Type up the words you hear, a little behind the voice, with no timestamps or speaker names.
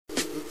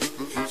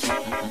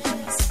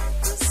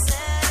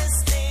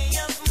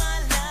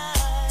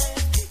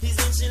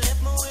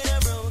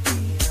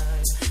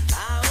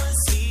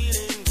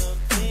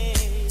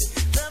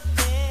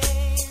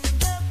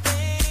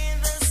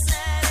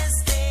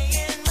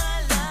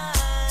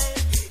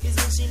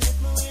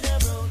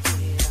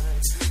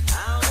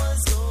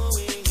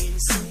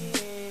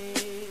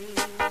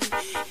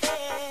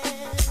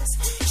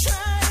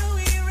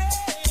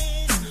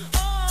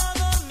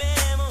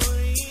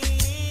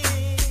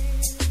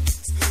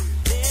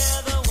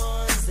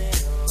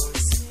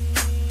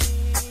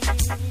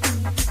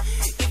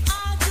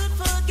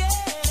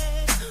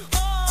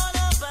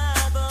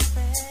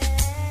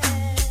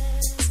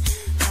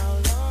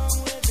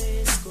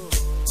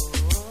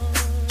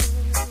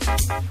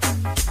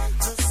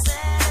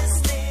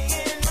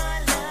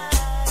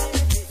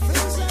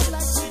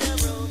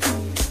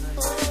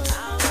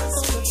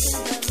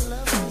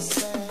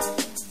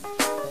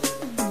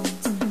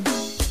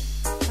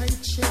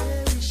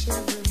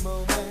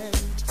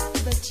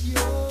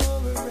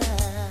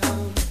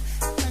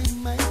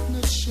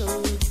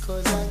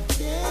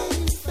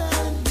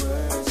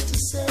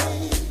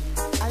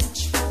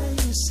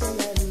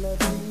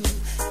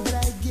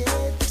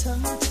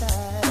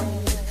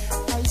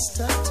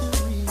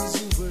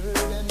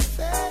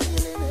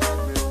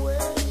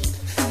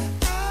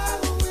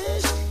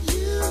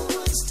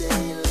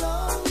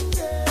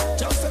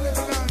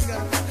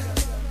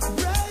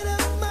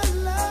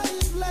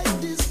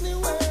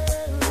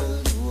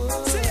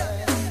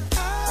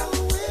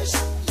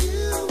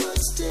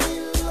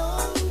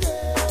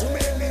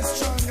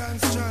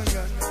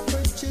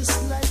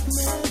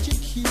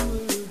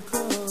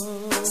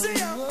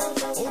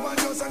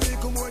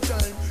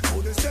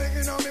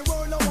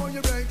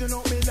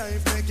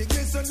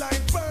your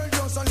life burn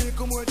just a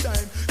little more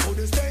time.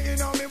 Couldn't stay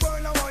in on me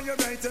world, I want you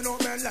brighten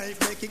up my life,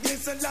 make it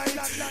glisten like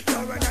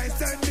you're a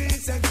nice and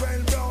decent,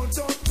 well brought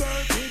up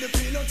girl. Be the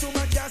pillow to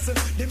my castle,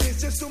 the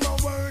mistress to my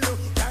world.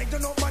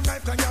 Brighten up my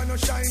life, cause you're no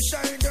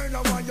shine girl.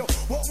 I want you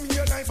open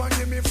your life and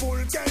give me full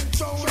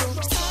control.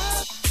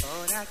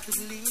 Thought I could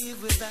live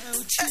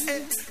without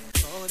you.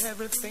 Thought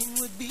everything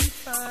would be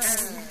fine.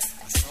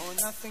 I saw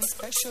nothing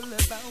special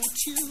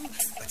about you,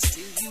 but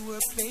still you were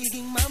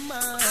plaguing my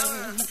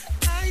mind.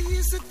 I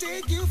used to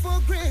take you for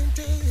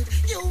granted.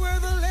 You were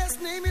the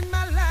last name in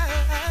my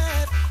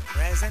life.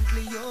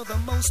 Presently you're the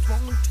most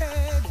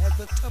wanted at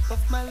the top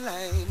of my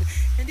line.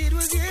 And it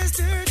was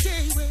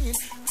yesterday when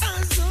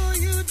I saw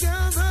you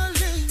down the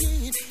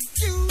lane.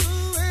 You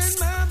and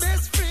my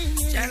best friend.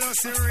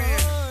 Jealousy my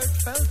heart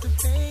felt the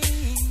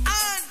pain.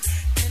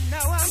 And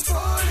now I'm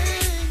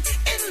falling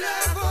in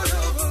love all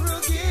over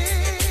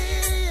again.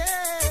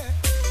 Yeah.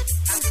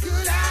 How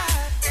could I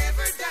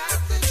ever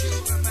doubt that you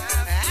were my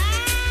friend?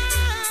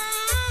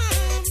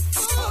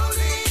 I'm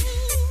falling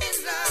in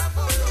love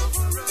all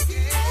over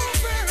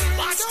again.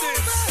 Watch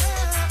this.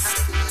 How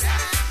could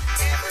I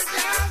ever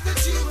doubt that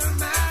you were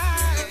my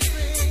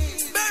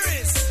friend?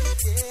 Berries.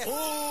 Yeah.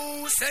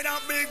 Oh, say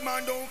that big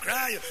man don't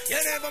cry. You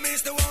never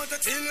miss the water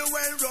till you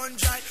well run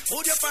dry.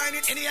 Would you find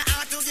it in your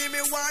heart to give me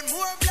one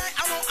more blight?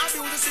 I won't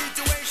abuse the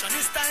situation.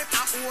 This time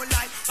I won't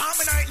lie. For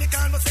my nightly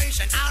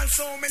conversation,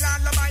 also me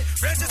lullaby.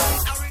 Register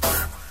I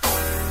return.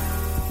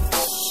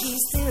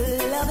 She's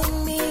still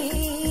loving me,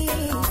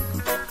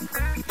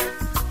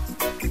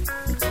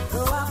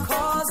 though I've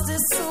caused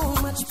her so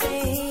much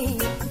pain.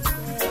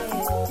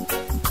 Yeah.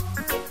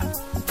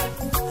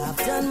 I've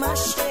done my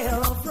share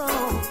of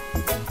wrong,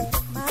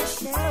 my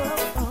share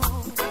of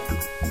wrong,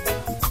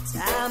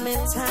 time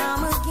and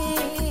time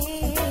again.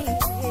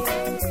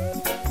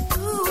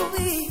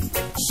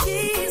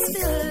 She's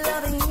still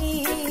loving me,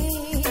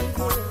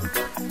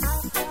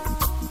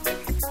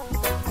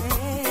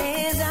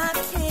 and I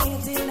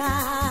can't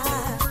deny.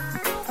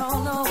 Oh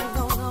no,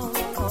 no, no,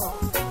 no.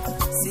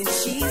 Since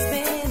she's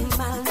been in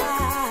my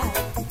life,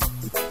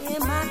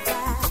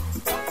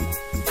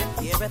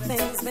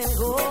 everything's been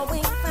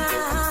going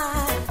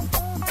fine,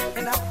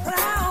 and I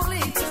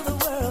proudly to the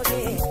world,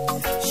 yeah.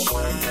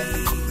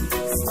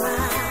 She's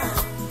mine,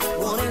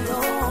 one and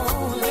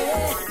only.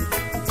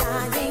 I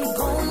ain't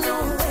going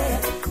nowhere.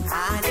 I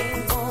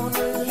ain't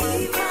gonna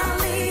leave my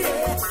lady.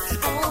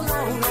 Oh no,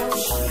 no,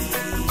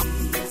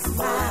 she's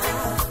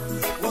mine,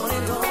 one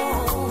and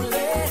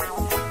only.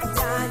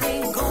 I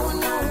ain't going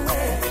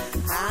nowhere.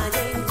 I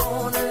ain't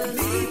gonna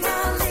leave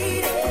my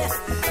lady.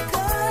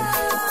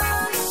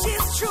 'Cause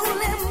she's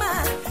truly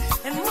mine,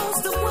 and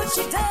most of what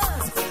she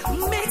does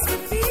makes me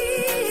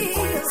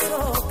feel so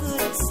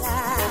good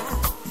inside.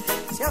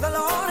 Tell the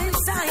Lord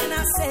inside, and I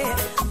said,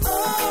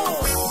 oh,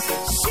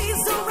 she's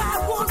the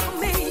right one for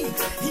me.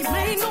 He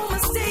made no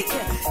mistake,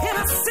 and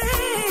I say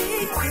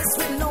this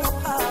with no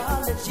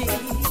apology.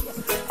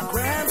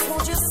 Grams,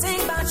 won't you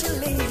sing about your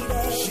lady?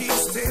 She's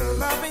still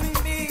loving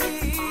me,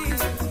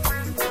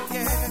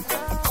 yeah.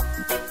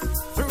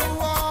 Through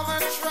all the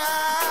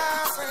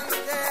trials and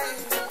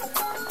days.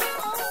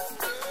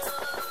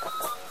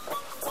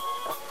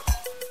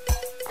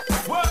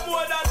 What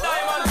more than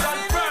diamonds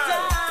and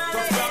pearls?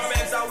 Just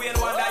governments are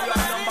winning one that you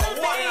are number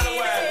one in the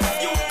world.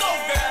 You go,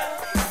 girl.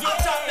 You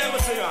top never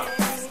singer.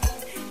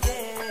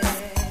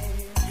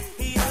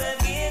 You have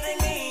given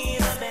me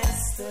the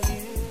best of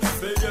you,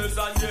 Big years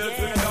and years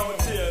without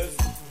tears.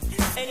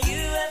 and you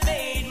have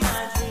made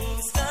my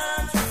dreams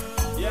come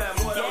true. Yeah,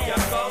 more than you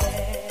come.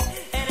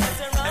 And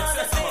after all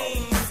the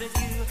things that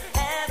you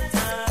have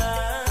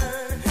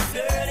done,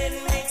 girl, it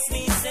makes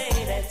me say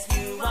that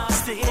you are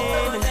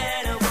more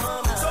than a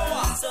woman.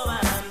 So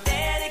I'm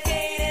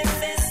dedicating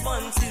this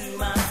one to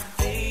my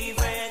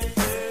favorite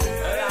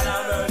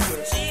girl.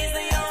 She's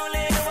the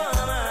only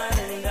woman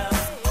in the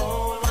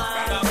whole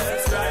wide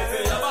world.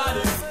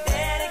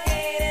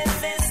 Dedicating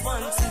this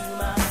one to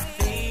my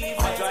favorite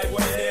I drive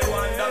when they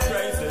want the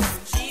crazy.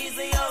 She's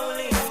the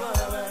only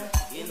woman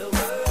in the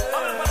world.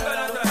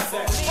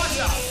 Watch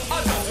out, I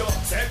love your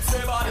sexy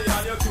body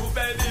and your cute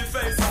baby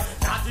face.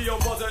 Natty your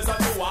poses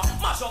and you are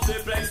mash up the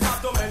place. Not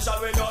to mention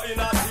when you're in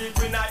a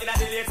secret night, in a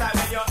the daytime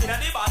when you're in a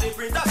the body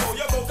print. That's how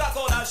you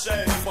Coca-Cola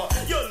shape.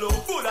 You look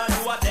good and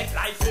you a take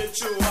life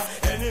with you.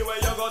 Anyway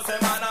you go say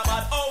man I'm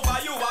mad over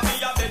you. And me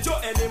I bet you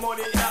any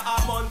money in a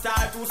month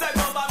or two. Say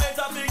government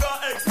a figure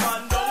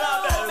expand on a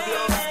bell.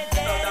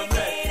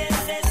 Dedicating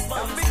this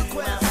one to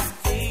my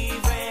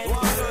favorite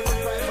girl.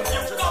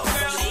 You come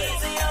here. She's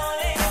the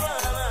only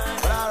woman.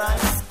 But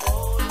alright,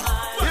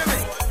 hear me.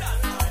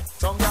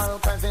 Some girl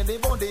can find the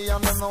body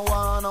and them no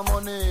want no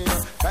money.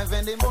 Can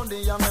find the body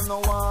and them no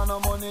want no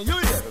money. You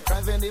hear?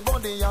 Can find the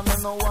body and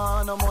them no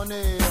want no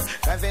money.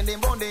 Can find the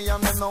body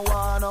and them no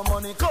want no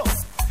money. Come.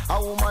 A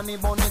woman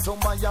burn it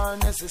up by your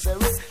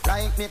necessary.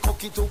 Like me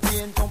cook it to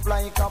paint up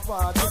like a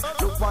party.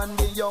 Look on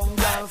the young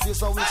girl face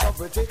so it's so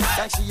pretty.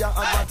 Like she a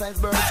advertise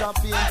birds and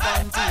paint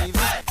on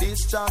TV.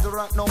 This child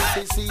rock now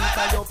they see it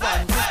at your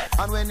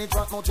panty. And when it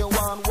rock out you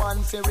want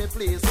one to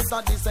replace. It's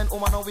a decent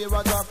woman now wear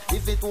a drop.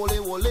 If it holy.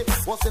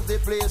 What if the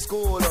place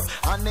cool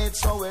and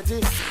it's so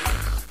wetty?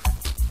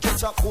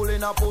 Catch up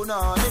pulling up on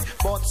me.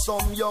 But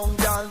some young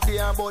girl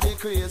their body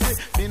crazy.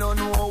 Me no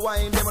know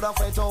why they would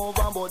fight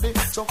over body.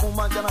 Some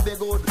woman can be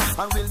good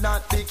and will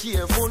not be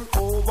careful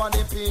over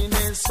the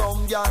penis.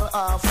 Some girl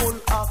are full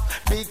of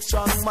big,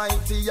 strong,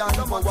 mighty and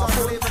powerful.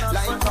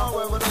 Like a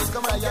woman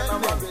come and get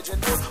me.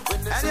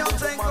 And you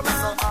think, man,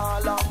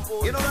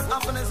 you know that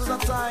happiness is a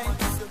time.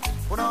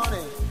 Put on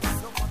it.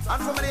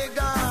 And for many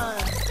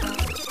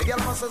guys, the girl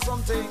must say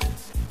something.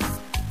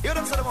 You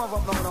don't say them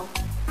up no.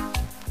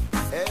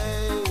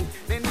 Hey,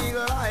 the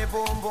needle eye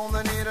boom boom,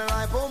 the needle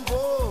eye boom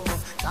boom.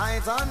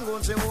 Tight and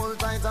good, she hold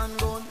tight and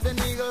good. The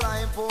needle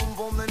eye boom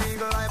boom, the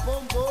needle eye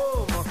boom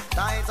boom.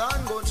 Tight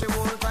and good, she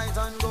hold tight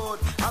and good.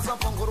 As a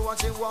punk what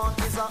she want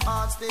is a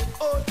hard step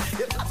out.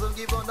 You have to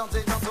give her, don't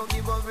take not to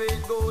give her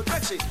great good.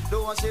 Make she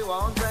do what she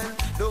want then,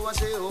 do what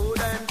she hold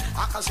then.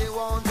 As she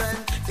want then,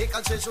 take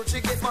a chase so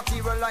she get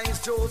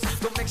materialized shows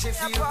to make she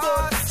feel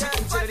good. She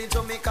can tell it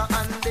to make her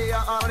and they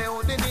are all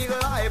around. The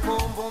needle eye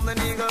boom boom, the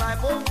needle eye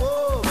boom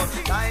boom.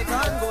 Tight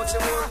and good, she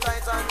hold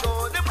tight and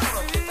good.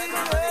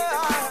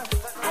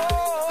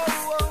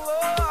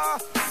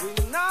 We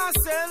not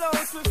sell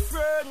out with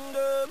friend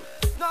them.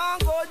 Now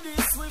go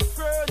this with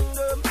friend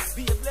them.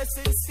 Be a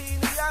blessing,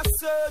 Steenie, and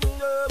son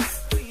them.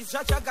 Please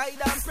judge your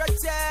guide and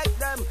protect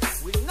them.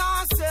 We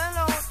not sell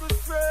out with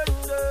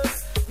friend them.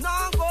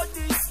 Now go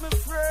this with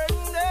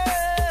friend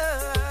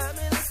them.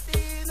 In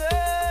Steenie.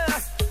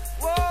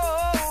 Whoa.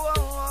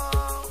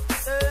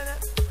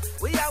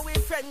 We are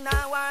with friend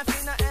now,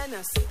 wife in a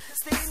NSC.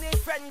 Steenie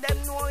friend them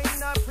knowing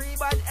no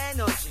pre-bad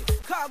energy.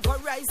 Cargo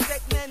rise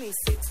take many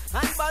sit.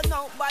 And burn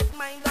out bad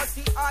mind,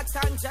 dirty heart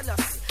and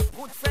jealousy.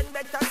 Good friend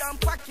better than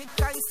pocket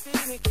kind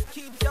Steenie.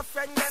 Keep your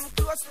friend them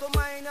close to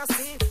mine, you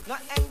see.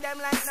 Not hang them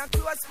like no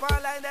close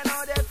ball and then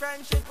how their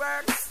friendship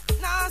works.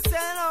 Now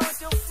sell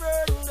out your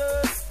friend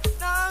them.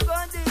 Now go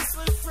this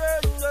with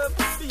friend them.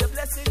 Be a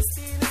blessing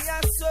Steenie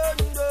and son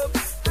them.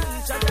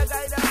 Please judge your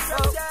guide and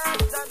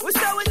protect them. We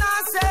say we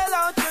not sell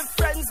out your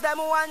friends them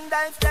one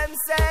day if them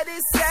say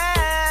this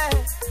say.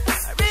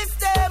 If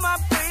them a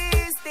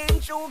priest in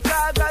true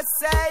cargo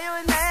say you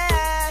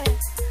name.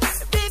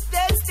 If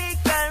them stick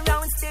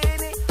around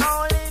Steenie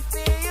only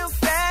for you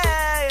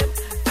fame.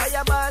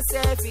 Fire boss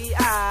if he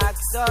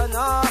acts so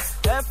no.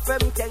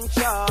 FM can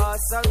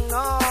trust so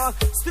no.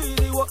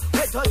 Steenie what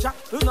better jack.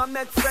 You not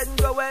make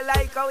friend go well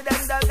like how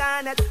them the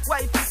garnet.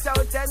 Wipe it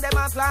out and them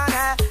a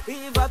planet.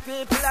 Even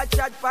people a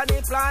chat for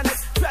the planet.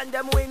 Friend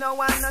them we no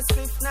want no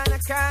swift none a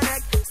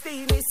connect.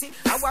 Steenie see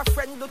our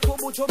friend do too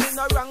much. Me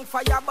no wrong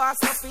fire boss.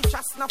 No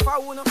features no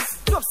foul. No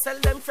sell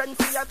them friend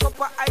for your cup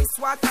of ice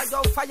water.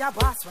 Your fire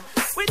boss.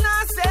 We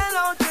not sell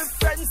out the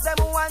friends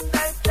them one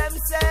day them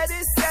say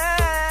this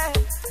say.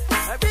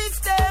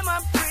 If them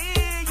a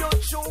free you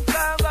choke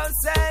and go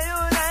say you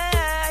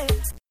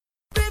name.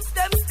 If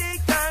them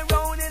stick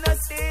around in a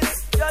Steenie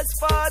just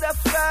for the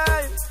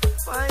fame.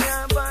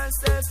 Fire boss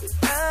if it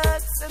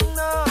hurts and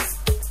no.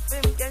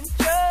 Him can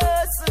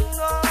trust and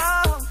no.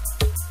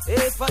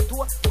 If I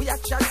do, we a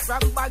chat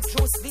from back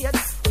juice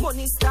days.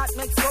 Money start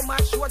make so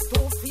much short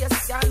two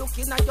face. Can't look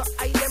in at your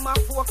eye, them a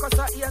focus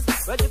on ears.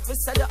 Ready for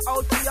sell you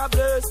out to your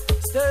blaze.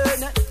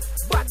 Stern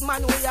bad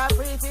man, we a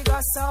free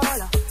figure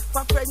solar.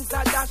 For friends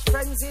that dash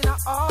friends in a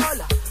all.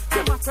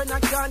 Them a friend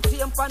that can't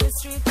tame on the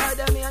street. Tell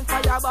them in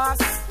fire boss.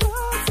 No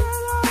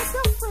sell out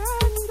your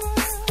friend.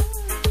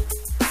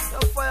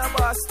 Your fire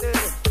boss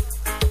still.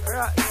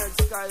 Right here,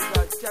 Sky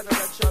God,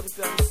 Canada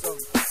champion song.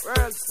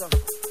 World song.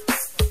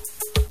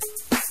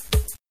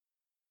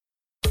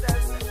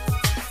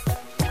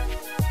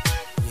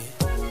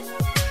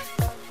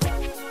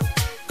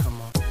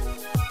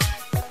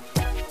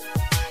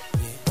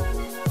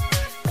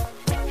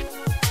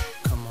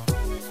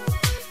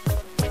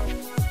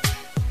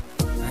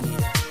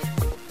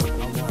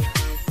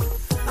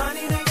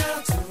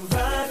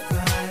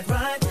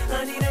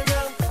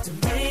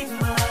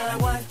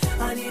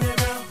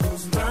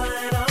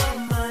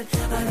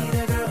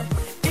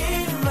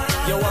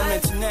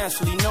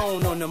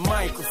 Known on the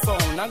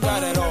microphone. I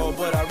got it all,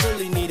 but I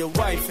really need a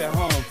wife at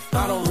home.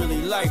 I don't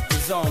really like the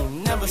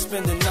zone. Never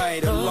spend the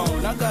night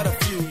alone. I got a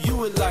few you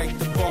would like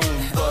the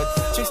bone,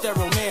 but chicks that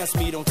romance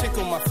me don't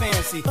tickle my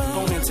fancy.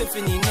 Bonin'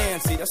 Tiffany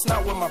Nancy, that's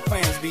not what my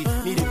plans be.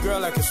 Need a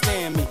girl that can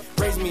stand me,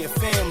 raise me a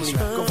family.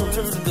 Go from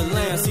trips to the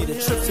land, see the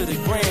trip to the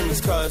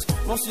Grammys. Cause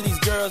most of these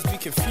girls be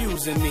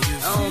confusing me.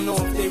 I don't know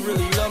if they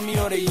really love me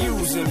or they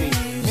using me.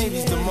 Maybe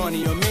it's the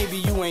money or maybe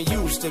you ain't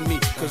used to me.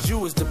 Cause you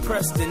was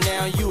depressed and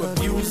now you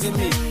abusing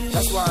me.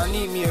 That's why I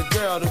need me a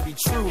girl to be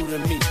true to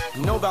me.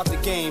 Know about the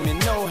game and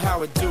know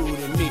how it do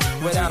to me.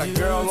 Without a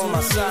girl on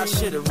my side,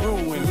 shit'll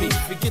ruin me.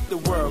 Forget the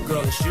world,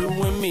 girl, it's you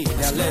and me.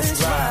 Now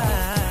let's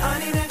ride. I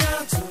need a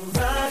girl to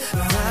ride.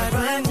 ride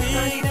with me.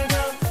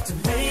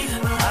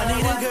 I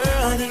need a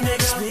girl that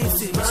makes me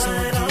feel so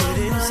good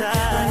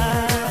inside.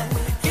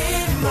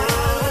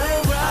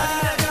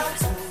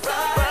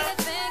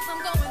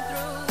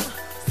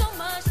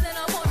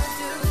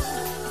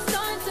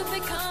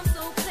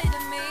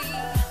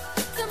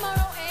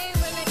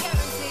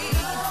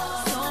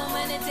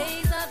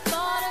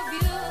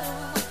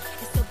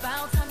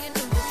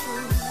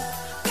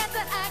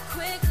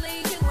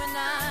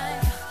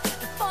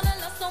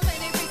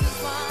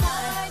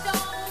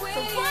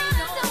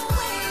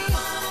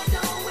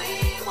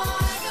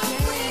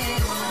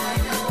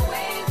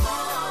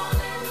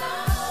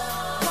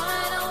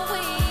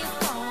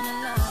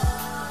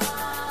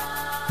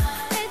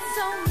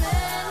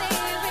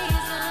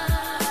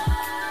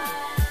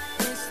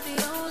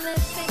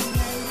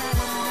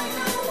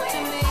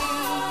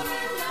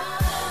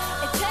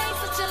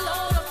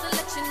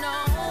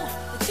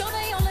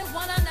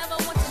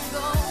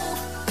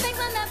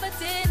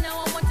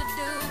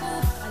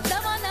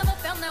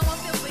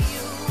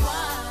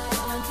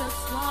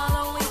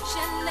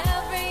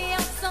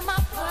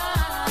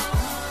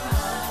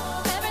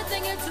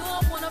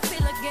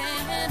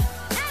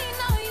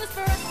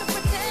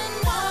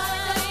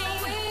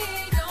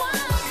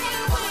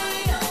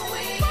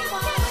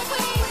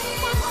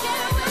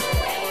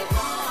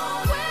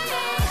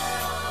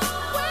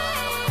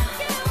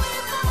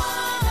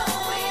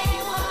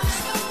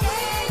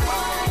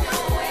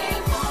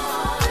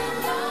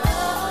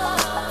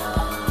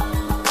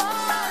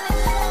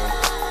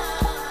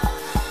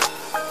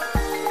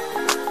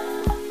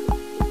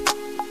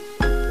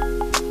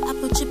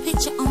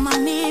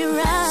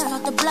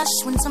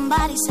 When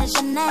somebody says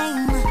your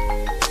name,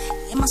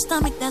 in my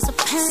stomach there's a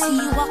pain. See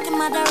you walk in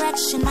my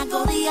direction, I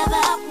go the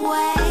other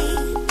way.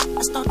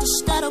 I start to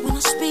stutter when I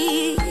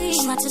speak,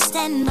 try to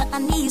stand but my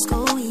knees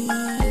go weak.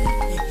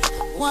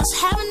 What's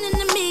happening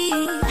to me?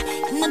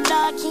 In the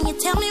dark, can you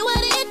tell me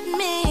what it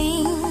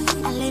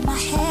means? I lay my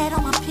head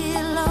on my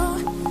pillow,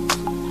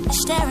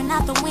 staring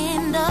out the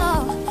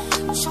window,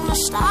 wish on a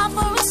star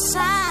for a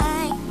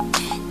sign.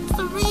 It's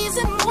the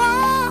reason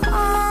why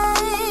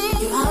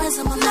you're always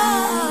on my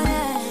mind.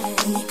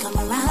 When you come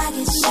around, I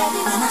get shy.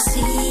 When I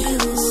see you,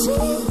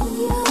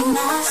 when I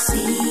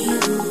see you,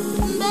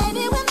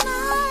 baby, when I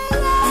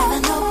never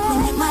know when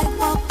you might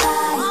walk by,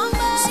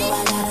 so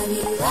I gotta be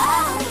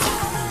right.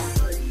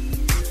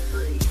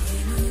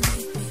 Can you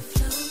make me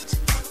float?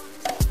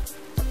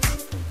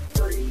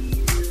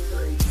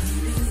 Can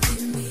you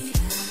get me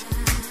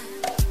high?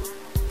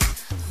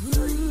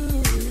 Ooh,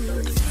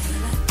 I feel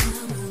like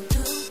I'm on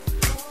dope,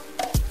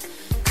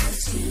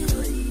 'cause you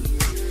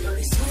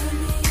turn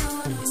me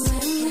on a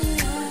second.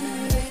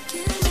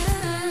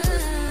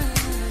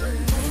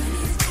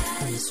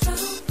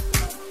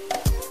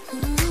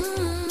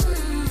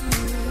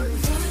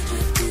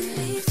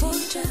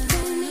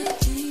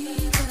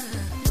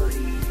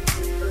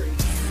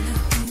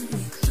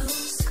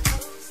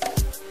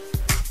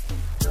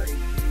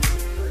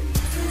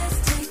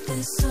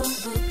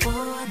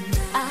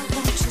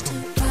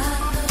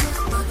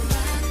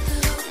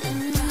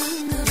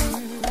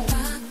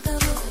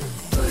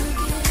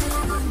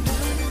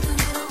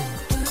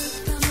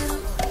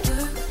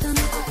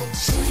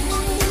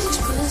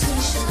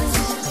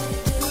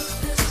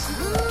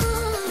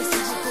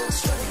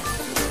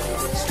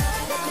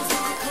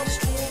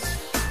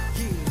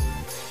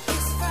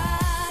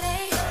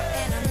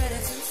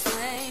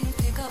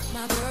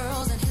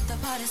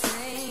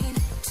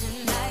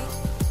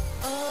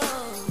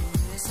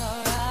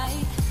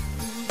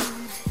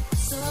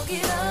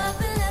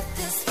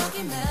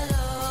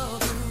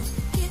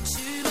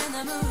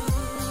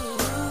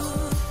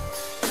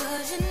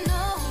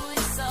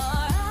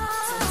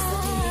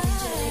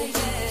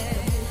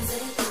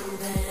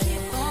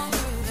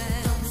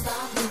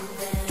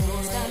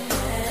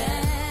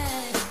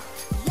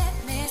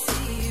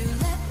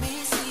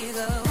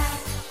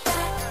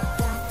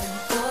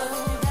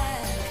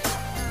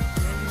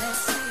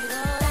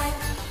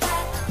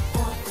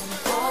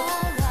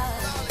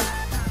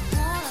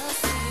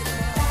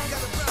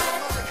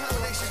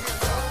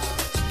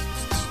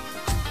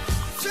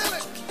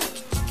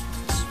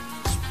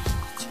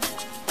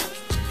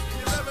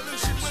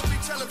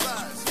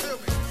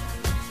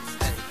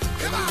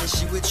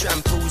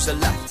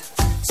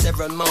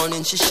 Several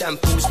mornings she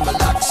shampoos my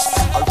locks.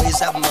 Always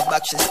have my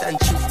back, she stand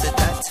true to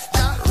that.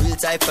 Real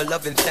type of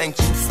loving, thank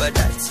you for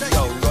that.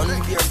 Yo,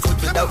 run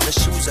barefoot without the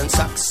shoes and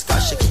socks.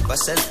 Cause she keep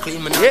herself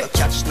clean and never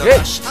catch no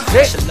rush.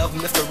 She love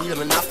me for real,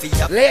 man, I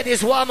feel.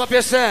 Ladies, warm up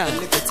yourself. A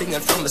little thing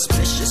and from a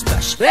splish,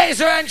 splash.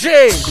 Laser and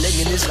James.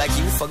 Blinging is like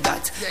you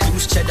forgot.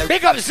 Use cheddar.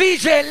 Big up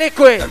ZJ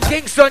Liquid.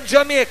 Kingston,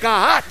 Jamaica,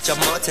 hot. John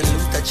Martin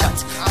Luther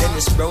chat.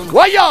 Dennis Brown.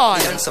 What y'all?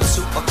 And some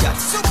super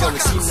cats. Don't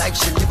seem like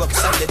she live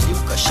upside the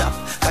Duke shop.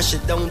 Cause she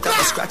don't have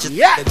a scratch at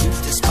the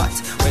beauty spot.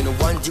 When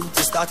one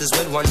duty start is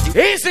when one duty.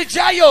 Easy,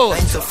 Jayo.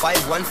 9 to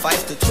 5, 1,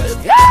 5 to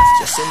 12. Yeah.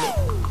 Just in it.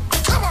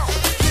 Come on.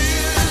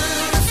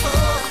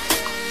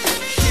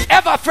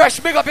 Ever fresh,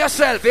 big up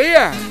yourself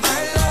here.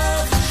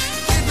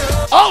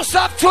 House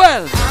up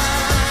 12.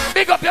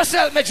 Big up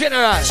yourself, my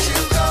general.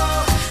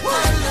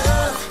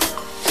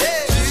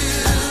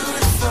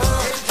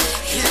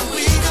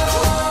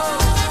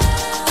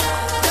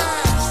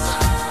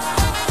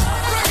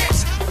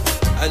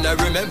 And I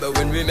remember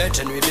when we met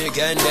and we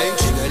began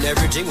dating, and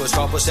everything was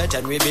 4%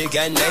 and we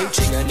began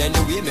dating. And then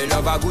the women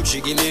of our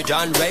Gucci give me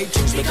John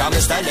ratings, because me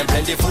stand and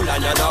plentiful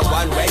and another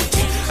one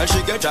waiting. And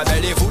she get her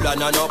belly full and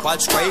no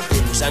pot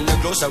scrapings. And the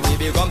closer we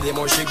become, the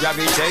more she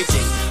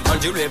gravitating,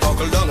 until we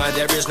buckle down and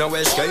there is no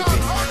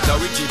escaping. Now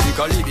we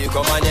typically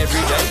become an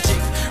everyday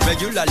thing,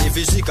 regularly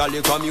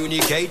physically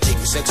communicating,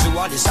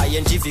 sexually,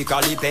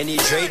 scientifically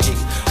penetrating,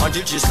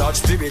 until she starts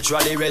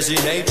spiritually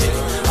resonating.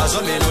 As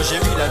a man, she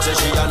real and say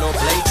she are no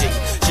plating.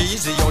 She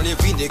is the only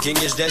queen the king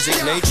is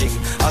designating.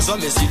 As a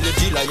me see the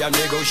deal I am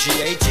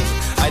negotiating.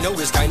 I know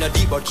it's kinda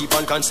deep but keep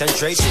on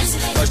concentrating,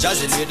 cause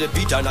Jazzy made the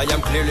beat and I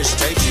am clearly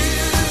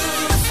stating.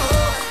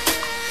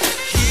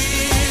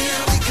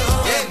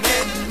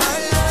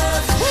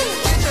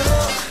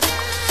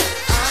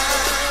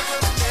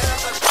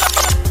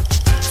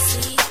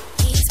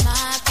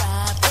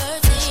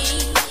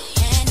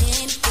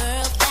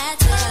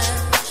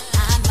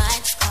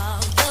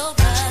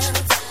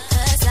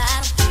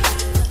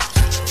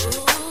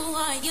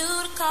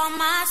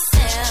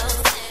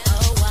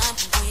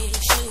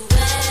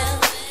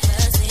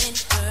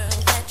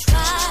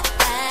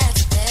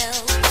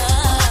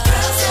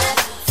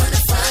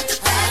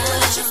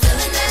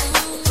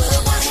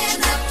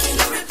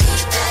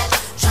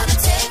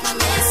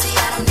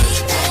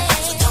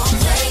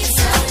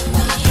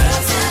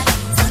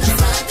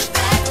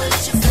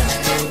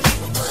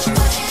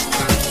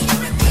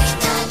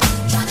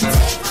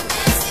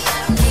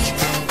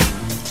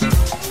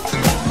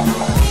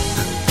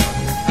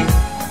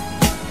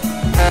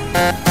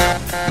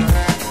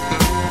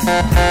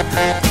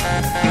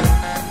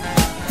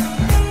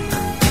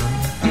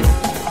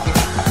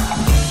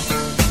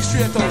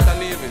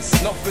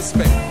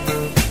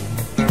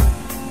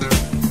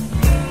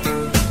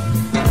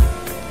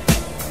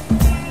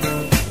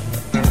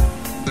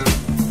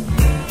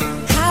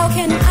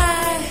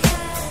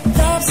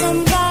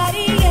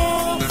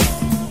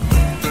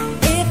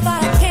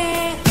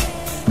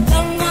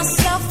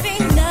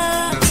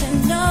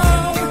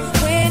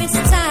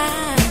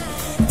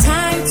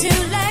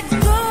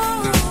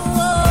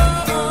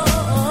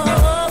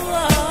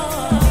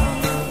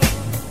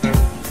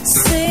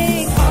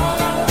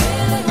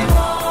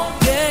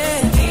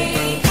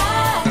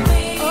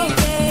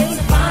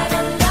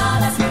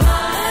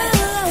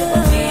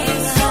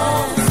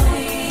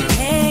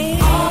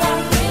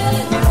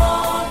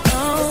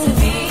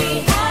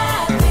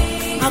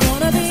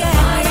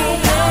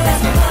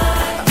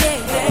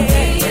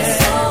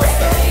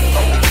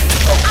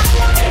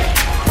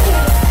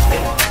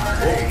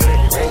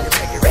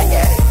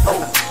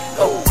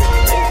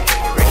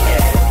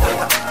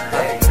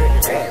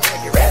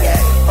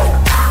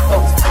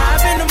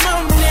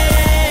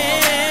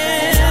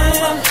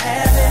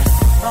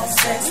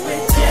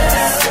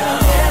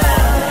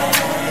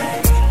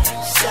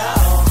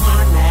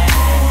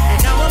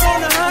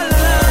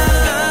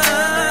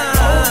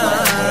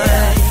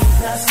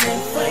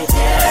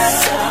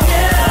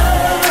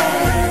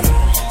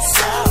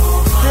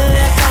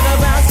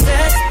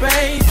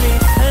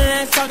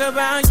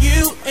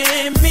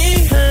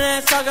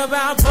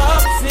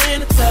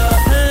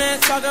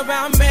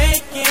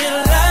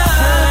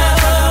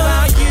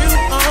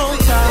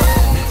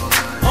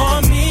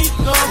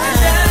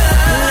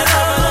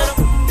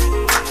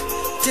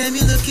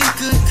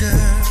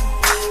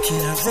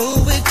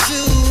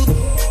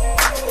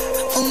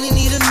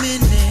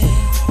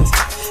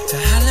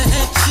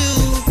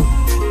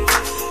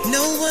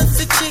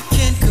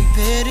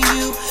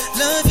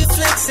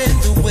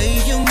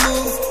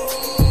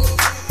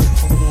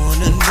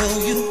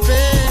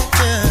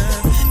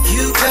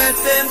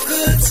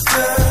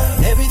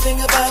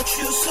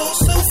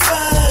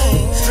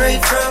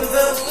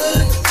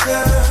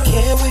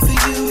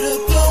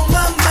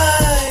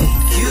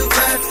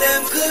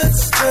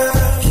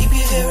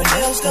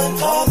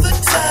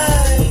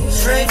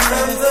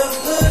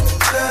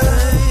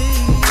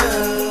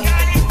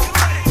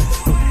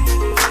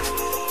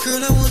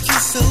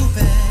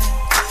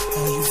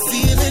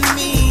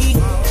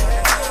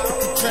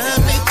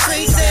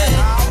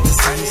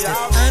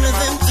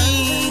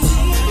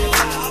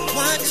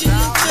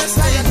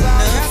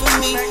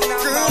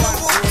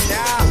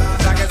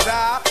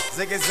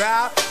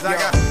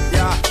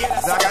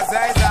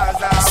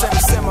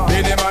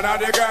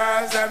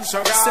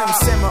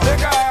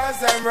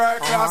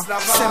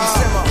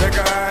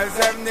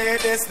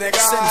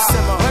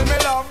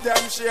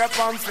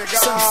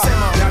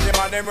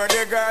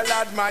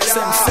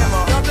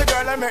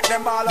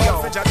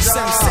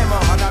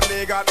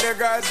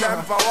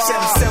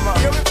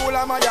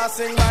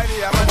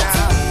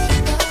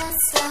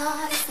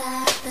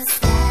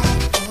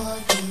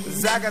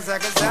 Zaga,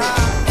 zaga, zaga.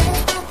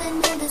 There's nothing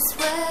in this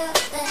world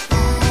that I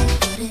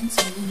wouldn't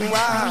do.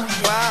 Wow,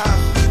 wow.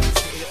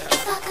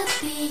 If I could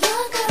be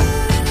your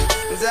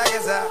girl. Zaga,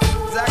 zaga,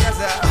 zaga,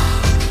 zaga.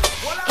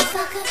 If I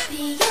could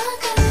be your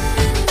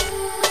girl.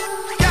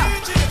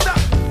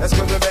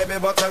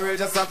 will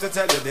just have to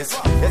tell you this.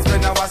 It's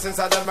been a while since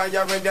I done my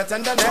your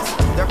tenderness.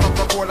 Your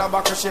Coca-Cola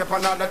bottle shape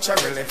and all the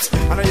cherry lips.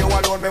 I know you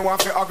alone, me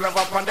want to hug love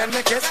up and then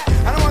make it.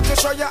 And I want to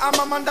show you I'm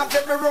a man that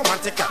very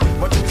romantic.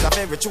 But you's a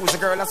baby, choose a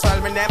girl, that's why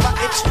me never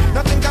itch.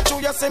 Nothing got you,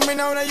 you see me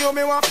now, now you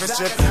me want to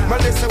strip. But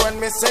listen when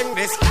me sing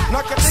this,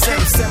 knock it to kick.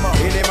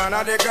 In the man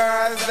of the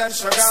girls, them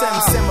sugar.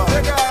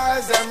 The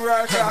girls, them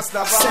real class,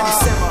 the bar.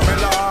 Me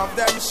love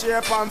them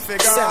shape and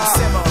figure.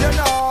 You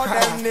know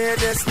them need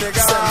this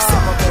nigga.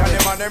 And the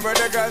man, them with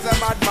the girls,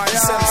 them admire.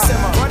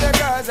 When the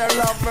girls, them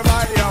love me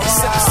by the hour.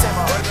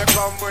 When they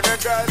come with the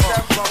girls,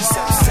 them power.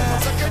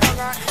 So you don't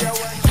got your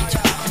way.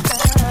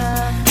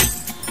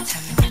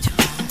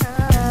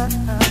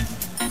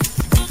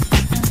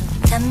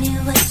 Tell me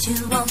what you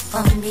want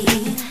from me.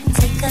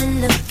 Take a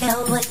look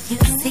at what you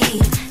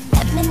see.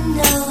 Let me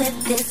know if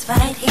this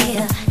right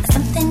here is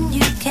something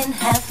you can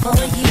have for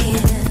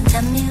years.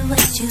 Tell me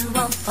what you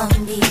want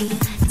from me.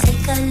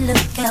 Take a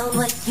look at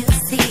what you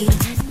see.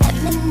 Let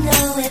me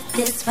know if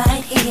this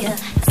right here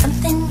is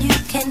something you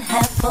can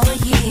have for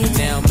years.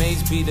 Now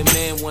Mace be the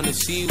man, wanna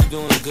see you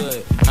doing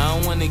good. I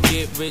don't wanna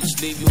get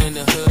rich, leave you in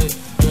the hood.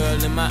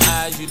 Girl, in my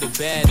eyes, you the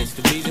baddest.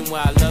 The reason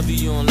why I love you,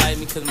 you don't like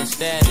me cause my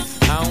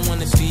status. I don't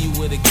wanna see you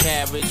with a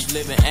carriage,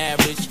 living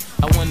average.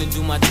 I wanna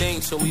do my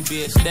thing so we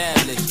be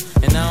established.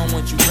 And I don't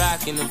want you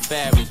rocking them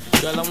fabrics.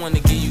 Girl, I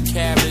wanna give you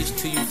carriage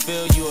till you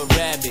feel you a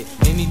rabbit.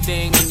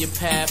 Anything in your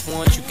path,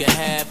 want you can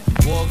have.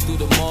 Walk through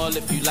the mall,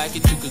 if you like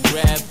it, you can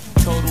grab.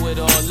 Total it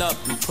all up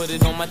and put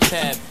it on my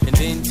tab. And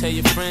then tell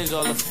your friends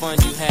all the fun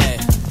you had.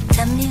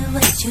 Tell me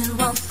what you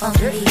want from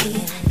me.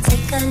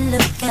 Take a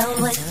look at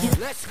what you.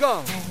 Let's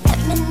go. Let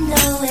me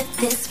know if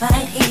this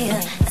right here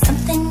is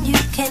something you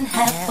can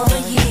have for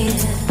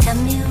years. Tell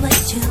me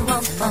what you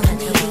want from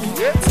me.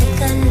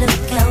 Take a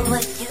look at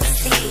what you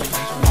see.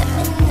 Let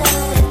me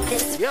know if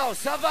this. Yo,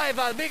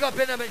 survival, big up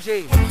in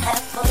MG. Can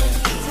have for years.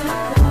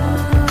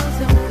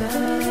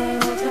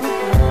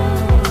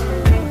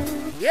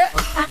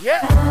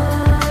 Yeah.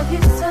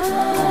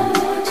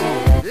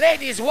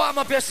 Ladies, warm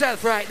up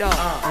yourself right now.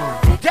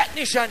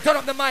 Technician, turn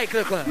up the mic,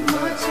 look.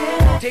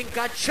 Think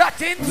of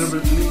chatting.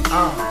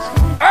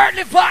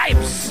 Early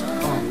vibes.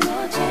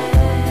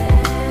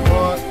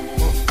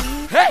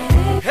 Hey,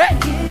 hey,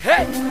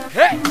 hey,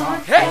 hey,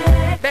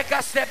 hey. Make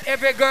a step,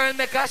 every girl,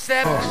 make a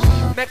step.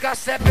 Make a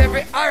step,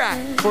 every.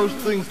 Alright. First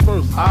things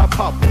first, I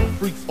pop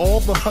freaks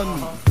all the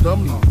honey,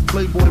 dummies,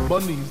 Playboy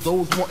bunnies,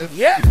 those wanting.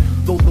 Yeah.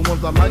 Those the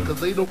ones I like cause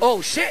they don't.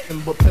 Oh shit.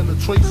 But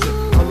penetration,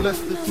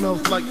 unless it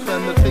smells like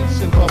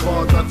sanitation.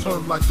 Garbage, I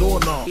turn like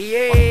doorknob.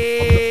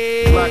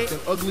 Yeah. Black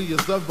and ugly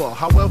as ever.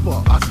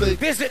 However, I say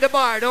visit the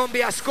bar, don't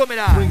be a scummy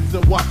dog. Rings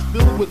and watch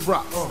filled with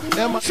rocks.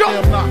 Am not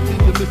in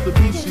the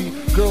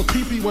Mitsubishi. Girls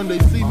peepee when they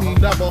see me.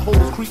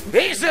 Navajo's creep.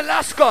 He's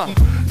Alaska.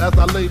 As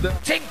I lay down.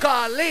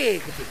 Tinker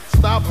League.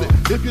 Stop it.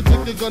 If you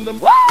think you're gonna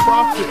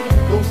profit,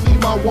 don't see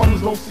my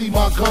ones, don't see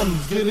my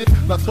guns. Get it?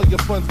 Now tell your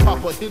friends,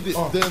 Papa hit it,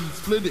 then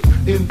split it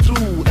in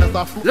two as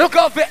I flew. Look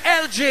out for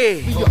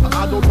LG.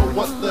 I don't know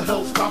what the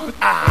hell, stop it.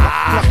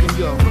 Blocking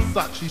ya,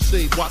 Versace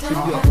shade, watching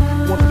ya.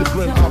 Once the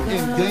grin, I'm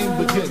in, game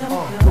begin.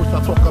 First I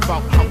talk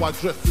about how I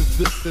dress is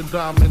this and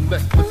diamond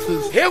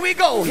necklaces. Here we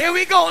go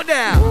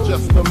now.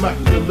 Just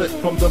immaculate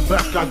from the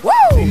back. I go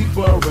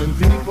deeper and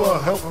deeper,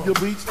 help you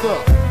reach the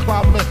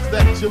climax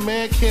that your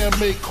man can't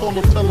make. Call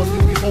him, tell him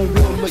you be home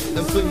real late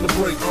and sing the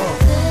break.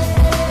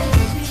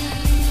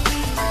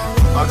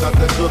 I got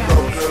that good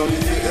love, girl, you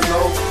didn't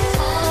know.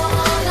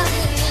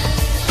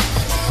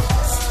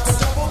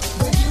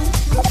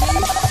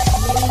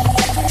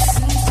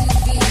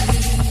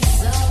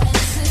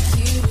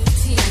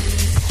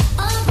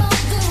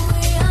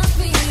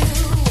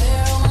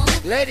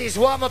 Ladies,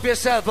 warm up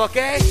yourself,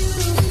 okay?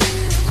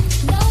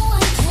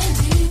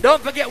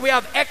 Don't forget we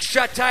have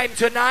extra time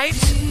tonight.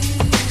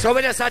 So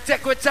we just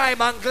take with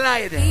time and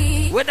glide.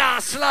 We're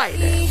not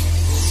slide.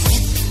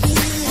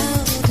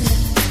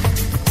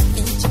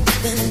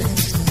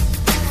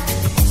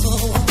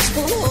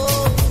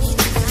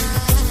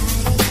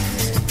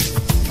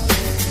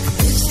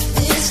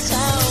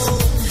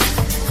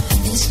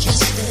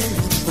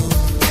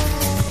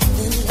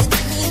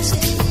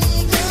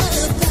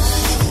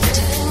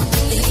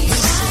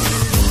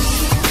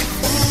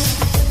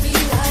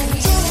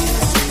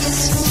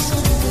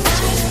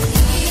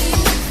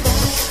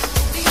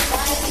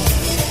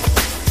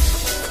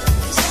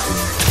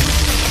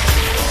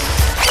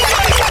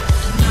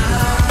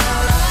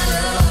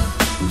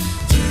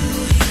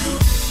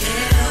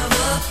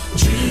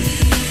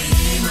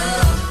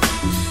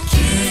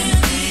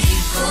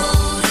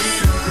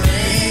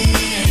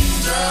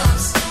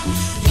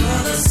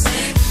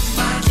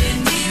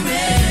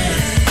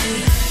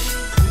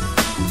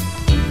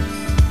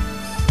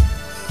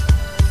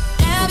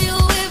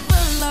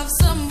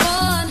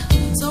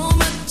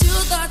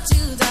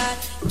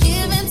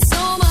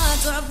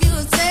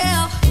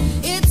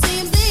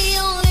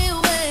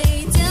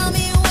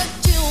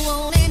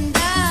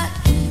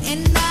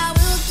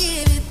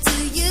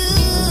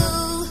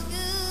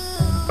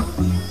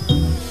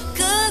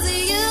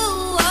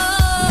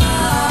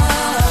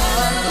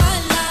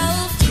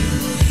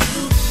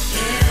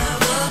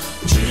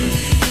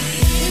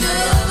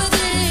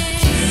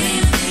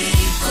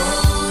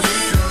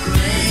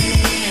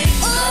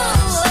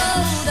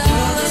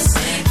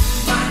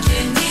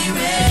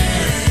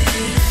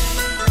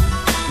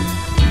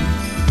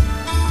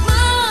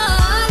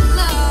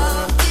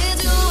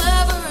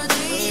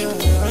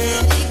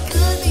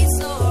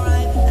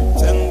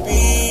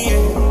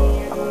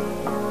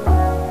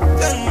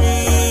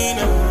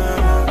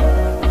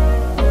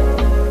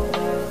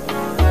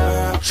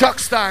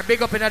 Chuckstar,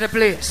 big up in the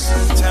place.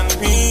 Tell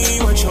me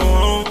what you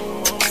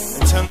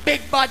want.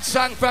 Big bad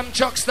song from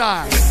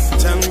Chuckstar.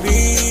 Tell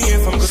me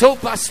if I'm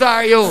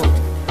Superstar, you.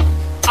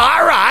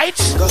 Alright.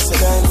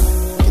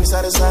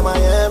 Satisfy my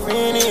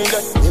every need.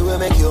 It will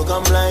make you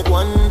come like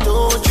 1, 2, 3.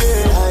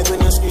 Like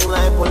when you scream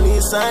like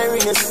police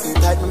sirens. You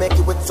type to make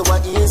it with so I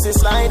easy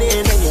sliding.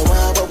 Then you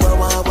wah,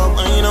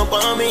 wind up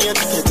on me. You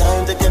take your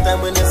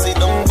time, when you sit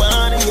down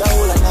body. You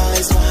hold like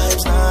nice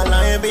vibes, not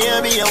lying,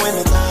 baby. And when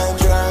the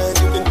time's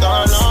right, you can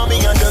call on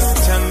me. And just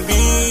tell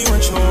me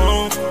what you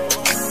want.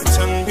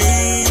 Tell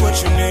me what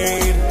you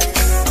need.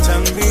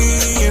 Tell me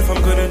if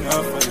I'm good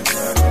enough for you.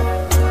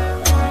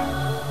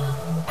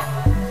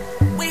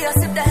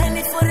 Sip the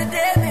Henny for the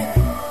day,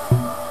 baby.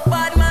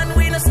 Bad man,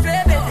 we no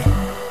stray, baby.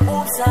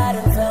 Oops, I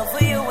done fell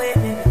for your way,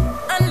 baby.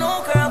 I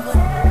know, girl, but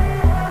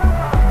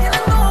yeah, I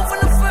know from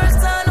the first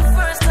time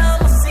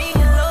I seen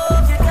your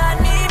love, you got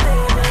me,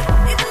 baby.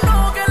 Even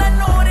though, girl, I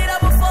know that I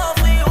would fall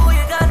for you,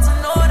 you got to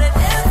know that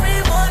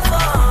everyone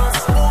falls.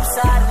 Oops,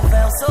 I done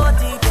fell so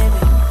deep,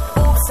 baby.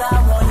 Oops,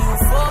 I want you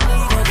for me,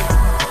 baby.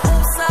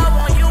 Oops, I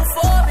want you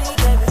for me,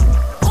 baby.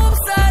 Oops,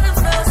 I done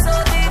fell so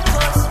deep,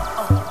 cause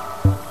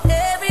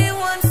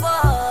everyone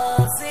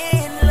falls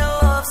in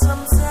love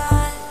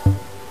sometime.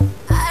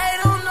 I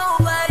don't know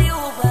about you,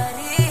 but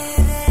it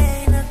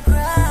ain't a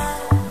crime.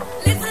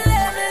 If you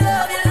let me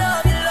love you,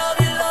 love you, love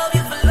you, love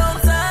you for a long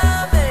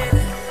time,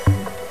 baby.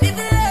 If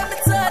you let me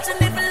touch and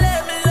if you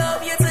let me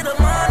love you to the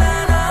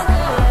morning,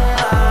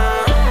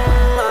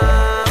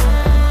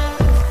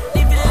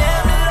 if you let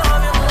me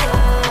love you,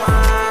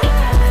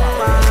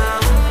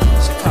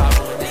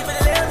 Chicago. if you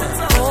let me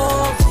touch.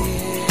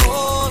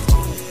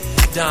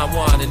 Don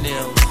Juan and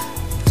them.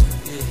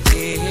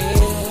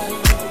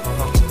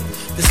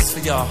 This is for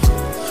y'all.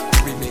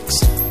 Remix.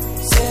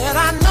 Said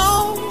I know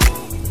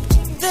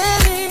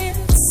that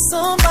it's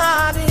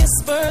somebody's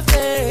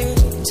birthday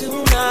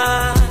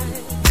tonight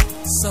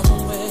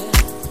somewhere,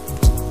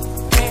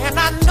 and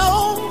I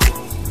know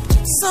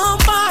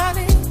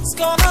somebody's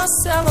gonna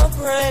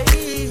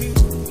celebrate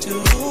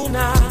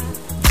tonight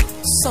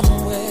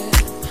somewhere.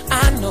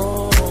 I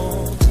know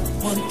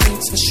one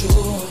thing's for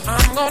sure.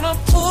 I'm gonna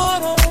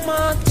put on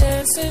my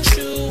dancing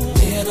shoes,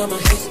 then I'ma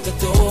hit the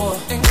door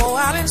and go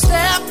out and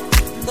step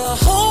the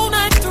whole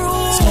night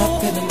through.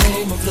 Step in the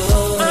name of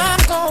love. I'm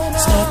gonna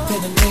step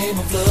in the name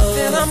of love.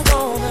 Then I'm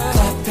gonna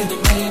clap in the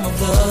name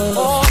of love.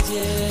 Oh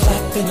yeah,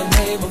 clap in the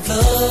name of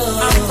love.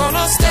 I'm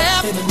gonna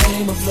step in the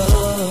name of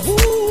love. Ooh.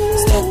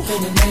 Step in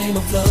the name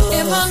of love.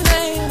 In the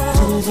name of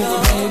love. In the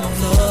name of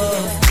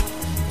love.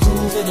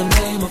 Move in the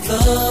name of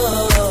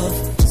love.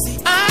 See,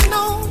 I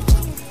know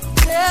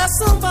there's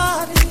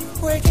somebody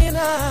breaking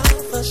out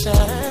the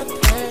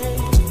champagne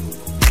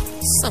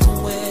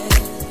somewhere.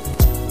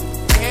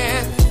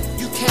 And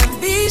you can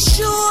be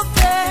sure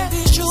that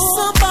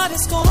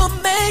somebody's gonna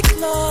make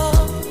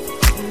love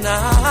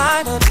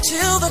night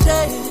until the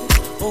day.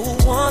 Oh,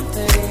 one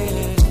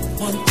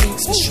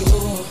thing's for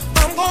sure.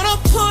 I'm gonna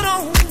put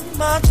on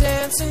my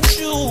dancing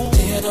shoes,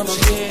 then I'ma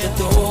hit the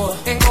door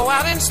and go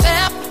out and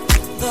step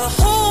the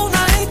whole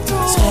night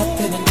through. Step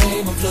in the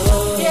name of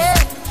love. Yeah.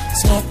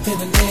 Step in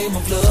the name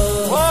of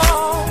love. Whoa.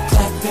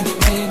 Clap in the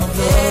name of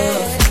love.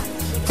 Yeah.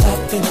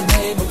 Clap in the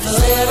name of love.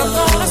 Said I'm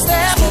gonna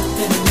step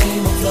in the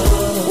name of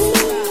love. Ooh.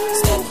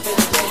 Step in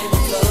the name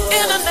of love.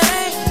 In the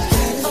name of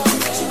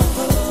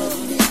love.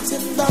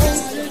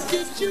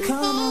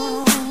 Come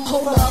on.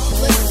 Hold up,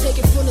 let's take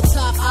it from the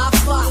top. I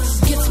fox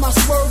gets my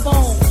swerve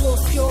on.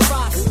 Floors pure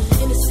rocks.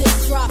 In the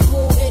 6 drop,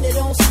 bull, and it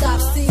don't stop.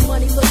 See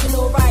money looking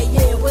alright,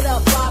 yeah. What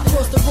up, Bob?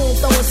 Across the room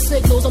throwing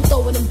signals, I'm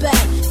throwing them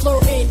back.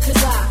 Flirting,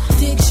 cause I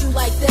dig you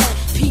like that.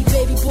 P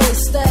baby boy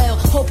style,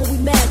 hoping we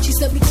match. She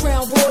sent me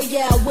Crown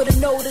Royale with a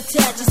note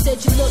attached. She said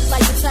you look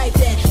like the type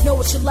that know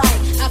what you like.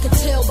 I can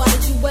tell by the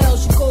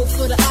jewels, you go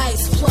for the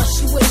ice. Plus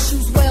you wear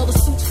shoes well, the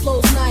suit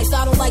flows nice.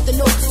 I don't like the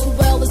notes too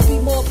well, let's be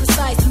more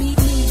precise. Meet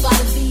me by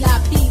the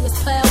VIP, let's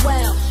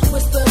powwow.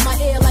 Whisper in my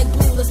ear like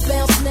blue, let's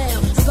bounce now.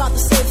 I'm about to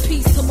say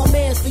peace to my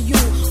mans for you.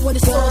 When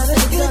it's all said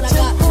and done, I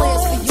got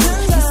plans for you. He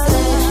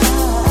said,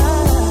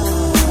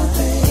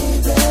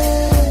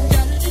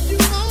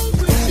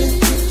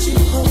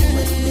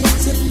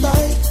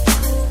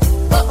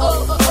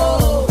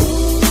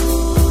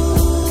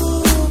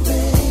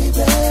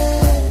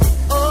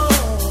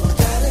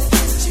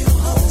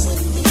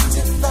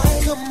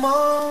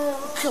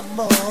 come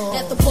on.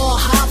 At the bar,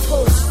 high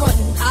post,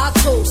 frontin', I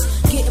toast.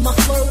 Getting my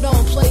flirt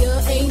on,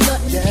 player, ain't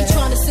nothing. Yeah. He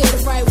trying to say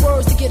the right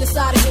words to get us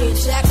out of here.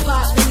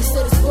 Jackpot, when he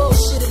said it's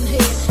bullshit in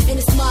here. And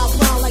his smile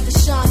brown like the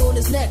shine on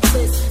his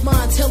necklace.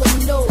 Mind telling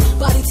me no,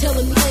 body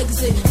telling me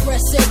exit.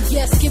 Breast said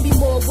yes, give me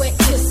more wet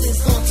kisses.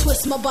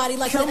 Twist my body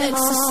like an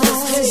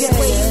exorcist. His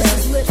way,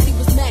 his lips, he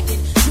was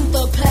macking. Truth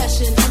of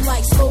passion, I'm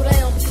like, slow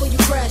down before you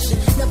crashing.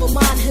 Never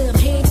mind him,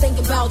 he ain't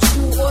thinking about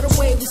you or the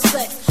way we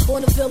sex.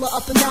 On a villa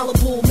up in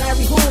Malibu,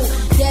 marry who?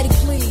 Daddy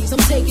please, I'm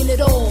taking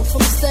it all, from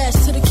the stash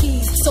to the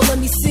keys. So let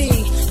me see,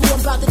 who I'm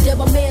about to dead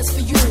my mans for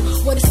you.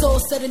 When it's all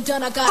said and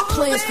done, I got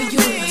plans for you.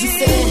 He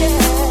said,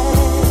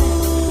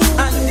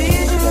 I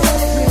need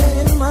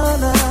you in my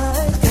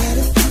life.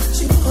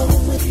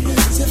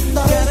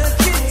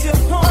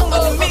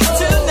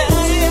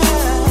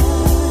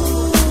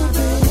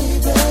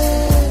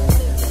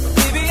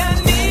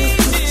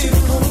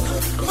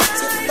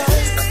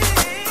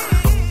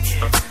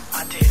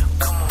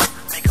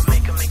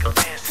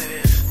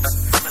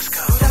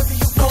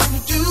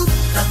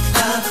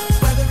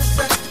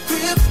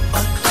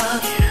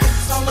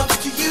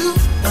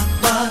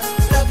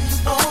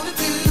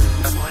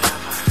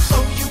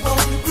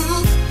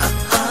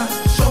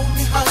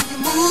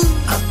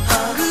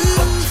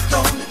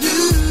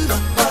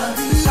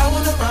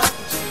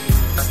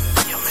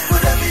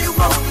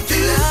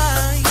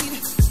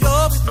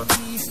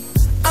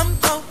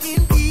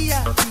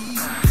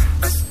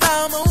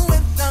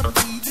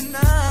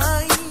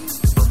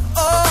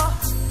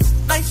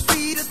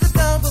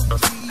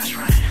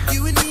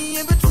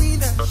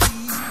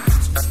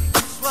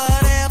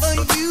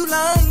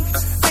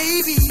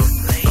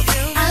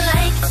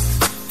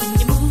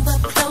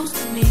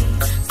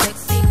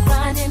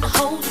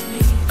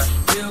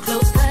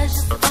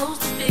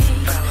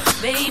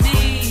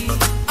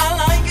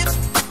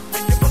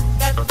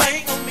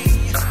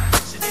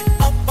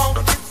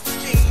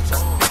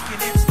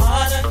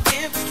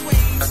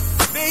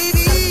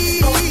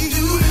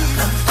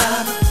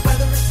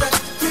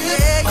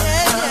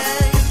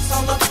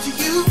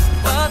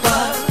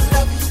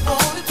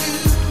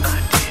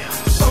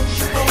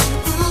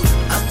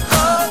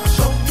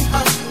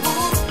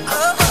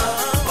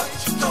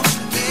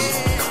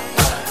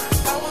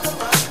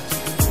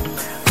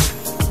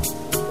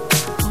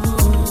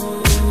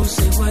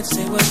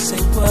 say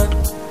what?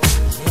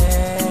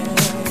 Yeah,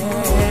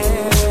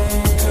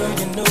 girl,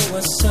 you know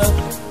what's up.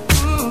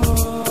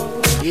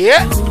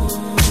 Yeah.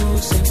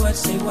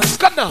 Say what?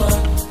 Come now.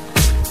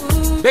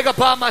 Big up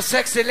all my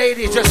sexy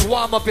ladies. Just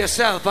warm up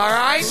yourself, all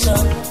right?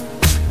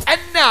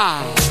 And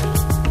now,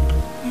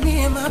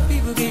 me and my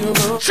people get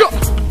rolled. Sure.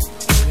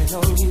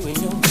 On you and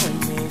your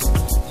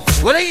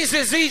homies. Well, this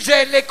is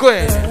EJ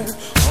Liquid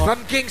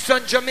from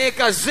Kingston,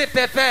 Jamaica, Zip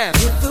FM.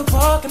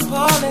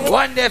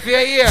 One day for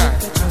your ear.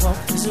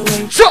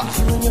 Sure.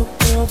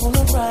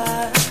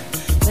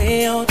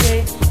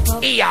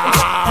 Yeah.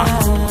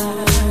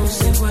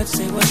 Say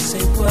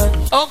what?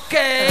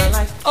 Okay.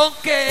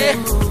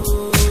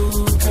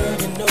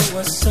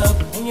 What's up,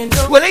 and you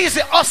know well,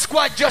 easy, us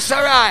squad just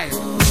arrived.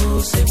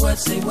 Say what?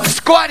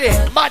 Squaddy,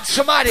 mad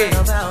somebody.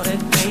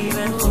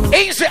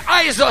 Easy,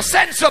 eyes are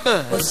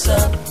sensible. What's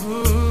up?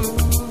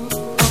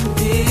 I'm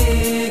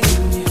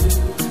digging you.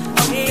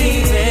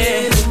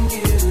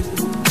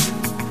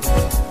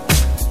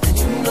 And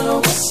you know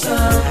what's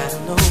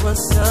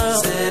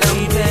up. Said I'm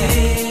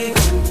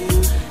digging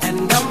you,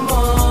 and I'm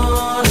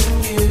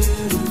wanting you.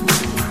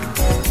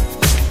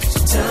 So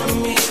tell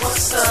me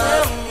what's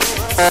up.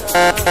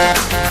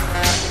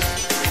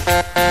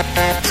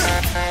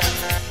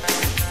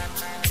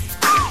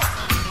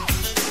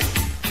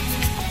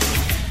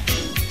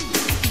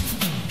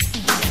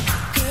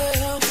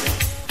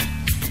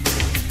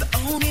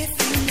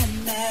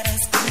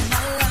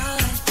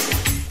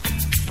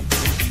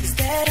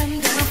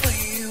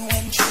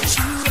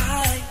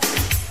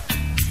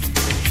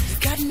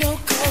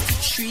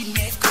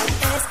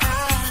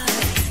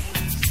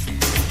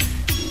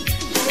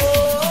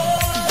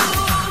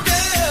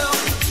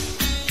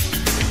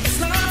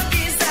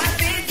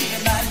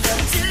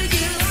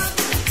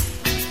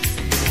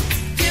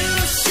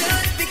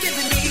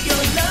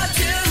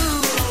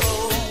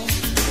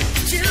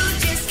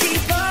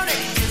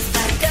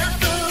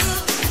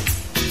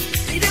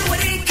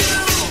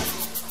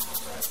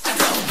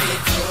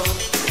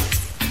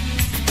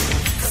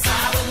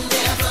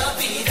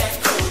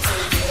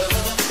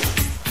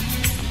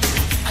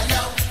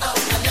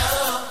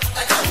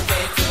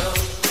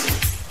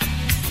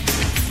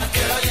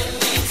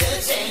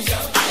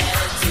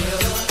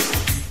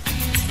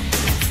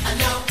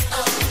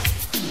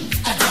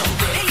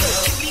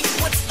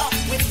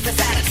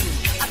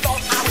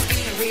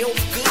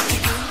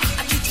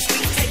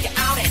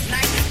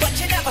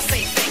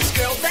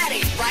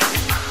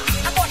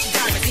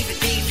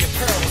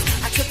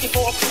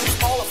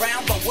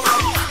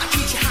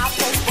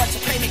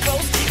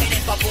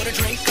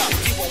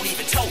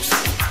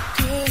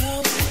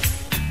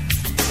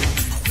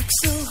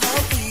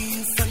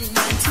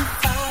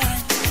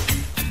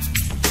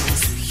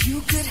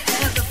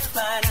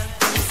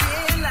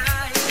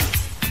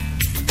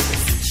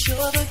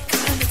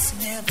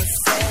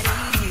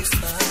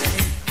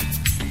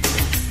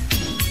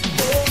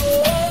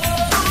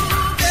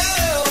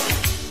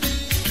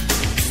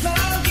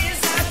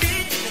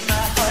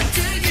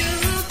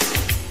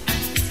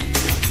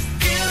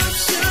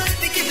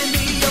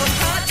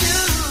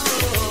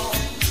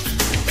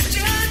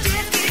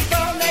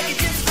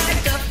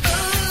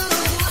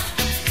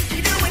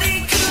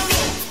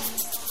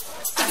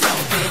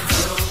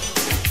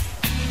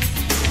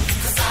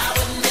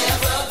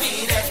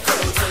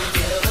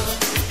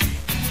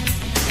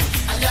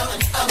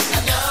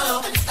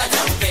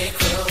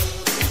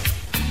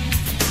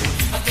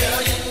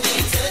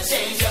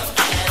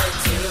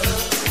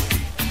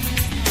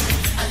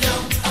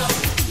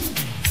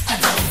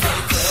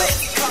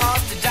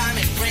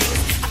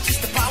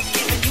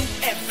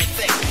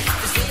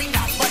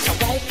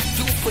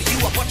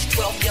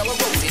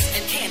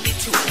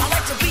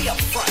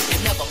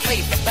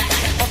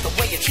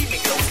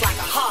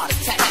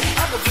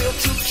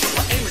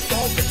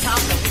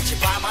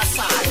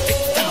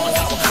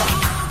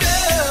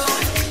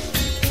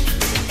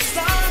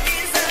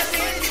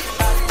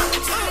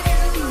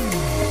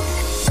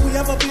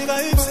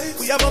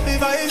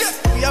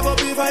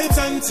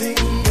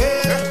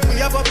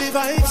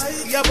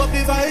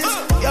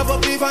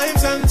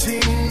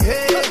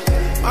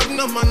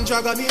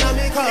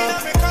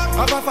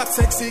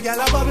 Sexy gal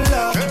a bubble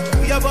up.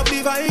 We have up the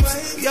vibes.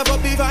 She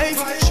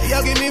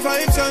a give me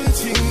vibes and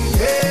ting.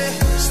 Yeah.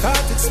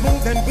 Started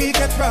smooth and we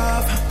get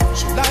rough.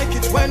 She like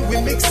it when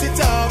we mix it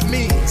up.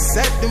 Me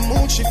set the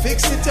mood, she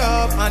fix it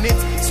up, and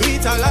it's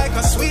sweeter like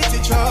a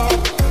sweetie chop.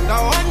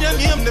 Now on your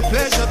name the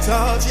pleasure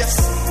touch, yes,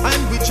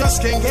 and we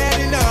just can't get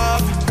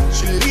enough.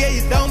 She lay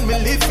it down, me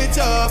lift it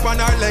up, and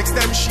her legs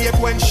them shape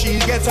when she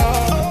get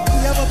up.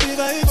 We have up the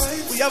vibes.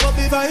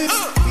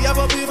 We have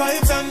up the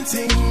vibes and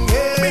ting.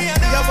 Yeah. We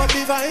have up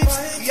the vibes.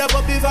 We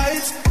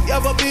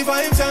have up the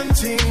vibes and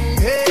ting.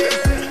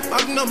 Yeah.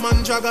 Magnum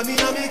and dragon in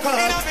a make up.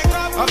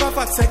 Have a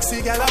fat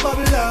sexy gal a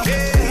bubble up. We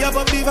have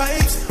up the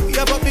vibes. She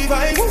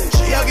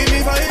a give me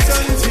vibes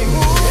and ting.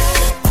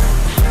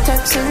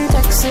 Texting,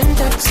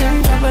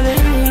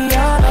 juggling me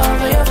all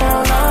over your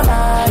phone all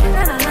night.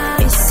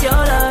 It's your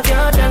love,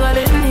 you're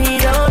juggling me,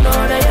 don't know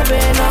that you've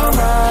been all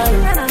mine.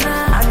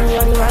 I'm the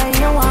only one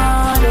you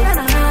want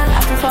it.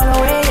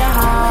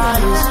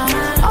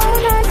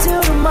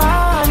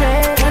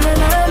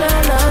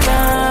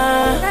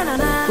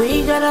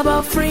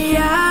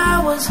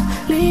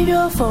 leave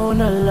your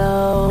phone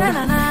alone.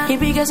 He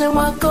be guessing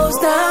what goes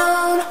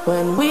down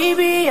when we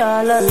be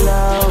all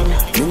alone.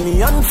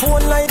 Million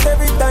phone light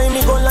every time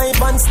me go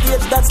live on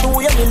stage, that's the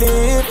way me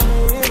live.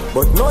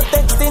 But no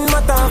texting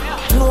matter,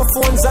 no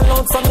phones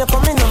allowed from you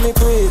coming on me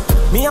tweet.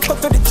 Me a cut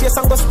to the chase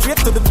and go straight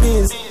to the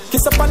biz.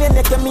 Kiss up on your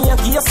neck and me a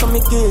give you some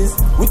kiss.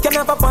 We can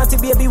have a party,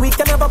 baby, we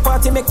can have a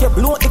party. Make you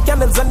blow the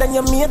candles and then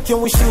you make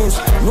your wishes.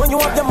 Know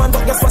you have your man,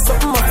 but guess what,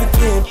 something off the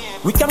game.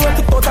 We can work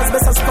it out as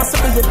best as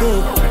possible, you do.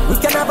 We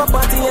can have a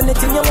party,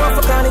 anything you want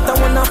for call it. I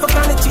want not for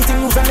call it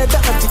cheating, use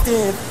another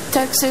adjective.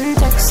 Texting,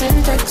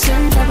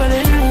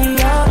 troubling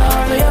me all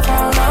over your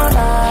phone all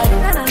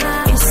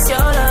night. It's your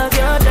love,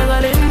 you're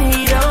juggling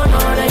me. Don't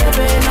know that you've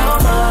been no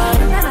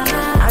mind.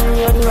 And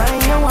you're the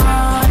right you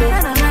want it.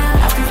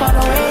 I can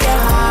follow where your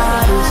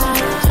heart is.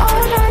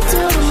 All night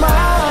till the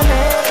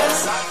morning.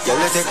 Girl,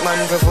 you take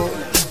man for food,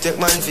 take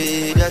man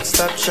for that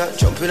stop shot.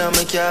 Jump in on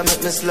my car,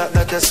 make me slap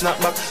like a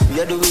snapback. We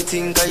a do we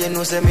think, cause you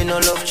know say me no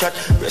love chat.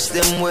 Breast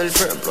them well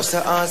firm, plus the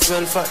ass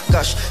well fat.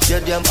 Gosh,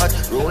 you're damn hot,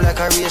 roll like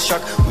a race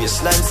track.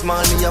 Waistline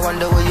small, me I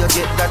wonder where you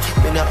get that.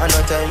 Me not have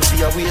no time for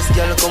your waist,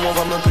 girl, come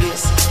over my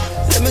place.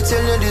 Let me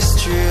tell you this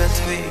straight,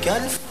 we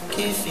can fuck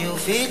if you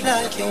feel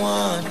like you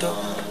want to.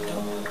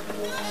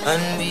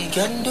 And we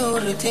can do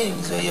the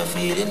things where you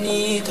feel the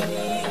need to.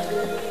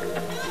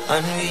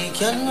 And we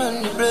can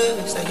run the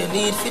place like you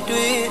need to do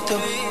it to.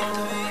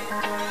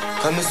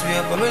 Come and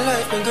swear up on my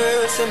life, my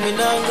girl, say me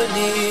not gonna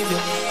leave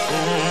you.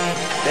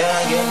 There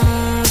I go.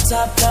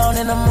 Top down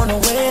and I'm on the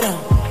way down.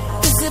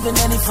 Sipping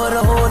any for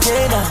the whole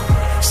day now.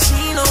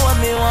 She know what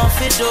me want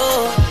to do.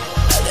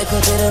 I like a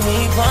bit of me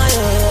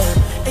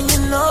fire. And you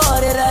know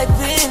that I've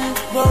been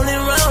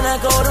rolling round,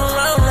 I go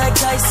around like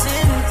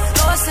Tyson.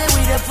 No, I say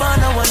we the fun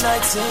of one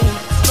night team.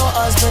 No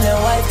husband and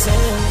wife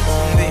team.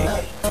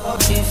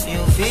 If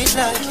you feel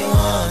like you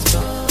want to,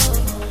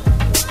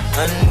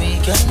 and we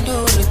can do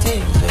the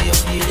things where you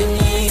feel the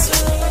need.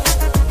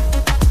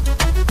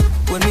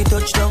 When we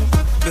touch down,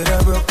 bed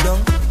I broke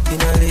down.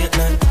 In a late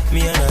night,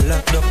 me and her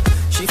locked up.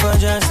 She found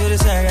just to the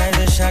side, I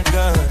a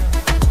shotgun.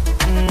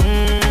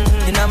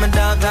 In my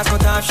dark glass,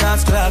 cut off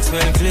shots, clocks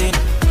well clean.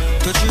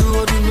 Touch you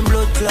road in the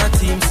blood clot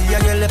team. See a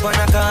girl up on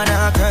a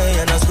corner, cry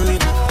and a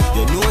scream.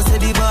 You know say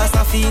the boss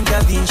a fi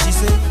intervene, she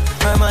say.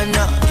 My man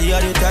now, give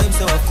her the time,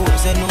 so of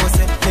course you know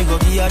say. Me go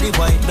give her the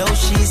wine. Now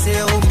she say,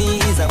 oh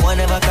me is a one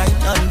of a kind.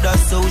 And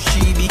that's how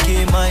she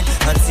became mine.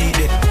 And see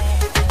that,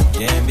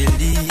 can't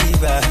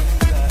believe I,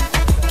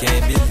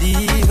 can't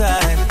believe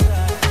I.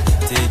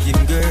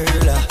 Taking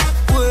girl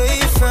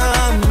away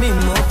from me,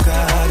 no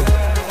God.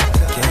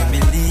 Can't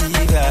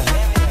believe I,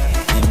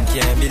 him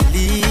can't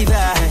believe I.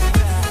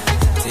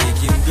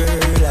 Girl,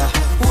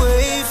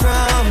 away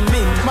from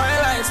me. My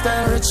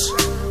lifestyle rich.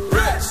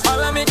 All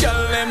of me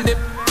girl them dip.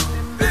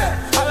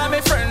 All of me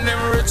friend them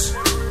rich.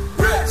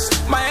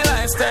 My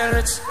lifestyle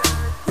rich.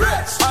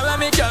 All of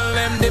me girl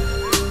them dip.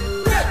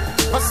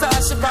 What's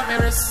that shit on me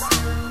wrist?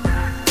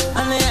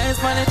 And the eyes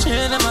on the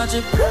chain of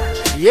magic.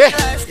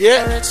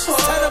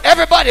 Yeah.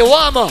 Everybody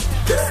warm up.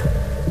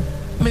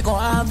 Me go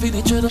hard for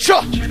the children.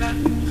 Sure.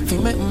 Fi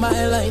make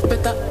my life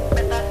better.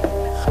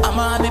 I'm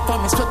on it for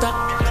me sweater.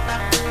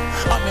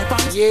 On me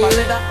pants, my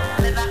leather.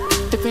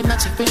 Tipping a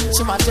chipping,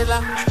 she my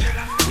teller.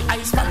 The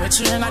ice pan me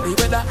train at the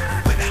weather.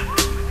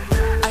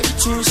 I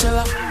choose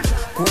sheller.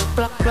 Gold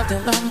black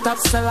platinum top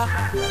seller.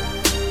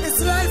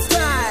 It's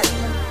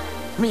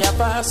lifestyle. Me a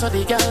pass so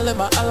the girl in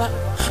my Allah.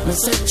 Me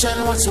say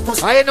Jen what you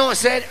supposed. I know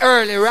said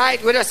early,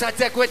 right? We just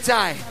attack with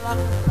time.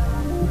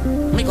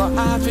 Me go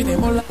hard for the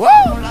mullah.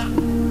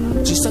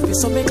 Woo! She said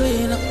so me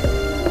clean up.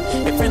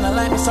 If you don't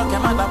like me, suck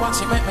your mother, watch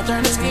she make me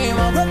turn the scheme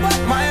up.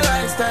 My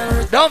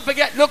lifestyle. Don't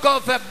forget, look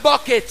out for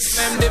buckets.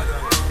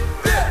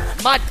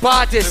 Mad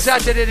party,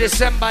 Saturday,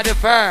 December the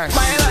 1st.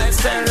 My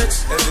lifestyle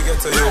rich. If you get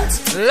to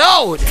youth.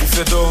 Loud. If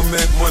you don't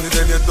make money,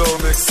 then you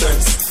don't make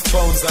sense.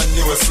 Pounds and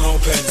US no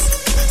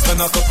pence.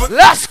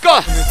 Let's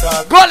go.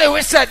 Gully,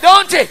 we said,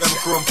 don't it?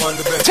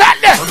 Chat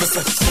them.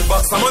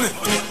 Box of money.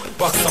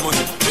 Box of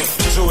money.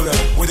 Julia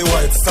with the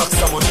white socks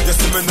of money. Yes,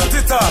 you mean not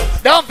it all.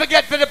 Don't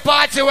forget for the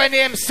party when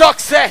name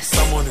Success.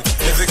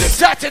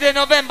 Saturday,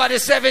 November the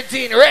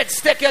 17th. Red,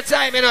 stick your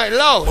time in it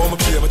low. I'm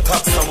pay my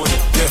tax of money.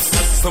 Yes.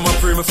 Some are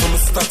pay me from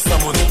the stacks of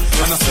money.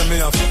 And I say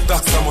me have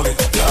tax of money.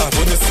 Yeah.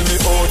 When you see me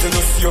out, you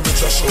know see your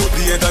bitch a show.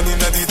 The head and in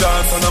the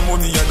dance and the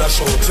money and the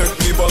show. Check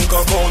me bank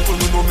account,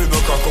 you know me no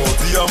account.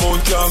 The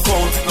amount can't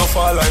count, it no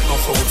fall like no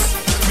fruits.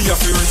 Me have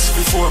to reach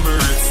before me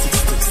reach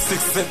 60.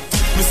 60,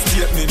 me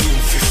state me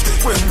mean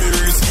 50. When me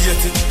reach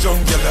 80,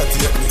 young girl a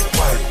date me.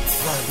 Why?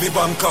 Me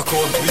bank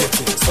account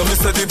waiting. So me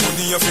say the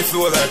money have to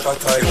flow like a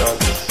tidal.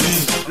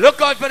 Look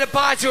out for the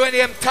party when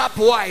them top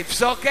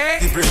wives, okay?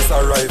 The brings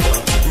a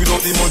rival.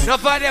 Without the money. None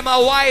of them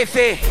are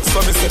wifey. So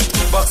me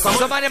say, back some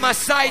of them are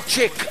side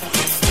chick.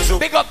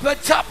 Big up the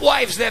top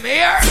wives, them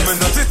here. You know me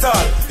not it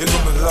all. You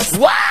know me last.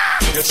 Wow.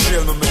 You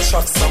trail me, me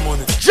chuck some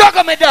money.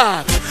 Juggle me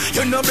dog.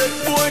 You know big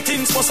boy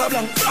things must a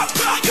blank.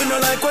 You know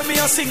like when me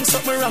a sing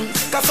something wrong.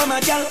 Cause from a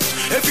gal,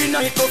 every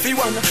night coffee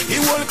one. He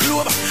whole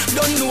club,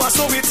 don't know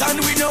so it and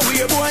we know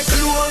we boy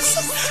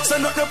close. So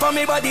nothing for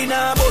me body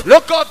now. But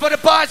look out for the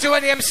party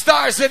when them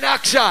stars in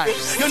action.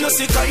 You know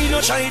see you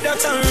know shy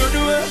that and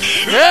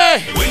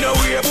hey, we know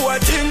we boy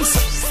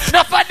things.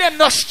 Enough of them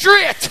no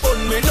straight.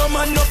 Me no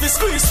man no this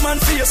Chris man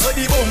face for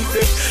the bump.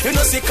 You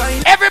know see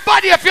kind.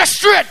 Everybody if you're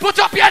straight, put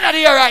up your hand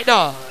here right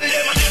now.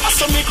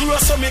 So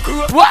me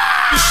grow. Wow.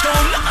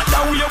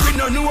 That way we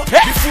no know.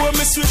 Before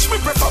me switch, me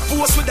prefer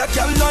post with a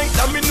gal like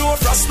that. Me know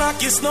frost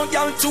snack is no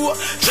gal too.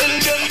 Tell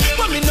them,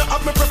 but me no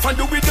have me prefer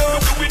do it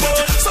up.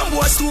 Some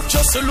boy stoop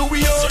just to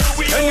Louis up.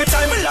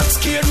 Anytime me lock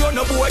scared, run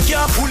a boy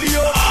can't pull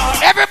you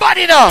up.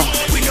 Everybody know.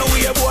 We know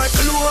we a boy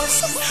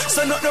close.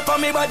 So nothing for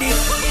me body.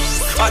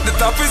 At the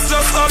top is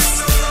just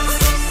us.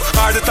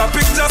 At the top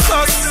is just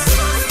us.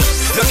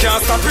 You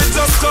can't stop it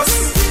just us.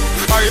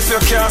 Or if you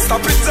can't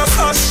stop it just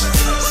us.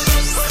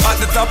 At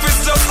the top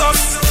is just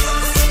us.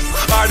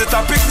 Or the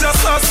top is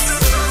just us.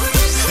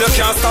 You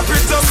can't stop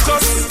it just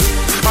us.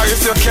 Or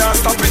if you can't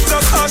stop it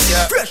just us.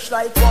 Yeah. Fresh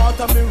like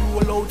water, me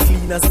roll out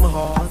clean as my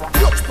heart.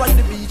 Looks on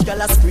the beach,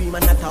 girl I scream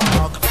and I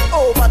talk.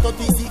 Over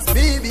 36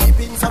 baby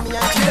pins on me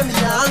and kill me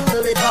and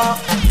the car.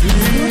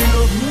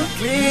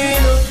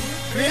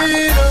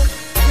 Clean up.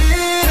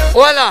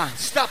 Voila,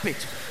 stop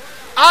it.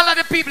 All of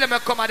the people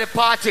that come at the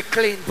party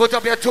clean. Put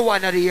up your 2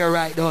 under the ear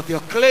right now if you're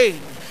clean.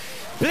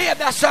 Play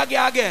that song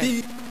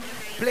again.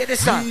 Play the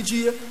song.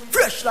 DJ,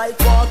 fresh like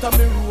water,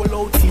 me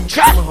roll out clean.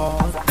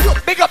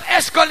 Big up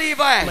Esco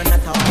Levi.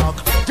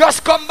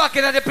 Just come back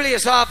into the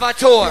place half a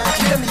tour.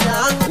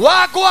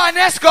 Wagwan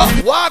Esco,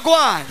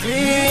 Wagwan.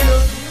 Clean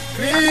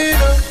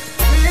up.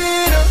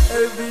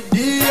 Every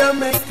day I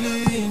make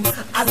clean.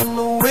 I don't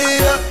know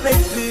where I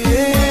make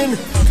clean.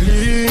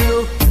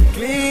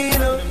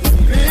 Clean up.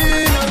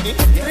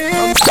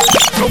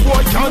 No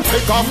boy can't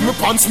take off my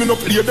pants, me no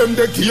play them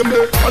the game,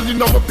 yeah. All in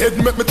my bed,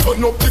 make me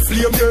turn up the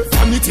flame, yeah.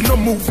 And it no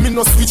move, me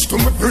no switch to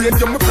my brain,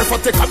 yeah. Me prefer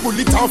take a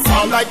bullet and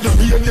fall like the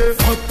rain, yeah.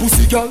 Hot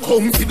pussy girl,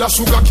 come to the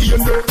sugar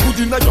cane, yeah.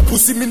 Good inna your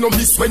pussy, me no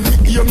miss when me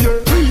aim, yeah.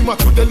 Prima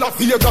to the La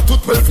Vega to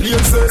 12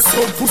 lanes, yeah.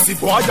 Some pussy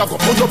boy, I go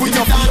put up with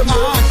your flame,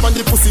 yeah. Man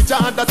the pussy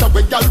jar that a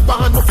way gal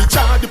ban, no fi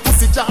jar the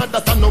pussy jar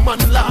that a no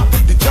man laugh.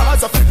 The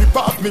jars a fi rip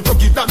off me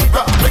rugged and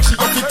rap. Make she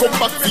have to come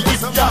back for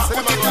this, yeah.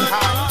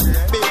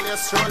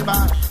 Stroll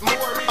back.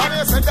 More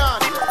I said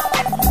that.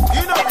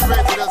 You know we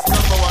ready to this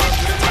number one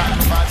to the time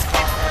fast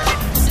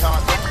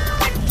start.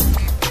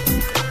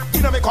 You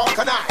know me call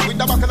canai with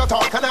the back of the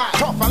talk canai.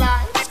 Talk for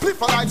life, split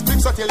for life,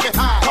 split so till me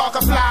high. Talk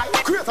a fly,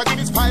 create a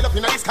Guinness pile up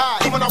in the sky.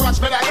 Woman a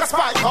watch me like a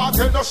spy,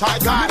 cartel no shy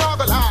guy. Me not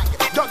go lie,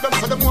 judge them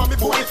so them want me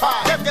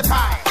bonify. Them get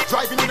high,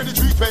 driving into the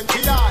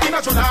 320i. In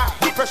a July,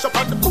 the pressure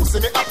on the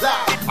pussy me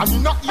apply. And me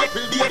not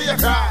April, they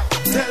cry.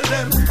 Tell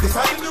them, if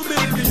I didn't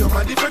believe you,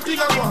 my different thing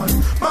I want.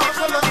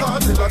 Marshall and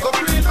God, till I go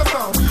create a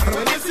sound. And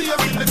when you see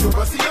us in the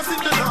club, I see us in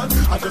the dawn.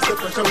 I just the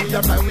pressure we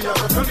apply, we have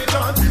to turn it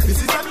on. This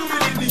is a new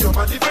millennium,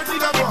 my different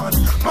thing I want.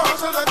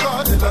 Marshall and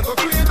God, till I go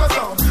create a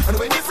sound. And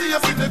when you see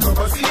us in the club,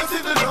 I see us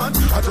in the dawn.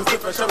 I just the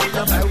pressure we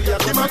apply, we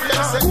have to turn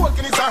it on. Cold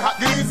Guinness are hot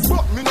Guinness,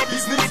 but me no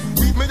business.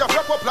 Beat me a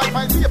wrap up like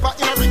my paper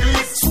in a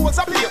release. Swords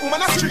a play,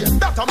 woman a straight,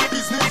 that a me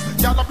business.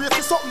 Y'all a brace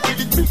to something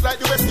till it big like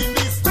the West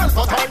Indies. Tell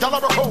for time, y'all a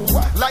rock home,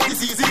 like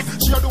this easy.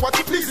 She a do what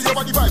she pleases, your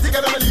body vibe,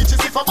 together me leeches.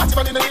 If I'm batty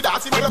man in any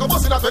dance, if you go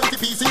busting at 20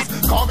 pieces.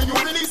 Call me new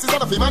releases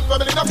on a film and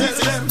rebel in a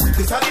pieces.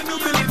 This is the new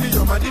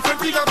millennium, a different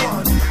thing I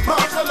want.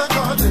 Marshall and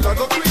God, till I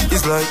go create.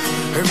 It's like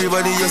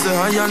everybody just a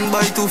high and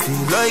by to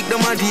feel like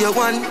them a dear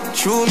one.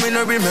 True me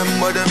no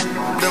remember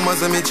them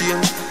as a me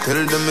change. Tell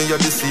them me you're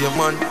the same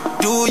man.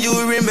 Do you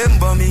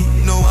remember me?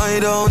 No I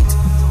don't.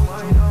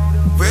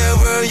 Where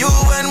were you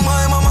when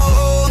my mama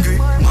hungry?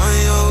 My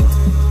out.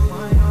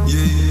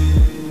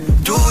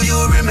 Yeah. Do you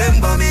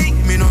remember me?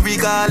 Me no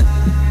recall.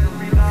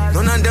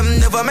 None of them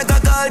never make a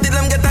call. Did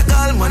them get a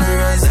call? Man I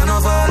rise and I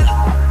fall.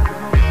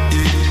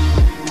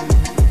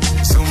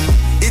 Yeah. So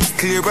it's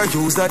clear I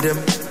use of them.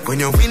 When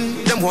you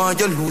win, them want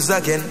you lose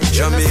again.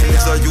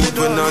 Jamaians are youth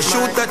when I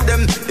shoot at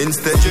them.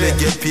 Instead they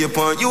get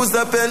paper and use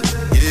a pen.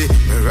 Yeah,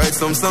 me write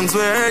some songs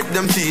where I hurt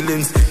them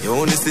feelings. You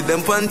only see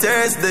them on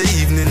Thursday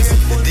evenings.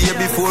 The day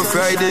before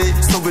Friday,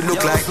 so we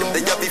look like the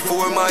day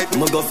before my.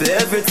 I'ma go for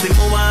everything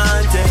I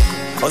want, yeah.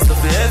 Hustle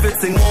for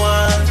everything I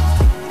want.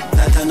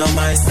 That I know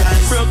my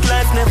style. Broke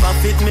life never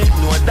fit me,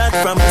 know that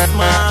from a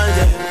small,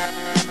 yeah.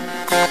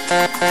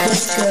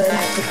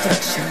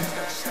 Protection.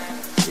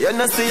 You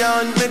know see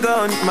how me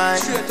gun, man.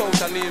 Straight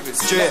out and leave it.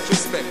 Straight.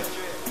 Respect.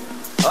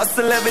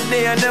 Hustle every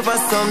day and never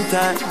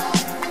sometime.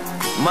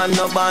 Man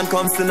no band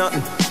comes to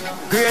nothing.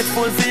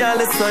 Grateful for all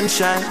the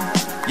sunshine.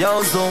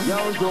 Yo zoom.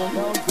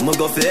 I'ma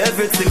go for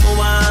everything I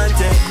want,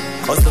 yeah.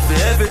 Hustle for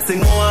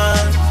everything I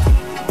want.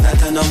 That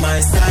I know my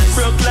style.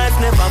 Broke life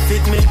never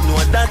fit me, know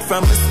that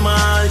from a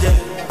small, yeah.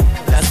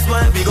 That's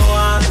why we go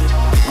on.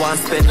 One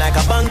spend like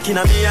a bank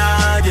in a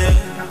yard, yeah.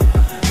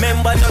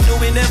 Remember no do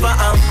we never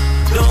am.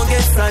 Don't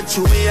get sad,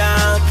 you be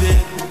happy.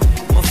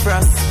 My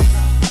frost,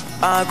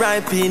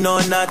 R.I.P. no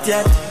not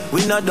yet.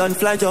 We not done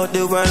fly out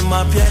the world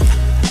map yet.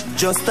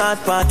 Just start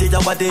party,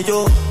 your body,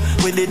 yo.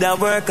 We did a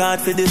work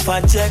hard for the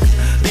fat check.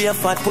 Be a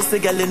fat pussy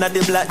girl in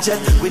the black jet.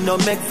 We no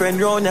make friend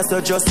round ya,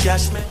 so just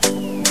cash me.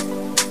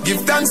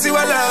 Give thanks you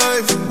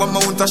alive. One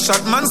mount a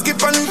shot, man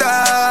skip and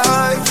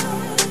die.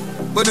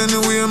 But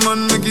anyway,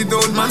 man, make it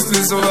out, man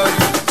still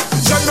survive.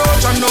 Chano,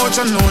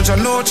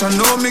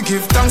 me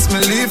give thanks, me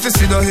live to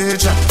see the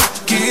hate.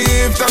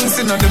 Give thanks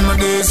in a dem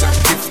days.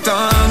 Give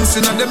thanks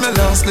in a dem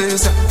last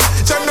days.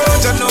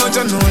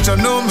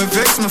 Chano, me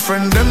vex my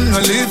friend, them no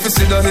live to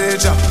see the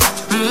hate.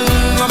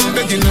 I'm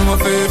begging you a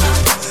favor.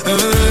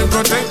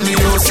 Protect me,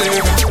 oh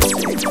savior.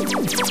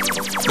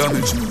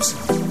 Damage music.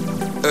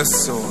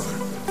 SOR.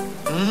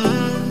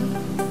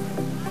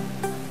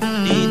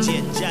 DJ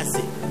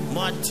Jazzy,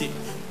 Marty.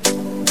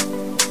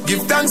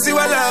 Give thanks you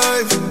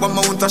alive. One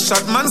mount a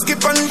shot, man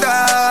skip and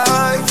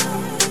die.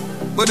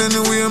 But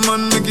anyway,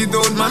 man, make it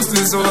out, man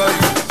still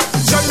survive.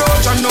 Chano,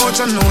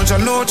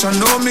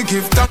 me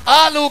give thanks.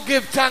 All who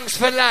give thanks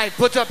for life,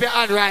 put up your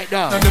hand right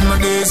now.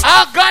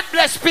 Our God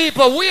bless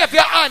people, wave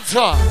your hands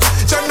up.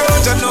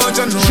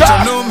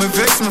 Chano, me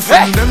vex my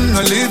friend, them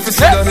no live to see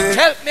the hate.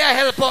 Help me, I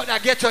help out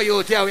that ghetto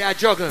youth here, we are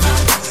juggling.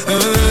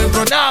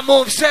 Now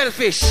move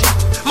selfish.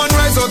 Man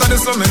rise out of the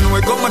slum and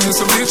wake up and do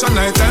some bleach and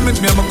night time.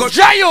 It me, I'm a god.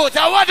 Jay youth,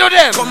 I want to do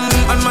them. Come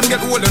and man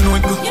get old and know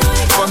it go.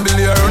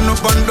 Family I run up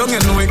and down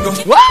and know it go.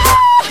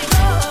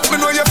 Me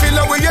know you feel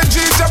like when you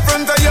cheat your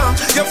friend of you.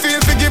 You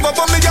feel to give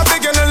up on me, you're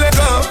begging to let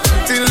go.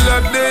 Till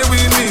that day we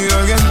meet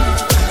again.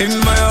 In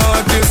my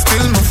heart you're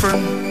still my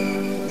friend.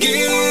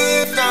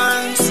 Give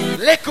thanks.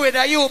 Liquid,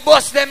 are you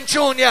bust them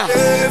tune ya?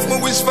 If my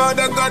wish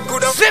Father God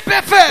could have Sip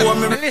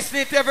FM, listen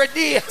it every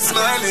day.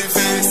 Smiley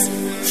face,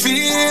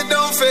 feet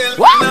don't fail.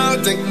 Now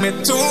take me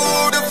to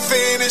the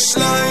finish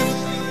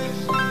line.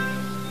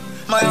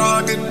 My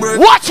heart it breaks.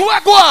 Watch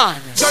what go on.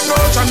 Chano,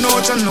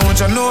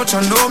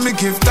 me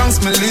give thanks,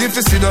 me live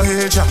to see the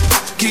hate.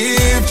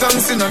 Give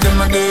thanks in a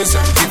dem days.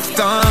 Give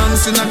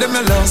thanks in a dem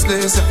last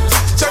days.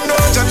 Chano,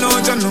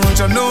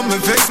 me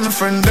vex my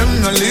friend,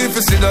 them no live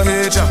to see the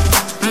hate.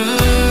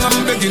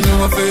 I'm begging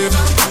you a favor.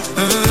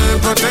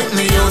 Protect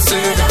me, your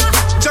savior.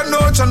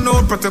 Chano,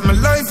 protect my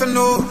life, I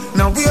know.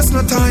 Now waste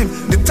no time.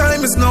 The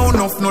time is now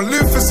enough. No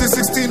live for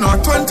 16 or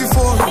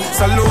 24.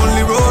 It's a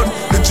lonely road.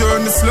 The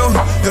journey slow.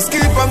 Just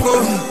keep on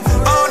going.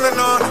 On and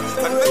on.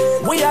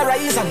 We are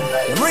rising.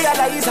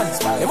 Realizing.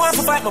 They want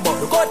to fight my boy.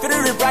 We go to the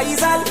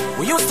reprisal.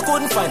 We used to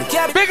couldn't find the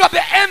cabin. Big up the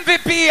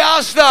MVP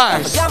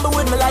All-Stars. I'm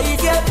with my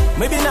life, yeah.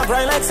 Maybe not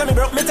grind like semi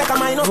broke. Me take a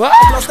minor.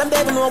 Plus them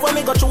they know when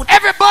me go shoot.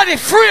 Everybody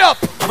free up.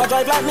 Have a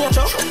drive like me a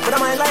truck. With a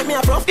mind like me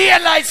a prof.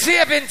 Daylight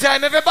saving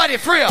time. Everybody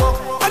free up.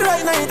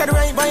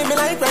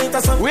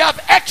 We have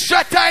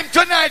extra time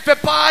tonight for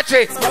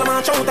party.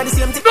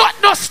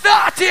 Not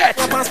start yet.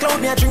 You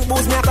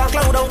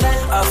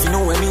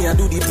know when me I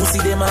do the pussy,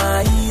 them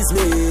eyes,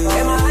 me.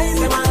 Them eyes.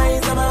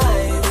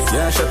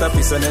 Yeah, shut up,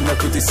 and then I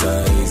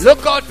criticize.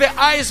 Look out for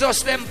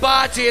Isos them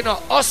party, you know.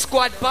 Us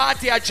squad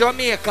party at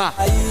Jamaica.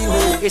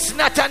 It's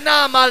not a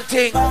normal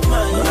thing.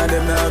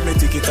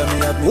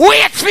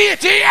 Wait for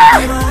it here.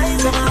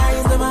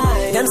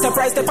 Them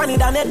surprised the funny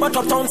done it, but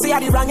uptown see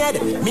the wrong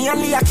head. Me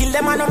and Leah kill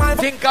them and I'm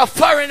think of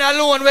foreign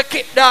alone we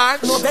keep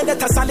dance. No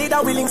vendetta solid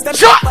or willing step.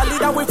 Shut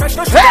leader we fresh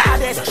no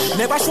shit.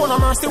 Never show no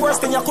mercy, worse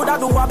than you coulda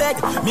do a beg.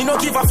 Me no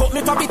give a fuck,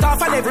 me pop it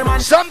off and every man.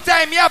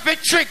 Sometimes you have to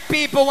trick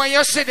people when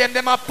you see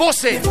them are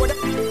pussy.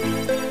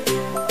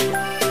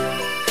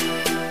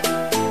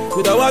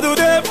 Could I what do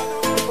them?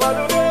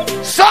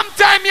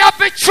 Sometimes you have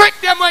to trick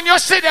them when you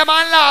see them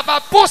and laugh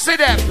and pussy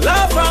them.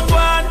 Laugh and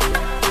one.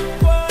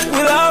 We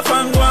laugh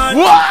and one.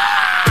 What?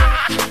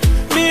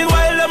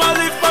 Meanwhile, them a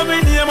live for me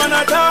name and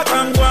a talk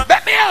and one.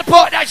 Let me help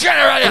out that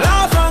general.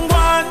 Laugh and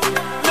one.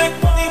 Make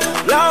me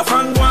laugh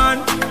and one.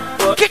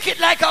 Kick it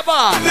like a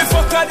ball. The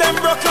fucker them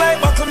broke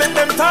like buckle, make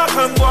them talk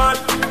and one.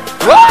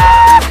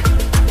 What?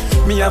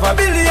 Me have $1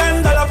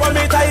 billion for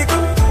me title.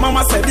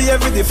 Mama said the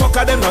everyday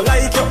fucker them no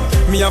like you.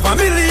 Me have $1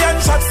 million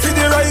shots for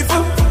the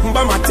rifle.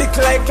 Bama tick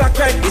like clock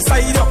right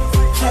beside you.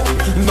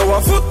 No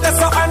a foot that's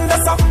a hand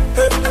that's a.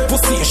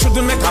 Pussy you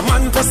shouldn't make a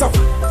man press up.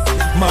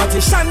 Marty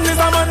Shan is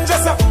a man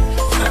just up.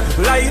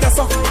 Lie that's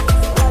up.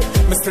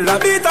 Me still a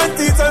beat and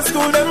teach and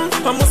school them.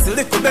 I must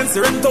little dance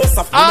and toast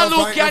up. All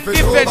who can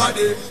defend.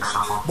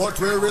 But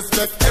we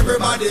respect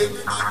everybody.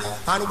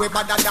 And we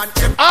better than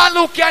everybody. All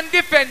who can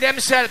defend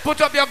themselves,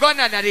 put up your gun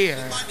under the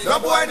air. No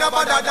boy no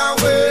better than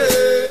we.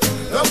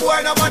 No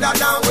boy no better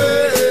than we.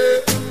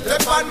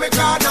 Left on me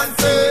can and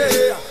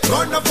say.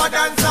 Run up a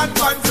dance and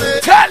fancy.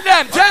 Tell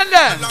them.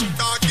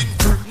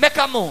 Make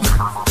a move.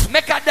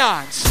 Make a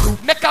dance.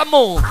 Make a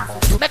move.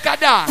 Make a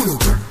dance.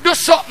 Do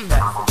something.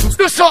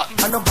 Do something.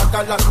 And no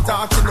better than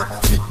talking.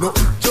 No,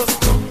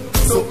 just something.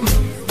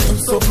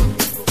 Something.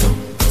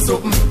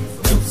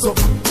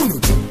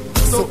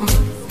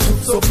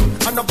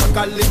 And no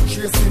better than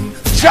tracing.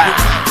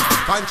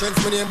 Conscience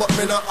me name, but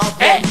me not have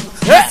one.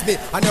 Miss me,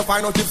 and you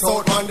find out if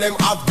South man them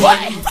have one.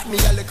 Me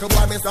a little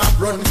boy, me start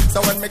run.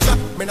 So when me clap,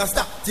 me not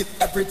stop till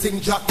everything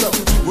jack up.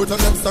 We tell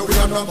them so we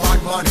are not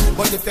bad man.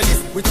 But if you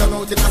list, we turn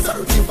out in a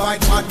certified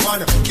bad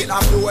man. Kill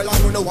off the whole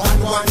and we no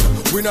one.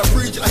 We not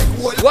preach like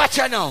whole. Watch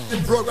out now. The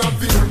program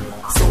feel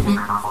something,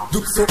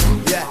 do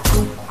something, yeah,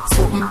 do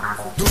something,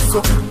 do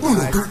something,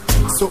 do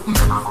something,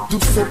 do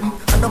something.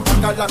 And I'm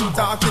back a long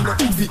talking, no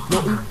fit,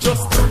 nothing,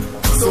 just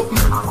something,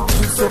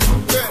 do something,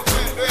 yeah,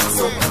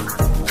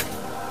 something.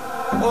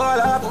 Hold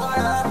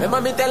up.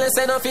 Remember me tell you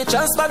say no fit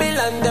trust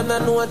Babylon. Them no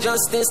know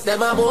justice,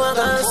 them a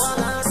bogus.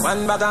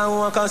 One bag of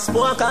workers,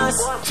 focus.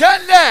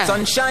 Tell them.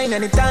 Sunshine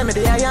anytime of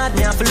the yard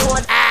me a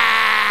float.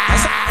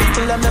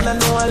 People them never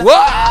know.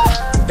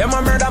 What? Them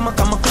a murder, me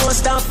come a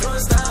close up.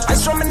 I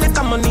strum me neck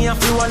and money a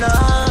flow and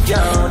up.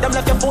 Yeah, them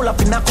like you pull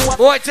up in a coat.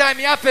 What time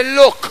you have to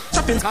look?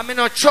 I mean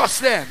not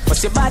trust them.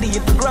 But your body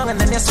hit the ground and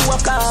then you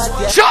swap card.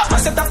 Yeah. Shut. I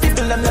said that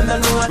people them never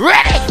know.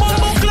 Ready?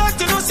 Glad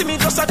you don't see me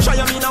just a try.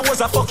 I mean I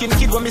was a fucking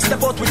kid when me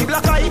step out with the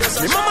black eye.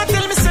 Me mama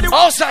tell me say the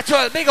also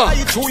 12, big up.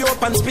 I chew you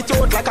up and spit you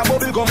out like a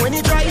bubble gum when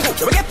you dry. You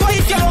get to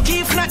if you're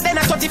lucky, if not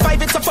then at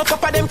 35 it's a fuck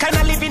up of them kind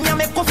of living you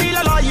make you feel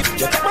alive.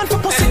 You take one for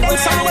pussy then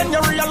so when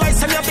you realize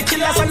and you have the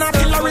killers and not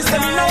killers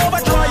them in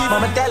overdrive.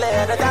 Mama tell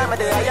her the time of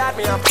day I had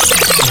me up.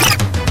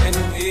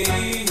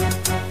 Anyway,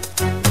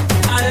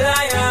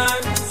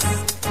 alliance.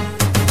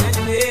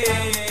 Anyway,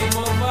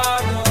 my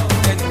father.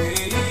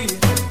 Anyway,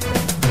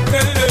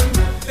 tell them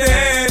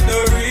they're the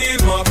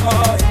real my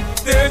boy.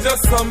 They're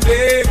just some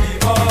baby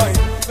boy.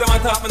 Them a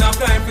talk man have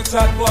time for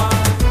chat boy.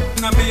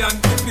 Now me and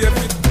the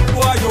baby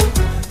boy yo.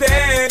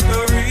 They're the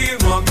real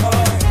my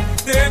boy.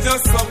 They're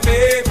just some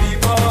baby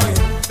boy.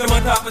 Them a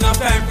talk man have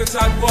time for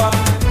chat boy.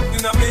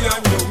 Now me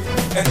and you.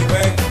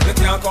 Anyway, you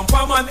can't come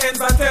from an ends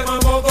and tell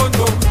man about gun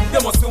down. You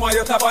must know why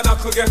your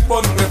tabernacle get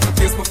bun. Left the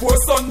place before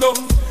sundown.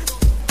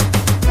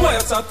 Why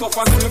you chat tough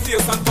and see me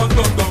face and turn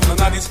down.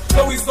 None of this,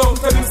 now he's down,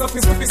 tell him some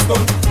fist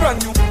done.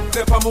 Brand new,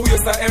 left on my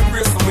waist I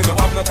embrace them. We don't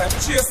have no time to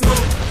chase no.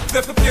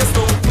 Left the place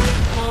down.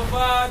 My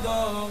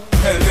father,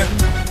 tell them,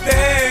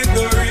 they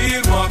the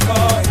real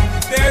McCoy.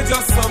 They're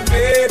just some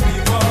baby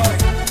boy.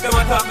 Them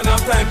a talk me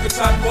have time to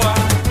chat boy.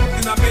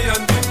 In a me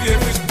and the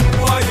baby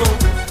boy yo.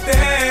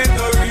 They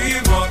the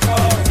real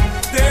McCoy.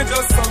 They're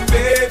just some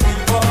baby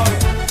boy.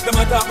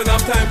 Them a talk me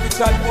have time to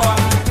chat boy.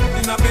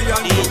 In a me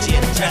and the baby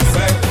boy.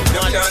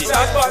 Them can't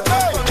chat boy.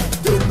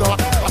 Them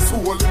not a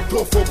soul,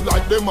 tough up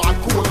like them and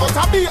cool. But I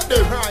beat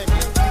them.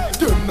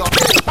 Them not,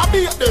 I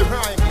beat them.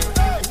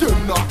 Them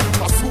not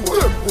a soul.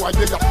 Them boy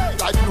they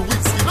like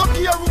Louis. Not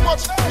care how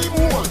much me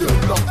more. Them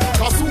not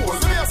a soul.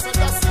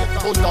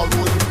 On the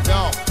road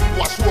now,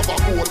 wash over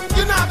gold.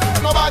 You not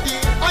nobody,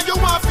 and you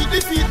want to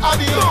defeat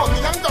Addy. No,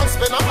 me and don't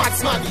spend a match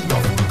money. No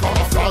full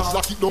camouflage,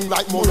 lock it down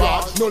like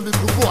Mirage. No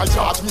little boy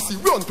charge, me see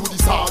run to the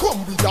side.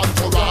 Come with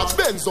entourage,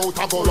 Benz out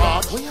a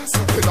garage.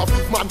 Then a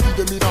big man feed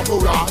them in a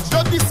barrage.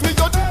 You diss me,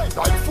 you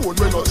like phone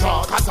when you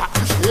charge. Cause I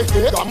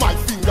shake got my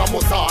finger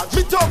massage.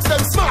 Me talks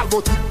them small,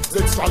 but it's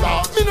extra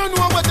large. Me no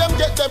know where them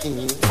get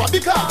them for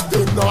because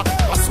them not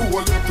a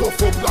soul, tough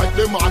up like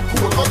them and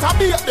cool. But I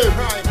beat them.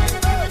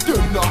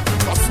 Them not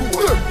a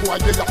soul. Them boy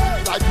they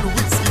like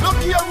Louis. Not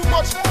care how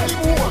much me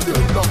more.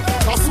 Them not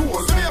a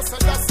soul.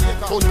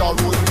 On the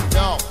road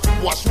now,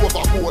 wash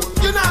over gold.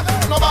 You not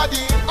nobody,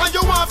 and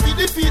you want to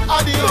defeat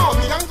Addy. No,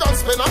 me and don't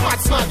spend a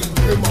match money.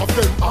 Them have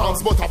them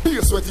arms, but a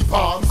beer sweaty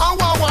palms. And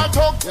one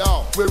talk,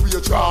 yeah, where we a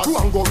charge. Go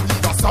and go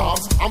read the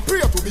Psalms and pray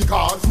to be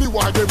cause. Me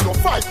why them no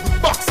fight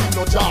with boxing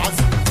no jazz.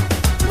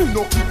 Me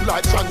no keep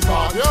like Johnny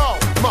Ball, yo.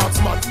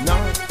 Marksman, nah,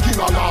 King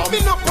Alarm. Me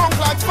no punk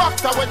like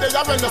Factor when they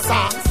are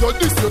Renaissance. So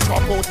this you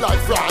drop out like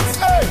France.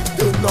 Hey,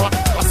 them not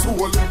a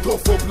soul,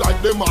 tough up like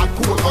them and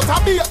cool. But I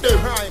beat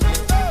them.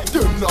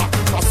 Them not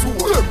a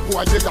soul. Them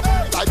boy they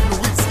like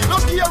Louis.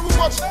 Not care how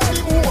much me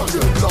more.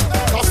 Them not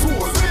a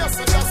soul.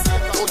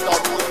 On the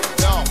road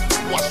now,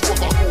 wash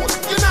over gold.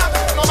 You not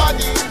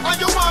nobody, and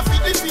you want to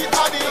defeat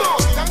Addy. No,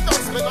 me and don't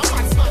spend a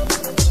match man.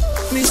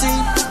 Me see,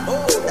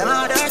 them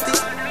are dirty.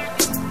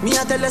 Me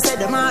I tell you say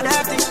them are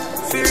dirty.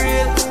 For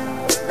real,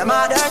 them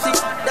are dirty.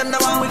 Them the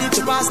one with it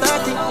to pass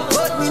 30.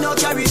 But me no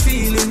carry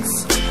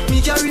feelings.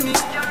 Me carry me.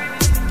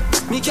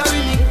 Me carry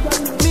me.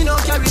 Me no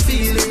carry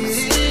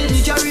feelings.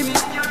 Me carry me.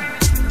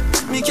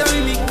 Me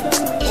carry me.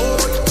 Oh,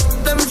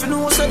 them if you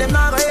know so them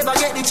never ever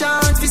get the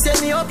chance to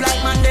set me up like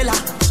Mandela.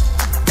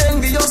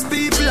 Envious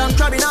people and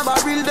crabbing a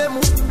barrel them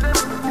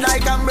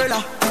like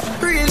umbrella.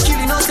 Real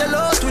killing no sell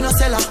out, we no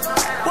sell her.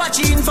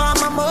 Watching for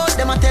my mouth,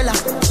 them a tell her.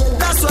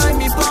 That's why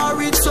me par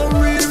with some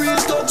real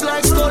thugs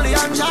like Scully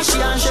and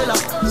Joshy and Shella.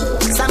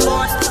 Some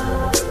boy,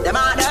 them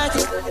are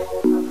dirty.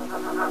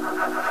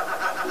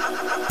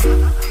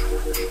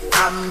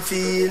 I'm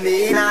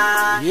feeling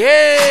high.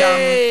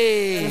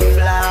 Yeah.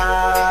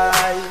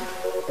 Fly.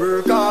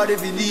 Work hard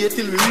every day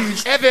till we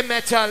reach. Heavy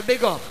metal,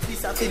 big up.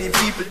 This a feeling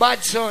people.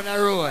 Bad son a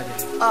road.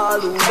 All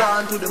who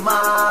gone to the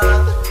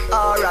mark.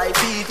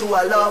 R.I.P. to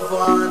a loved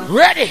one.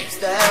 Ready.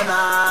 Stand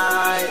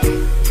high.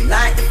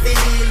 Like the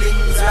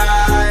feelings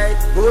right.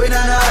 Going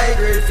on a high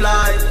grade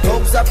flight.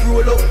 Dogs are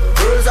roll out,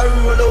 girls are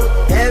roll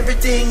out.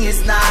 Everything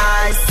is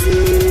nice.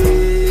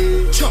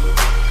 Yeah. Chop.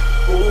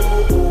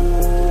 Oh,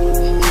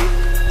 oh,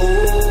 oh,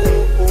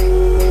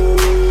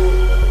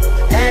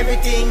 oh.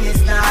 Everything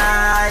is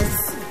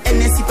nice.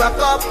 NSC pack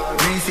up,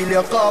 refill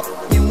your cup.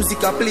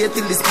 Music I play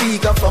till the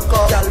speaker fuck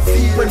up. Y'all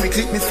feel when we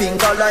click me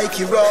finger like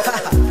it rock.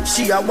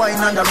 She a wine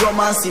and a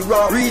romance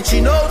rock.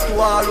 Reaching out to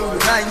all who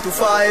 9 to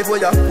 5.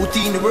 Where you put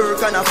in the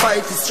work and a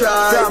fight to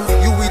strive. From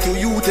you to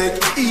you take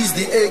ease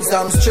the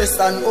exam stress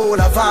and all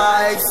the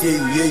vibes.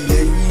 Yeah, yeah,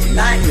 yeah.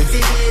 Like the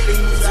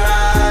feelings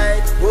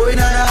right. Going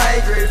on a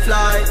high grade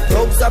flight.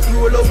 Dogs are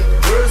roll out,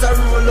 girls are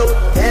roll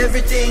out.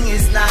 Everything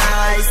is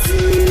nice.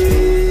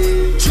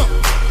 Yeah.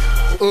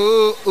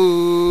 Ooh,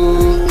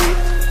 ooh.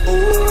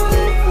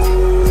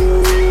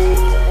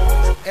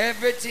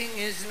 Everything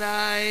is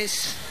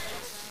nice.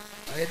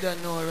 I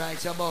don't know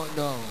right about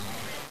now.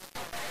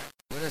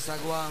 We're just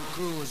go on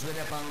cruise,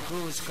 we're up on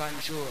cruise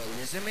control.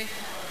 You see me?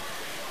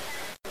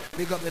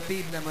 Big up the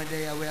people when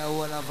they are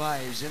all our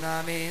vibes, you know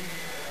what I mean?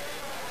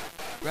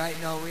 Right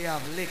now we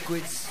have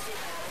Liquids,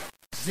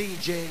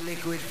 ZJ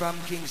Liquid from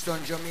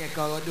Kingston,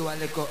 Jamaica. We'll do a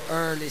little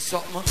early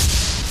something.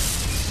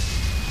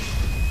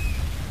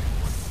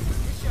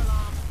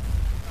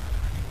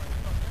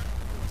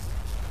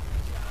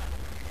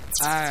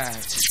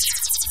 Alright.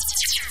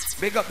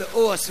 Big up the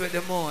horse with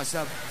the most.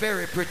 A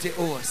very pretty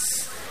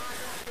horse.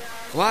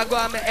 Why go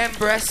on my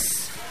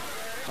Empress?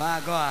 Why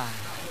go on?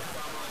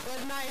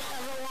 Good night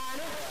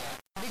everyone.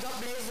 Big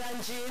up Blazer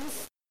and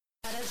Jeans.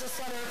 And I just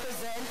want to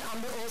represent,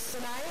 I'm the host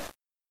tonight.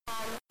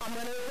 I'm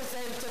going to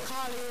represent to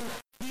Colin,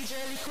 DJ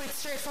Liquid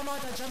straight from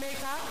out of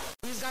Jamaica.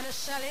 He's going to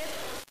shell it.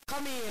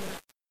 Come in.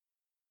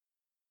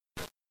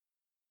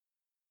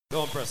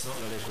 Don't press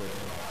nothing, Liquid.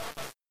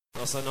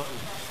 That's nothing.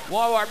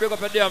 Why bring up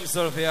your damn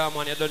self here,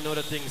 man? You don't know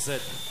the thing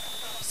said.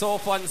 So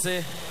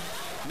fancy.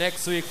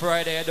 Next week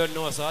Friday, I don't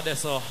know, so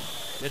that's the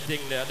thing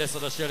there. That's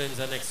the shillings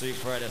next week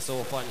Friday.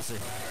 So fancy.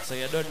 So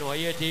you don't know.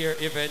 Year to year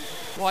event.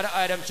 What the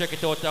item check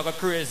it out, I go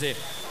crazy.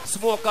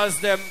 Smokers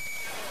them.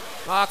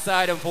 Ask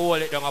item for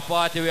hold it down. A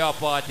party we are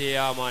party,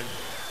 yeah, man.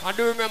 And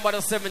do remember the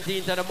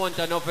 17th of the month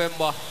of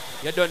November.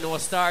 You don't know.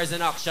 Stars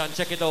in action.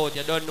 Check it out.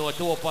 You don't know.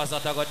 2 pass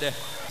that I got there.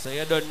 So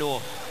you don't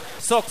know.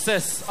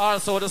 Success,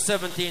 also the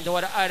 17th,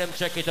 what the item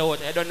check it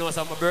out. I don't know,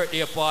 some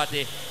birthday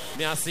party.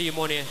 Me I see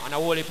money and a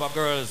whole heap of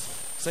girls.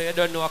 So you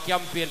don't know, a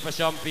campaign for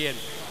champagne.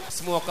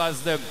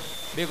 Smokers them,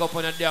 big up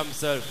on the damn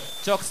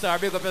self. Chuck Star,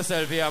 big up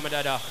yourself here, my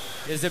dada.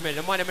 You see me,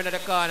 the money in the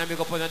car and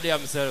big up on the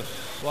damn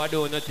self. What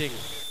do nothing.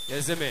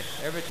 You see me,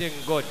 everything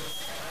good.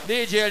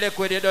 DJ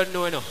Liquid, you don't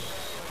know, you know.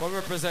 Come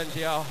represent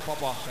here,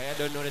 Papa, I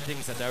don't know the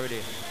things that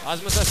already. As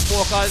Mr.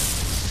 Smokers,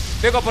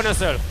 big up on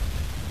yourself.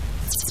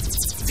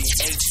 The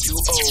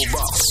H2O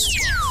boss,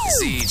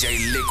 ZJ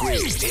Liquid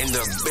in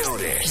the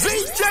building.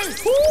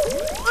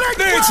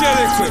 DJ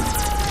Liquid,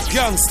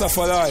 gangsta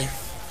for life.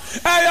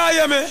 Hey, I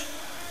hear me.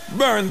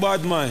 Burn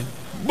bad mind,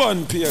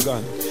 burn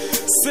pagan.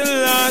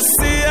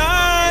 Selassie,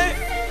 I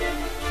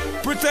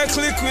protect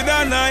Liquid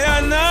and I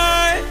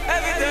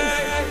every day.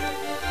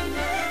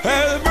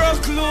 Hell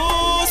broke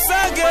loose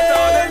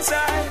again.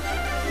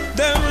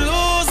 Them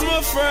lose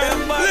my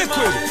friend.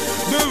 Liquid,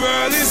 the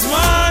world is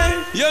mine.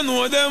 You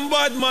know them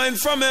bad mind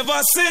from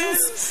ever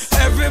since.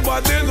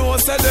 Everybody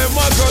knows that them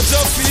a grudge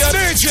up for your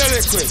DJ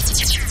Liquid.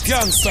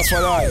 Gangsta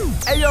for life.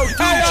 Hey yo,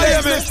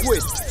 DJ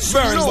Liquid.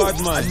 Burn bad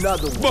mind,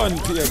 burn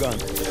pagan.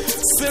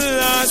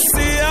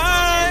 Selassie,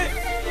 I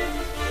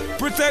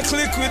protect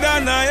Liquid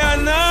and I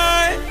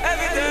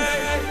every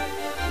day.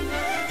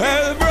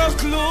 Hell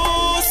broke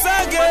loose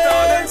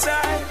again.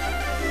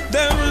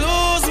 Them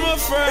lose my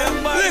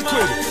friend.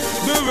 Liquid,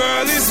 the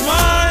world is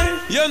mine.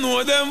 You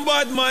know them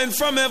bad mind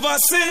from ever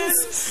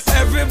since.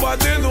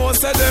 Everybody knows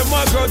that them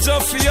a grudge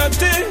up for your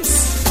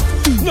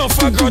things. No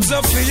for grudge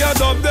up for your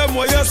dub them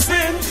where you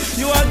spin.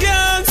 You a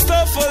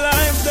gangster for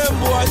life, them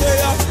boy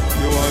they are.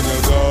 You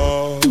wanna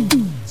go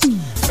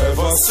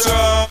ever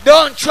strong.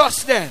 Don't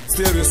trust them.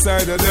 Stay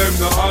beside of them,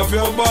 not have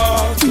your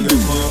back.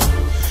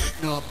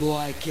 No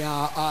boy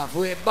can't have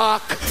way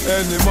back.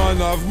 Any man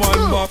have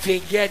man back.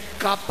 Forget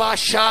copper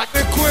shot.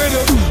 Liquid,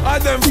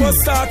 and them for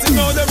starting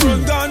now them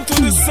run down to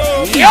the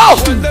soap. Yo!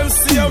 When them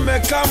see you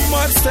make a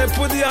mad step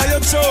with the on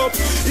your choke.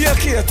 You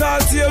can't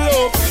all to your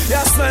lope.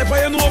 You sniper,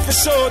 you know for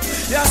short.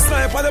 You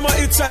sniper, them a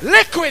hit shot.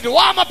 Liquid,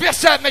 warm up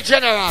yourself, my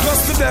general.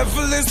 Cause the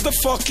devil is the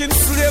fucking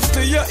slave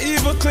to your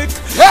evil click.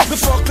 The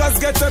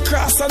fuckers get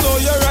across and all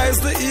your eyes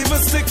the evil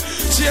stick.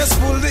 Chase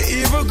pull the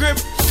evil grip.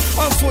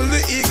 And pull the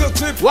eagle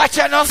clip. Watch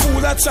enough. Fool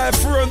that try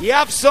front. You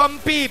have some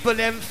people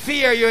them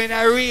fear you in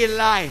a real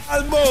life.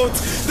 About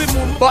the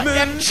moon. But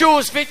them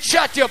choose to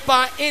chat you up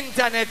on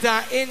internet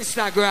and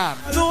Instagram.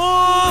 No.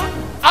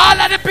 All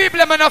of the people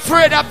them are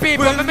afraid of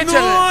people. Well, let me no,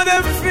 tell you.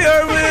 Them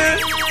fear me.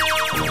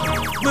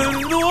 Well,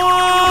 no.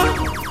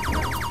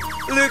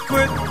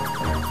 Liquid.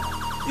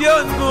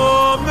 You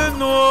know, me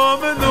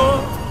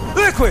know.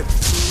 Liquid.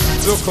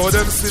 Look how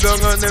them sit down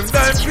and them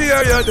dime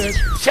fear you dead.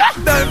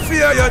 Dime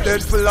fear you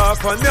dead for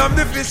laugh and them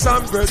the fish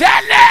and bread.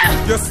 Tell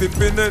them. You're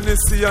sipping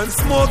Hennessy and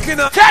smoking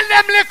a. Tell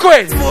them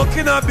liquid.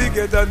 Smoking a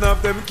bigger than of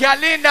them.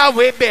 Girl in the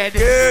way bed.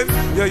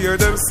 You hear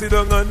them sit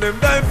down and them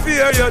dime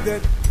fear you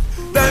dead.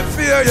 Dime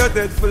fear you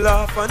dead for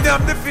laugh and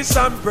them the fish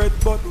and bread.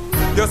 But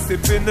you're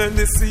sipping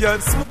Hennessy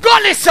and smoking.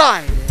 Gully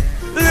side.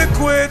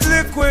 Liquid,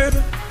 liquid,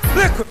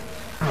 liquid.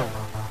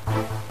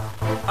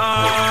 I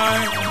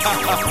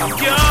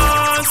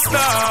can't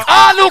stop.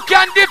 All who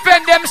can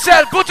defend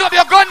themselves, put up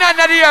your gun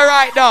under the air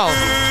right now.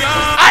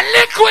 And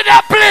liquid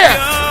a play.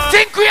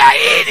 Think we are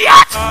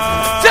idiots?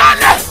 Tell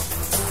them.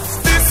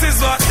 This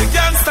is what the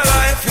gangster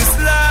life is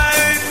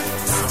like.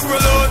 Roll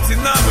out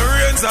in my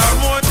range or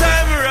more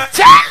time right.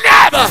 Tell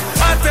them. I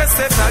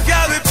tested a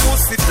girl with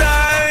pussy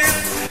tight.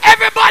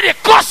 Everybody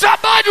cuss a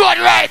bad one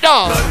right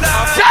now.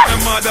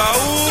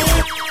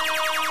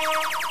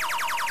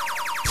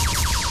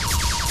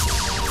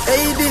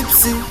 Hey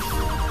Dipsy,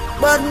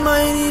 bad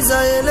mind is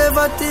a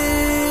elevating.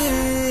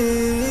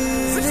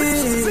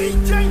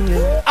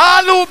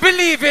 All who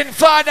believe in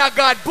Father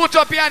God, put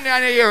up your hand in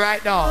the air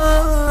right now.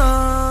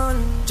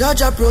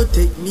 Jaja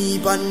protect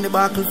me on the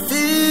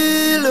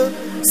battlefield.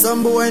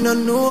 Some boy no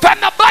know. From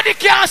nobody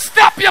can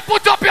stop you,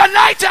 put up your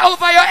lighter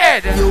over your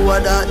head. You are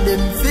that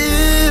them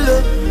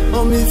feel.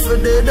 Oh me for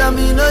dead, I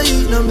mean I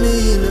eat no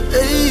meal.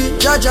 Hey,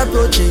 Jaja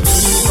protect me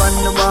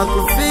on the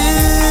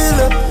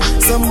battlefield.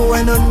 Some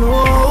boy no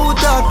know how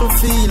that to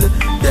feel.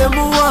 Them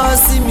who want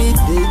see me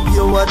dead,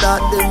 you are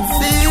that them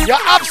feel. You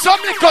have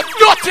some little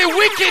dirty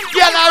wicked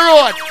girl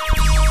around.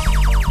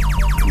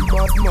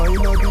 Bad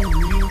mind are the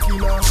real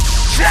killer.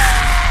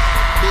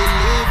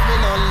 Believe me,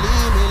 no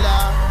leave me la.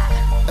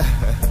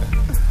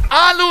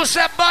 All who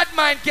say bad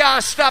mind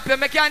can't stop you.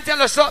 I can't tell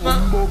you something.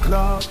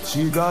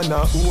 She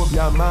gonna hold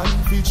your man.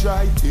 He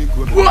try take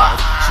with me.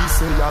 She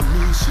say I'm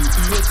me, she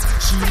eats.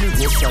 She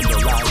was on the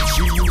line.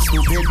 She used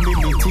to beg me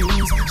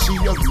meetings. She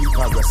a real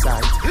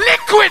parasite.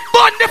 Liquid,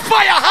 burn the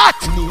fire hot.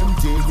 Name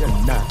day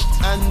and night.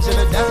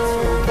 Angela dance.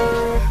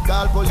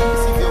 Call police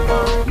if you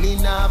want. Me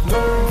nah have no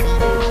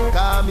feeling.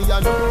 Call me a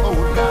no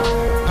outlaw.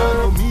 And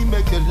for me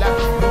make you laugh.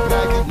 Look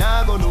like it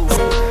nah go no way.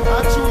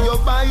 I chew you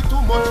buy too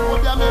much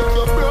food, I make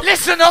you broke.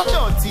 Listen up.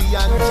 Dirty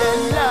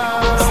Angela.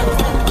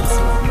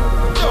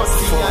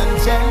 Dirty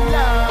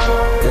Angela.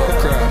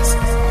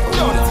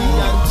 Dirty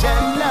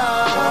Angela.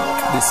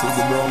 This is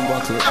the brown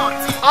bottle.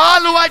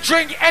 All who are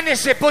drink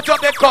Hennessy, put up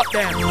the cup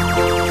there.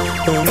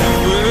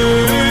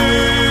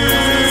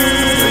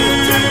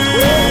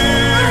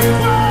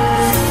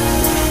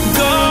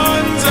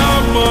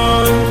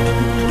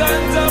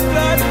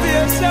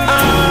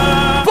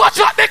 Put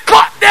up the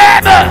cup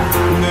there.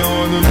 They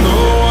wanna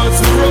know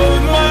what's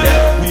around my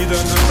head. Me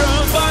done the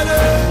brown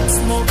body.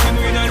 Smoking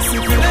weed and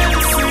sipping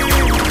Hennessy.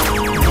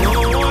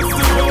 Know what's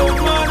around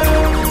my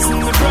head. It's in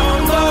the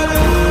brown body.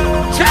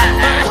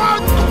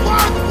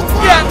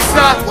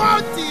 Youngster.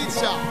 What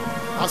teacher?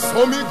 I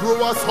saw me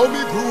grow, I saw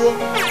me grow.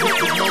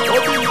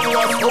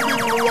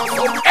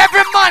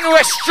 Every man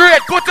was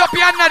straight. Put up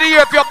your hand in the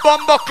ear if your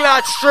bumbo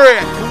clad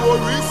straight.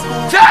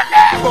 Tell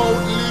them.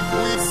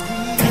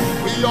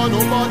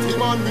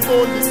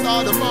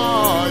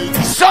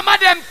 Some of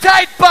them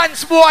tight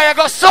pants, boy, I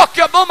go suck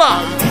your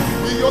mama.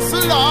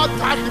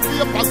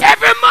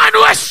 Every man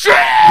was straight.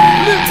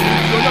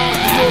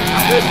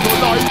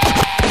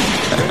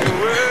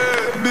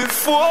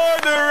 Before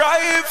the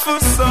rifle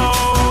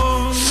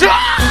sound. Before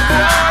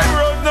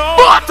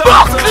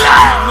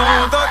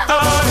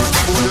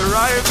the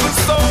rifle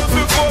sound,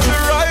 before the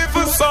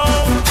rifle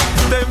sound,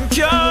 them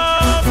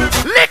can't be.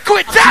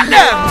 Liquid, tell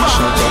them.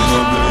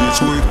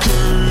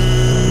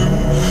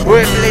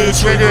 We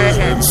bleach with the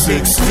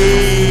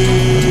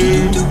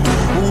M16.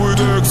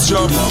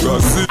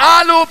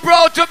 All who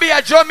proud to be a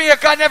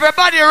Jamaican,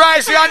 everybody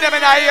rise your hand them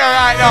in the ear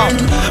right now.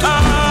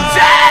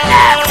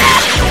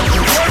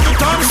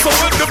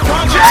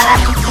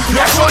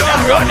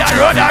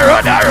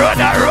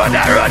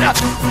 Run.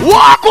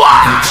 Walk.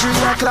 3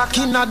 o'clock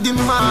in the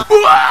morning.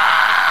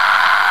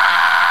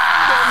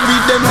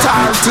 With them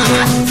tall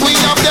thing. We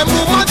have them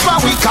woman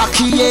for we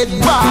cocky head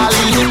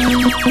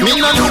balling. Me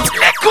no look.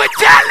 Liquid,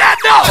 tell them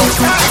no.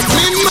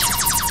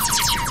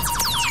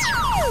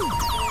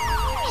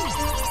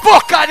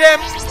 Fuck at them.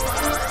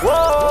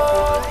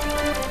 Whoa.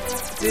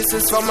 This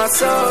is for my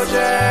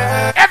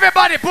soldier.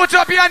 Everybody put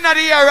up your hand in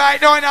the air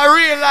right now in a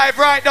real life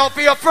right now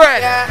for your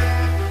friend. Yeah.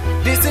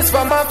 This is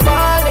for my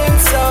fallen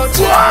soldiers.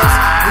 We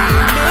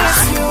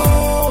miss you.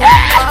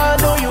 I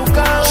know you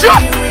can't be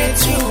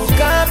with you.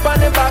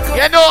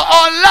 You know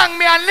how long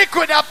me and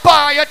Liquid are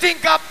power. You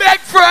think I'm big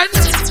friend?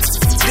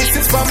 This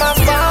is for my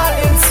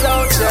fallen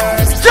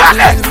soldiers. We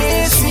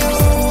miss you.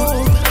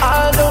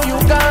 I know you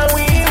can't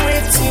be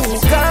with you.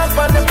 Camp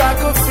on the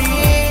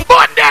battlefield.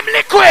 Burn them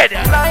Liquid.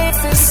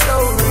 Life is so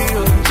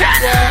real.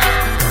 Yeah.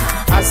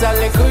 As a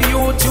little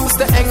youth used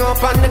to hang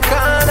up on the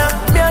corner.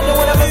 Me and the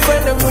one of my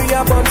friend and we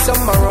about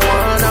some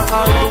marijuana.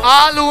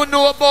 All who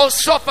know about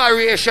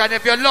sufferation,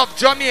 if you love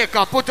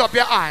Jamaica, put up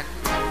your hand.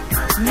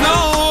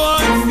 No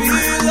one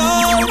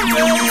feel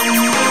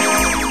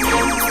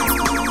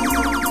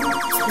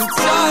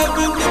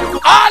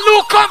All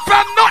who come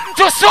from nothing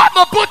to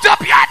something, put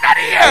up your hand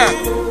here.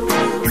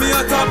 Me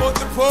a talk about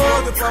the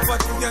poor, the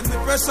poverty and the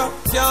pressure.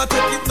 Can't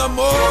take it no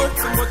more.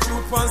 Too much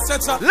youth and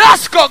stretcher.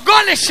 Let's go,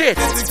 gully shit.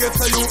 This get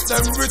a youth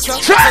them richer.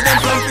 So them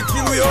plan to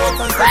kill we out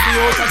and take we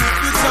out of the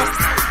picture.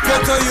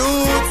 Get a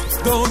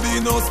youth, don't be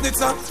no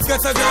snitcher.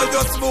 Get a girl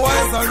just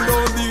boys and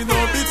don't be no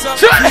bitcher.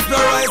 Keep the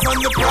rise on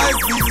the price,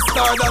 be the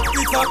star that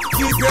glitter.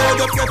 Keep your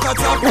head up, get a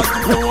top, but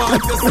you don't want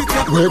to sit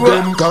up. Where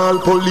them call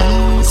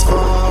police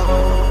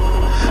for?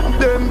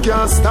 Them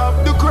can't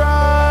stop the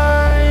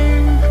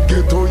crime.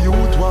 Get to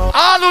youth one.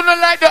 All who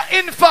don't like the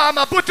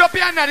informer, put up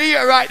your hand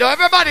here right now.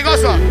 Everybody go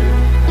so.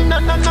 Na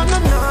na na na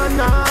na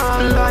na,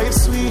 life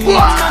sweet.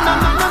 Na na na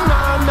na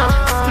na na,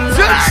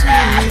 life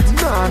sweet.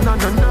 Na na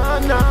na na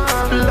na,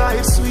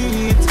 life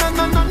sweet. Na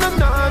na na na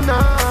na na,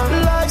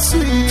 life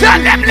sweet.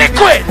 Tell them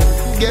liquid.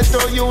 Get to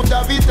you,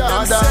 David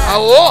Dada.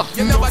 Oh,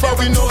 but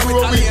we no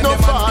grow with no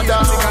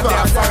father.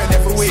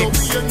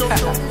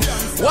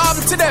 Warm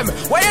to them.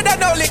 Why you don't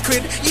know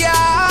liquid?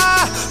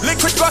 Yeah,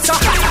 liquid butter.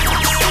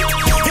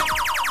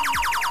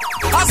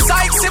 A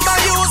sykes in my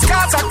use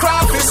cars and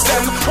crawfish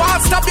them.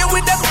 Won't stop you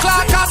with them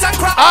cars and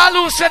crawfish. All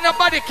who say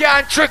nobody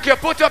can trick you,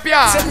 put up your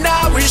hand. Say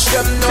now wish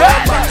them no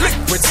man.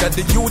 Liquid said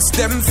the youths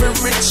them for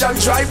rich and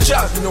drive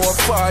job. No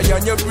fire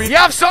on your breath. You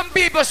have some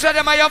people say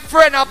them are your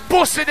friend and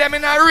pussy them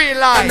in a real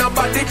life.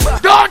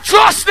 Don't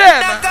trust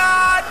them.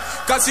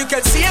 Cause you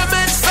can see him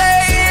in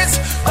face,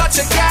 but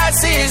you can't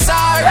see his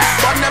heart.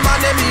 But them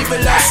and them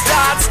evil that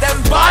starts them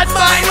bad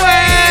mind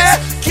ways.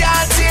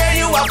 Can't tear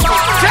you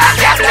apart. Tell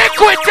them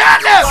liquid,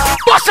 tell them.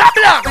 Bossa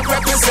Blanc.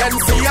 Represent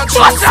for your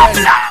Bossa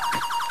Blanc.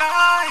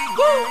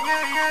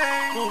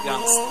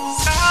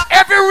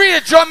 Every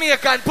real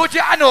Jamaican, put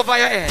your hand over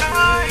your head.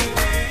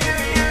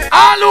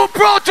 All who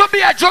proud to be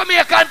a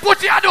Jamaican,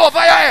 put your hand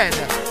over your head.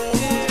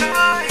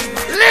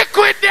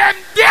 Liquid them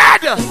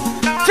dead.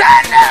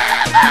 Tell them.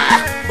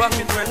 Back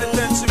in 2010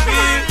 to be,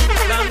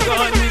 long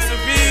gone used to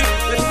be.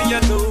 Let me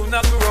alone, I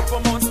grew up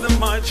amongst the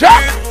mud.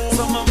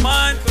 So my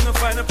mind couldn't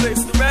find a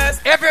place to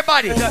rest.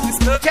 Everybody,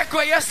 take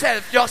away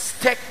yourself.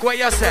 Just take away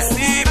yourself.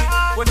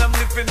 When I'm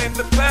living in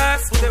the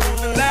past, they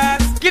wouldn't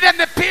last. Give them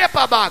the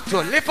paper bag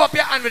too. Lift up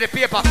your hand with the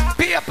paper.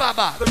 Paper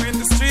bag. In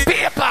the street,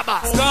 paper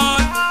bag. It's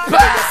gone.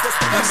 Let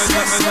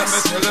me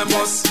tell them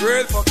what's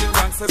real fucking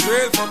gangster,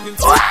 real fucking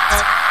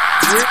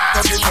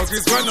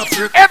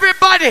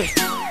everybody,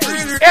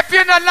 if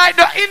you're not like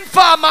the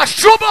informer,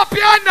 shove up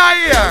your hand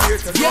here.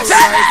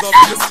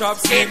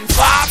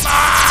 Informer.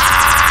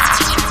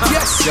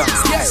 Yes.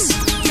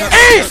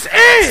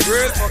 East.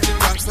 Real fucking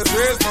gangster,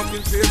 real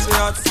fucking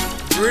patriots.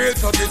 Real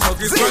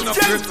tuggies, run up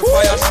here to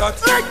fire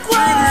shots. Real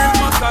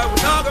matter, we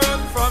not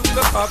run from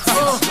the cops.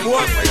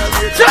 One fire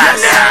rate,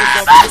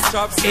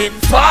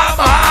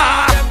 informer.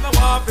 Them no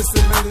want to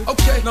see me.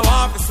 Okay. No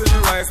want to see me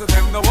rise, so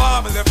them no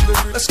want me left the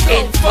rich.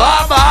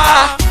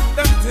 Informer.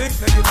 Them think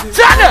negative.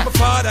 My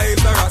father is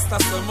a rasta,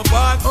 so my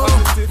bond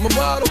positive. My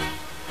bottle.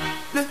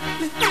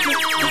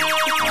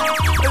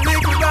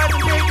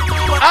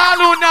 All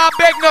who now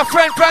beg no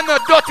friend from no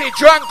dirty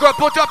drunk girl,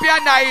 put up your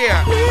hand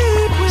here.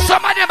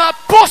 Some of them are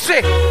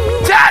pussy.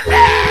 Tell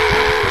them.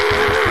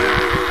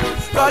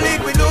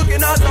 Colleague, we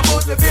looking at the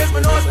most face,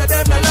 we know that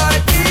them not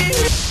like me.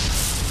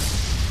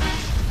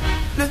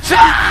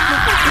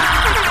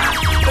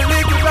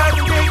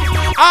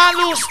 All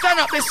who stand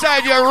up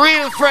beside your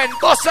real friend,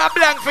 Bossa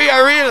Blanc for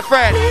your real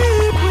friend.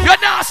 You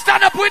not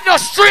stand up with no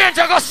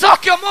stranger, go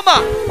suck your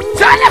mama.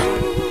 Tell them.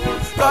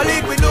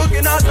 Colleague, we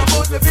looking at the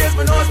most face,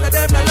 we know that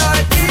them not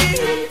like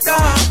me.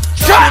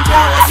 Come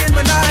down.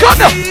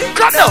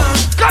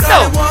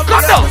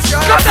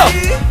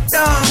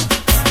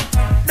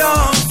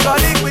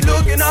 Colleague, we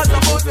looking at the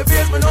most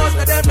face, we know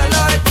that them not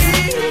like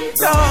me.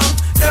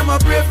 Them a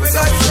brave, we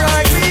got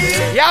strike.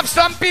 You have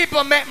some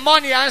people make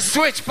money and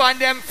switch on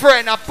them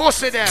friend and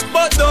pussy them.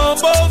 But don't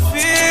both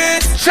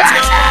fit.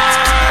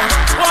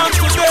 Want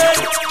to bed.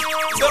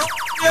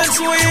 Yes,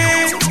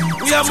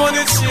 we are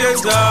money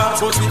changer.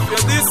 But if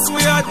you're this,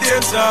 we are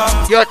danger.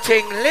 You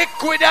think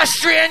liquid a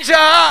stranger?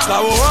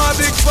 Now we are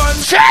big fun.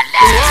 We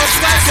want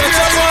to get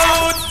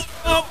around.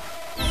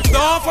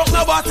 Don't fuck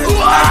nobody.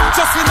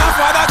 Just in a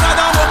father, God,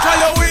 and walk all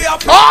your way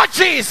up. Oh,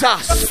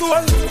 Jesus.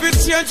 Soul, we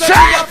change the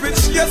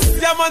pitch. Yes,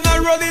 yeah, man, I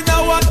rolling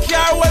now. One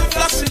car, well,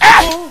 flashing.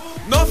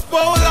 Enough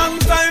for a long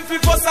time for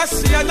us to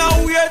see and now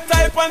weird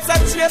type and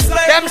such chase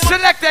like them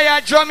selector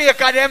in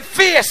Jamaica, them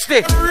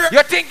feisty.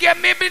 You think you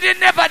maybe they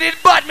never did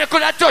bad, me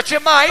could have touched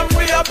your mind?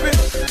 We happy.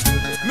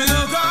 Me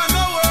no gone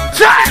nowhere.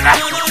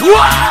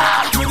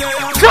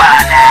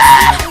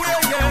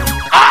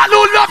 All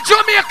who love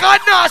Jamaica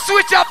now,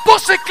 switch a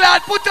pussy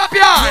clad, put up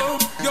your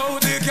hand. Yo,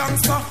 the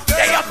gangster.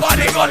 They your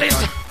body gullies.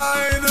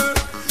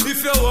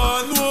 If you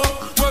want to know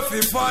what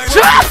you find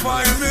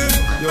me.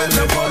 Yo,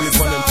 never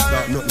live on them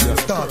start nothing.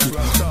 Start it.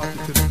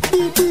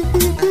 Boom, boom,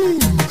 boom, boom.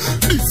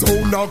 This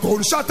sound a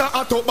gunshot a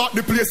hot up at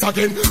the place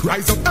again.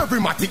 Rise up every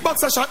matic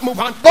box a shot move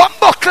on.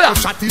 Bumbuckler.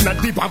 Shot in a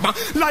deep bomber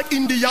like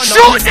Indiana.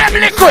 Shoot them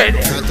liquid.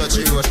 Can't touch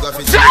you, what's got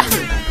it?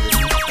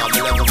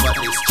 me level for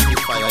this cheap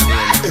fire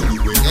name.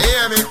 Anyway, you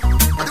hear me?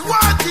 I'm the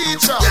one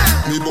teacher.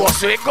 Me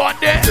boss ain't gone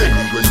there.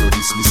 Anyway, you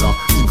dismiss her.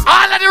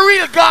 All of the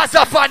real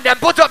Gaza fan them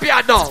put up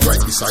here now.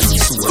 Right beside the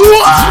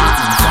sewer.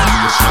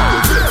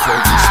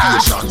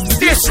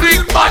 This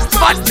week, man,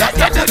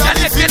 get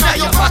in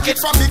your pocket.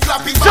 From the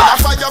clapping,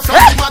 fire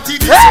from the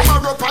matic.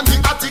 Summer up on the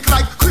attic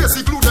like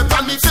crazy glue. The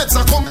pan me feds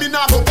are coming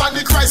up on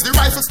the Christ. The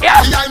rifles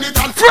behind it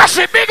and fresh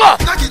it, big up.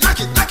 Knock it.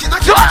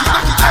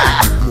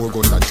 More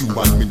gun than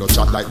Cuban, me no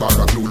chat like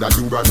Barra glue. That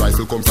Cuban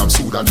rifle come from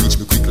Sudan. Reach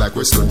me quick like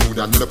Western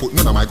Union. Me no put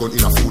none of my gun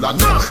in a fool and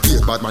be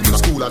a bad man in a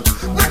school and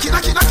knock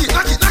it.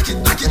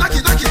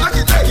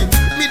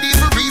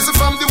 Medieval reason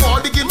from the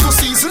wall begin to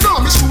season. Now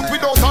me shoot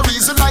without a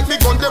reason like me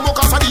gun them up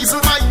as a diesel.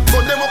 My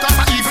gun them up as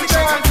a evil.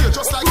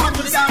 Just like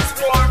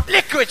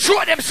Liquid,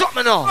 show them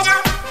something now.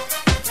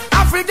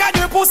 I forget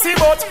the pussy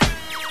but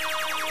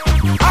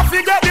I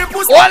forget the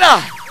pussy.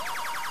 Voila.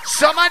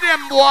 Some of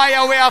them boy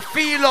we are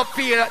feel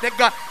they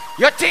got.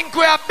 You think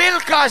we are Bill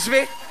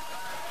Cosby?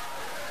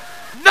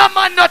 No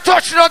man no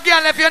touch no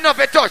girl if you know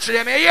if touch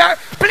them. You hear?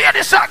 Play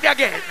the song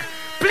again.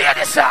 Play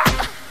the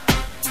song.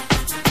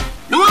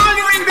 No one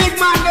doing big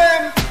man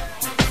them.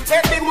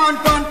 Take big man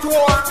on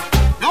tour.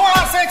 No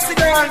all sexy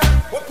girl.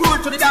 We pull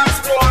to the dance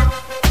floor.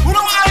 Who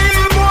know I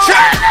hear more?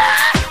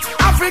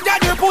 I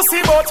forget the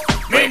pussy but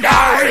me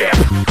not rape.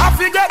 I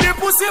forget the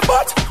pussy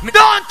but me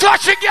don't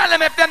touch a girl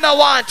if them don't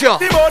want you.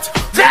 The but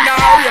me not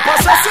rape. I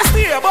say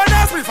stay but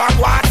as we from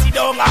what he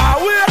don't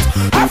wait.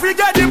 I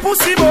forget the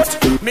pussy but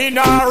me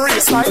not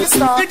race like the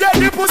star. Forget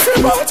the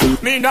pussy but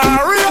me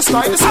not race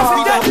like the star.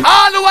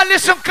 All who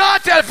listen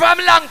cartel from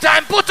long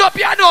time, put up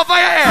your hand over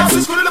your head.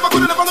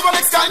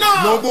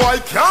 No boy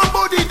can't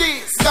body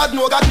this. God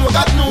no. Me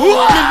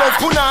love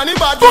punani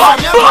bad.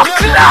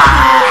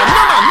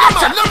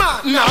 No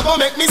man. Now go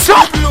make me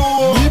stop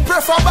low. Me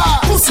prefer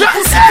bad. Pussy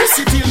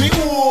till me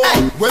old.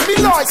 When me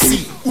like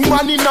see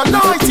woman in a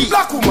 90,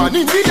 black woman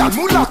Indian,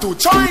 mulatto,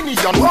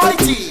 Chinese and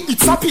whitey.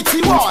 It's a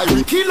pity why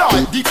we kill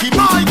like Dicky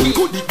Mikey.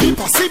 Could it be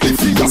possible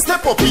for you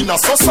step up in a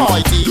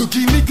society? You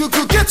give me good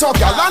get a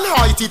gal and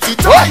height it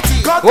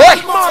tighty. God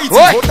almighty,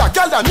 but a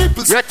gal and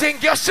nipples. You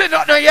think you've seen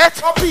nothing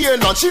yet? Up here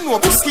and she know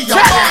Busky and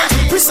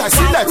Mighty.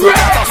 Precisely like you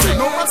gotta say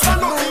no man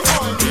stand up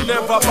in me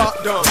never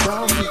back down.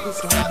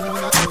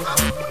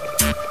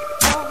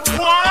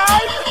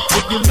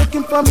 If you're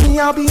looking for me,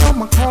 I'll be on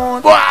my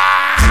corner.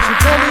 You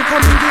probably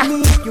come and get me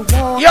if you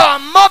want. Yo,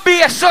 Mobby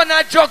your son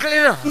are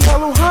juggling.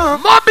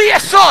 Mobby your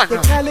son. The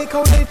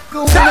calico they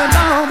go on.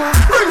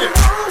 Bring it.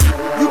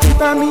 You can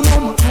find me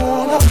on my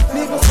corner.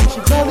 Niggas say she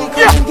probably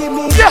come and get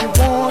me if you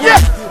want.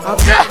 On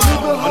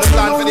the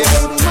plan for this.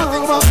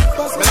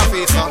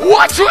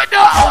 Watch it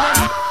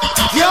now.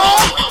 Yo,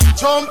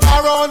 jump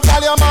around,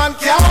 tell your man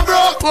can't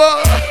broke.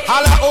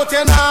 Holla out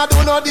and I do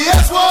no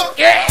day's work.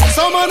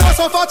 Someone else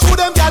suffer through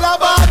them gal a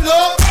bad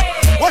luck.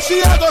 What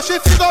she a go, she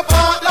figure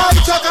part like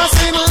Chuck and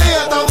sing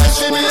later when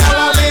she me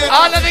all late.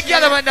 All of the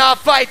gentlemen now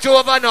fight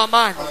over no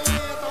man.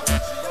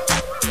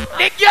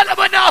 The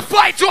gentlemen now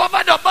fight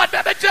over no man.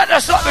 Let me tell you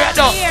something right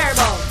now.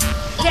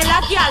 Tell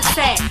a girl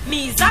say,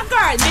 me's a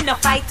girl, me no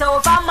fight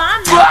over man.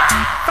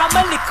 From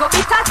a little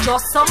bit of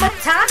just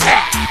summertime.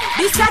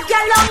 This a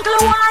girl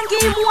uncle one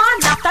give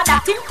one. After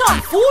that him turn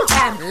fool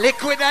them.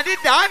 Liquid and it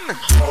done.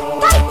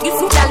 This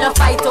is a no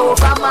fight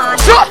over man.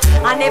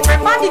 And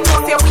everybody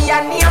knows say we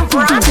are near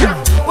brand.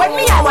 When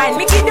me a wine,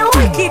 me give the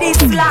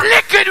wickedest slap.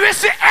 Liquid we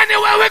see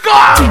anywhere we go.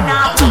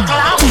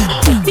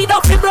 See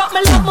up me broke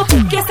me love me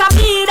put case of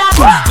me that.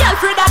 Girl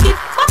afraid of it,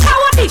 but how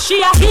what this she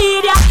a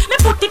hear ya. Me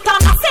put it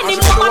on a send him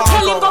home and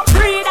tell him go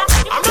pray that.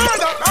 I'm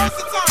murder,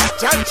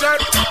 check.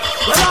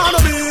 Well I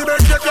know me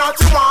make you cat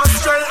you want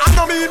straight. I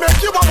know me make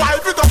you a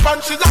wife it up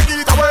and she a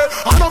get away.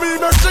 I know me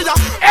make she a.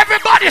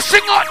 Everybody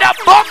sing out that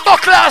bumbo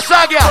class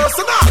again.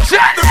 Personal,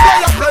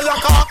 the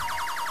player cock.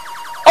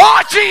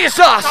 Oh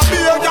Jesus! I be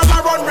a girl I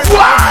run with.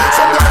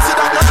 Some girls see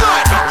that you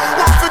like.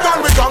 One for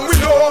gun we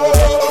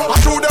know. I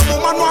show them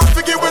woman one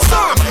for give with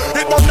some.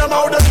 It bum them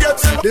out them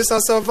gets in. This a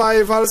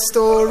survival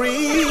story.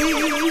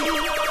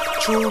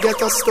 True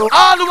get a story.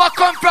 All who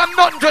come from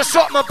nothing to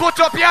something, put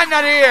up your hand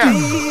in the air.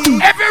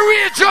 Every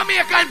real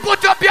Jamaican,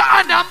 put up your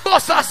hand and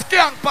bust a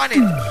skank on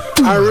it.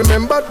 I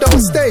remember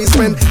those days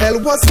when hell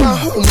was my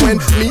home. When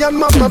me and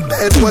mama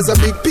bed was a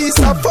big piece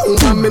of foam.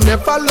 And me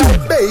never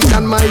like bait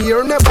and my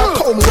ear never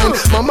come. When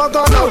mama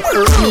gonna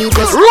work me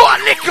just roll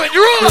liquid,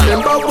 roll.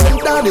 Remember when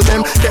daddy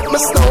them get me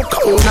snow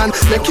cone and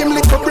make him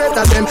lick a bread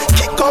of them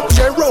kick up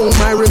Jerome.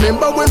 I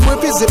remember when we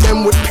visit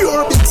them with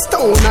pure big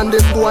stone. And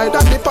the boy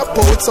that nip up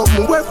out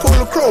something we're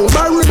full crown.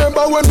 I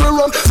remember when we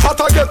run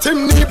hot I get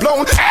him knee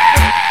blown.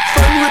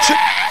 Friend Richie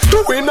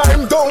doing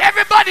I'm down.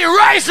 Everybody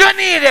rise your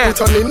knee then.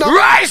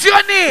 Rise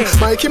your knee.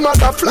 Mikey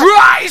mother flat.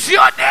 Rise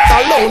your knee.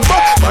 Alone,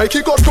 but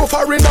Mikey got too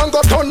far in and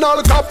got on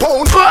all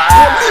Capone.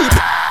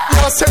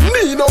 You say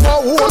me no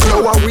one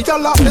know we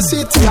all up the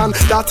city and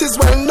that is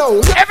well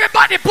known.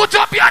 Everybody put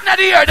up your hand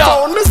here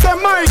though. Phone me say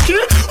Mikey,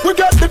 we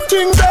got the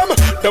thing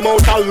them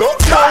out of luck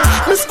now.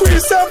 Me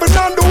squeeze 7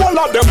 and the whole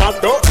of them I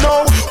don't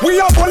know. We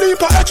have a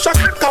leap of extra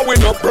cause we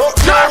no broke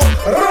now.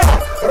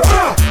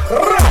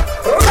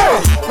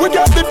 We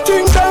got the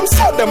thing them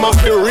so them have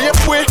to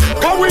rape we.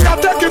 Cause we are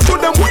taking to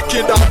them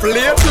wicked up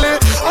lately.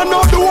 I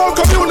know the whole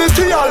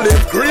community I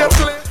live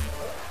greatly.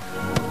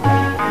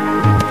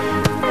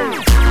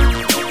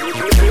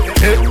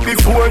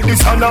 Before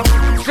this honor,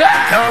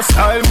 can't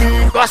style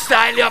me. Go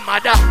style your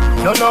mother.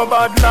 You're no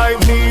bad like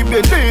me,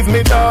 believe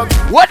me dog.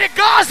 What the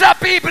Gaza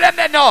people and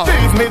they know?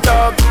 Believe me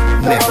dog.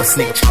 Never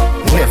snitch,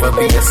 never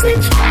be a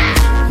snitch.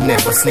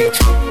 Never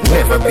snitch,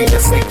 never be a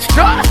snitch.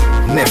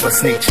 Never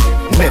snitch,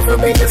 never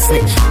be a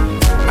snitch.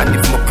 And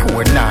if my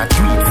poor not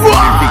treat for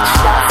me rich.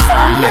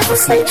 Never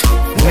snitch,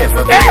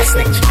 never be a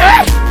snitch.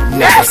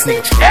 Never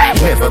snitch,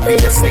 never be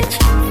a snitch.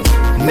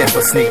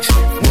 Never snitch,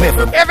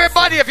 never.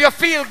 Everybody, if you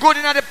feel good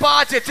in the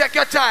party, take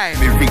your time.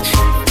 Be rich.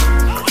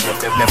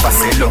 Never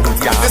say look,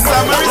 yeah. The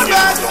summer is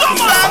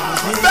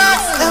back.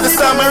 The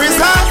summer is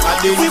hot.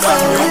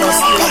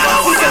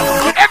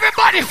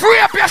 Everybody, free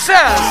up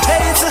yourself.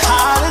 Hey, it's a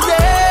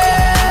holiday.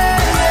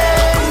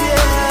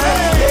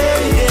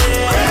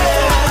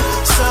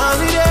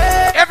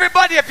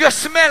 Everybody, if you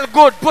smell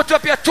good, put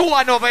up your 2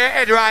 hand over your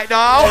head right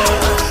now.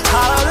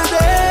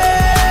 Holiday.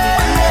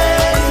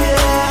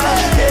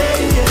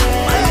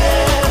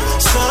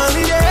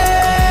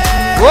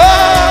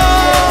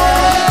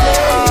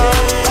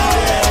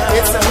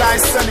 It's a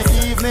nice sunny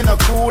evening, a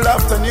cool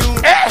afternoon.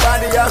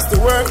 Nobody has to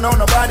work, no,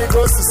 nobody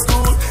goes to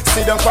school.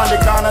 Sit down on the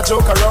corner,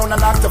 joke around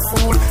and act a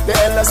fool. The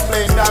elders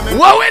playing diamond.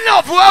 What we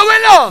love?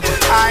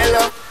 I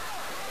love.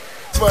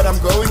 But I'm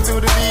going to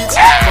the beach.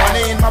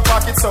 Money in my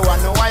pocket, so I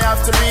know I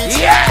have to reach.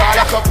 Call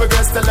a couple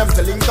girls, tell them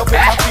to link up with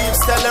my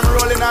peeps. Tell them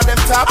rolling on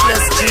them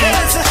topless jeans.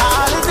 It's a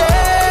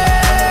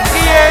holiday.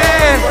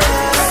 Yeah.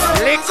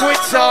 Liquid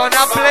sound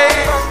I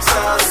play.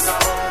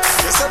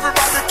 Yes,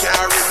 everybody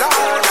carry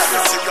down.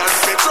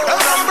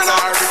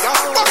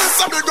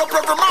 But big up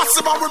every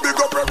massive and we big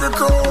up every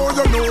crew.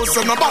 You know,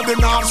 so nobody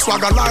now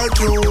swagger like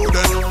you.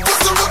 Then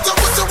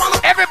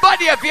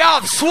everybody, if you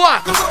have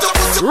swag,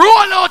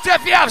 roll out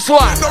if you have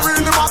swag.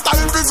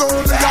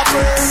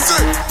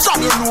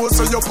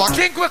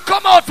 Think we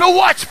come out to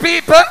watch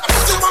people?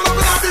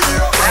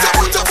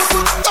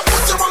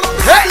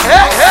 Hey,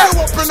 hey, hey.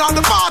 Open on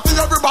the party,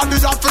 everybody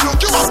have to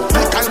look you up.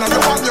 Kind of the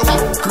one you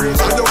want, green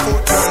on your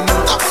foot.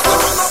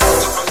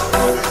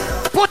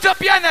 Put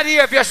up your hand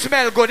here if you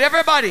smell good,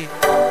 everybody.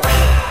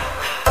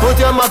 Put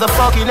your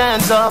motherfucking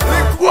hands up. In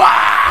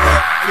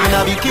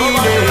a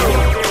bikini.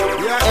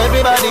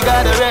 Everybody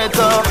got a red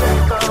top.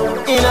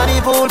 In a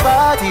the pool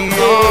party.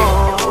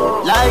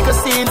 Yeah. Like a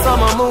scene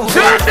from a movie.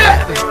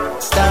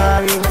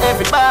 Starring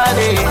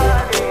everybody.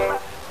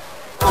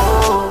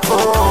 Oh,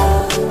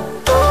 oh,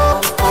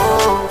 oh,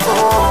 oh,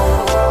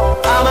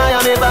 oh. I'm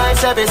Miami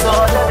Vice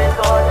episode.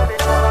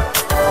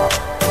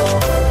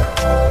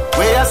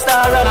 We a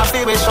star and a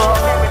feel show.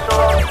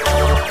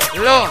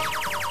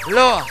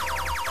 Lord.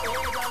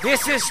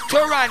 This is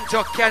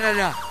Toronto,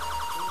 Canada,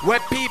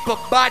 where people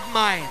bad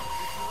mind.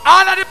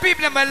 All of the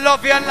people that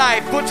love your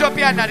life, put up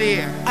your hand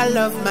here. I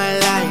love my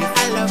life,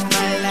 I love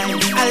my life,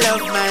 I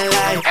love my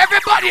life.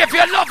 Everybody, if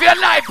you love your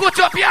life, put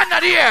up your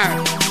hand here.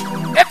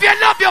 If you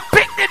love your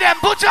picnic, then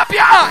put up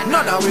your hand.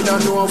 No, we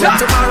don't know what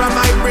tomorrow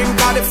might bring,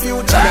 for the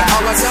future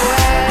hours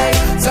away.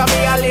 So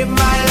me, I live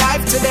my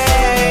life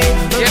today.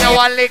 You know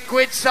what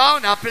liquid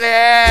sound I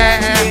play?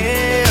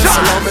 Yeah,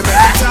 so let me make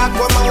it talk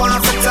what I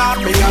want to talk.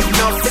 Me have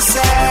enough to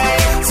say.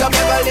 So me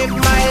ever live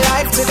my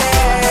life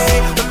today.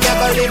 Me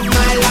ever live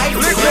my life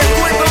today.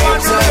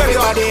 So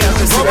everybody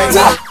else is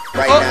ready.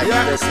 Right now, you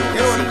listen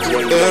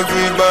to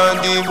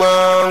everybody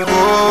want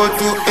go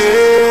to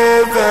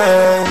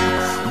heaven.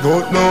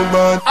 But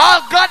nobody.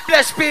 All God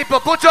bless people.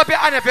 Put up your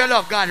hand if you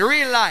love God.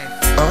 Real life.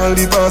 All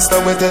the pastor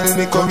will tell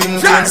me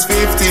Corinthians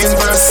 15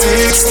 verse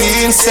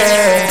 16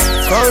 say,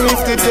 come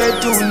if the dead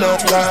do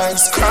not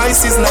rise,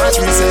 Christ is not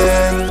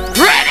risen.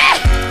 Ready?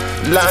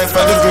 Life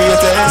are the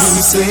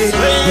greatest.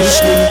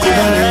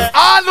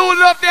 All who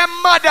love their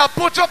mother,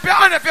 put up your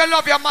hand if you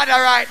love your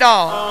mother right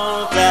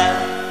now.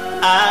 Okay.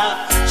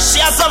 She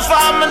has some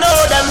farm, I know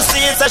them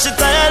seeds, so she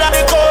tired of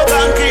the cold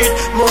concrete.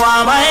 More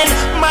mine,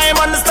 my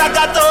money stack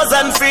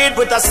 1,000 feet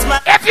with a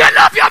smile. If you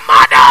love your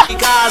mother,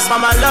 because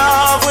mama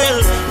love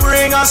will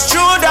bring us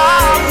through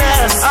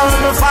darkness. And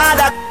my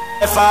father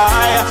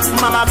fire,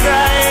 mama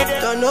cried.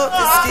 Turn up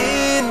the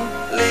skin,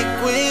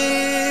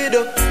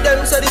 liquid.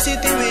 Them say the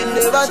city will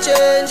never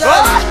change.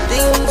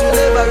 Things will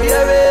never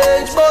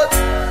rearrange, but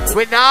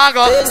we now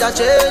go.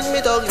 Change me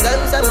talk,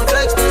 them say my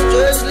flex, no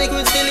strange.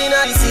 Liquid still in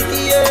the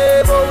city,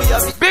 yeah, but we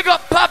have big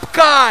up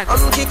Popcorn.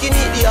 I'm kicking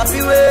it the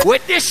happy way. We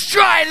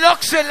destroyed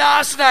Luxor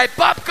last night.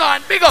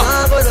 Popcorn, big up.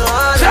 Liquid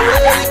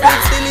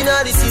still in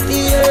the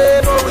city, yeah,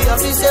 but we have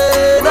to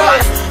say no.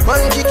 Man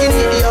kicking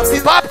it the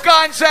happy. Popcorn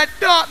Vaughan said,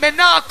 no, me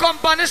now come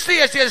on the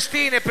stage till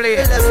Steenie play.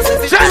 Give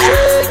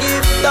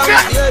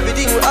thanks to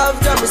everything we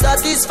have, jam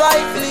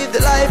satisfied. Live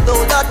the life,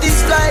 though that is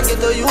like it,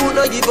 you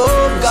no give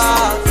up,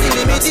 God. The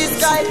limit is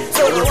sky,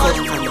 so you want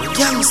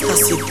Gangsta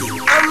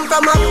City. I'm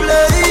from a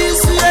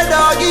place where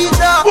dog eat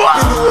up. You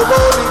know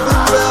about the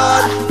good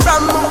blood.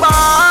 From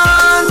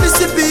Vaughan, we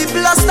see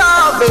people are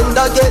starving,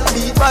 that get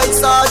beat by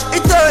Sarge.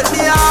 It hurt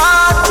me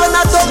hard when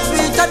I don't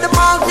reach at the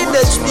mountain,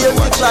 they speak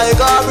like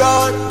a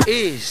run.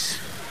 Is,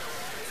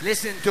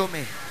 listen to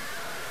me.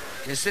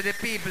 You see the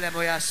people that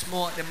are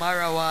smoke the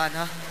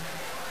marijuana.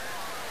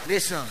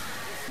 Listen,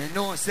 they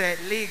know say it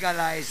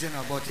legalize, you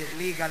know, but it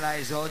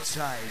legalize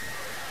outside.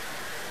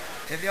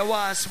 If you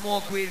want to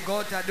smoke weed, go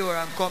out the door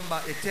and come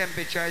back. The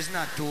temperature is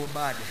not too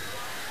bad.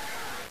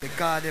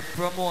 Because the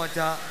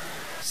promoter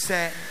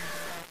said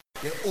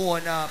the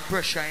owner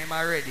pressure him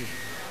already.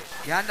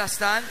 You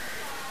understand?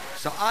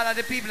 So all of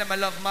the people that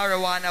love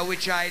marijuana,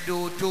 which I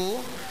do too,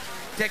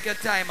 take your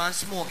time and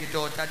smoke it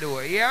out the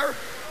door. Here?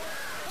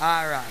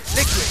 Alright.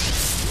 Liquid.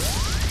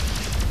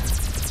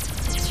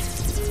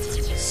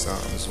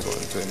 Psalms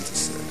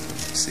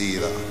 127. See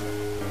that?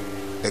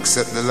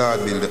 Except the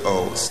Lord build the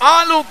house.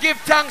 All who give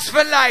thanks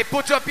for life,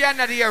 put up your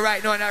hand here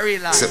right now and I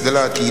realize. Except the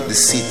Lord keep the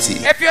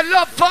city. If you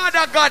love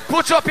Father God,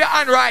 put up your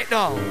hand right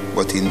now.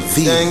 But in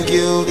vain. Thank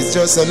you, it's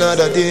just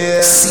another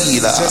day. See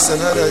that? It's just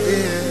another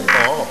day.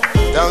 Oh.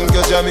 Thank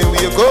you, Jamie,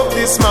 wake up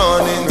this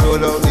morning.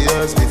 Roll out the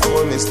earth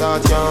before me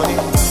start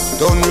yawning.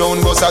 Don't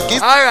round bus a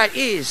kiss. Alright,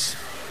 is.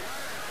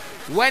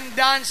 When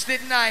dance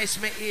did nice,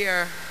 me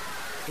ear,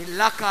 it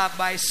lock up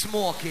by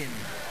smoking.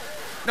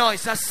 No,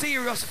 it's a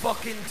serious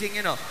fucking thing,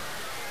 you know.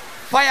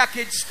 Fire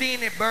Kid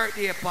Steenie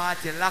birthday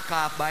party lock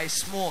up by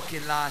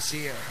smoking last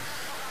year.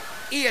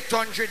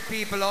 800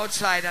 people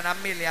outside and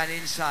 1 million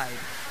inside.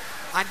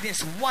 And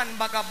this one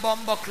bag of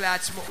bumbo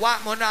clad smoke.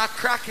 What, man, not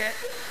crack it?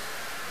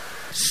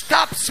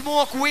 Stop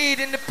smoke weed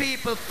in the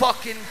people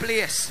fucking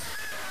place.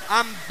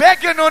 I'm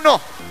begging you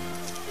no.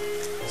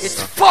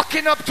 It's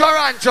fucking up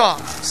Toronto.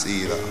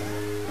 See that?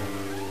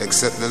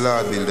 Except the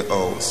Lord build the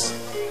house,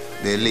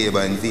 they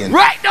labor in vain.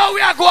 Right now we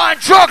are going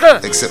to struggle.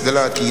 Except the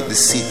Lord keep the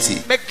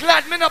city. Me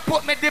glad me not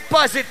put my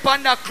deposit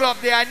on that club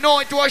there. I know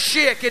it was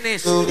shaking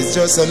this. It's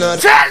just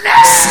another. Tell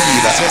them.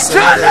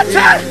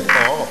 Tell.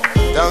 Oh.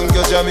 Thank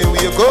you, Jamie,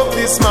 wake up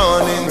this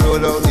morning.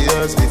 Roll out the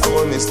earth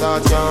before me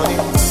start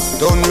yawning.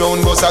 Turn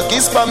round, bust a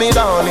kiss for me,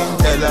 darling.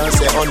 Tell her,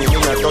 say, honey, me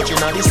not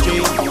touching on the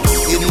street.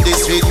 In the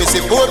street, me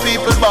see poor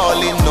people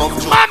balling. No.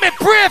 Mommy,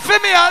 pray for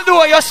me,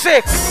 although you're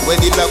sick.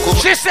 When the black up.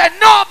 She said,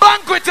 no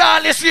banquet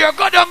all this year.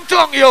 Go down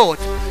tongue, youth.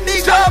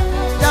 Big up,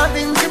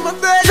 loving to my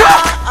brother.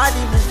 I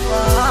didn't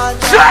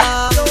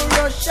father. Don't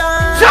rush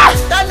on.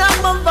 Turn up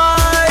my boy.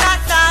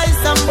 That nice.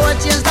 Some boy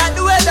change that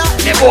the weather.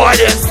 The boy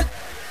is.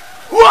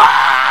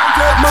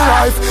 Take my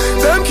life.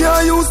 Them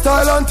can't use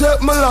style and take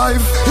my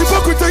life.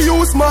 Hypocrite to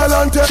use smile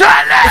and take.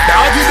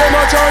 I give them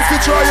a chance to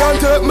try and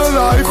take my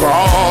life.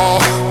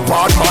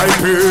 But my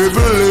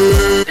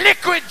people.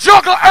 Liquid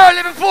juggle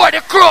early before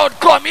the crowd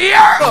come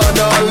here.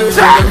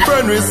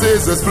 Friend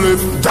receives a split.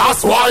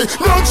 That's why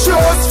not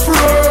just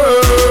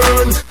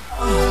friend.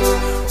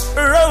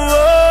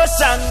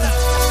 Rosen,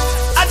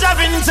 I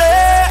Javinte,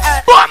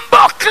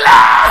 Bumbo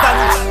Cloud.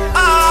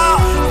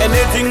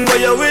 Anything where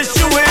you wish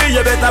you will,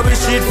 you better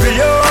wish it for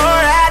your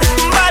head.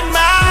 Bad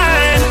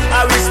man,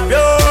 I wish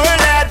pure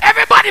head.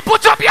 Everybody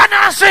put up your hand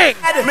and sing.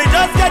 Me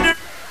just get it.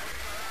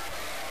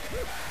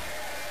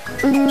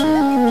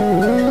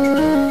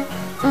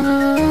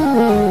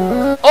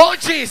 Oh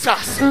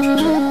Jesus.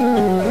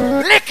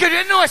 Liquid,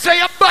 you know, so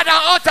your brother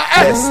out of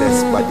earth.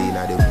 Best body in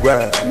the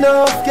world.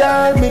 No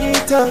girl me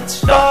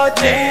touch.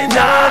 Nothing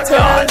not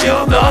on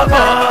you, go.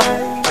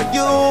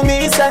 You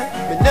me say,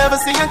 me never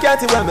see a cat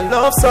when me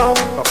love song.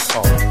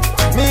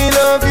 Me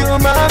love you,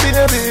 my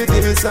baby.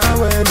 This is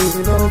when me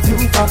love you.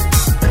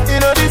 You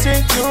know the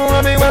trick, you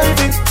want me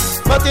wifey.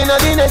 But in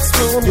the next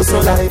room, you so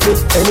lively.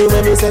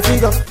 Anyway, me say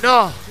figure.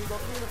 No.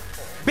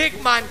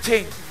 Big man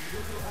thing.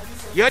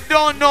 You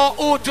don't know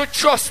who to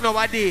trust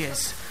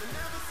nowadays.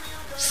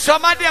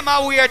 Some of them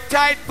are wear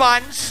tight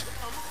pants.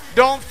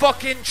 Don't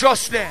fucking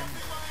trust them.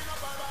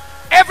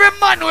 Every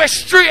man who is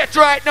straight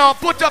right now,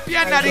 put up your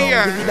hand in the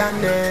air.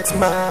 Next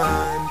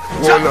man.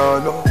 Well,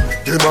 no,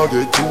 them a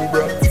get too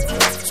bright.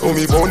 So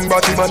me bone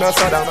body man a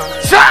sada man.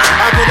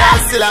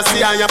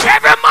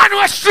 Every man who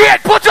is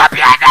straight, put up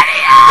your hand in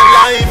the air.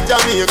 Life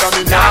Jamaica,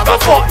 me now go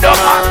fuck them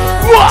man.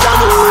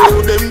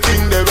 Them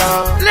thing they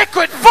wrong.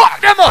 Liquid, fuck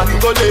them up. I'm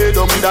go lay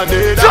down with a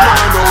dead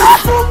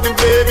man. Fuck the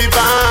baby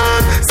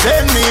van.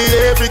 Send me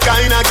every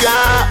kind of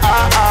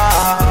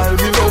girl.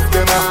 Me love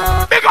them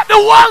all. Big up the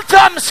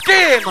Waltham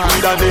scheme.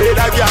 With a dead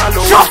girl.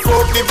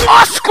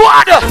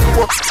 Squad.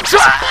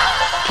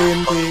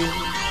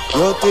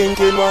 You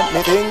thinking what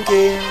me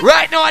thinking?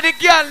 Right now at the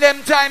girl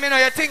them time, you know,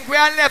 you think we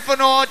are left or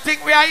no,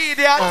 think we are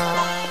idiots.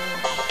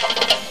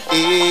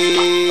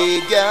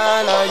 Hey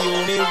girl,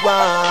 you me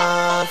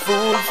want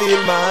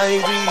fulfill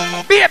my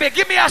dream. Baby,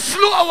 give me a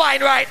slow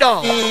wine right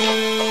now.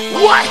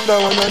 What?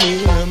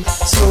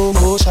 Slow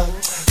motion.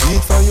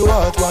 it for your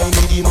heart, why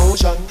need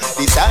emotion?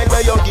 Decide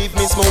where you give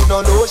me smoke,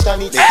 no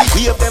lotion. It make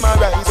the wave them a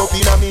rise up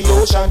in a me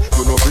ocean.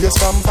 You know brace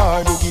from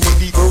far, you give me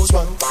the ghost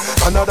one.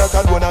 Another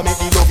call wanna make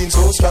the loving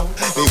so strong.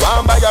 Me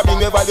want buy a ring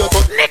where you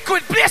touch.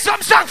 Liquid, play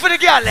some song for the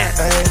girl then.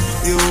 Hey,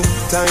 you,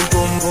 time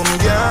boom boom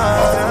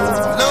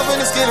girl. Love when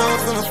the skin out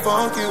gonna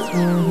fuck you.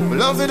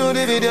 Love to do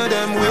the video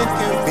them with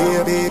you.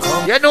 Baby,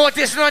 come. You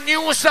notice no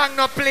new song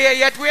no play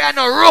yet, we are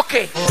no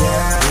rookie.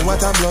 You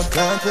want a blood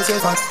clot, we say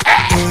fat.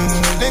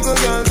 Little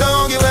girl,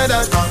 don't give her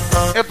that.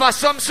 If a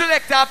some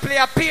selector play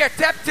a peer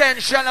tap 10,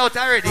 shell out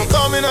already.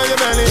 Come in on your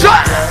belly.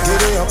 Shut.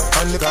 Get it up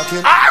and look at you.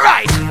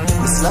 Alright.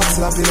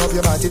 Slapping up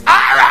your body.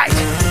 Alright.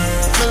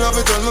 Me love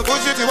it when me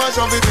push it, you want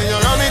shove it in your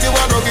arm. You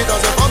want rock it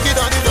as a fuck it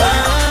on the door.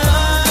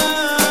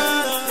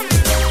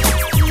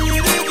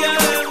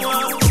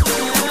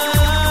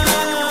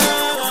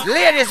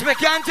 Ladies, me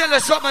can't tell you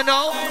something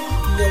now.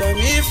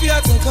 If you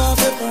take off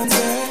your pants,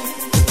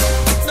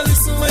 now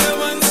listen what your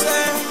man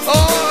say.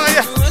 Oh,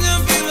 yeah. When you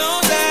feel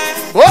lonely,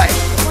 what?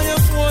 When you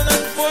phone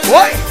and phone,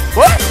 what?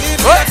 If you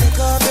take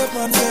off your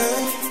pants,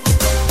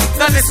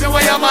 now listen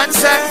what your man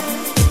say.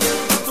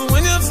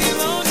 When you feel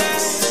lonely,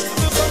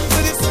 you come to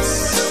this.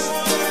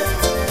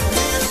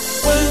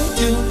 When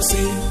you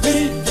see me,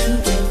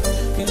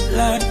 get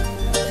light,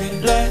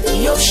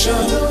 your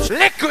show.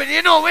 Liquid,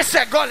 you know we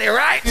say gully,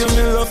 right? Give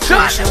me love,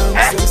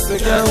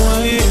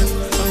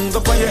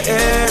 up on your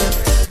head.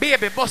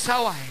 Baby, bust a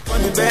wine.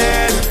 On the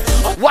bed.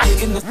 Why?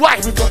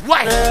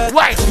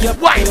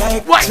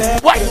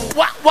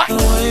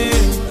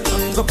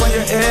 Up on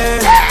your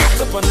head.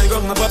 Up on the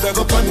ground,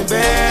 up on the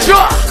bed.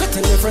 Sure.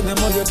 Tell your friend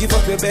them all you give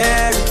up your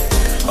bed.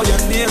 Oh,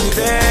 you're nearly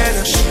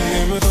dead. She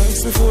heard my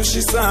voice before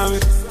she saw me.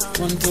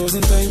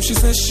 1,000 times she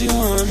said she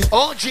want me.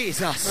 Oh,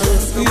 Jesus.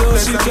 Yo,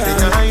 she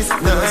nice.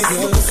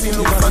 You see,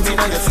 look at me,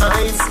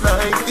 nice.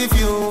 If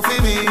you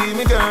feel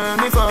me girl,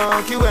 me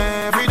fuck you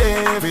every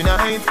day, every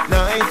night,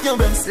 your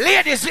best.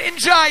 Ladies,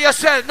 enjoy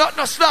yourself, not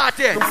no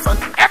starting.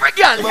 Every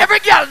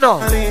girl know.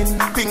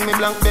 Ping me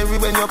blackberry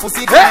when your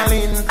pussy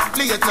calling.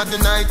 Late not the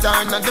night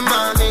or not the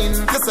morning.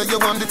 You say you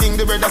want the thing,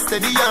 the brother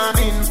steady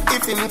yarning.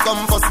 If him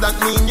come first, that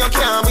mean you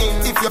can't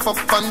win. If you fuck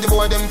on the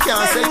boy, them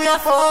can't say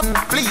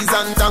please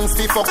and thanks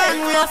for fuck.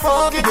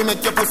 We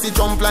make your pussy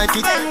jump like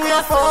it. The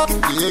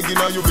egg in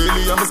your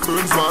belly and my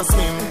sperms want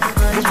swim.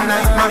 Good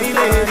night, my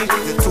lady.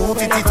 You too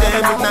pretty,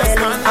 tell me nice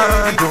man.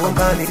 Don't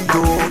panic,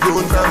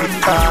 don't panic.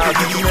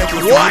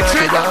 Watch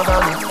it.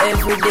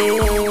 Every day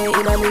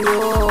in a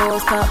new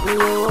stop me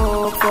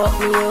up, fuck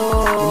me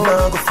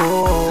up.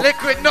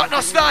 Liquid, not no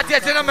start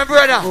yet, you know, my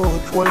brother.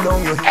 Hold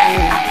on your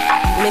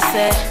head. Me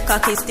say,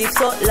 cocky stiff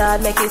so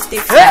loud, make it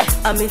stiff.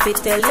 And me fit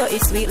tell you,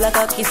 it's sweet like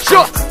a kiss.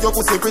 Sure. Your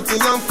pussy pretty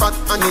and fat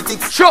and it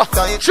thick. Sure.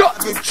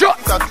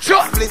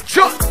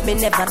 Me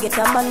never get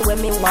a man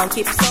when me want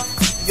keep so.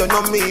 You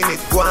know mean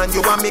it, go on,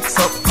 you a mix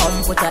up.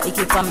 Come put a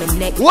icky on me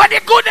neck. What the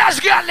good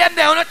ass girl them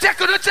there? Wanna take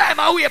the time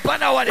away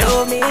upon our day?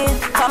 Show me,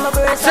 come a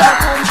burst and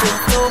come to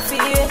no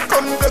fear.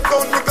 Come to the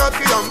count, me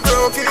cocky and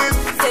broke it.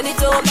 Send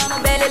it over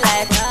my belly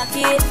like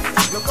rocket.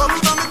 You come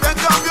to me,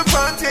 take off your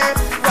panty.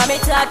 From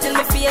me talk till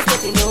me face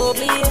getting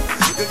ugly.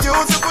 You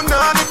use your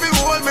banana if you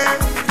hold me.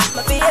 My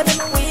baby,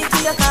 me weak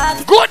to your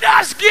cocky. Good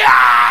ass girl!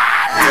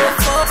 You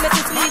fuck me to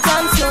sweet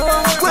and slow.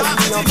 Well,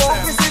 you fuck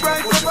me see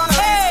right over.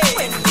 Hey!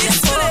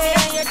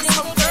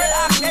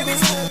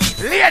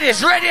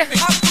 Ladies, ready?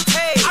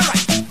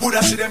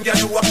 Coulda see them, girl,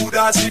 you a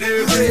coulda see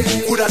them.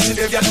 Coulda see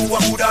them, girl, you a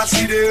coulda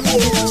see them.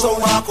 So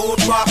walk out.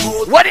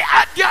 What the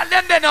hot girl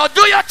them there now?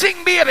 Do your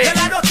thing, baby. Tell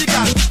her dirty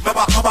girl. My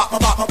back,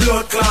 my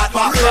blood clot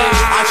back.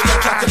 And she a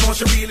chat, you know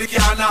she really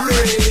can't.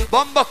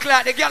 Bumbo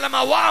clot, the girl them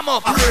a warm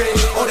up.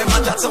 Oh, them a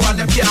chat, so one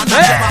them can't.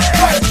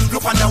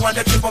 Look on the one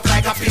that trip up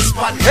like a fish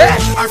pan.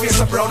 Her face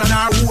so brown and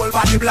her whole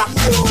body black.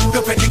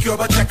 The pedicure,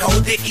 but check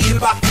out the heel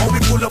back. How we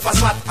pull up a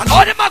spot.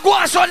 Oh, them a go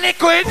on so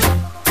liquid.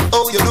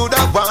 Oh, you do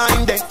that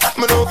wine then.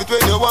 Me love it when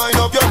you wind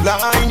up your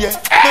line, yeah.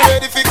 Me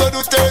ready fi go do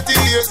 30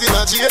 years in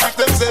a jail.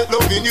 Them say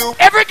loving you.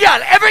 Every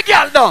girl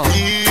no.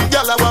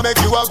 Girl, I wanna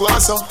make you a go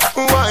so.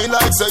 Wine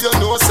like say you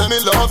know, say me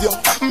love you.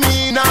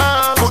 Me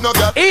nah, put no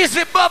girl.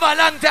 Easy Bubba,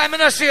 long time I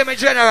no see me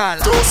general.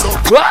 So,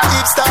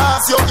 if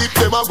stars you hit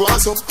them a go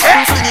so.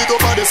 Fling it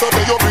over the sun,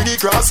 you bring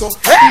it cross so.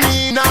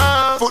 Me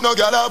nah, put no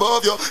girl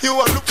above you. You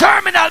want look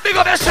terminal, big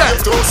up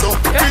yourself. So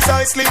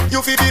precisely,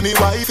 you fi be me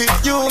wifey.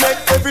 You make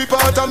every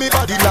part of me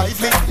body lively.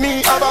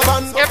 Me have a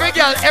band.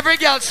 Every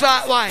girl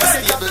start wine.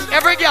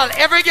 Every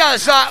girl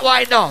start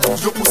wine now.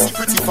 Your pussy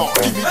pretty far.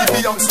 Give me the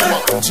Beyonce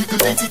one. Jiggle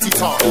the titty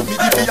tar. Give me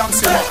the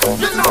Beyonce one.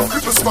 You know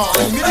cripple smart.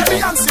 Give me the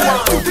Beyonce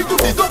one. You do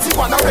the dirty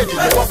one already.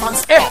 You up and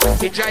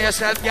start. Enjoy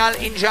yourself, girl.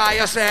 Enjoy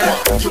yourself.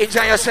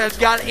 Enjoy yourself,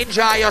 girl.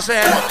 Enjoy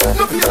yourself.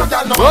 No pain no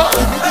girl no.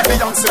 Give me the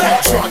Beyonce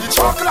one. Try the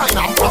chalk line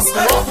and pass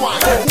the rock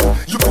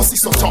wine. You pussy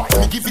so tight.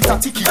 Me give it a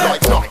ticky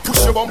like now.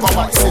 Push your bumper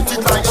back. Set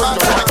it like on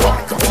your right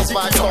back.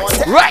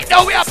 Right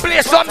now we are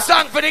play some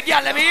song for the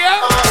girl. Let me hear.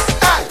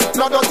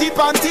 no dirty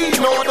panty,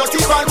 no dirty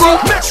panty.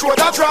 Make sure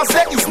that dress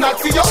there is not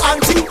for your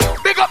auntie.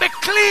 Big up the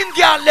clean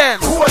girl them.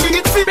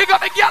 Holy it fit. Big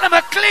up the girl them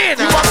a clean.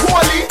 You are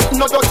holy,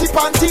 no dirty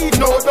panty,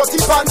 no dirty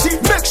panty.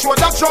 Make sure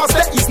that dress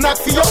there is not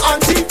for your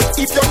auntie.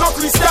 If you're not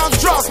Christian,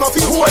 dress not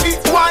for holy.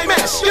 Why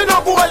mesh? You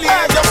know holy.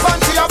 Hey, your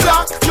panty are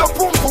black, your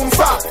pum pum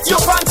fat,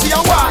 your panty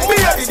are white.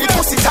 Baby, the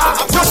pussy tap.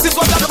 Justice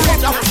was at the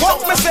brain. Fuck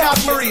me say at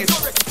Marine.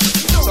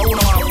 So who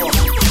know what?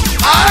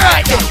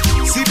 Alright then.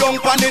 Sit down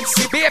pan it,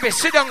 baby,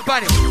 sit down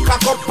pan it.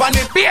 Cock up pan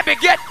it, baby,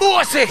 get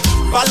bossy.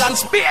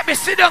 Balance, baby,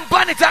 sit down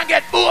pan it and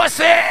get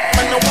bossy.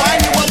 When you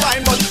wine, you a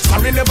wine, but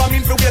sorry never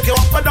mean to wake you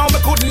up and down.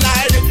 Me couldn't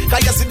hide it.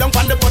 Cause you sit down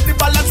pan the body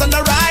balance and the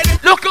ride.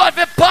 Look out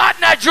the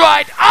partner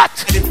dried hot.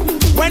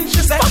 When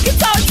she said, fuck it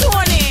out,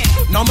 Tony.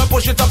 Now me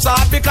push it up so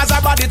hard because her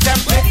body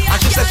tempt me.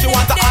 And she said she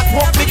want a hot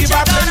walk, me give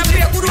her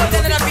plenty.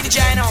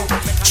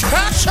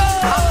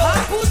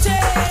 Hot booty,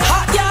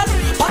 hot girl,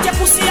 hot your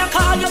pussy, I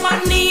call your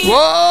man name.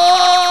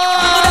 Whoa!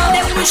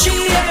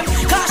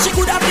 Cause she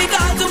could have big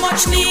too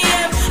much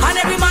name. And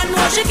every man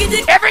knows she get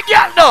it. Every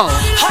girl know.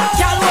 Hot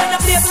girl wanna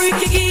play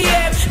freaky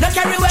game. No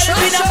carry well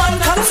with a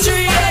man come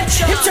straight.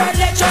 Him turn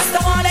like just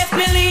the one left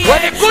me leave.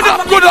 When it good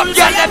up, girl,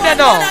 them they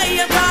know.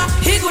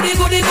 He goody,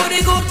 good.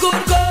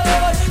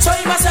 So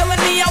he must have with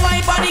me a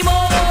wine body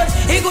mode.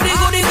 He goody,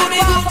 good.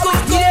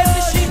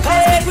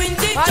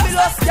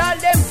 Fabulous girl,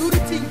 them do the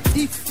thing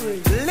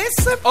different.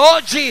 Listen. Oh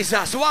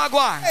Jesus,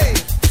 wagwan. Hey,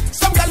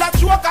 some girl that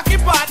choke a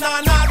keep on,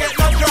 nah get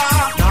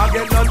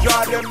no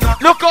draw, them nah.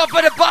 Look out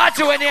for the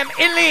party when them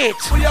Elite.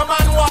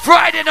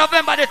 Friday,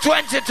 November the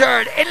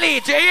 23rd.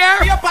 Elite, you hear?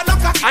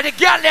 And the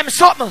girl them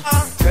something.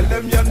 Tell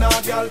them you're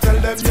not, girl, tell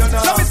them you're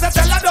not. So me say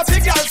tell her dirty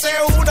girl, say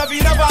who da be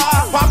never.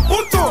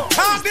 Pampunto,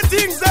 talk the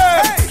things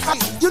there. Hey,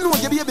 you know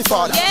your baby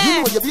father. Yeah. You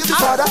know your baby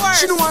father.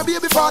 She know her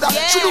baby father.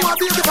 Yeah. She know her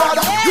baby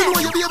father. Yeah. You know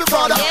your baby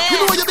father. Yeah. You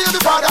know your baby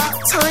father.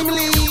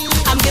 Timely.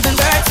 I'm giving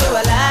birth to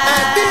a life.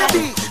 Hey,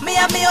 baby. Me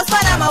and me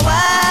husband and my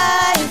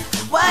wife.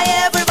 Why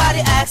everybody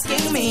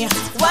asking me?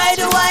 Why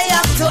do I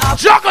have to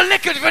juggle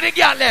liquid for the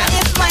girl there?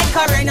 If my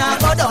career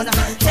go down,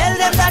 tell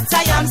them that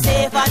I am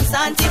safe and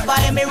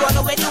sanctified. Me run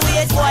away the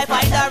ways, boy,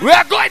 find a... We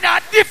are going a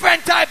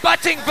different type of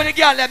thing for the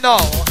girl there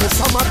now.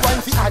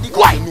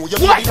 Why?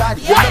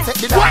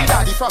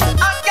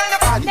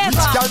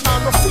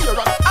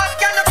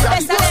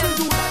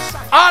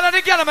 All of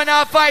the girls are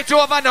now fight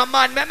over no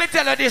man. Let me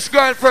tell you this,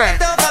 girlfriend.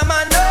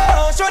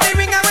 Show the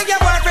ring and when your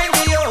boyfriend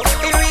give you.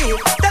 It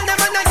real. Tell them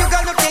man you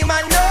got looking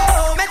man.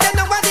 No. Make them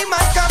know what the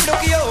man come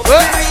look you.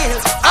 It real.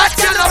 I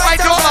tell them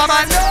fight over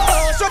man.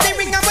 Show the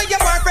ring and when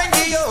your boyfriend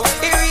give you.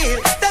 It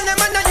real. Tell them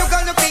man you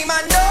got looking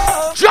man.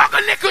 No.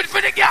 Juggle liquid for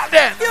the girl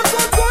then. You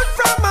good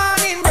from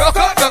morning. Broke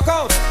out.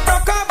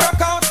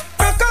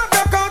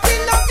 We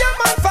love your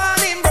man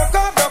falling. Broke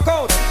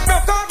out.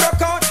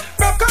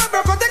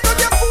 Take out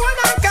your phone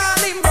and call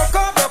him. Broke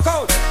out.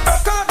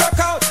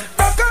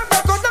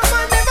 The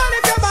man never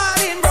leave your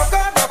body. Broke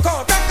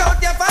out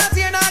your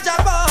fancy in a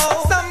job.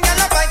 Some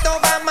girl fight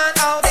over man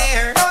out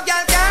there. No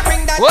girl can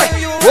bring that to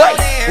you out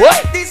there.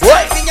 This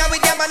time see you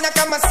with your man that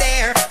come and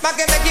stare. Man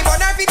can make you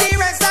burn her for the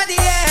rest of the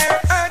year.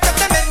 Earth up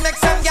the bed make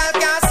some girl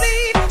can't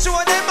sleep.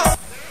 Show them up.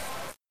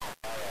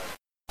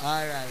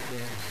 Alright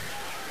then.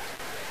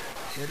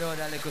 You know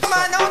that little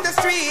Man on the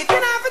street, you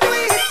have to do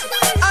it.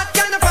 I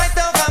can't fight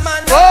over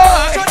man.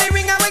 Show the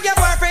ring and when your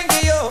boyfriend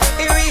give you.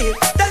 It real.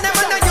 Tell them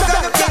man that you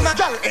got to keep man.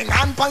 Girl,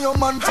 enhance for your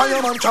man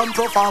can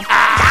perform.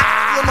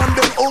 Your man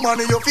then man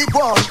you fi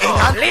go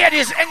on.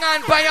 Ladies, hang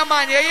on by your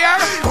man, you hear?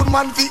 Good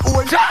man fi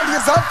own.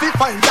 Ladies have fi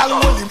fine.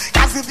 Girl hold him.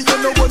 Cause if you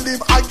know hold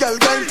him, a girl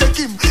can take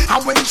him.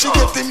 And when she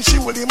get him, she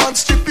hold him and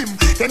strip him.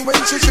 Then when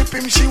she strip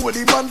him, she hold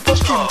him and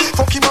fuck him.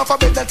 Fuck him off a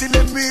bed until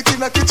him wait in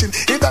the kitchen.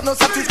 If that not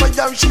satisfy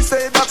her, she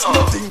say that's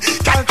nothing.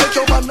 Can't take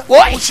your man.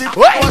 Wash him.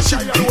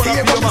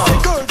 Here come my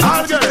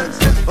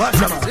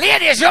girls.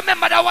 Ladies, you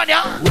remember that one,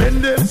 yeah?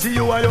 When them see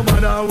you and your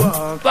mother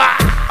walk,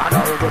 and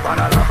I go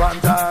and I love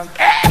and tank.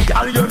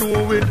 Girl, you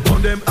know it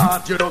from them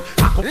heart, you know.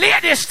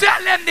 Ladies,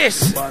 tell them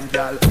this. Man,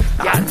 girl,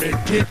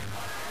 make it.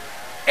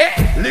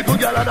 Little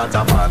girl that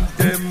a man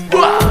them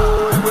boy.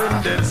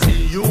 When them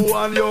see you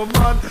and your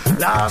man.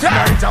 Last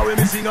night when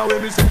me sing and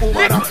when me say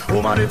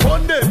woman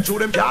upon them. Show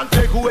them can't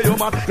take away your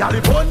man. Girl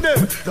upon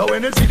them. Now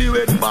when they see the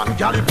wedding man,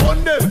 girl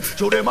upon them.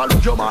 Show them a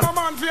look your man. Come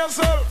on for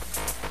yourself.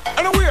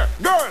 Anywhere,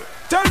 girl,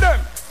 tell them.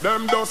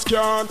 Them just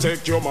can't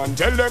take your man.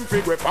 Tell them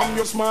figure from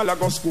your small I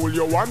go school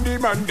you one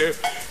demand they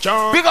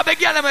can't. Big up the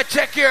girl, I'ma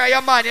check here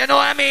your man, you know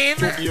what I mean?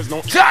 2 years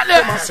now. Tell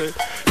them.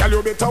 Tell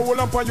you better hold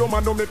on for your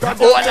man, don't make a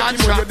hold on,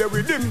 you're there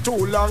with him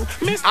too long.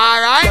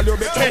 Alright. Tell you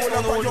better hold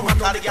on for your man,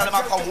 the girl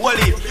might come hold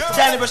it.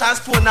 Jelly brush and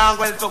spoon now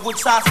going for good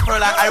sauce for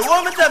like I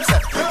want me them say.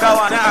 Go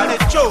on and have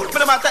it show. But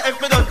no matter if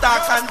me don't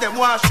talk and them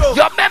want show.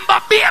 You remember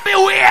baby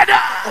weird?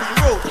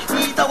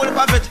 Eat a whole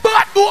of it.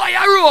 Bad boy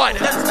a road.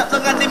 Then stop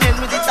looking at the men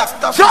with the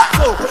doctor.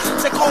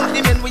 Say count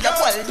the men with a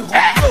well do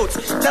roads.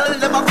 Tell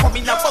them I come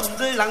in a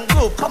bundle and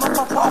go. Come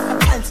up off the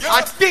pants.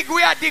 I think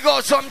we are dig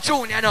out some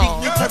tune, you know.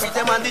 You carry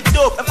them on the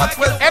dope.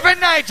 Every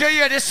night you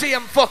hear the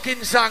same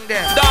fucking song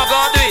there. Dog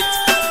on do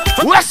it.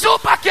 We're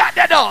super cat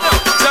dead up.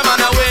 Them on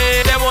the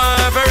way, them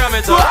want to ram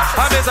it up.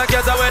 I miss a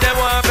cat away, them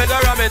want to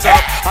ram it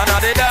up. And now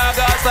the dog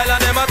style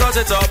and them a touch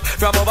it up.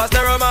 From over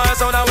stereo man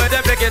sound and where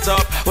they pick it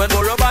up. When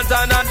Burro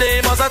Bantan and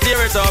they must a tear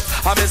it up.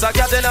 I miss a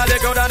cat in the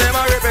crowd and them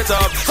a rip it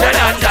up. Say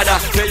dan dada,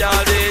 me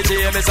all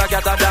DJ, miss a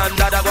cat a dan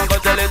dada. Go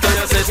tell it to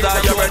your sister,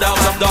 you were down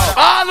some dog.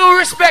 All who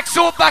respect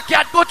super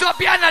cat, put up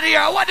your hand in the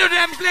air. What do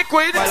them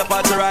liquid? While the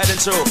party riding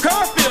through.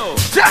 Curfew.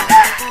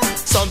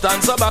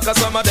 Sometimes some back and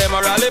some of them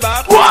a rally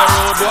back. What?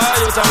 Road boy,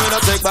 you tell me no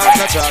take back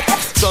no chat.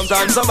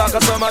 Sometimes some back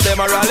and some of them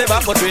a rally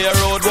back. But we a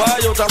road boy,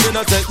 you tell me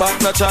no take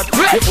back no chat.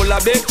 You full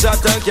of big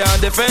chat and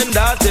can't defend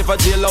that. If a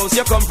jailhouse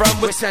you come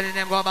from, we sending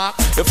them go back.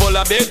 You full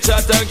of big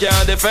chat and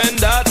can't defend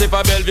that. If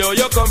a Bellevue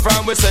you come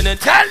from, we sending.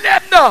 Tell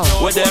them no.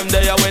 With them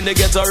there when they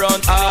get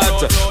around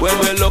hot. When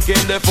we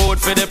looking the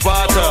food for the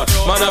pot.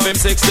 Man of him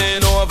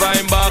 16 over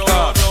him back.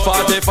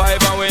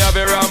 45 and we have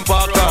a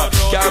rampacker.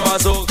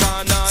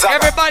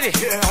 Everybody.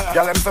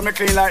 Y'all them say me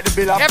clean like the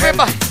bill of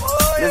Everybody.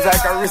 It's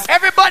like a risk.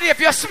 Everybody, if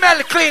you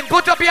smell clean,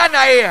 put up your hand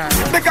here.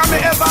 Because me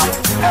ever.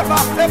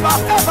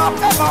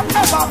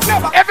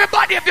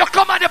 Everybody, if you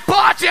come at the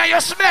party and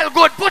you smell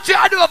good, put your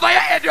hand over your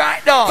head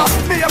right now.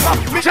 Me never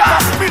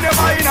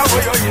in a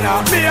way you in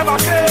a. Me ever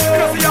clean.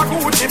 You see a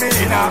Gucci me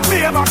in a. Me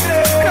ever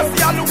clean. You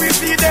see a Louis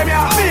V them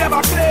ya. Me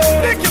ever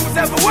clean. Think you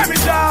say when me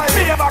try.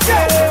 Me ever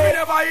clean. Me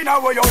never in a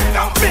way you in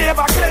a. Me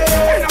ever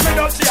clean. Me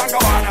don't see a go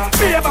on.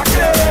 Me ever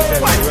clean.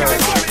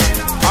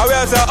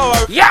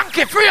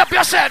 Yankee, free up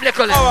yourself,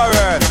 little.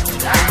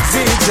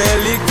 DJ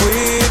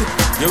Liquid,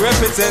 you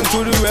represent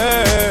to the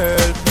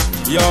world.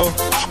 Yo,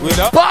 with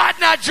a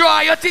partner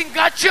draw, you think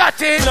I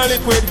chatting? No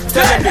Liquid,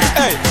 tell them this,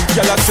 hey.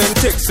 Y'all send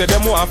text, say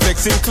them want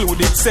flex,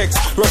 included sex.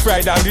 Rough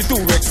ride and the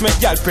 2X, make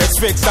y'all press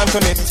vex and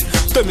connect.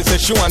 Tell me say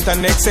she want a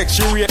next sex,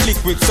 she rate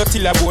Liquid, so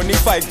till I bone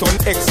 5 ton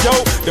X. Yo,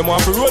 them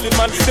want to roll it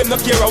man, them no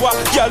care what.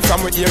 Y'all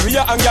from what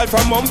area and y'all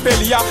from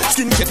Montpellier.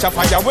 Skin catch a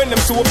fire when them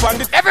soap on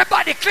the.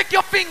 Everybody click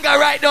your finger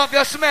right now if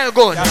you smell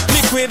good. Yeah.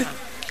 Liquid,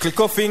 click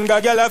your finger,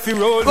 y'all have to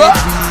roll with me. Yeah.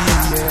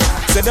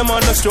 Say them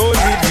on the stroll with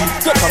me.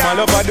 Go from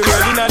all over the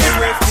world in the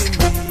West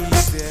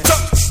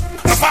Indies.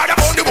 My father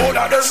on the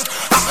borders.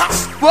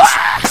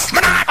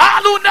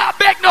 All who not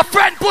beg no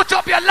friend, put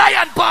up your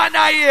lion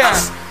partner here.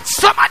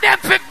 Some of them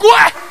for go.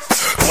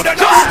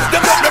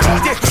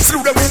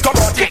 Through the wind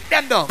karate. Kick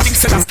them down.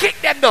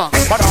 Kick them down.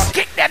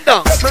 Kick them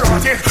down.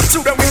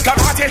 Through the wind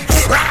karate.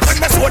 Rap in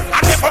the sword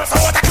and the first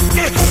water.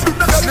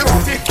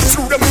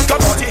 Through the wind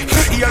karate.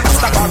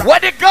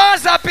 What the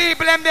Gaza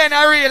people them then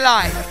I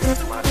realize.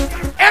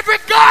 Every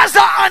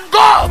Gaza and go.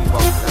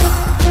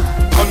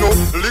 I know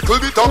little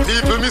bit of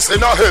people miss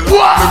in a hell.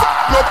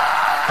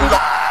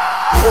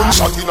 One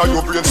shot in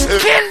your brain cell.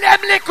 Kill them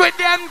Liquid,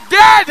 them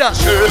dead.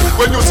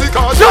 When you see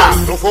cartel,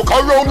 no fuck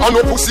around and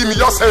no pussy me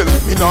yourself.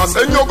 Me nah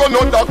send you go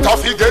no doctor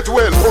fi get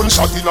well. One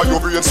shot in your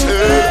brain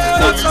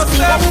cell.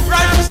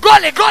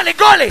 Gully.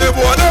 The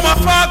boy them a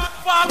fag,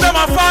 them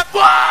a fag.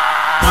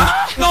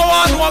 No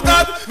one want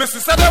God. Missy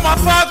say them a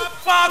fag,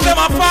 them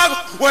a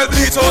fag. Well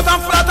bleach out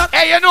and flat.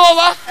 Hey, you know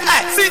what?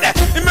 Hey, see that?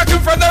 He make him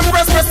from them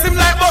press him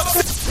like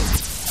bucks.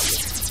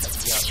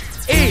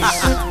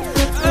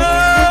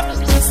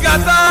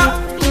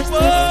 Scatter.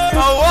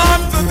 I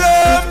want to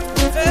them.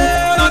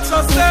 Not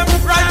just them.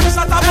 Right,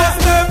 shut up,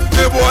 them.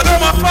 The boy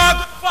them a fag.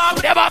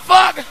 Them a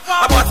fag.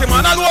 About him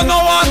man alone, no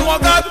one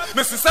want God.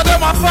 Missy say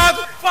them a fag,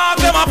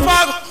 them a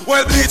fag.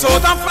 Well bleach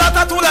out and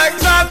flatter too like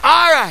that.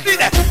 Alright. See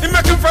that? He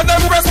make him from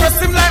them press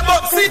him like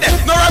butt. See that?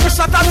 No rubbish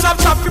shot and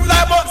chop him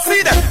like butt.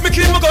 See that? Me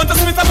keep me gun to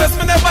Smith and best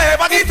me never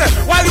ever get it.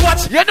 While you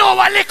watch, you know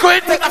what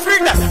Liquid? Take a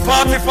freak that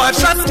 45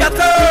 shots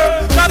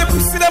scatter. Now the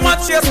pussy them a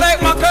chase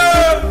like my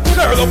girl.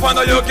 Curl up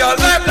under your girl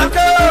like black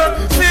girl.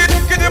 See it?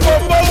 Get the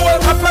bumble well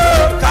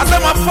happy. Cause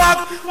them a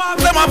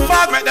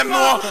fag, make them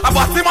know.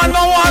 About him and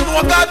no one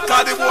know God.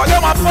 Cause the boy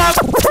them a fag,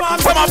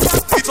 them a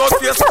fag. It was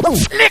face.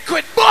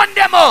 Liquid, burn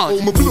them out.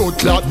 Oh, my blood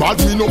clot bad,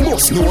 me no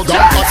must know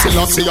God. I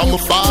say I'm a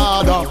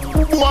father.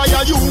 Why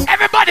are you?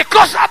 Everybody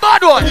cuss a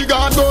bad one.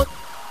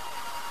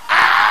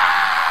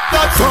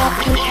 That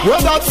fuck,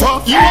 where that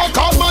fuck? You a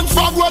call man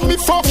fuck when me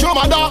fuck your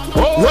mother.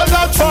 Where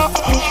that fuck?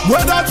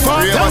 Where that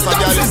fuck?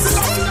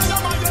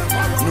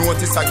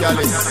 Notice a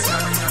gallus.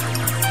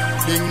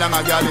 Ding dang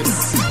a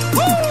gallus.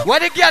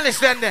 What the gallus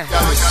then there?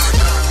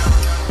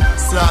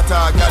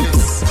 Slaughter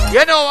gallus.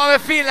 You know how we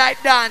feel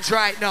like dance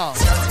right now.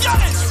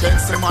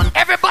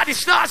 Everybody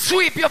start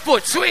sweep your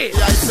foot, sweep.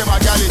 Yeah, it's a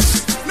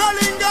gallus. No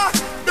linger,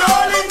 no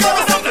linger.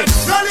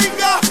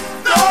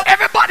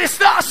 Everybody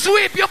start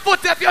sweep your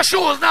foot if your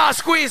shoes now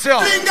squeeze you.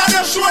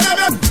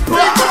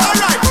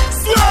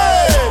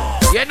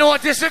 You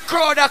notice the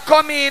crowd that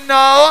come in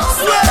now?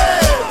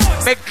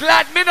 Me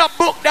glad me not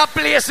book that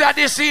place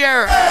this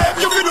year.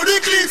 You can do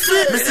the clean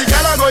sweep. Missy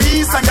Gala go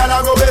east and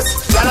Gala go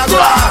west. Gala go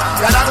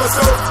up, Gala go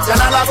south,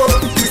 Gala go.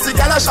 Missy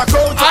Gala shack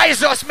out. I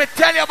just me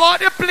tell you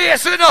about the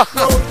place, you know.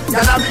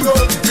 Gala go,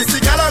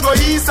 Missy Gala go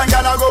east and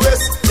Gala go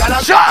west.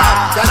 Gala go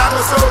up, Gala go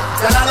south,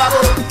 Gala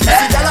go.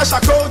 Missy Gala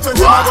shack out and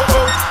Gala go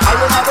out.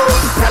 Gala go,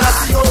 Gala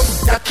see out.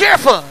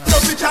 Careful.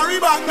 Just be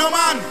carry back, no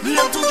man. Name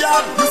to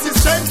girl. You see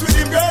strength with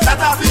him, girl. That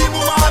a be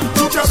woman.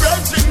 Put your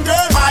bread in,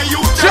 girl. My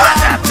youth.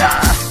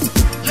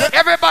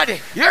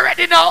 Everybody, you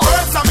ready now?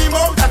 Words of me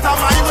mouth, that a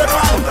my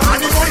weapon. And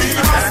the money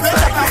in my spend,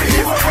 that a be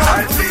weapon.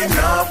 I've seen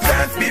enough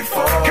dance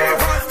before,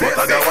 but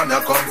I don't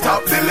wanna come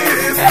top the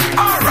list.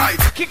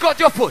 Alright. Kick out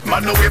your foot.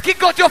 Man, no way.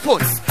 Kick out your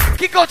foot.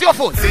 Kick out your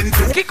foot.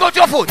 Kick out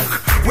your foot.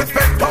 With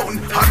pen pound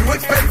and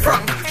with pen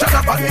franc. Shut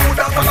up and you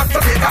down to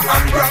Jamaica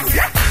and Grand.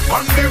 Yeah.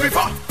 On the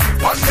river,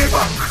 on the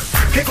bank.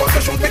 Kick out the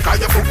shoes because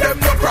you put them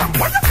no cramp.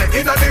 What you say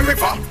in the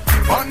river,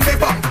 on the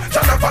bank.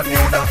 Shut up and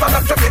you down to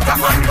Jamaica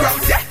and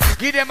Grand. Yeah.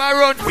 Give them a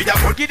run.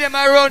 Give them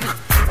a run.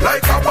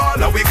 Like a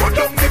baller, we go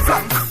down the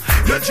flank.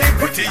 Your Jeep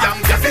pretty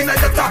young, just in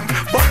the tank.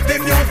 But the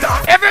new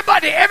tank.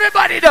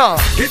 Everybody though.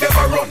 Give them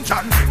a run,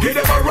 Chan. Give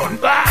them a run.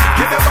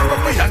 Give them a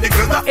run, me and the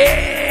girls.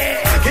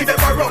 Give them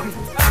a run.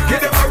 Give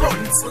them a run.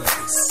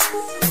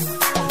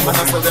 Man,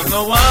 I tell them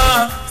no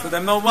one, tell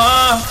them no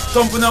one.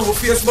 Thumping our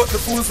face, but the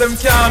fools them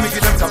can't. Me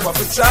give them top of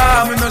the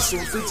jar, me no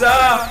shoot the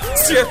jar.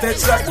 Straight head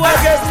shot, boy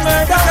get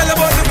murdered. Tell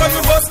about the gun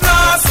we bust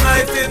last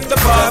night in the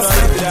past.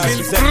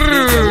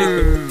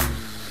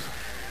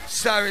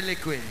 Sorry,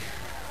 Liquid.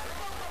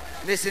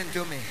 Listen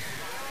to me.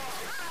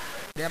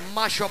 They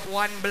mash up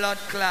one blood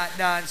clot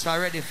dance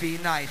already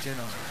for night, you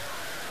know.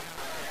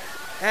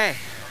 Hey.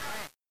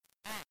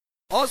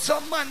 Also,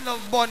 man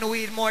love bun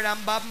weed more than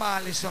Bob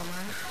Marley, so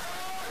man.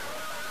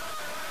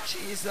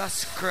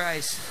 Jesus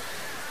Christ.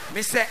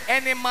 Me say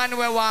any man who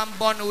want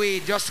bun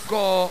weed, just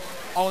go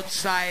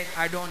outside.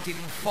 I don't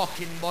even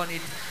fucking bun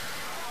it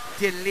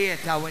till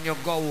later when you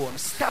go home.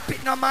 Stop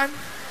it now, man.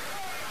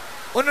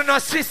 Oh no,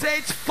 she say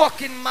it's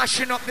fucking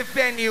mashing up the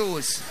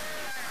venues.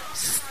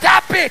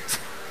 Stop it!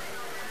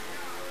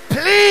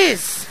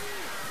 Please!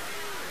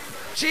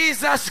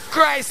 Jesus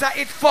Christ,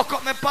 it fuck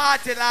up my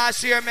party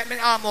last year, make me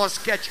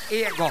almost catch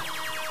ego.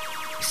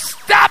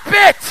 Stop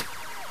it!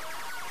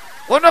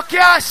 Oh no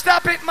can't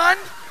stop it, man.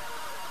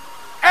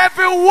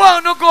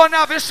 Everyone who gonna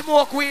have a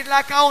smoke weed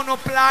like I don't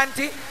plant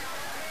it.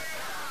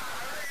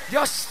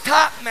 Just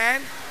stop,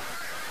 man.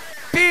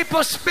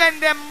 People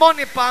spend their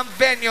money on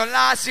venue.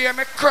 Last year,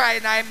 me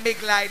crying on a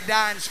big light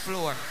dance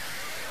floor.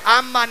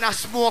 A man a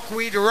smoke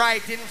weed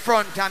right in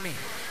front of me.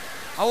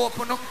 I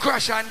open no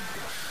crush and...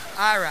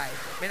 Alright,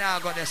 me now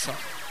got this up.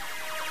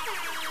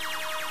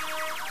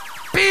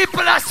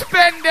 People are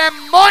spend their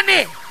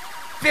money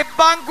to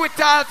banquet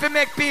hall to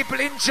make people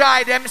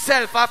enjoy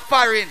themselves at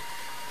foreign.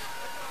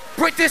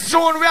 Pretty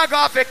soon we are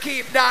going to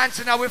keep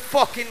dancing in our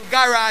fucking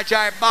garage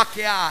or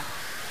backyard.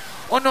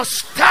 Oh no,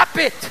 stop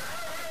it!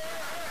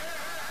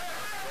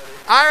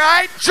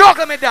 Alright,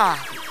 juggle me down.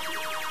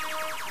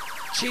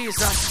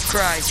 Jesus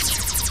Christ.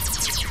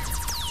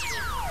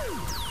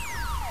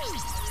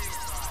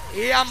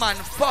 Yeah, man,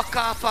 fuck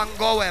off and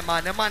go away,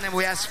 man. The man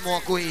we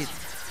smoke weed.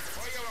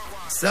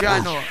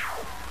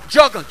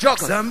 Juggle.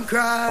 Some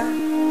cry,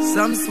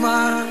 some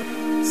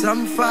smile,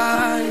 some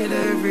fight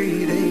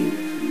every day.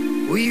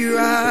 We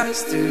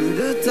rise to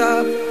the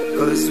top,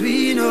 cause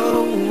we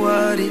know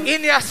what it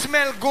in ya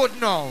smell good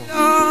now.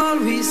 All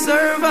we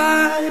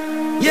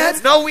survive,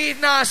 yet no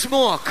weed, no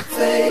smoke.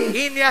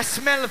 In ya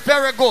smell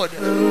very good.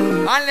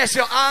 Unless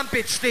your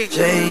armpit stink.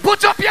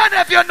 Put up your hand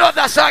if you know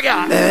the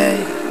saga.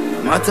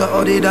 No matter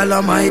how the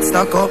dollar might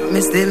stack up,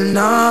 me still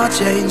not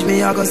change.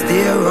 Me I go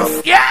stay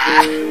rough.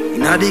 Yeah.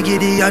 Inna the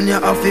giddy and you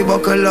have to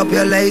buckle up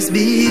your lace.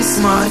 Be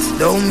smart,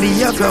 don't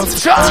be a bluff.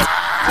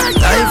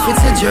 Life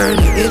it's a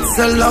journey, it's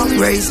a long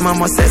race.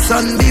 Mama says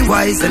son be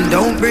wise and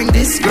don't bring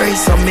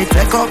disgrace. So me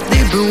take up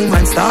the broom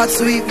and start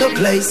sweep the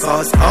place.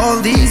 Cause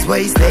all these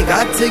ways they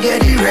got to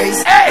get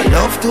erased. Hey.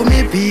 Love to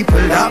me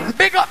people that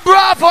big up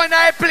Bravo in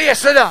our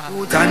place, you know.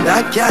 And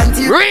that can't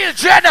real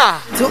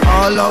Jenna. To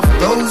all of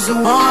those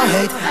who want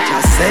hate,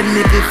 just send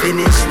me to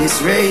finish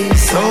this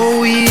race. So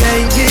we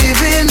ain't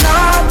giving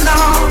up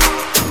now.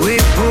 We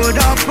put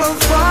up a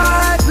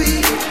fight,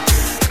 we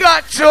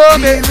got to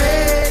be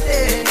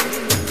ready.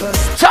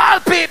 Tall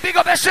P, big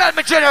up yourself,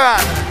 my general.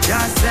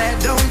 Just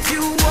said, don't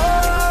you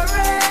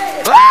worry.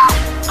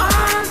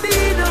 I'll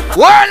be the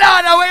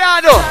Warlord, how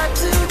you do? Got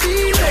to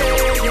be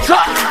ready.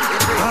 Cause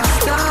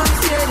time's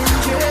getting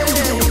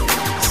dready.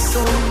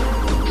 So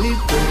we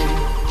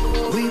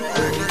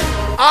pray.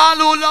 All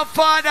who love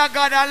Father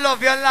God and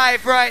love your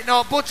life right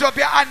now, put up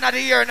your hand at the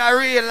ear in a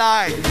real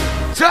life.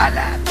 Tell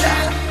them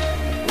that.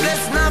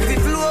 Bless not the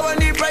flow when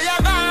the prayer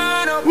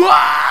gone up.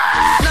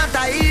 Not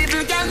a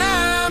evil can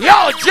have.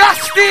 Yo,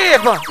 just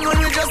Steve.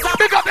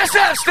 Big up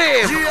yourself,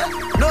 Steve.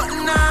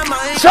 Nothing on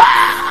my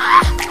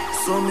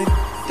So me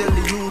tell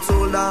the youth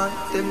hold on.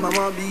 Tell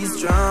mama be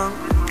strong.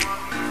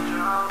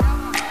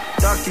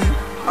 Jackie,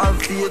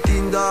 have faith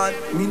in God.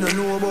 Me no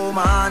know about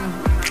man.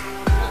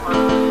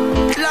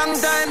 Long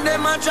time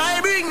them a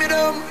try bring me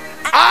down.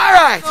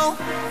 Alright.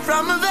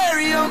 From a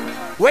very young.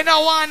 When I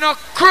want no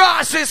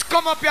crosses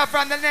come up here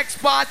from the next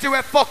party,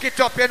 we fuck it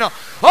up, you know.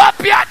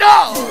 Up here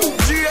now.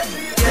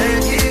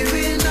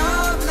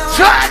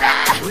 Turn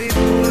it.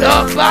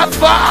 Love my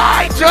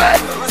fight.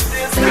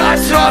 Got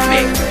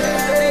something.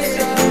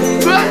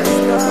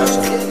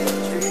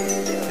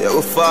 that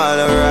we fall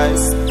and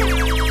rise.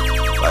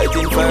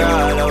 Fighting for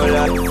all our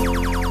life.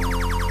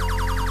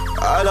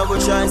 All our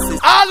choices.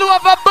 All who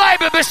have a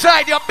Bible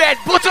beside your bed,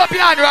 put up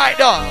your hand right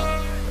now.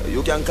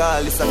 You can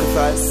call it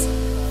sacrifice.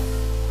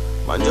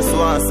 Man just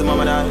wants to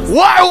mama nice.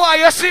 Why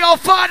you see how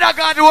Father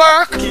God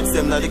work? Kids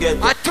them not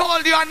get. I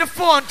told you on the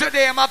phone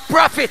today, I'm a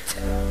prophet.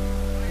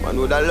 Man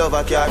would have love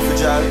a car for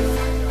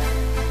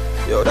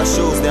drive. Yo, the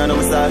shoes they are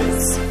no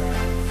size.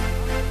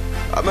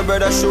 I'm my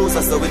brother's shoes,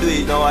 that's how we do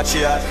it now. Watch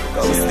it,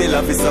 cause we still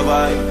have to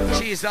survive.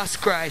 Jesus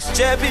Christ.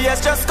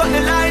 JPS just cut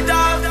the line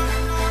down.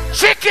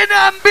 Chicken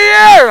and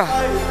beer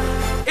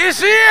is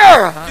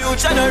here.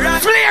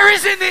 Flair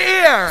is in the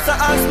air. So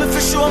ask me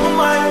for show my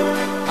mind.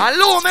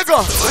 Hello, me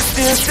go.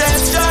 Still stay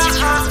strong.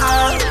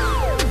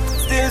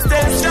 Still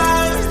stay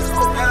strong.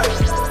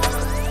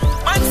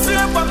 Man,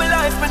 swear for my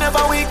life, me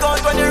never weak out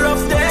when the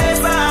rough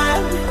days,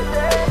 man.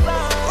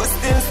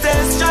 Still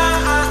stay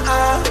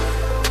strong.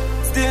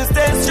 Still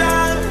stay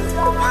strong.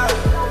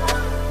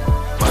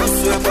 Man,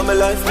 swear for my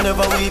life, me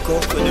never weak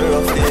out when the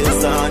rough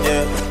days, man,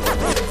 yeah.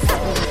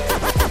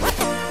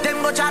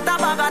 Chat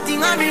about a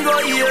thing and me go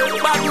here.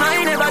 Bad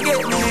mind never get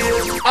me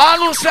here. All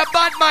who say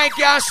bad mind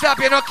can't stop,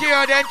 you don't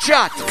care, then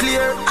chat.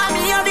 Clear. I'm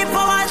here the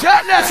power.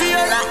 Chat them.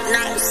 Feel like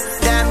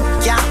nice. Them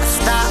can't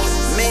stop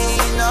me,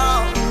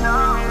 no.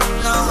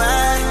 No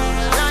way.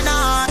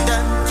 No,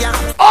 them can't.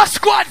 Oh,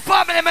 squad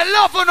family, me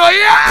love you, no,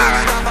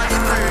 yeah.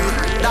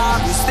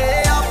 Dog, we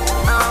stay up.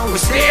 We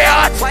stay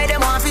up. Why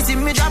them want to see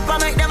me drop and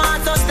make them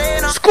heart so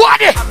stay up. Squad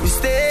it. We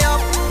stay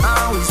up.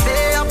 We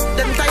stay up.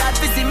 Them tired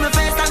to see me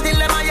face until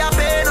them are your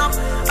pain up.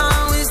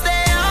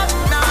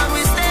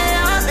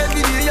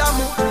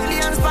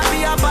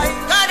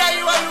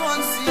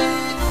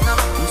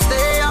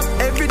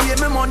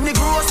 Money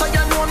grow so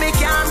you know me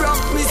can't rock.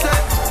 Me say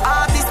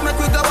artists make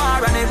we go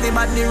war and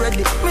everybody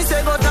ready. Me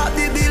say go top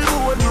the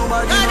billboard,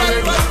 nobody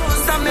ready.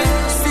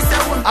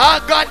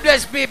 God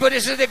bless people,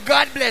 this is the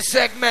God bless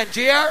segment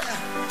here.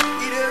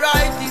 It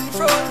right in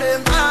front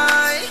them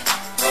eye.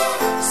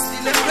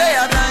 Still a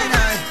player blind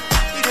eye.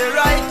 It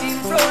right in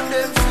front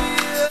them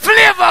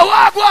Flavor,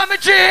 walk on me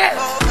G.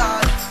 Oh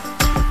God,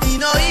 it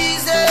no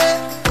easy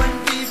when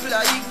people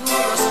are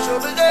ignorant,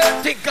 struggle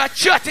them. Think of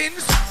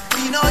chattings.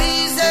 It no easy.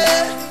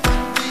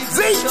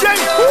 VJ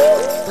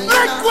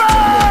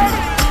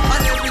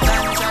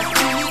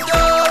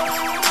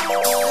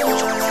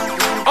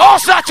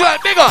also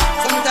 12 bigger.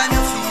 Sometimes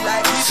you feel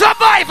like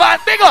survival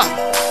bigger.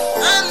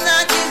 I'm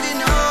not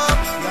giving up.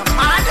 You're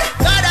mad.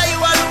 God, are you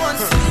alone?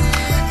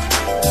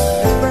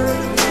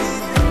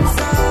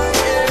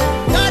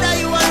 God, are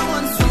you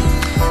alone?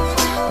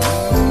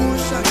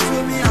 Shut to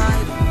me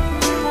hide.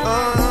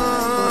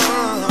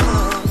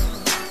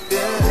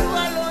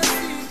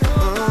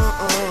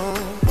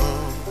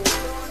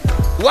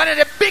 One of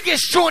the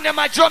biggest tunes in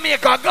my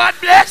Jamaica. God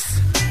bless.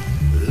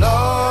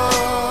 Lord,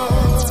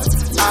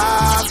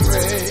 I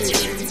pray,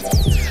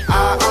 I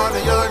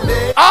honor your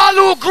name. All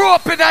who grew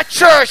up in that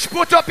church,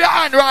 put up your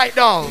hand right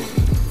now.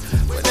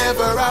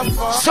 Whenever I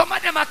fall, some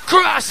of them are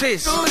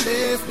crosses. To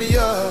lift me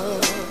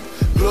up,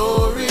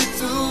 glory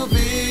to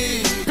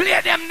be.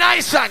 Play them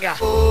nice song.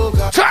 Oh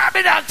God. Turn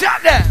me down, tell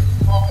them.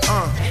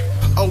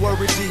 Our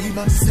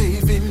Redeemer,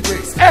 saving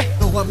grace. Hey.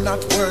 No, I'm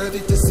not worthy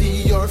to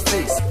see your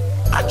face.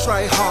 I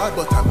try hard,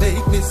 but I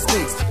make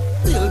mistakes.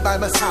 Still by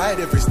my side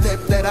every step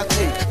that I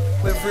take.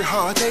 Every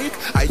heartache,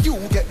 you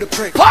get the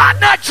praise.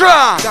 Partner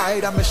drum.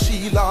 Guide, I'm a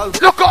shield all.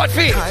 Look out,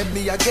 feet. Time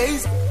me a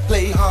gaze,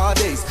 play hard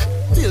days.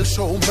 Still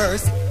show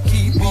mercy,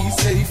 keep me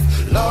safe.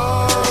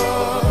 Lord,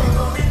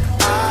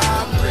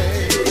 I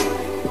pray,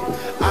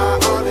 I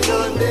honor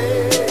your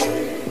name.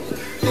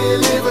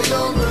 Deliver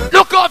your mercy.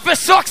 Look out for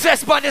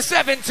success by the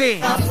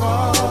 17th.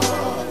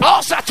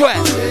 Also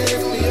 12.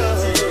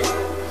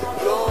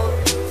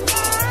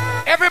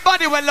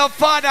 Everybody will love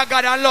Father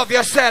God and love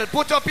yourself.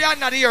 Put up your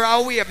hand in the air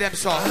and wave them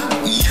so.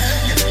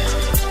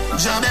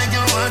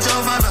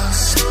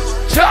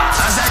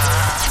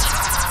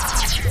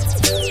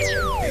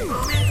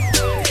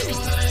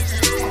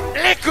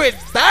 Liquid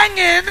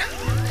banging.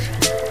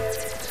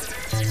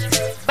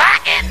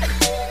 Banging.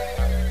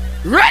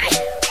 Ready?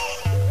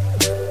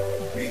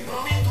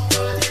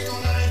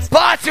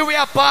 Party, we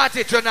are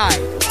party tonight.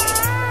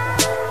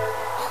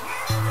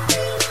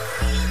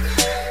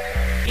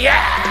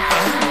 Yeah.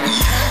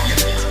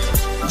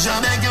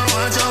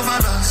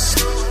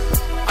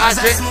 As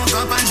I smoke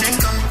up and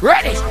drink up.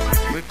 Ready?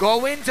 We're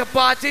going to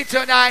party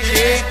tonight,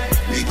 yeah.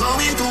 We're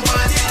going to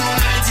party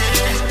tonight,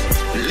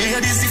 yeah.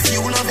 Ladies, if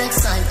you love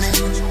excitement,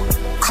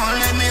 come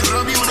let me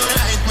rub you the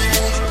right way.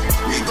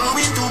 We're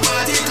going to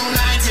party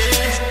tonight,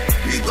 yeah.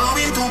 We're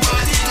going to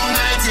party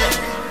tonight,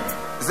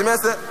 yeah. See me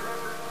say,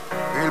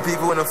 real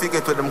people wanna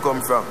forget where them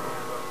come from.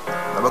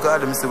 Now because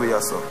them see we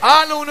are so.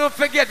 All who don't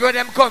forget where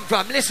them come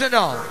from, listen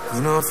now.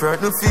 You know, afraid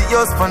no feet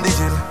yours on the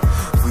hill.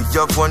 With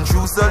have one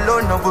juice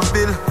alone of a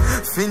bill.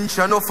 Finch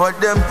enough of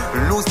them.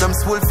 Lose them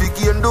swole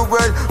figure in the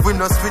world. We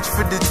no switch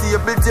for the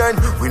table then.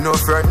 We no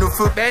friend no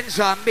foot.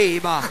 Benjamin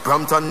Bieber.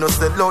 Brampton no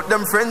sell out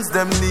them friends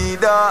them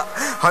neither.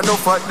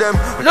 Enough of them.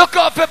 Look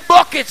up at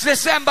buckets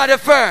December the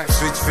 1st.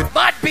 Switch for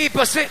bad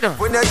people sitting.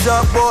 When I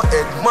talk about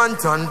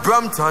Edmonton,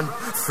 Brampton,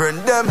 friend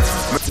them.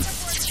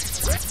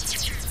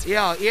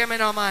 Yo, hear me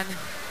now, man.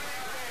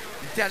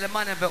 Tell the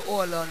man if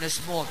all on the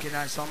smoking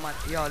and some man.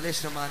 Yo,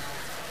 listen, man.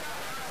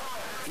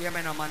 Hear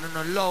me now, man. You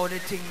don't loud the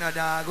thing, no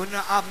dog. You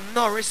don't have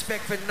no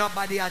respect for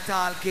nobody at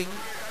all, king.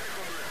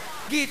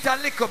 Give it a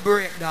little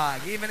break,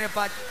 dog. Even if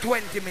a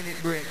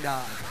 20-minute break,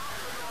 dog.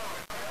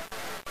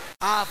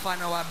 Half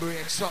an hour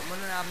break, something. You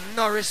don't have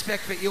no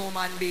respect for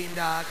human being,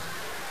 dog.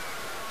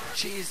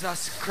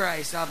 Jesus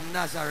Christ of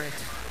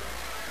Nazareth.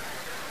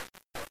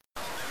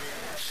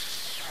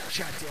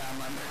 Shut here,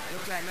 man.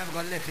 Look like I'm never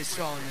gonna left his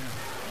sound, you know.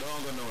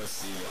 Don't go no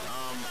see.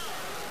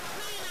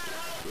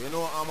 You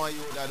know I'm a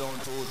youth that don't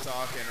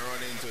talk and run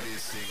into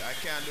this thing. I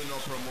can't do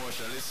no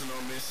promotion. Listen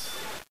on miss.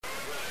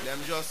 Them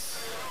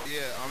just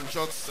I'm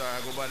Chuckstar, I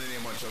go by the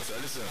name of Chuckstar.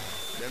 Listen,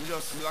 them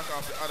just block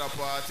off the other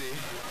party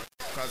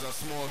because of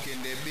smoking.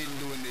 They've been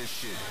doing this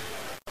shit.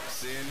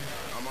 See,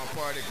 I'm a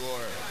party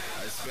goer.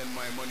 I spend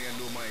my money and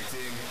do my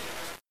thing.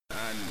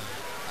 And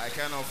I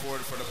can't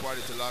afford for the party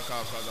to lock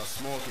off because of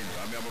smoking.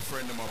 I mean, I'm a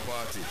friend of my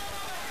party.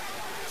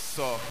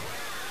 So,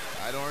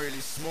 I don't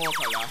really smoke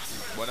a lot,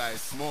 but I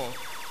smoke.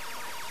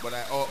 But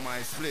I out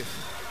my split.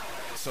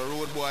 So,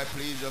 road boy,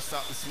 please just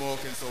stop the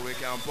smoking so we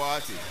can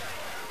party.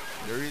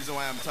 The reason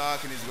why I'm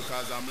talking is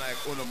because I'm like,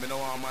 oh no, I don't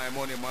want my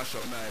money mash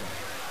up neither.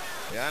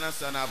 You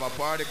understand? I have a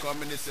party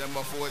coming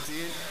December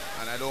 14th,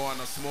 and I don't want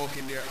to smoke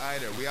in there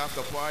either. We have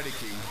to party,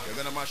 king. You're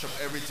going to mash up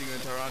everything in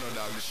Toronto,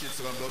 dog. The shit's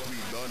going to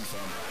be done,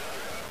 fam.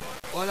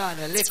 Hold on,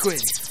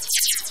 liquid.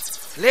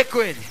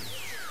 Liquid.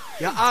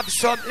 You have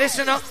some,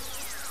 listen up.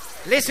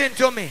 Listen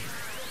to me.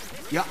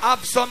 You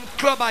have some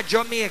club at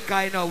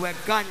Jamaica, you know, where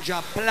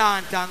ganja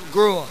plant and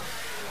grow.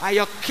 And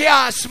you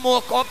can't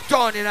smoke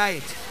uptown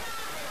tonight.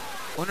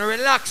 Wanna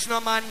relax no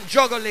man,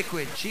 juggle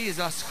liquid.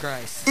 Jesus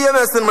Christ. Yeah,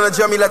 listen, man,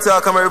 Jamila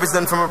talk. I'm a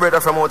represent from a brother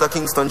from out of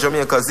Kingston,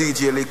 Jamaica,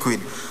 ZJ Liquid.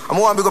 I'm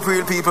one big up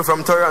real people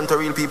from Toronto,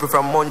 real people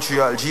from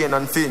Montreal, Jane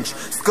and Finch,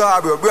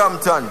 Scarborough,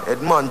 Brampton,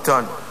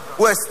 Edmonton,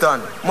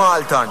 Weston,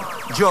 Malton,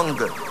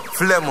 Jungle,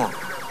 Flemo.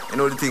 You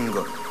know the thing,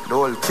 the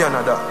whole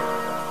Canada.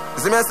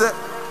 You see me, I say?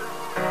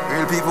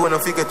 Real people when I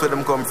forget where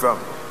them come from.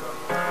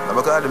 I'm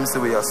going to call them see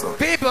where you so.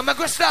 People, I'm going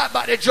to start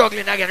back the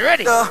juggling again.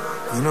 Ready?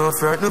 You know,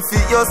 friend, no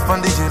feet, you're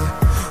on the hill.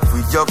 We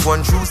have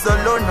one juice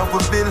alone of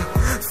a bill.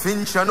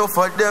 Finch enough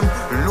of them.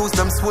 Lose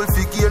them swole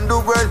figure in the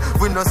world.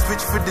 We no switch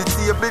for the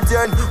table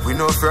then. We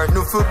no friend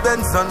no for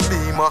Benz and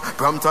Beamer.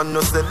 Brampton no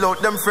sell out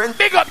them friends.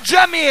 Big up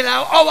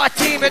Jamila, our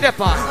team in the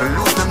park.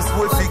 Lose them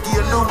swole figure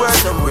in the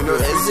world. We no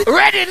hesitate.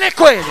 Ready,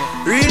 liquid.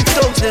 Real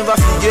thugs never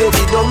forget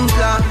the dumb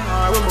plan.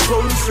 Where we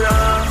come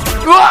from.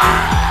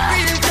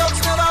 Real thugs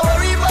never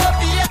worry about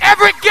the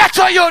every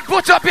ghetto you'd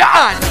put up your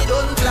hand.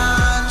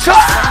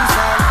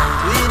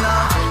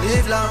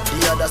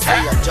 The other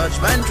say a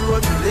judgment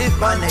road. Live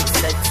my next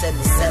set. Send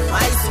me sell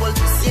my soul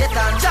to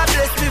Satan. God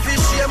bless me for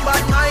shame,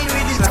 but mine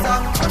with it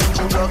song.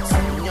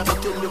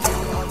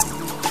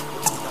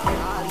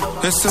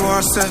 Yes, so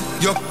I said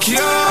you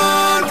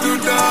can't do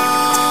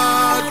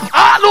that.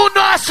 All who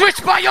know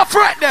switch by your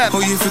friend them.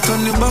 Oh, if you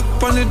turn the back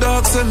on the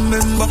dogs and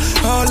remember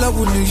all I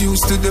wouldn't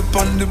use to the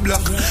on the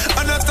block.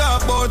 And I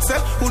talk about say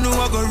who know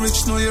I go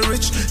rich, know you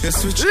rich. You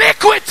switch.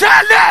 Liquid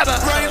tell them.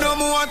 Right now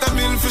me want a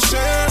meal for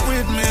share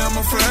with me. I'm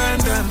a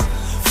friend them.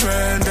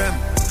 Friend them.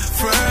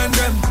 Friend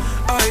them.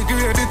 I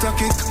grade it a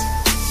kick.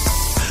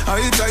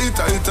 I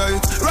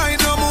tight. Right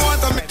now me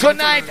want a meal.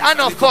 Tonight I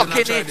no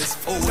fucking it.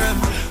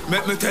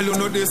 Make me tell you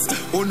no this,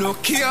 oh no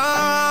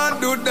can't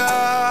do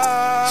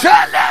that.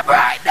 Tell them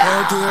right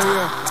now.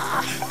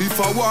 If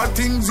I want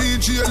things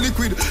ZG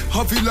Liquid,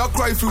 have a lock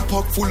rifle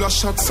pack full of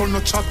shots on no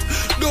chat.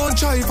 Don't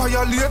try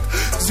violate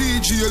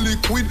ZG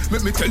Liquid.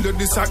 Make me tell you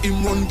this, I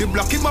him run the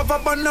block. Him have a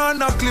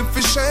banana clip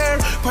for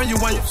share. When you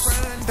want your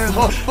friend them,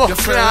 your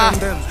friend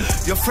them,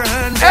 your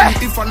friend them.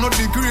 If I not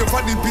the grave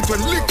for the pit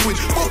when liquid.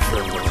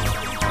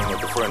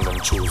 Make a friend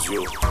and choose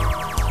you.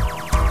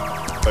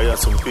 I have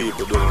some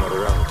people doing the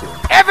wrong thing.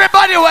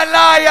 Everybody were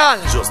loyal.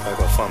 Just like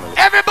a family.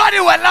 Everybody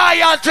were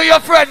loyal to your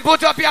friend.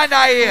 Put up your hand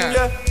here.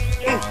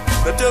 Yeah.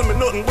 They tell me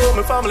nothing about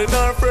my family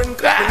nor friend.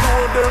 Cause I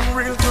know them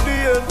real to the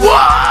end.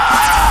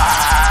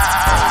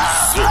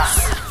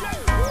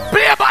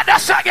 Play about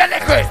that song, you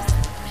liquid.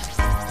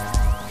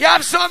 You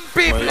have some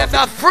people that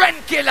are friend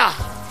killer.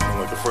 You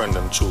make a friend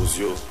and choose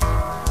you.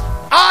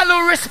 All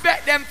who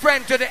respect them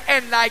friend to the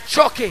end like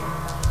Chucky.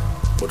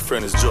 But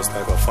friend is just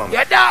like a family.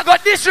 You don't go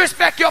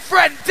disrespect your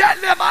friend. Tell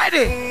them I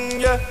did.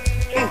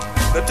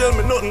 They tell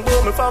me nothing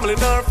about my family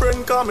nor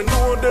friend. Cause me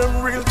know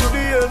them real to the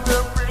end.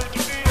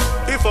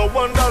 If a $1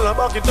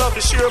 back it off,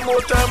 you share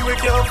more time we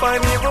can't find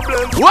even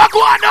blend. What go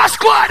on now,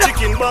 squad?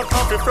 Chicken back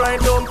off, you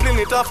frying dumpling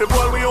it off,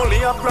 boy we only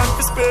have grand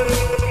to spend.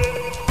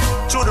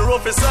 through the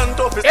roughest and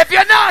toughest. If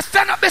you're not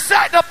stand up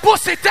beside the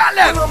pussy, tell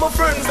them. All of my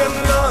friends them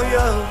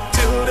loyal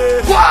till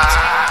they. What?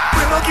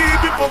 We no keep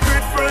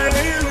hypocrite friends.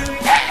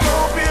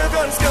 No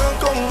pagans can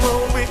come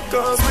round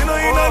because we no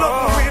in a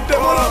nothing with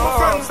them. All of my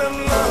friends them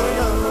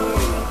loyal.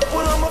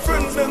 All of my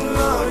friends them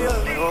loyal.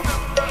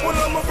 All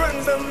of my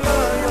friends them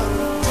loyal.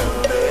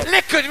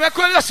 Liquid, we're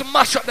going to just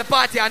mash up the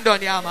party and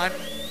done, yeah, man.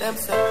 Them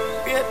say,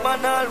 great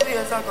man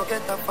always I go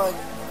get a fight.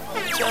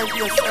 Charge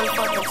yourself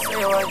and them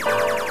say why.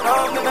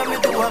 Now me make me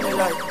do what me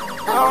like.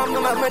 Now me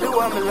make me do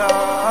what me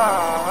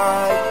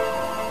like.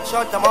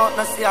 Shut them out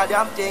and see a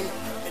damn thing.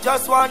 Me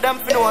just want them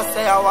to know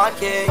say I want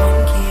king.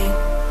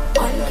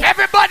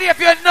 Everybody, if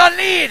you're not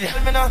lead.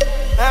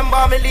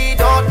 Remember me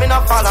lead out, me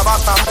not follow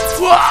back.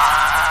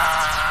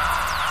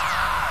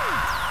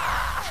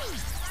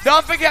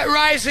 Don't forget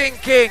Rising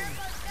King.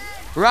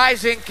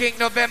 Rising King,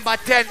 November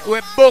 10th.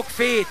 We book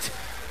feet.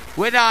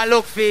 We not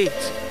look feet.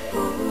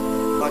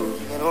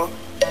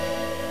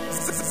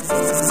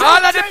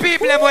 All of the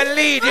people that will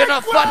lead, you know,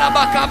 follow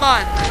back a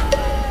man.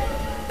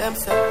 Them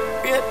say,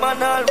 great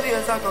man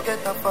always I go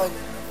get a fight.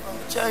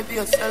 Try be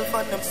yourself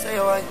and them say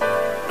why.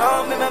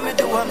 Now me make me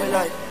do what me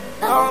like.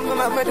 Now me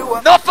make me do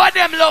what. No for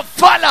them love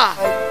follow.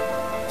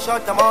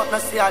 Shut them out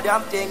and see a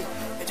damn thing.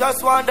 Me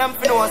just want them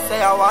to know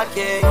say I want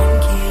king.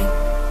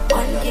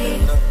 One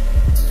king.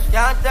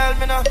 Can't tell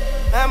me no.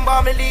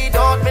 Remember me lead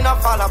out, me no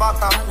follow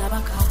back.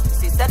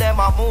 See say them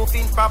are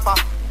moving proper.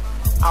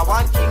 I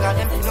want king and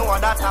them to know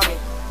what that I mean.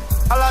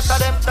 A lot of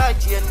them try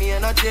chain me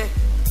energy.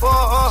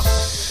 Oh.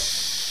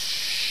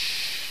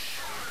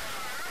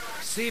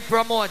 See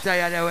promoter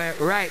here, they were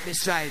right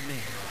beside me.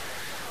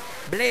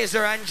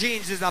 Blazer and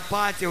Jeans is a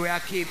party we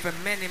have keep for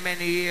many,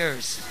 many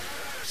years.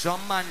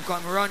 Some man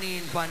come running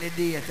in on the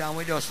date and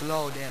we just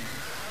load them.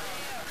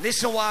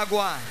 Listen what I go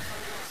on.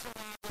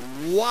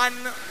 One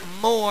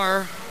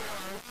more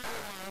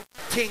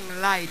thing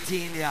light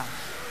in here.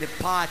 The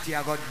party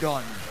I got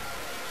done.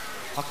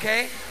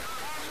 Okay?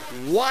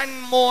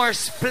 One more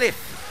spliff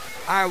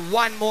or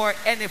one more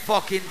any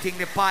fucking thing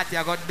the party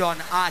I got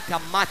done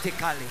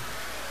automatically.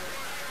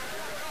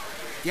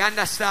 You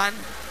understand?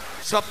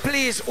 So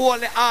please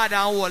hold the order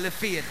and hold the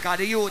faith because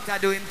the youth are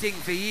doing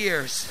things for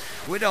years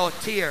without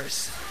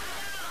tears.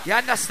 You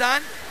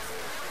understand?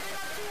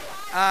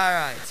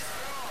 Alright.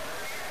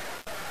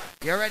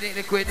 You ready,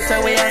 Liquid?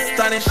 So we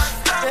astonished.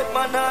 That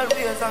man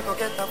always I go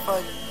get a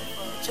fight.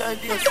 Try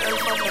be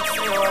yourself and them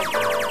say why.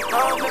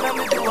 Now me make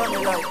me do what me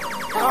like.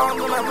 Now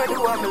me make me do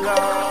what me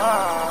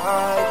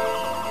like.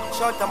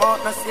 Shut them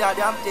out and see a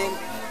damn thing.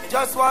 Me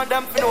just want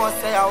them to know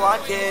say I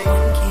want king.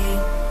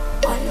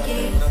 One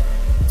king.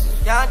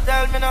 Can't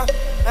tell me no.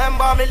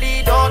 Remember me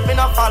lead out, me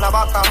no follow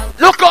back.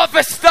 Look out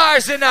for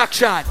stars in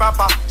action.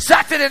 Proper.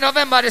 Saturday,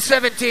 November the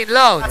 17th,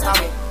 loud.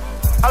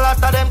 A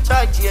lot of them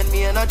try chain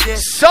me energy.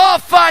 So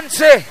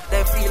fancy.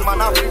 They feel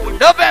man a fool.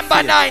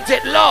 November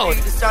 19th, loud.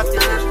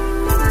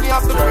 Me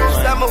have to push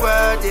them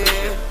worthy.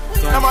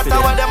 No matter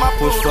what them a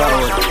push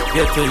forward,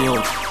 get to you.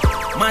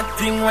 Mad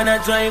thing when I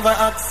drive a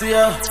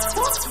Axia.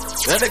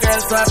 Let the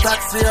girls start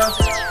taxi.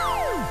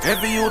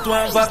 Every youth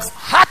want box.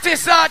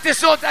 Hottest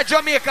artist out of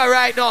Jamaica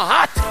right now,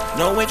 hot.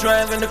 Now we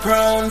driving the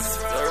crowns.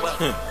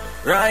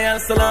 Ryan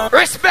Salon.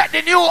 Respect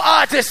the new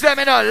artists, them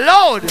in a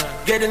load.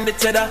 Get in the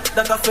cheddar,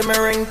 that's a for my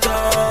ringtone.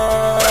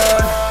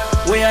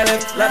 We are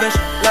live lavish,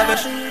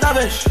 lavish,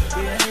 lavish.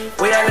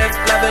 We are live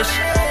lavish.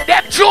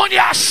 Them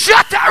junior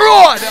shut the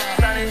road.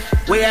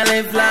 We are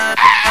live lavish.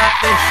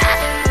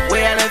 We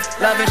are live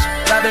lavish,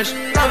 lavish,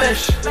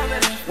 lavish.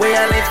 We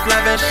are live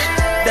lavish.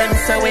 Them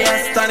say we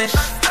astonished.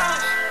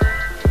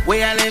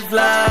 We are live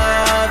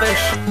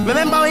lavish.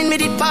 Remember when me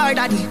did power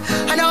daddy?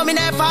 I know me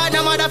never had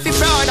no mother fi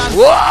proud of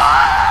me.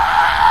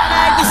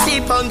 Like me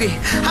sleep hungry.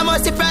 I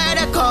must be pride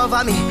that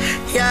cover me.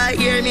 Yeah,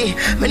 hear me.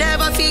 Me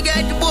never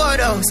forget the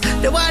boardhouse.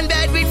 The one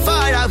bed with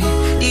father we.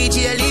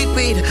 DJ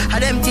Liquid.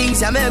 And them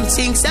things I mem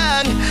sing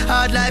song.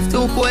 Hard life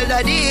too cold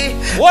a day.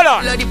 What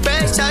on? Bloody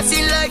pressure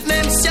in life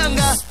mem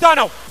stronger. Stand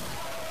up.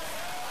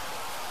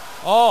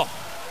 Oh.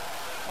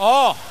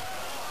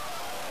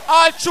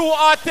 All true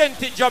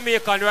authentic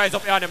Jamaican rise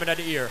up here in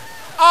the ear.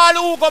 All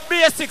who go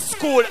basic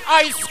school,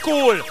 high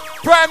school,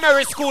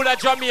 primary school at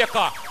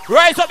Jamaica.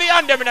 Rise up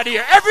behind them in the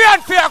ear.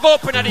 Everyone fear go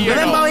up in the ear.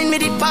 Remember when me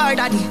did power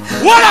daddy?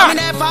 What up? Me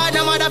never had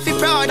no mother fi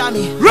proud of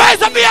me.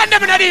 Rise up behind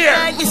them in the ear.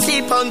 Like me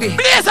sleep hungry.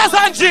 Blazers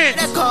and jeans.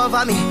 They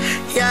cover me.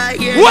 Yeah,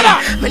 yeah. What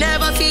up? Me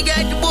never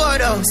forget the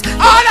boardhouse.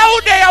 All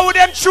out there with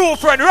them true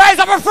friend. Rise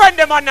up a friend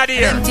them under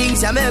the ear. Them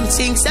things I mem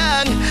sing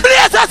song.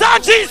 Blazers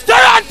and jeans,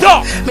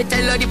 Toronto. Me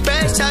tell you the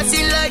pressure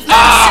in life no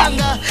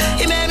stronger.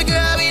 He made me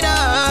grow with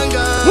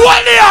hunger.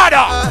 What the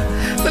other?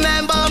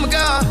 Remember I'm a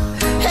girl.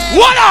 Hey,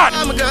 what on?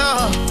 I'm a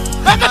girl.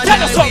 Let me tell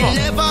you something.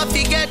 Never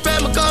forget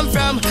where I come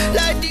from.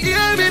 Like the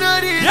year me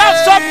know the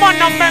yeah, some man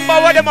remember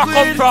where them a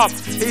come from.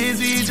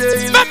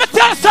 Let me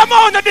tell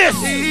someone of this.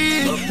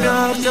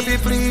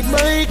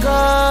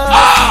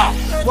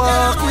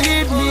 Walk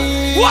with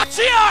me. What's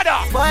the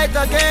other? Fight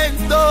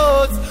against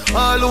those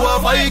all who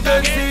are fighting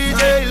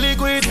CJ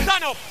Liquid.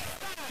 Stand up.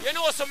 You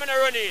know something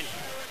running.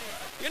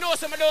 You know,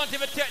 some don't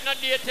even take no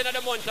date in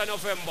the month of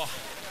November.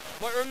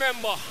 But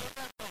remember,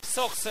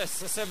 success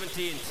the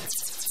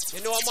 17th.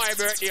 You know my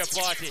birthday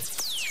party.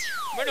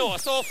 I know,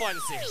 so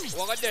fancy.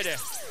 What I did there.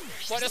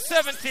 But the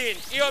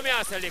 17th, you hear me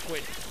as a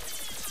liquid.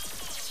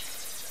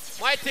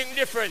 My thing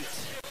different.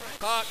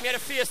 Cause me the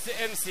face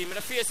the MC, me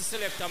the face the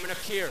selector, me the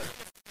care.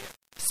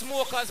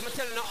 Smokers, me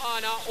telling the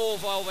honor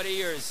over the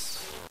years.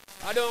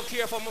 I don't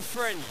care for my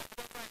friend.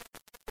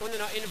 When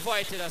you're not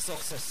invited as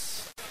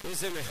success. You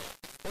see me?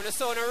 When you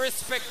sound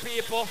respect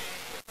people,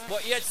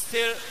 but yet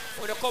still,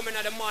 when you come in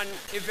at the man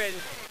event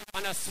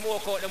and I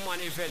smoke out the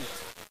man event.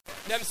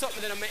 Them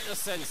something that don't make no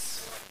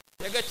sense.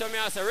 You get to me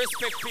as a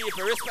respect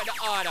people, respect the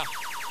order.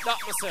 That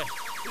must say,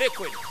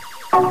 liquid.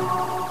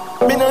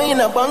 Me no in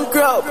a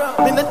bankrupt.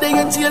 Me no day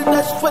in jail,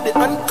 dash for the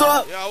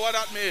uncut. Yeah, what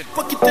that mean?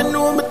 Fuck it, you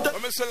know me.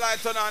 When me say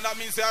light on, that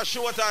means it's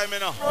show time, you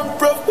know.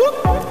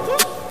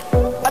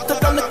 I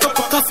took on a cup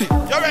of coffee.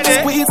 You ready?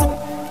 Squeeze.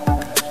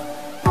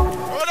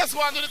 Oh, that's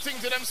one of the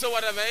things to them, so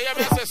whatever. Yeah,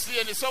 me say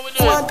Steenie, so we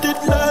do it. Wanted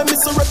love, me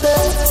so ready.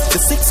 The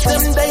 6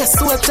 them days,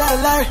 so I tell a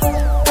lie.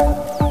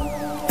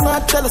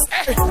 Not tell a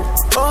story.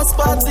 All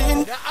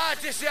spotting. The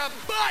artist, you're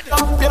bad.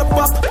 Up here,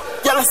 pop.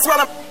 Yeah, that's what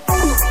I'm.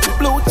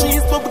 Blue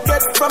cheese, what we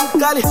get from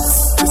Cali.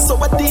 So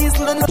what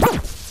diesel and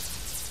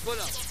full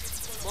up.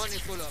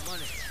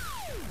 Money.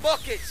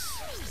 Buckets.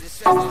 This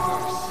second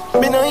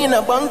verse. Me no in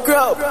a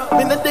bankrupt.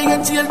 Me no day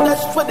in jail,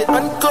 dash for the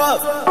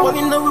uncuff. Money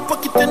in our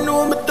pocket, you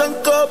know me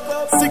tank up.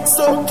 6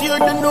 out here,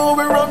 you know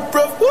we run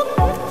prof.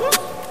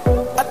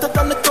 I took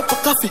on a cup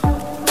of coffee.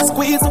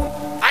 Squeeze.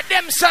 And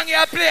them song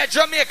you play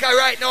Jamaica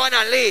right now and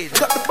I lead.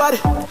 Got the body.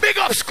 Big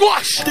up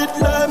squash. Did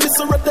love me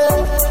so ready.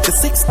 The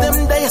 6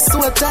 them days, so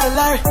I tell a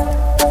lie.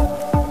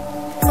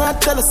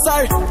 Not tell a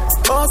sorry.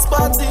 All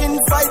party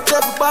invite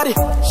everybody.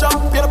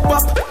 Champagne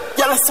pop.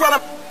 Yeah, that's what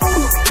I'm.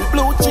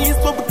 Blue cheese,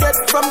 what we get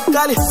from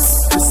Cali.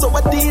 So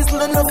what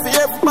diesel enough for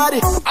everybody.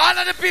 All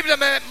of the people that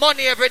make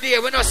money every day,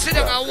 we not sit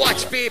down and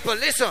watch people.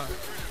 Listen.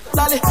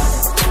 Lally,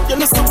 you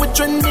know so we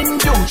trending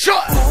you.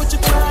 Sure.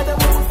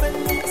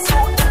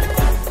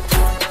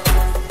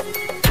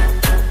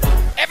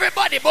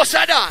 Everybody bust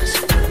a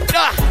dance.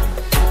 Nah.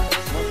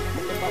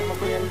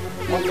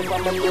 All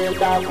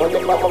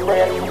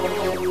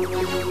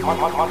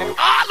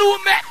who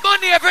make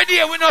money every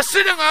day, we not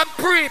sit down and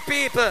pray,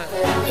 people.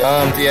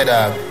 Dear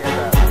dog.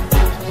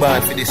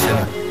 Bad for this, you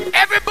know.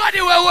 Everybody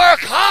will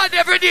work hard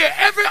every day,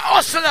 every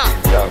hustler.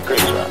 Yo,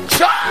 great man.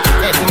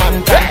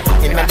 Man,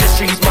 in the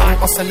streets, man,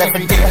 hustle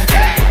every day.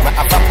 I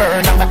have a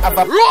burn, I have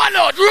a roll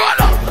out.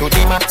 Do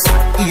the max,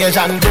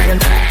 Asian brain.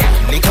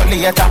 Little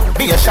later,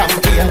 be a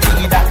champagne,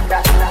 tea that.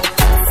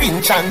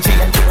 Finch and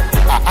chain.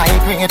 I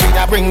bring it with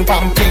a bring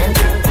pamphlet.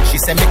 She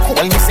say me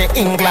call me say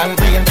England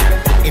brain.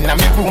 In a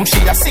me room she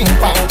a sing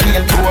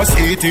pamphlet. Do a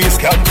CT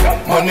scan,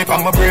 money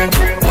from my brain.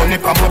 Money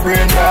from my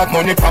brain, dog.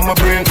 Money from my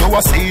brain. Do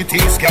a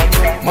CT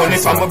scan, money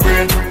from my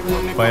brain.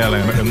 Fire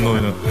line, make them know,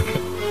 you know.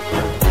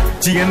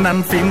 Jane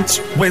and Finch,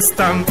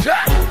 Western,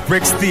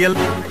 Rexdale,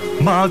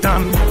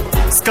 Malton,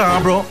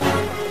 Scarborough,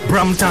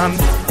 Brampton,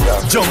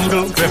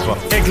 Jungle,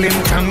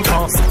 Eglinton,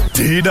 Cost,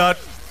 T-Dot.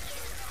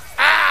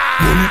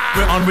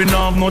 And we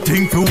now have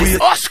nothing to wait.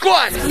 Oh,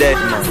 squad! Dead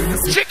man.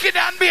 Chicken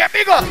and beer,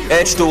 big up.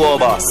 H2O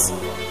boss.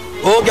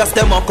 Oh, gas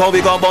them up, cause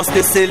we gon' bust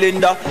the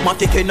cylinder.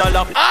 Matic in a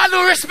lap. All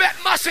who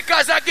respect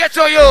massacres, I get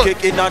to you.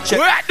 Kick in a check.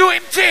 We're doing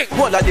thing.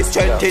 All of this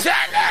chanted.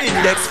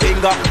 Index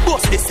finger.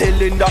 Bust the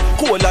cylinder.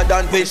 Cooler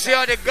than fish. See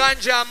how the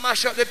ganja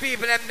mash up the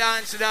people them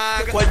dance,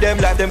 dog. What them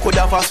like them could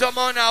have a.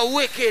 Someone are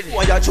wicked.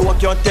 Why you joke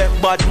your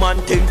temp bad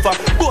man thing for?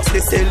 Bust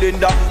the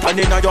cylinder. And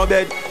in your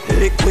bed.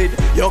 Liquid.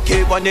 You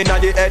keep one in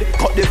the head.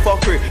 Cut the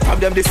fuckery. From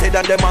them they say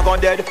that them are gone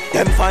dead.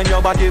 Them find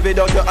your body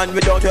without your hand,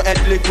 without your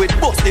head. Liquid.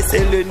 Bust the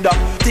cylinder.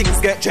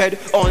 Things get dread.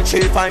 On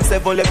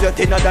 357 left you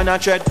thinner than a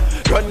thread.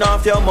 Run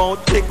off your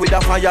mouth, lick with a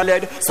fire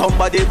lead.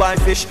 Somebody buy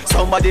fish,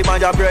 somebody buy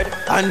your bread.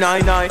 And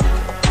 9-9.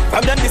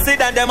 From them this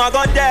and them are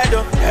gone dead.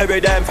 Every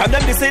them from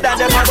them this and them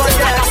are gone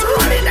dead.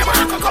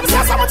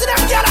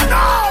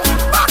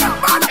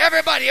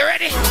 Everybody, you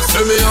ready?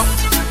 Send me up,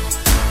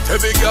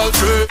 heavy girl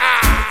trade.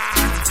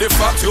 The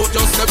fact you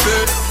just step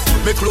in.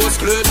 Me close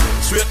clean,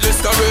 straight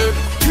Listerine.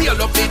 Heal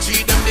up the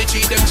G, them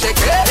check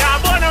it. Yeah,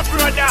 born up,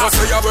 brother. Just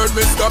say your word,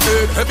 Mr.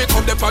 Bean. Heavy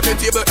come them on the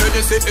table, and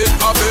you say it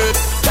a bit.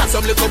 Got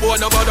some little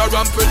boy, no bother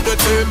ramp with the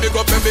team. Big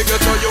up and big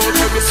get on you.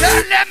 Tell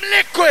them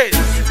liquid.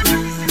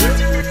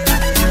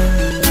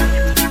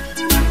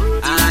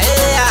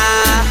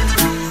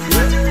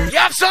 You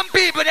have some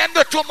people, them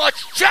do too much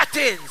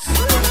chattings.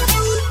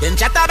 Them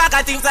chat about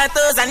things like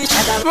those and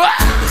shut up.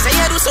 You say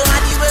you do so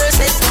many worse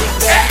things.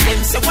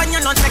 Them say when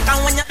you're not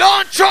second, when you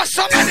don't trust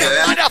some of them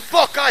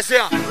motherfuckers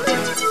here.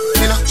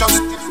 Me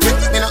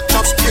not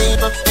trust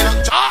people.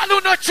 All who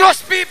not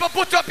trust people,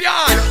 put up your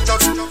hand.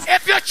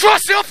 If you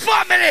trust your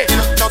family,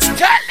 tell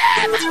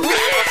them.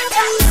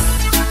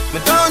 Me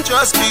don't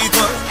trust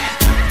people.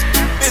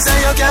 Me say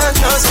you can't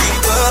trust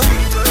people.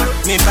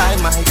 Me buy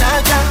my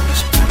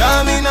cash.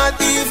 Cause me not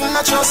even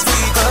a trust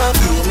people.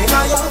 Me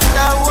know you,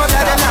 that what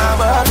I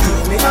never.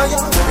 Me know you,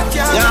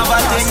 you have a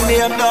thing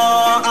named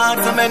dog.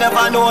 me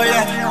never know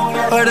yet.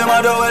 Where them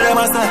a do, where them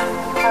a say.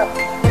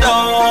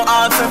 Don't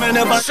ask me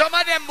never. Some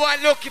of them boy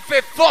looking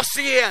for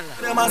fussy hell.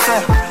 Them a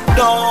say.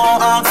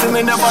 Don't ask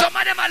me never. Some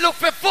of them a look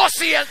for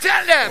fussy hell.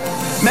 Tell them.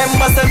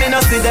 Members say me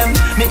no see them.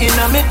 Me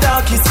inna me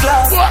darkest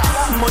class.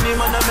 Money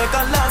man a make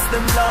a last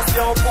them last.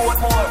 Yo, port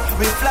more.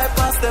 We fly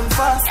past them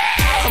fast.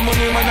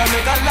 Money man a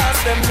make a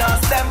last them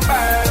last. Them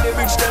burn. They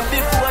reach them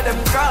before them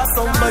cross.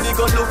 Somebody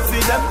go look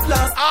for them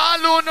last.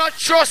 All who not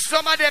trust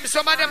some of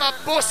them are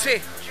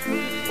pussy.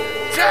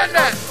 Tell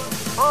them.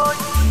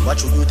 What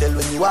should you tell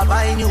when you are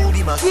buying you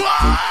be my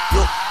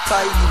yo,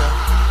 five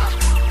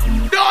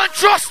dinner. Don't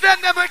trust them,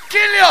 they will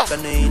kill you.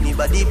 Can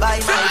anybody buy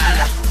my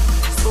dinner?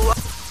 So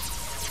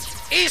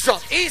ease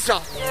up, ease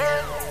up.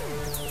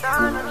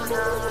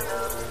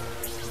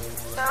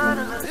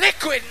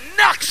 Liquid,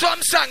 knock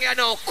some song, you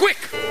know, quick,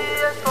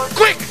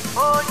 quick.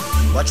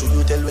 What should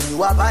you tell when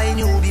you are buying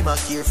you be my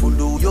careful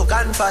do you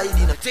can find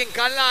dinner. Think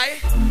I lie.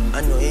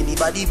 I know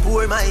anybody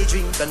pour my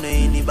drink, I know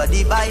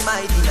anybody buy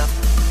my dinner.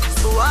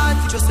 So hard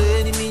for just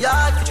say enemy,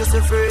 hard for just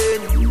a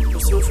friend.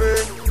 Just your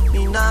friend.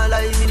 Me nah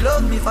lie, me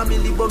love me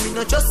family, but me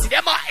not just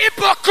them a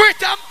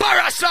hypocrite and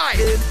parasite.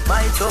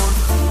 My son,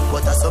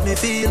 what I saw me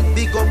feel,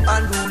 big up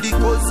and rule the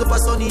cause up a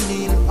sunny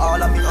kneel.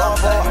 All of me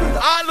love.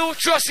 All who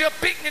trust your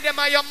picnic, them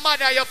are your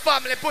mother, your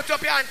family. Put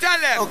up your hand, tell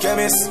them. Okay,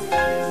 miss.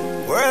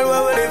 World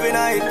where we live in,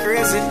 I ain't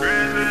crazy.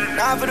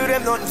 Now for do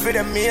them nothing for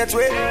them mate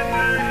way.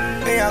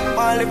 Me have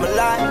my little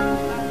lie.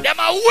 Them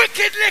a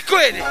wicked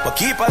liquid. But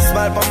keep a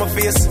smile on my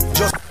face,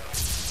 just.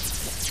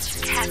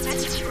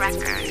 Heaven's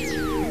record.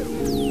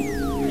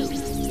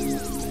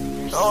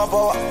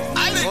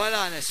 Hold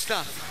on,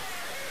 stop.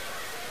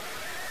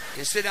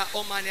 You see that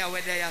woman here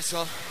where they are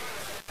so?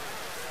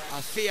 I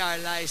fear our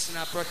lives in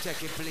a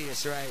protected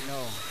place right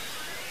now.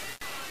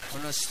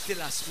 When I still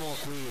a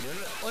smoke weed.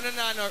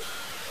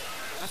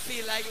 I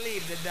feel like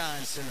leave the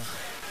dance, you know.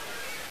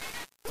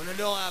 When I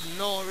don't have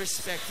no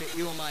respect for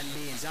human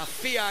beings. I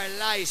fear our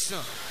lives, you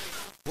know.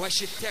 What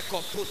she take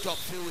up, put up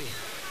for we.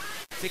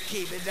 To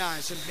keep the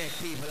dance and make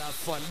people have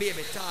fun.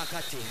 Baby, talk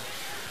at him.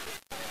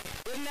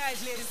 Good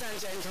night, ladies and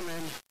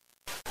gentlemen.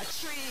 At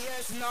 3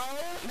 years now,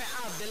 I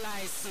have the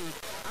license.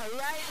 And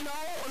right now,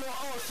 I know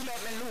how to make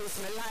me lose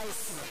my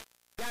license.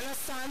 You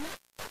understand?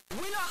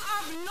 We don't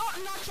have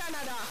nothing in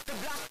Canada for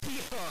black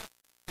people.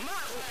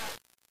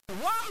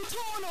 What I'm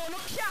told now, no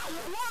cat,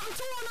 what I'm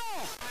told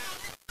now.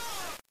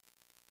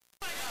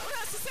 What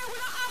else to say? We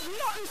don't have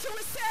nothing to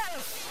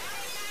ourselves.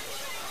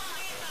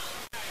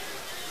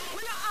 We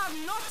don't have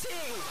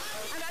nothing.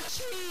 And at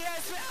 3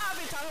 years we have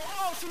it and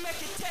how to make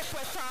it take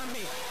away from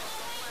me.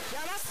 You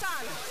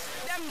understand?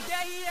 Them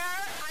they here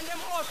and them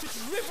out to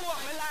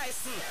revoke my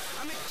license.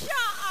 And we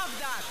can't have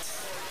that.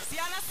 See,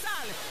 you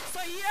understand?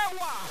 So here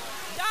what?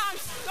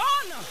 Dance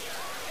done.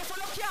 If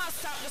we can't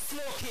stop the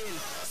smoking.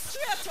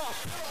 Straight up.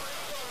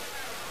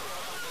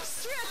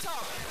 Straight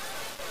up.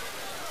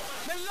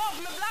 Me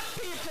love my black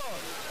people.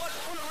 But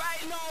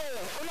right now,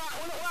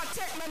 want to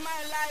take my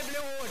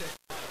livelihood.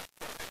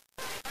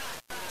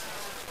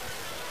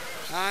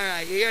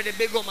 Alright, you hear the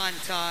big woman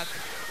talk.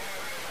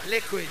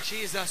 Liquid,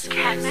 Jesus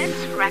Christ.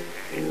 Heaven's record.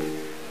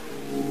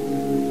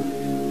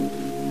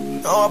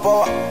 No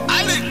power.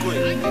 I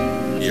liquid.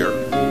 Here.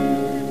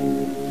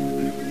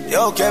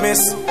 Yo,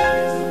 chemist.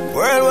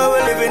 World where we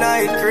live in,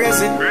 I ain't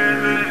crazy.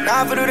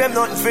 Now for do them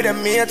nothing for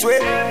them mate way.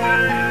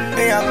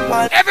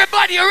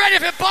 Everybody, you ready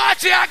for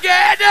party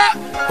again?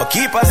 But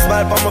keep a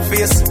smile on my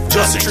face.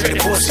 Just to trick the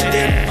pussy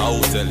them. I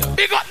will tell you.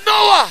 Big up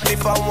Noah.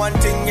 If I one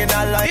thing in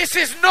a life. This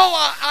is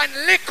Noah and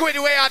Liquid.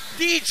 We are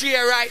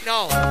DJ right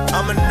now.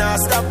 I'm a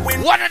non-stop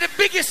win. One of the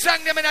biggest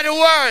songs them in the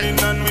world.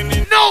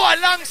 Noah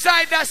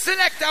alongside the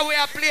selector we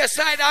are play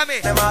side of me.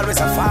 Them always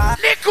a fight.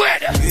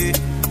 Liquid.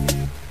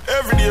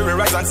 Every day we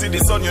rise and see the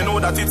sun, you know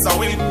that it's a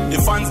win.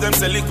 The fans them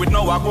say Liquid,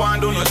 now I go and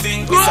do your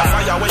thing. It's a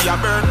fire where you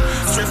burn,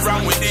 straight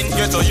from within.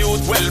 Get a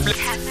youth well blessed.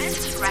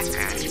 Heaven's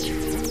record.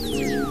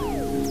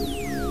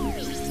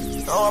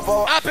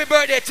 Happy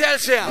birthday,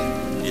 Telsia.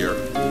 Here.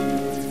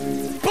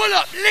 Pull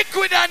up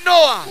Liquid and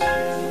Noah.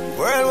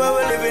 World where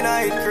we live in,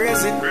 I ain't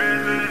crazy.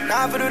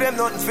 Now for do them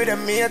nothing for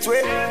them mate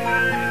way.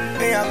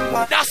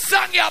 That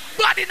song your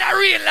body in a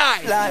real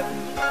life.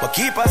 But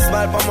keep a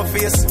smile on my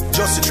face,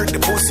 just to trick the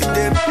pussy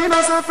them. Me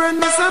not a friend,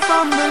 me a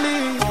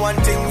family. One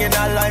thing in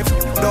our life,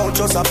 don't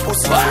just a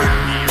pussy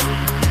friend.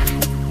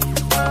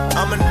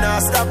 I'm a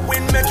non-stop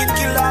win, make it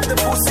kill off the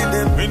pussy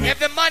them. If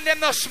the man them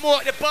not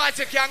smoke, the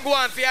party can go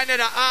on for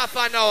another half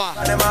an hour.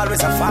 And them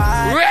always a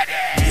fight. Ready?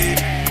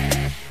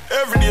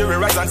 Every day we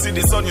rise and see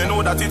the sun, you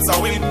know that it's a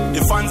win.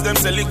 The fans them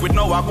say Liquid,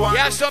 now I go on.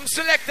 Yeah, some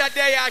selector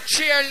there, a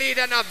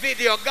cheerleader in a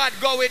video. God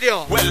go with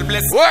you. Well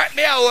blessed. Work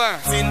me a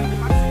work.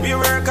 We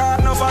work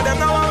hard enough for them,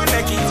 now we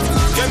make it.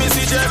 Get me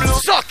CJ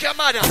Blue. Suck your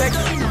mother.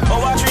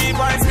 Our 3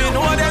 points, me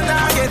know them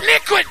target.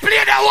 Liquid,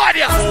 play that one,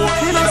 yeah.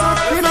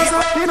 Me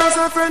not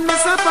a friend, me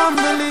a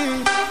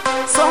family.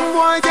 Some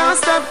boy can't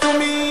step to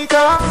me,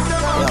 car.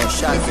 Yo,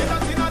 shut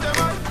up.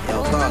 Yo,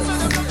 cause.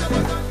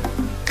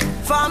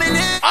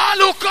 Family. All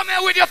who come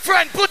here with your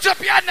friend, put up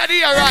your hand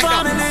here right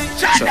now.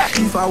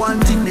 If I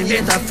want thing, they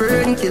get a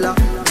fern killer.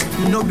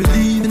 You no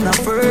believe in a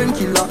fern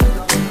killer.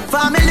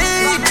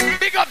 Family.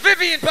 Big up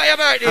Vivian by your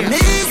birthday.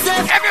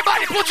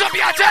 Everybody put up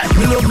your hand.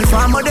 Me love me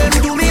farmer, them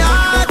do me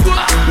heart. The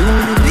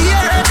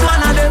earth,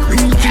 one of them.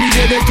 Real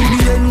together to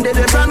the end,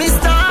 they from me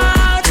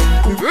start.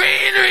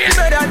 Real.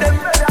 Better them.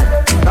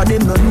 And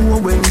them no know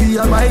when we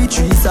are buy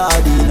 3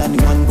 sardines and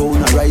the 1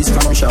 pound of rice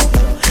from shop.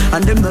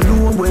 And them no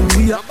know when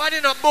we are. Nobody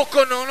no book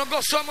no go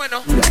somewhere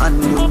no.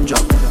 And young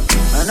job.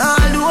 And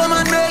all the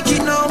woman make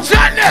it now.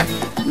 Charlie.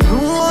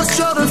 No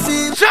struggle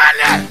feel.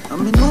 Charlie.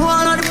 And me know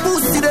all of the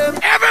pussy them.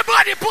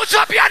 Everybody put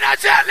up your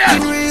hands, Charlie.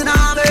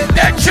 They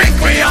Then drink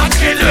me and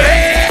kill me.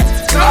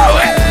 Go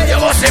away. You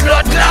must see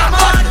blood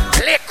glamour.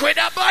 Liquid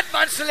a bad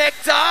man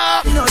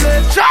selector. Me no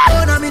let go,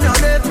 me no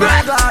let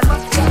my God.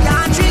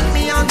 Can't trick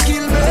me and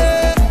kill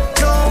me.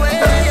 No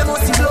way, you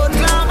must see blood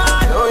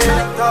glamour. No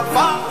let the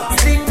fuck.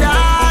 Sing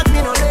that, me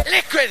no let.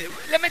 Liquid,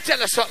 let me tell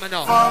you something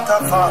now.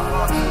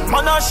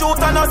 Man a shoot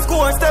and a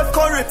score, Steph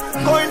Curry.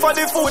 Going for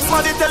the food,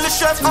 man, tell the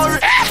chef hurry.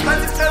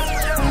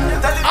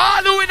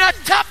 All who in a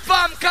top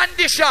farm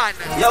condition.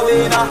 Yeah,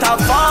 we in a top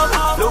farm.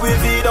 Louis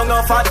V don't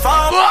know fat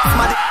farm.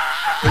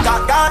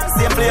 Got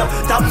same flame,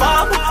 top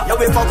farm. Yeah,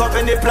 we fuck up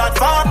in the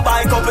platform.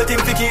 Buy couple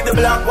things to keep the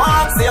black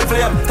warm. Same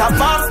flame, top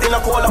farm. Still a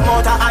cold up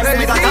out of ice.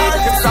 Make a time.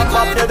 If stop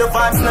up, yeah, the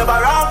vibes never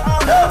wrong.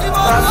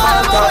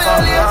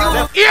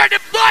 Hear the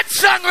bad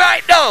song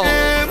right now.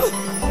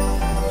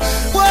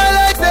 Well,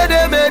 I said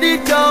they made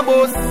it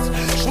campus.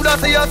 Should I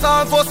say a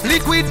song first?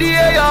 Liquid the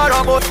AR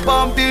about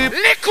spam people.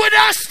 Liquid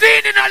and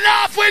Steenie no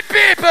laugh with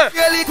people.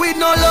 Yeah, Liquid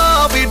no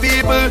love with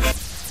people.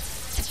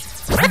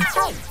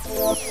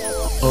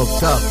 Up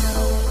top.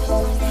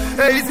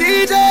 Hey,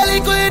 DJ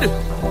Liquid.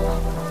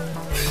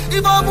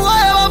 If a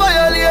boy ever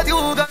violate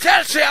you,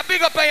 tell say a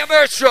big up on your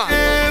merch run.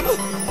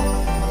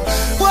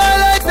 Well,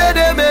 I said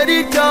they made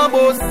it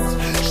campus.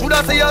 Should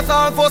I say a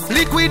song first?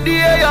 Liquid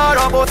the AR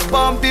about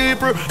spam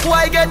people.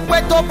 Why get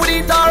wet up with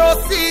it or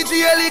CG?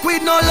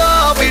 Liquid no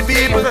love with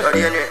people.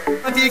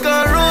 And he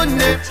can run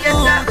them.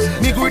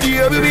 Me good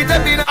here we be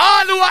tapping.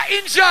 All who are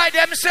enjoy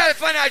themselves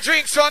when I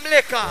drink some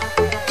liquor.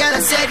 Can I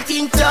say the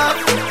thing tough?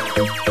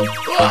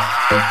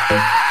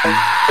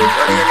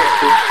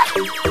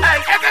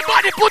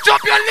 Everybody put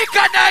up your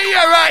liquor now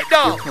here right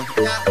now.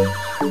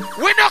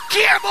 We don't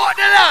care about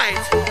the light.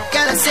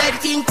 Can I say the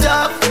thing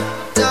tough?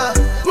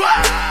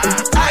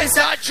 I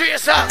saw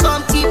Tracer.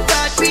 Come keep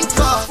that drink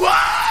for.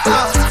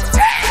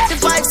 The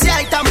vibes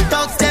right and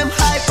thugs them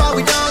hyper.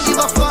 We don't give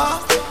a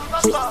fuck.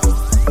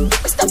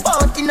 Step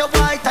out in the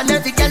white and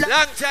every girl.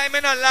 Long time I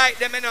don't like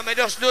them, I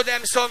just do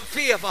them some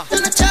favor.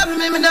 Don't trouble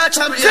me, not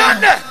trouble you.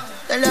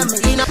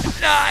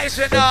 Nice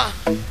enough.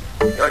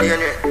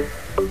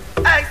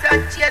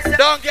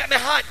 Don't get me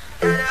hot.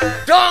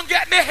 Don't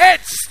get me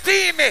head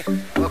steamy.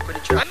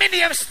 I'm in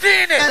here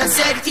steamy. And I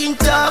said it in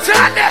tough.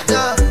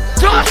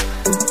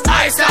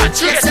 I saw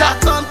Tracer.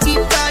 Come keep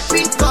that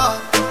drink for.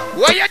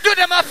 Why you do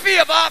them a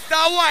favor after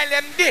a while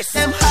them this?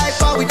 Them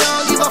hyper, we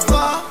don't give a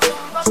fuck.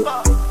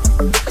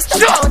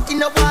 Step out in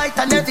the white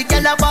and every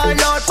girl a ball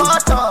out for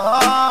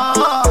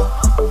talk.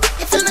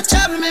 If you not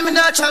trouble me,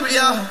 not trouble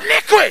you.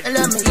 Liquid.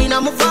 Let me in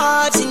on my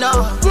vibes, you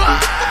know. We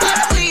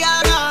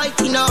alright,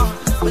 you know.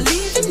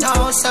 Believe it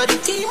now, so the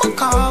team will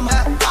come.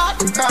 Part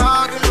the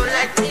crowd, you know,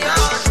 let me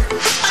out.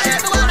 I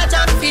never wanna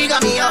try to figure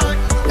me out.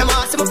 Them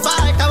ask me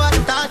fight, I what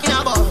I'm talking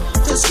about.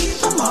 Just keep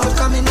them all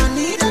coming, I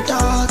need a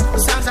dog.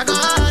 Sounds like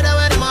God, I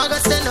wear them all, go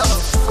stand up.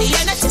 The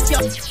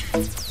NSF,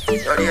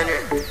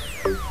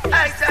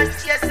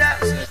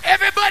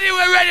 everybody,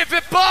 we're ready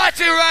for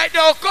party right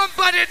now. Come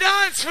on the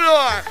dance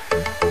floor.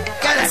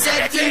 Gotta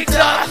set things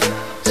up.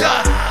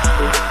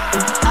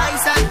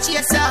 Ice and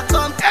chaser,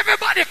 come.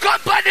 Everybody come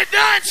on the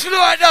dance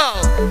floor now.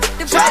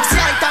 The vibes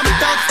right and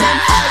thugs them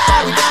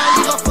hyper. We don't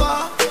give a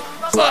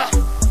fuck.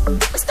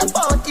 We step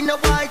out in the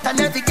white and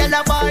every girl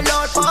a ball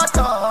out for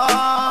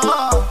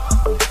talk.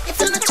 If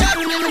you're not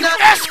trouble me, not.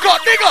 Let's go,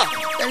 nigga.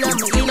 Then let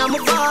me in on my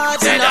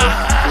vibes, you know. I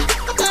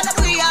gotta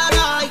be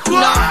alright, you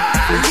know.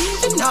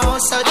 Believe it now,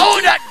 so oh,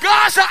 that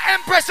Gaza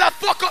Empress a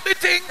fuck up the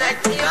thing.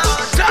 Let me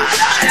out. I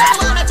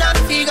wanna try to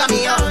figure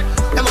me out.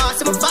 Them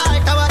ask me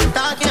fight, I what I'm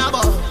talking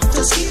about.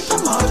 Just keep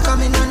them all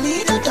coming, I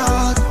need a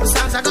dog.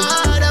 Sounds like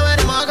God, I wear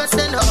them all go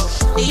stand up.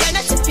 The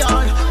energy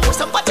pure,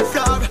 what's up on the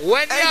floor.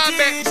 When you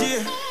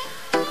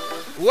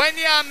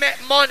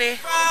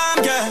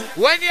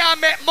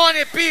make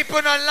money,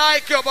 people don't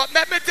like you. But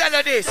let me tell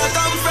you this.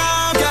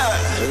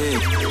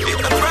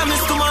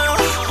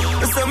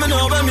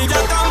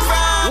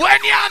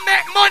 When you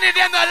make money,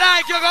 they don't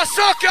like you. Go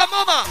suck your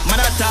mama. Man,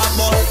 I talk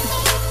about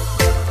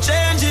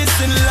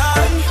changes in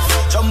life.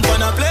 Jump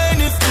on a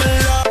plane if me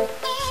love.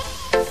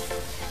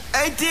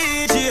 Hey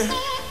DJ,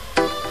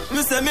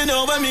 me say me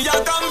know where me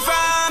a come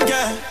from,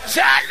 girl.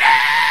 Charlie,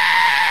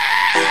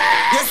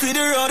 you see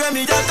the road where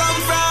me a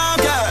come from,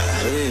 girl.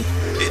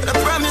 I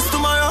promise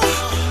tomorrow.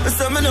 Me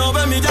say me know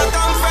where me a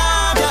come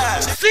from,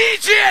 girl.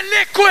 CJ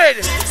Liquid.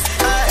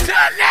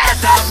 Charlie.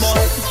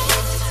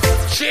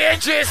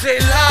 Changes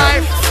in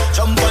life.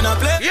 Jump on a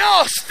plane.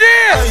 Yo,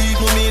 still.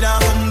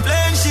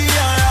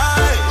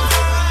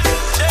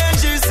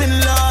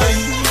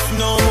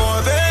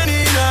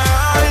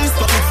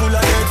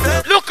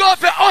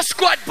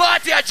 squad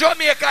party at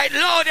Jamaica. It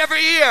loud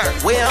every year.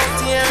 We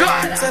out here.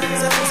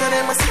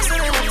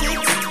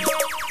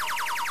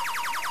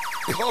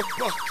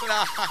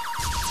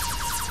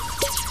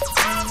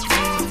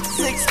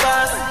 Six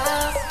bars.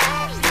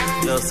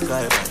 Yo,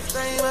 Sky.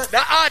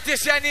 The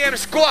artist your name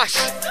Squash.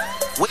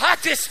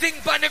 Hottest thing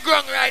on the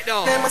ground right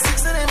now. Them a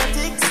six and them a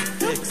ticks.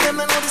 Them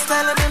know the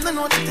style and them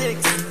know the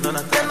ticks. None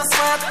of them a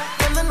swap,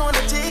 them know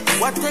the ticks.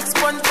 What takes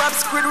SpongeBob,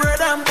 Squidward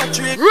and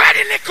Patrick?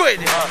 Ready, Liquid.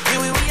 Here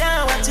we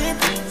are watching.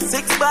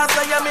 6 bars,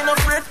 I am in a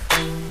fret.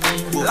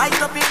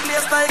 Light up in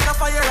place like a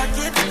fire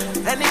rocket.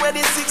 Anyway,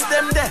 the 6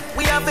 them there,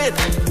 we have it.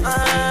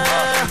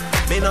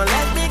 Me no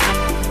let me go.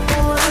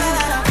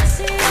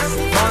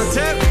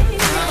 Montep.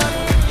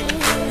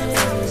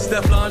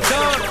 Step on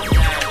down.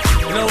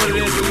 You know what it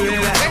is, we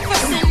do that.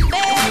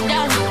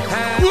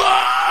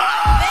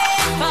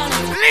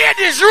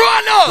 Ladies,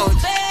 run out!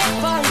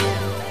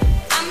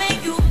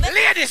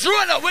 Ladies,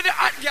 run out with the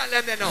hot girl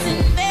them there now.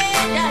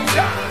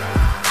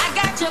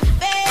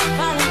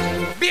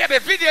 Baby,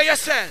 video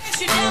yourself.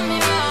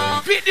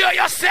 Video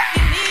yourself.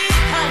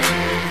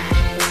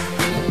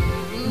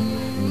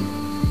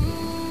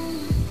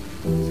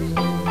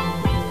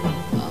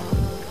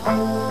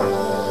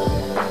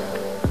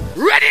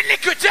 Ready,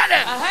 Liquid, tell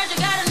him. I heard you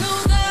got a new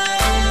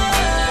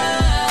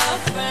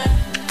girlfriend,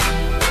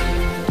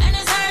 and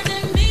it's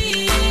hurting me.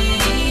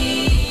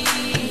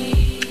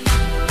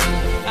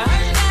 I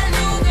heard you got a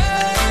new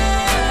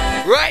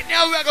girl. Right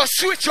now, we're gonna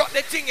switch up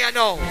the thing, you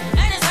know.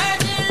 And it's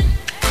hurting.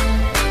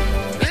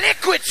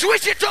 Liquid,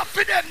 switch it up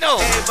for them now.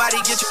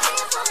 Everybody get your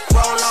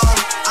roll on.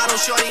 I don't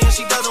shorty and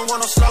she doesn't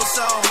want no slow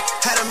song.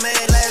 Had a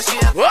man last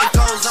year, what? It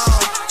goes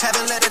on.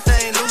 Haven't let the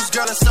thing loose,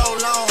 girl, in so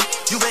long.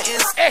 You been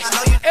in, I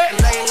know you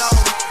lay low.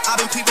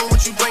 I've been people what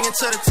you bringing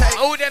to the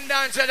table. Hold them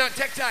down so don't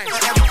take time.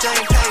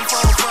 Everything paid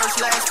for, first,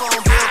 last phone,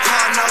 bill,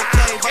 time, no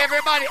cable.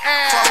 Everybody,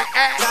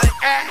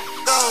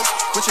 go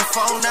with your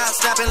phone out,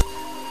 snapping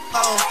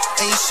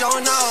and you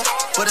showing off,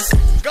 but it's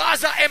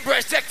Gaza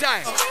Empress, take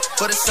time.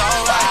 But it's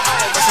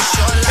alright, it's a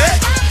short life.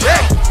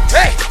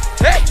 Hey.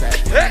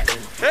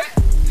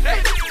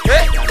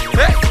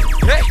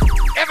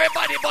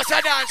 Everybody bust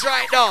a dance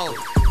right now.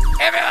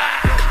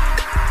 Everybody.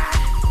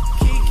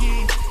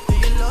 Kiki, do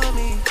you love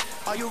me?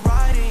 Are you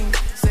riding?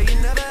 Say you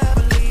never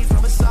ever leave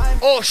from beside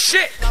me. Oh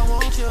shit. I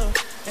want you,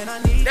 and I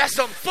need. That's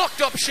some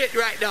fucked up shit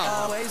right now.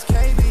 Always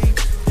KB.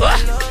 What?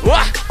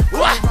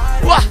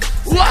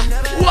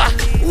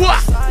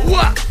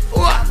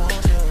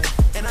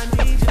 And I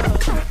need you,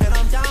 and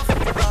I'm down for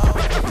the ball.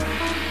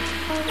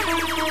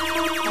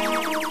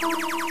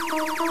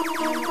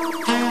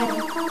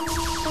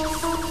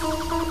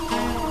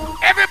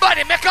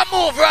 Everybody make a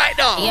move right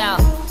now. Yo,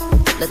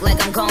 look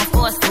like I'm going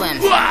for a swim.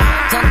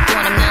 Dunked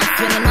on him, now I'm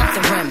swinging off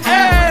the rim.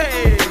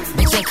 Hey!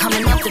 Bitch ain't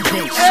coming off the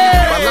bench.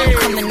 Hey! While I'm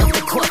coming off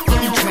the court,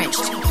 fully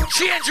drenched.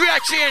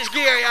 Change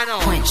gear, you know.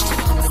 Quenched.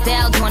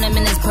 Style on him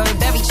in this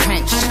Burberry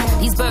trench.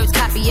 These birds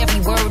copy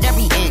every word,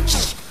 every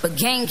inch. But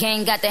gang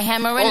got the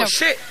hammer in the... Oh,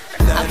 shit.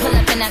 I pull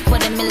up in that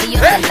 $250,000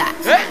 lot.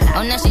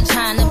 Oh, now she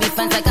trying to be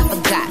friends like I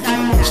forgot.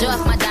 Show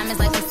off my diamonds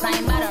like I'm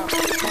signed by the...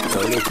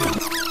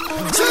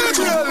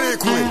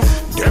 Liquid.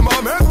 Them a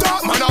make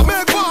talk, man a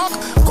make walk.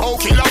 Go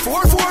kill a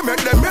 4-4,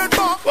 make them make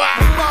back.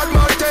 Bad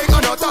man take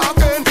and a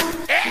talking.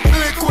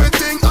 Liquid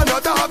thing and a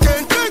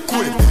talking.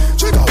 Liquid.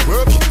 Chica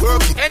work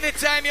it.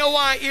 Anytime you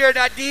want to hear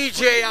that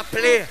DJ and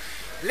play,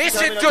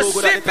 listen to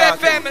Sip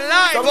FM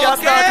live,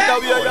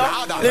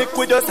 okay?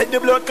 Liquid just set the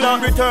blood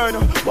clot return.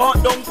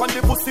 Walk down on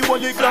the pussy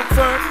when you clock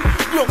firm.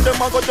 Young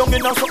them a go down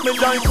in a something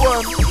like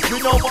worm. You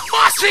know what?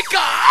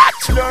 Massacre!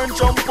 Learn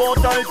jump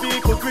out all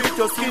vehicle, greet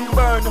your skin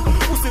burn.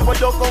 Pussy where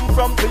you come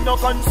from, be no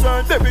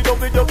concern. Baby, don't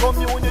be your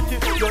community,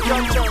 your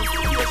conscience.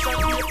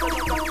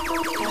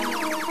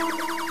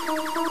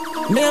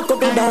 Me a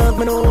couple dog,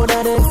 me know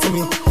that it's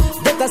me.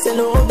 That I say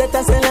love, that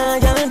I say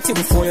loyalty.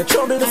 Before you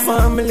trouble the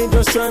family,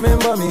 just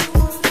remember me.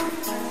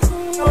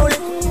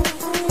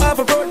 I have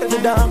a brother, the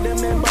dog, them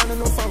never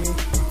know for me.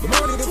 The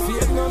money, the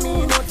fear, no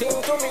mean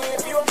nothing to me.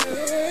 If you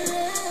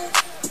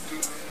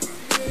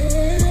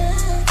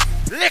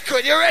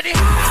Liquid, you ready?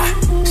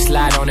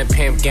 Slide on the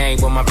pimp gang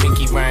with my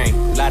pinky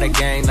ring. Lot of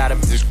gang, lot of...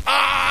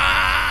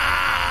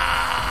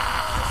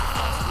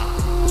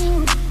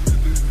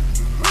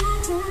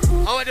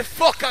 How the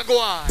fuck I go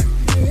on?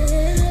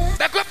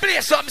 Back we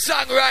play some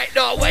song right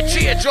now when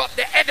she drop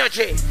the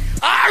energy.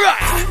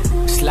 Alright.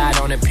 Slide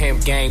on the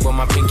pimp gang with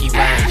my pinky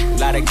ring.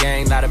 Lot of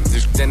gang, lot of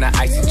in the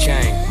icy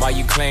chain. While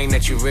you claim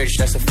that you rich,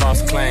 that's a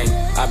false claim.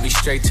 I be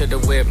straight to the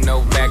whip,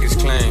 no baggage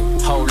claim.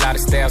 Whole lot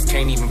of styles,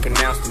 can't even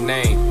pronounce the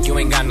name. You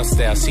ain't got no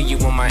style, see you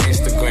on my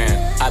Instagram.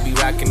 I be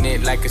rocking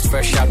it like it's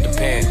fresh out the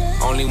pan.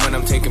 Only when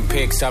I'm taking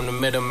pics, I'm the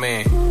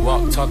middleman.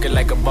 Walk talking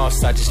like a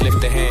boss, I just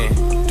lift a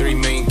hand. 3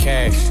 million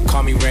cash,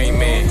 call me Rain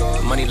Man.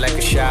 Money like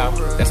a shower,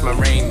 that's my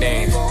rain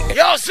dance.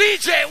 Yo,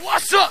 CJ,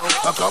 what's up?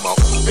 Come on.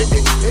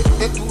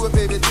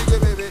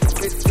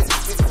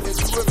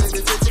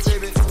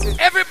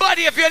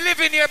 Everybody, if you're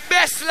living your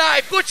best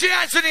life, put your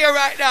hands in here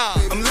right now.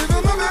 I'm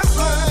living my best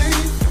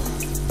life.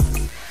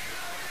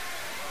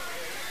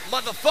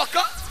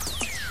 motherfucker.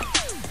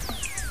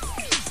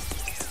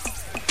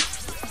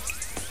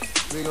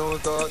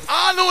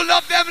 All who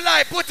love them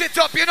life, put it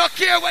up. You don't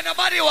care what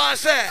nobody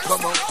wants to say.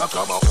 Come on.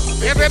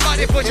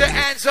 Everybody put your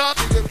hands up.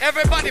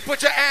 Everybody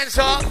put your hands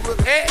up.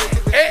 Hey,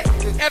 hey.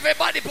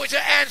 Everybody put your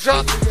hands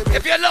up.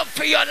 If you love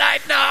for your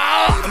life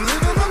now. I'm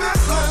living my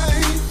best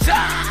life.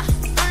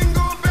 Ain't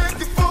going back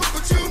to fuck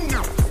with you.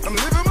 I'm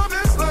living my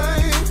best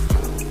life.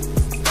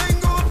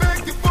 Ain't going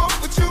back to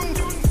fuck with you.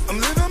 I'm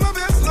living my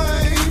best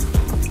life.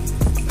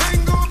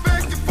 Ain't going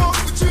back to fuck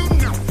with you.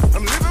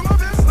 I'm living my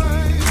best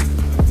life.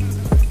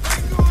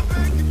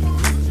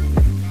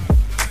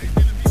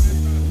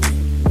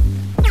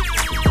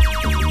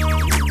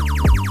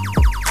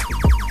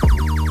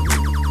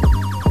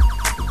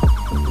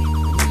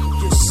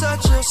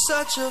 You're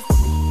such a,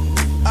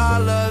 I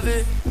love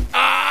it.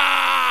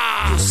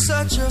 You're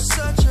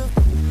such a.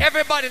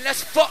 Everybody,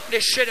 let's fuck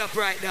this shit up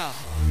right now.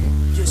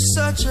 You're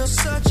such a.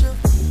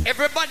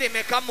 Everybody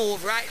make a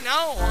move right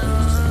now.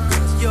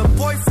 Your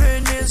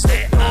boyfriend is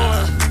me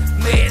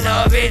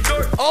love it.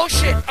 Oh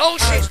shit. It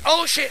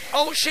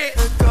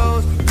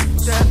goes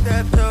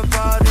that the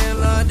body in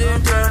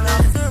London, turn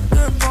up the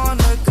on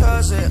her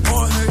cousin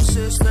or her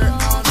sister.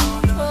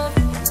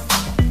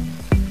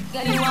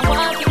 Girl, you are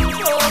walking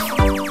trophy.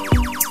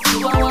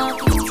 You are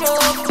walking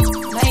trophy.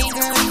 My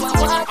girl, you are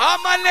walking. All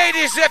my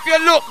ladies, if you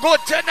look good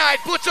tonight,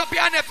 put up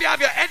your hand if you have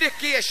your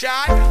education.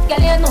 Girl,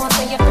 you know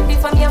say you're pretty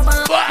from your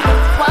band. Walk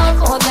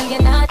out, girl,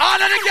 you're not. All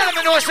of the girls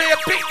know say you're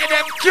picking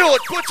them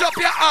cute. Put up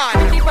your hand.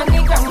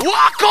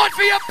 Walk out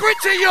for your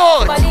pretty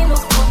youth. Body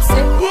look good,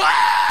 say.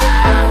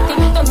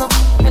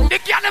 The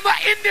girl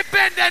are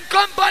independent.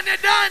 Come on the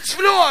dance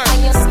floor.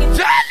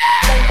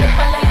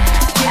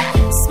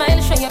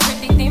 Smile, show your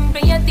pretty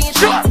dimple, your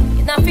t-shirt.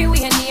 You not feel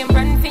weird, name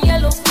brand for your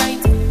look right.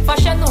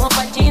 Fashion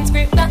over jeans,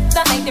 grip that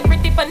like the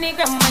pretty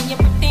panigram, and you're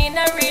pretty in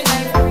a real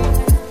life.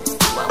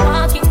 You are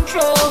walking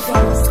trophy.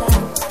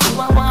 You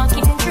are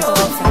walking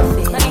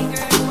trophy.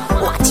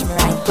 Watch me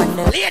right on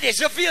the. Ladies,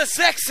 you feel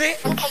sexy?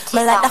 Me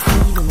like that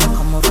feeling you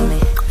come over me.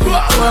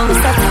 Well, we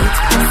start tight.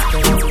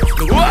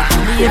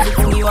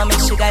 Everything you want, make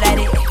sugar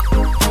daddy.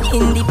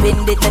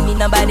 Independent, let me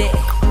nobody.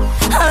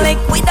 I like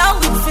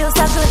without it feels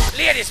so good.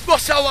 Ladies,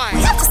 bust a wine.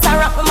 You have to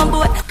start up with my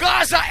boy.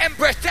 Gaza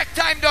Empress, take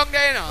time down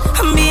there, you know.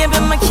 Baby,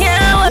 I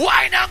can't.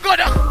 Wine and go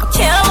down.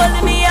 Can't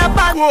hold me up.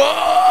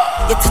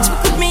 You touch me,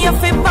 put me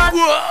up in back.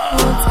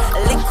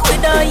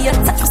 Liquid on your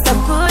touch was so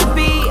good,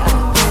 be.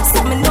 So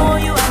me know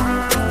you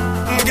are.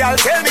 Girl,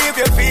 tell me if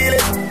you feel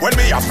it when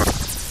me up.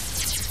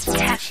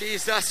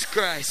 Jesus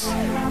Christ.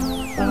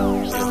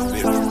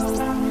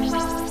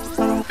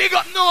 Big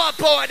up Noah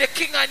Power, the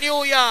king of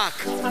New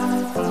York.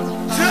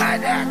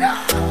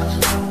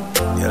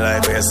 You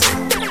like what you say?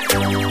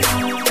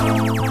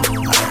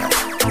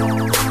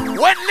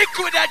 When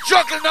liquid are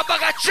juggling, no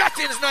bag of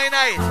chattings,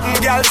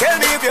 9-9. Girl, tell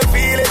me if you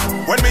feel it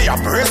when me a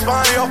press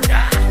on you.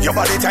 Your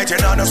body tight, you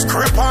know no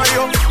script on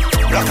you.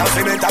 Black and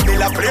cement and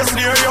build a place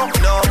near you.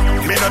 No,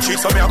 me no cheat,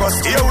 so me a go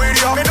stay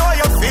with you. Me know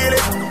you feel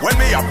it when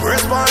me a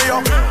press on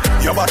you.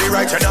 Your body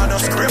right, you know no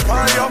script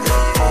on you.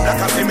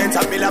 Black and cement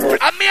and build a place.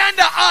 And me and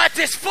the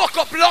artist fuck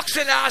up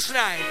Luxy last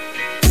night.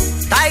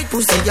 Tight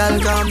pussy, girl,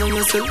 calm down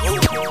yourself.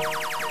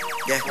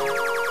 Yeah,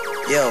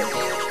 yo,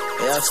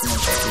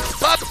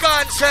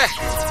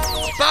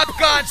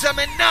 Popcorn say,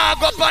 me nah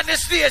go up on the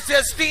stage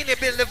till Steenie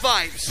build the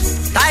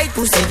vibes. Tight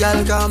pussy,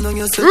 girl, calm down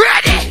yourself.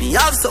 Ready? Me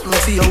have something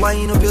for you,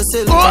 wind up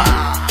yourself.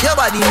 Your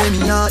body make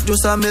me heart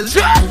just a melt.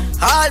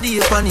 All the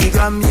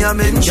panigram me a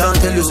mention. Can't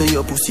tell you say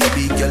your pussy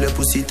big, girl, your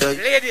pussy tight.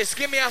 Ladies,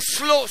 give me a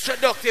slow,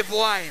 seductive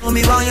wine.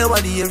 Me want your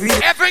body every day.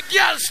 Every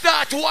girl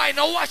start wine,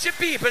 now watch the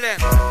people them.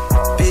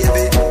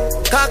 Baby,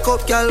 cock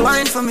up, girl,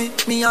 wine for me.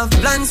 Me have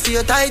plans for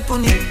your tight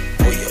pony.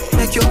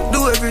 Make you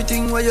do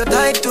everything while you're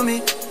tight to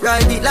me.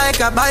 Ride it like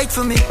a bike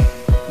for me.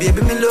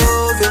 Baby, me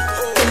love you,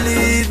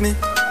 believe me.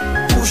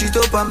 Push it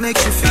up and make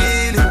you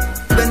feel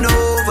it. Bend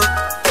over,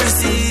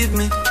 receive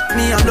me.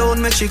 Me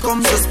alone make she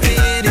come so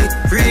speedy.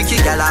 Freaky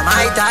girl, I'm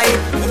my type.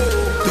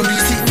 To be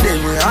sitting there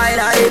with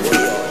highlight.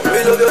 We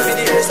love you for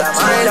the rest of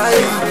my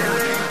life.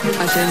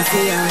 I can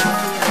see her.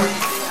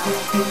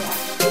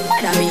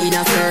 That me in a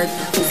skirt,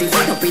 pussy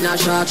fuck up in a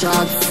short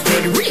shorts.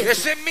 You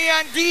see me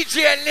and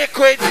DJ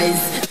Liquid.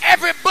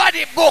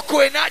 Everybody book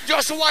with, not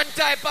just one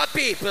type of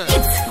people.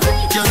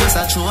 You're just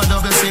a true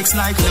double six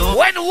like you.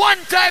 When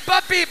one type of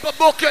people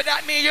book you,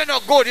 that means you're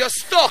not good, you're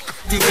stuck.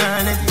 The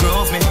girl it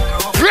drove me.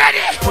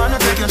 Ready? Wanna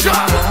take you to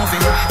a movie.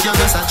 You're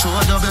just a true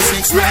double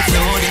six like you.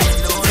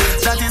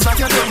 That is what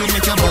you do with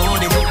make your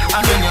body.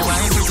 And when you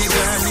ride with the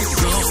girl it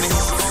drove me.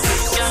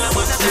 Girl, I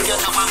wanna take you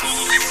to a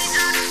movie.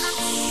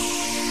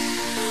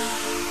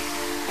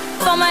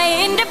 For my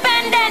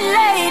independent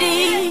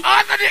lady.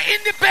 I'm not the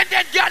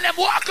independent girl, them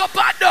walk up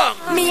and down.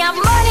 Me have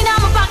money in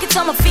my pocket,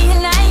 so I feel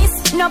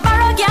nice. No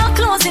borrow girl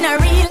clothes in a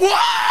real.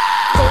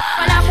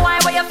 And a boy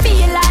where you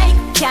feel like.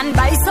 Can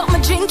buy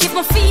something drink if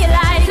I feel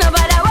like.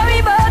 Nobody worry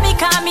about me,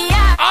 call me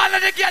up. All of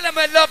the girl, them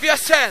love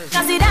yourself.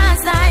 Cause it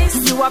dance nice.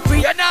 You are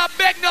pretty. You not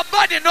beg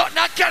nobody,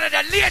 not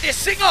Canada. Ladies,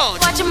 sing out.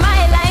 Watch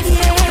my life,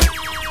 yeah.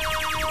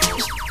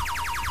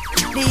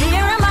 The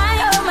year am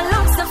I, oh, my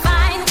looks so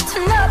fine.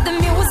 Turn up the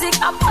music,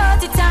 a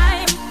party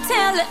time.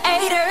 Tell the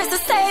haters to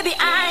stay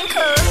behind.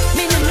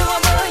 Me no know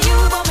about you,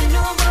 but me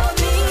know about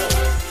me.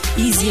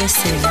 Easier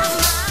said.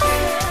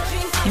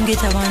 You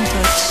get a one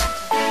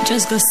touch.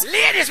 Just go.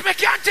 Ladies, me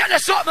can't tell you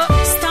something.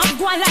 Stop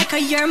going like a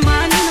year,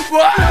 man.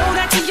 Know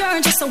that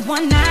you're just a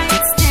one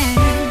night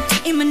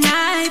stand. In my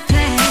night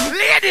plan.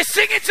 Ladies,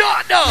 sing it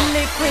out now.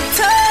 Liquid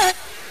touch.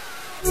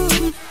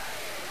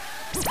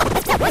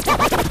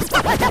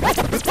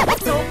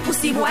 So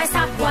pussy boy,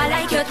 stop boy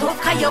like you're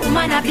tough. Cause your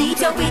woman a beat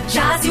you with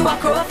jazz, you a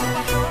crop.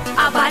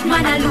 A bad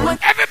man alone.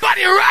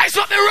 Everybody rise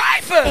up the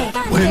rifle.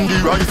 When the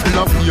rifle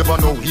a flavor,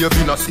 no wave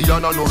in a sea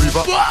and no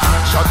river.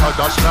 Shatter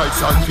dash like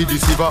sand for the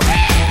silver.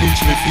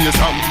 Bleach me face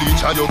and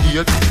bleach at your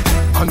gate.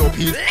 And up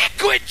it.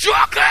 Liquid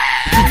chocolate.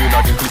 Give me na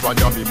the clip and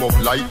yam him up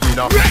like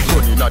dinner.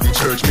 Running at the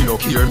church, me no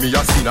care me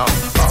a sinner.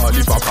 All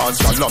if a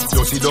pastor love,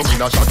 you see them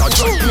in a shatter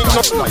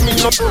dash.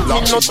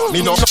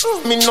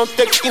 Me no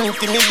take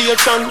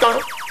intimidation.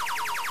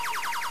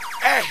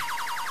 Hey,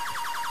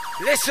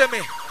 listen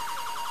me.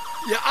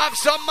 You have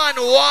some man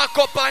walk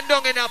up and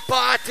down in a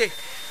party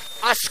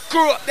and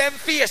screw up them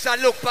face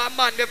and look for a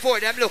man before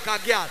them look a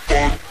girl.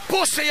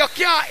 Pussy, you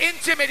can't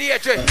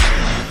intimidate it.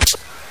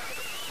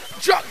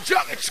 Jug,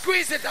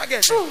 squeeze it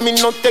again. Me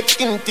no take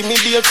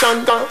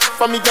intimidation.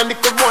 For me and the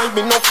boy,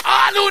 me no.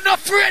 All who not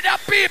afraid of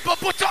people,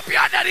 put up your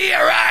hand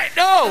here right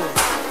now.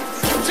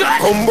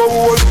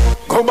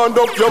 Come and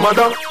up your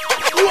mother.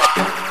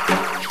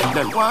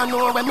 Them wanna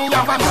know when me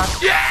have a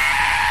knock. Yeah.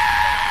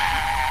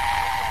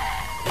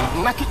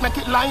 Make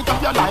it light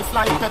up your life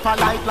like pepper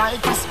light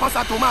like Christmas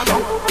or tomorrow.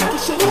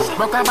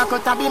 Rock a back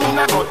out a bin in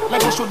a gut.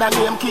 Like you shoulda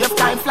name cave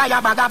time fly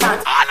a bag of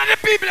bat. All of the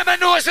people that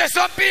know say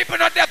some people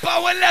not their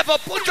power level.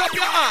 Put up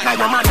your hand. Now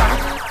your mother.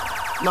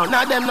 None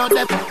of them not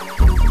them.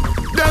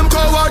 Them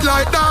coward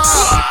like that.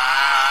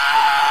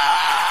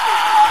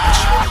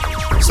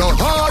 So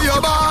hold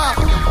your bar.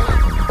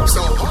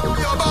 So hold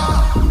your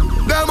bar.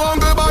 Them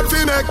hungry bad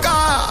fi make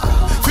car.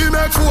 Fi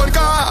make phone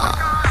car.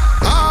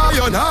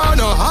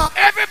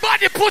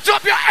 Everybody put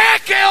up your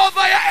AK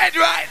over your head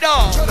right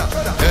now.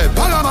 Hey,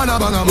 banga mana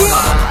banga mana.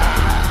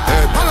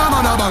 Hey, banga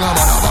mana banga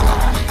mana banga.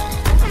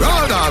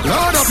 Load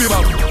up your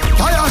bag.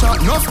 Fire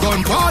shot, enough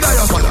gun, powder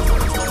your father.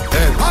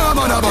 Hey, banga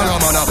mana banga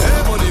mana. Hey,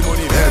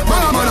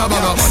 banga mana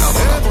banga mana.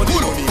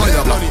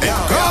 Fire black. Hey,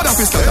 crowd up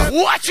his style.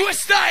 Watch your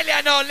style,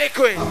 you know,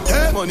 Liquid.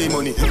 Hey, money.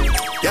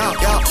 Yeah.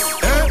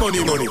 Hey, money.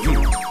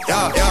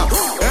 Yeah.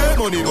 Hey,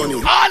 money.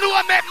 All who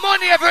make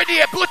money every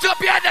day, put up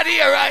your hand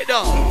here right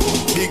now.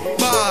 Big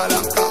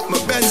baller, got my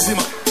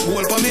Benzema.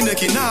 Whole for me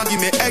neck, now give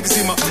me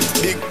eczema.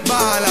 Big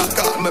baller,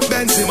 got my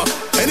Benzema.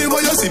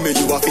 Anywhere you see me,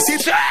 you have to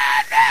sit.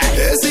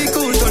 AC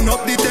cool, turn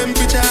up the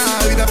temperature.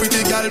 With a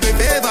pretty girl, with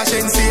favor,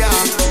 Shensia.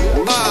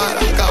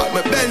 Baller, got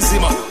my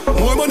Benzema.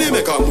 More money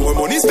maker, more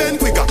money spend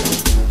quicker.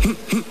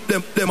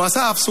 Them a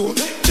soft soul.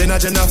 Jenna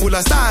full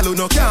of style who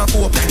no can't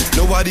cope.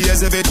 Nobody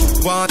has ever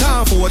want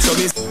time for what so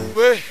me.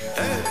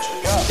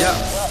 Yeah.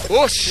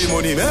 Whoosh.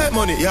 Money, make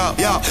money, yeah.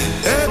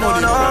 Hey,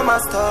 money,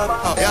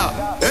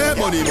 yeah. Hey,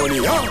 money,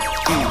 yeah.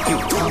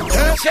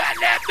 Hey, shut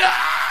them down.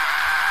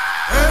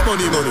 Hey,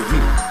 money,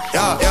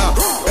 yeah.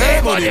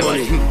 Hey, money,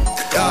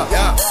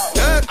 yeah.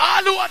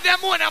 All who have them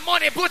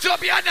money, put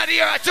up your hand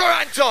here at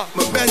Toronto.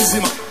 My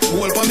Benzema,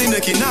 whole for me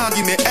neck, now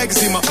give me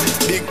eczema.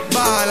 Big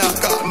baller,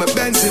 got my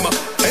Benzema.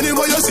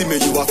 Anywhere you see me,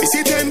 you have to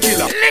see 10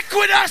 killer.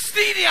 Liquid or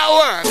Steenie at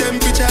work.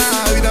 Temperature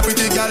with a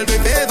pretty girl,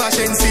 with favor,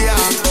 Shensia.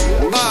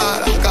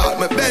 Baller, got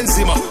my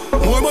Benzema.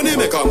 More money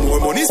maker, more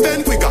money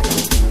spend quicker.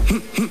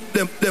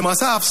 Them a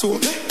soft soul.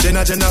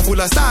 Jenna full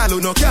of style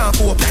who no can't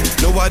cope.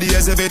 Nobody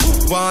has ever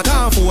want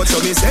time for what so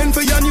me send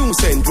for your new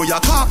send for your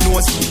cop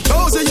nose.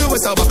 Those of you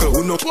with a buckle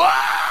who no.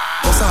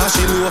 Cause I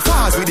she know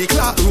fast with the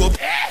clock rope.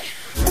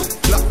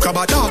 Black crab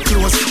a dark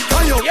close.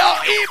 Yo,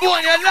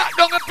 E-Bone, you locked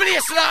down the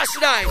place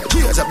last night.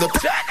 Cheers up the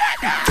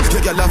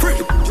you get la free.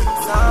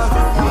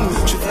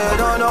 They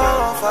don't know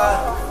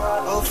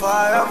how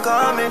far I'm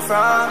coming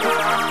from.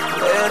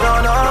 They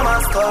don't know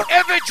my stuff.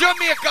 Every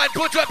Jamaican,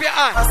 put up your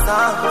hand.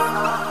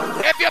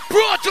 If you're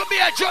proud to be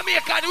a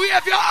Jamaican,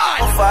 wave your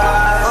hand.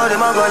 How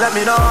them a go let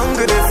me know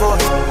hungry before?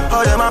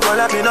 How them a go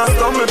let me know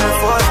stumble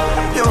before?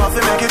 You have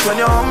to make it when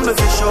you're humble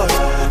for sure.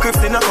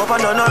 Crips in a cup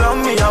and don't around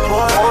me a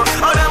boy.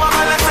 How them a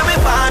go let me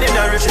find in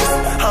the riches?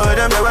 How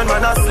them there when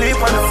man asleep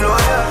on the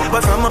floor?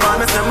 But from my band,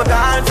 me say me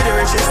gone for the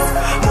riches.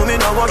 Mommy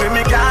no worry,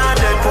 me can't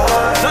dead poor.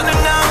 Nothing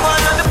now.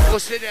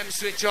 Pussy them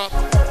switch up.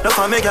 No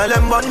for me girl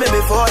them born me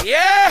before.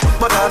 Yeah.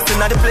 But I've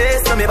seen at the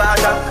place so me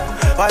back up.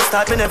 Why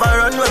start me never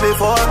run way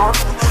before.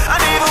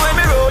 And even when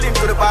me roll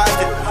into the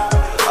party,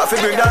 I feel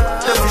bring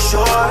that to be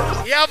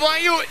sure. Yeah, but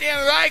you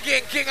name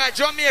Rigging King of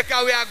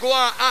Jamaica, we are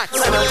going at.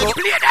 Play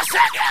the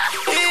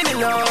second.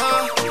 In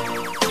love.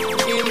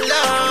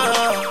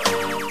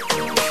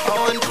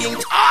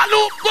 All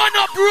who burn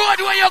up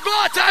road when you go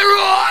to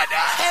road.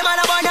 Hey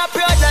man, I burn up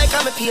road like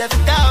I'm a PF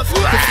tough.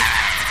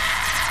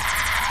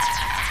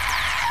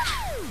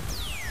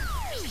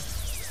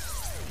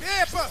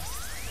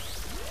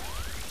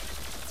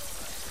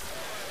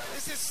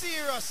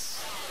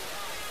 serious.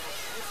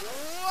 If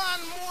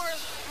one more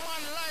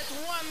man light,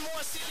 one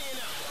more city,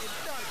 it's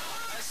done.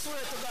 I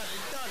swear to God,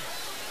 it's done.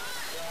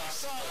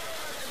 So,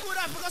 good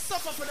Africa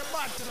suffer for the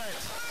bad tonight.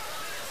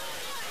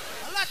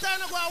 A lot of time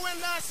ago I went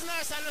last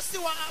night and you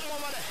see what happened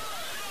over there.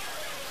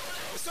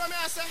 You see what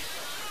I say?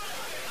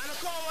 And you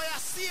come over here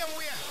same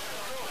way.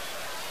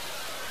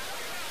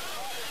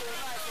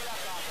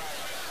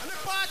 And the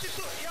party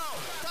too. Yo,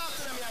 talk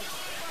to them, yo.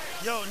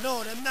 Yo,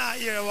 no, them not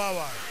here,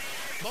 Wawa.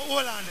 But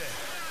hold on there.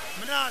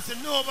 I'm not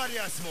saying nobody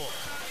has smoke.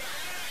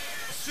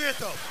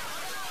 Straight up.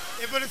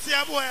 If you see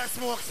a boy has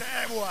smoke, say,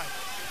 hey boy,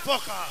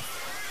 fuck off.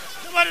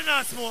 Nobody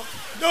not smoke.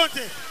 Don't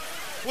it?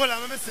 Hold on,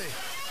 let me say.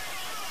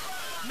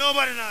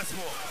 Nobody not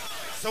smoke.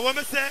 So when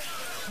I say,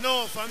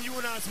 no, from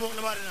you not smoke,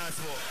 nobody not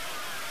smoke.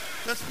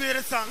 Just play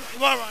the song.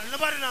 Warren,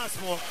 nobody not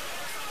smoke.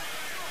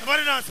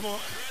 Nobody not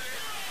smoke.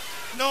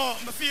 No,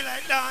 I feel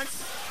like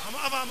dance. I'm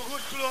have my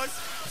good clothes.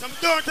 So I'm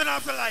don't turn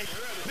off the light.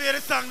 Play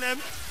the song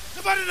them.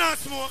 Nobody not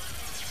smoke.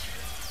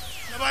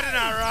 Nobody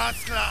not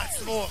rascal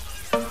smoke.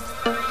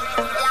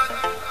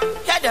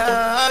 Yeah,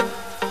 dog.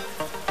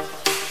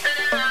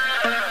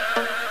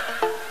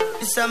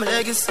 It's some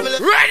legacy.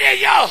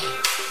 Ready, yo!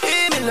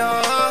 Give me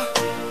love.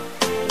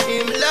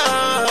 Give me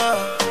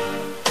love.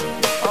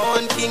 I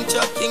want King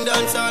Chuck, King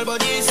dance all but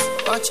this.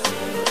 Watch out.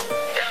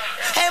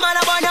 Hey man,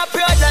 I wanna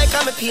proud like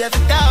I'm a PF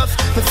tough.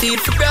 Me feel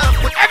for rough.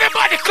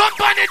 Everybody come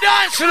on the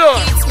dance floor.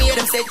 It's me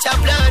them say chop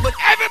blood. But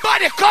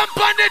everybody come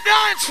on the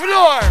dance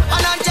floor.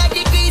 100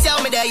 degrees, yeah,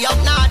 me there up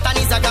north. And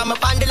it's a got me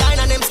on the line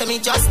and them say me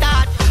just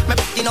start. Me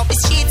picking up the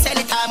sheets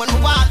anytime when we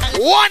walk. And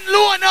one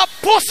loan up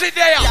pussy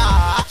there.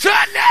 Yeah.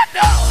 Turn that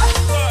down.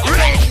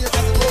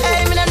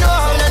 Hey, me no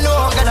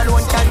know, God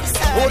alone can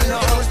decide. Hold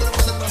on.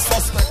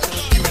 Suspect.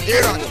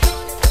 Here on.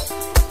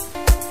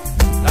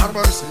 Lord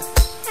mercy.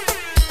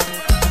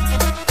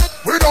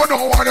 We don't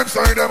know what them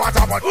say them at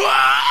about.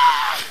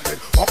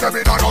 Up them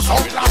in on us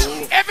outlash.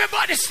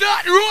 Everybody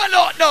start roll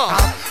out now.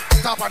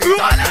 Top of the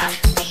top.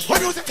 What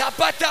you say? Tap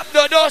a tap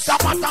no dos.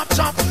 Tap a tap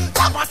chop.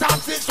 Tap a tap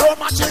six. So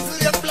much is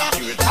late black.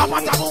 Tap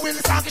a tap will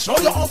start to show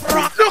you off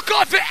rock. Look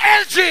out for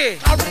LG.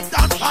 Carry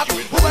that back.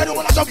 Who were the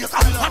one of Jamaica?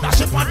 And that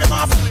shit on them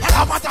off. And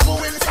tap a tap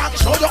will start to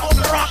show you off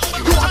rock.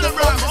 You want them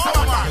rock?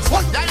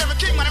 What? Yeah,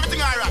 everything man, everything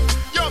alright.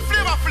 Yo,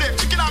 flavor flip,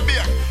 chicken and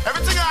beer.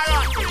 Everything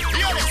alright.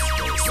 Hear this.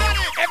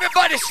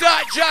 Everybody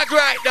start jog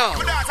right now.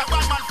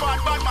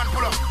 Batman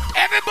pull up.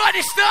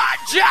 Everybody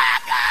start jog.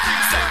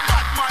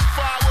 Batman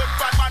forward,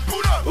 Batman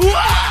pull up. Batman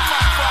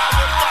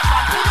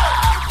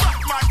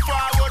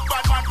forward,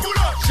 Batman pull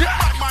up.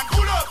 Batman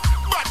pull up.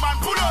 Batman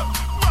pull up.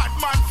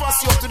 Batman forward.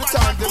 See up to the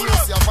time, the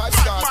Russia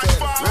 5-star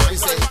 10.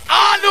 Represent.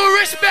 All who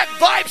respect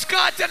Vibes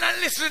Cartel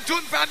and listen to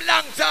him from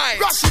long time.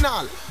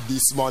 Rational.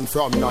 This man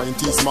from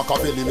 90s,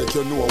 Machiavelli make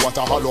you know what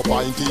a hollow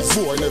pint is.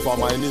 Boy, never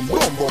mind him,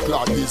 bumbo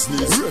clad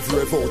business.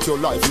 Rev out your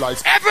life like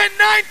every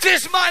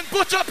 90s man,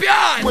 put up your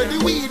hand. Where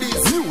the weed is,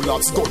 new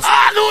lads guns.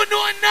 All who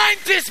know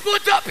 90s,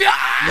 put up your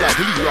hand.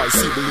 Like Leroy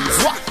siblings.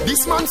 What?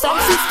 This man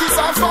from 50s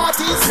and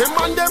 40s. Them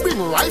man they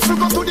bring rifle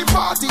go to the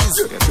parties.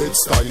 Bed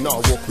style now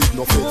walk with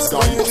no feds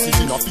guy. Bust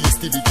it in a piece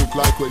till it look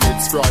like when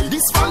it's fried.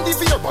 This man the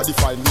fear body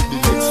fine with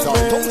the next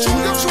time. Don't shoot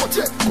them short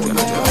yet.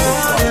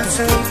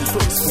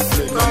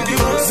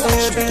 Go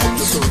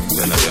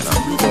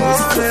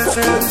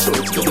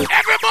to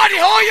everybody,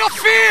 how you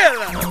feel?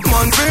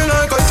 Man, feel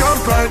like a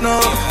jump right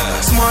now.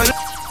 Smile.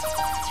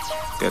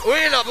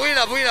 Wheel up.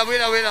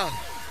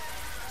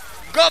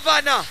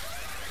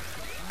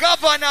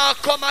 Governor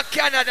come to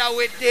Canada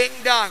with ding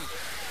dong.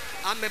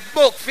 I'm a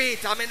book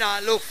feet, I'm in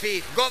a look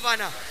feet.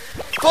 Governor,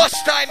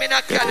 first time in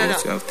a Canada.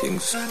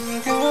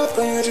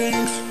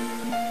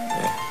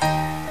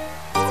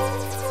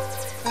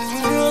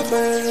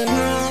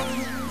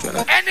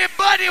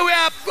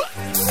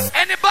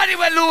 Anybody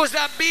will lose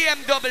a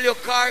BMW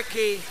car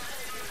key.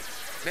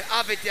 Me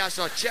have it here,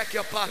 so check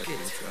your pocket.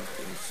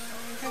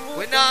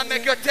 We now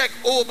make you take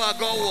Uber,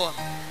 go home.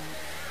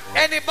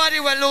 Anybody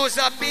will lose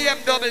a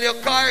BMW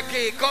car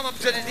key, come up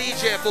to the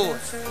DJ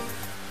booth.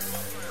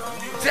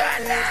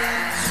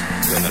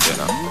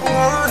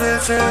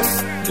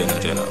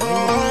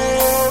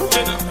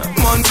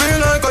 Man feel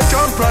like a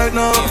jump right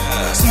now.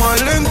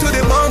 Smiling to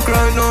the bank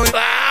right now.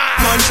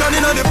 Man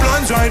shining on the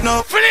plans right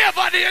now.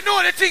 Flavor, do you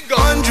know the thing go?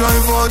 Man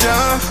drive out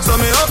there, so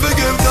me have to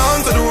give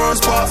thanks to the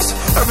worst spots.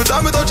 Every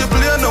time me touch a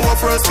plane, now we're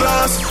first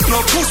class.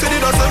 No pussy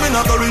did I say me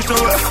not gonna reach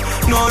nowhere.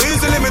 No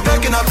easily me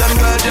taking up them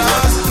girl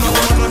jazz.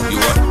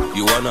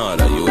 You want all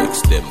of you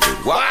ex them good.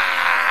 What?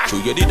 So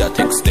you did that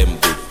text them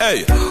good.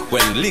 Hey,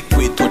 when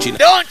liquid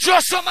touching. Don't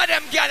trust some of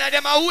them girl,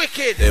 them are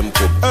wicked. Them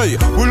good. Hey,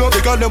 we love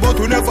the girl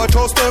but we never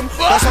trust them.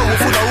 That's how we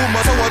full of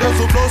woman, so what else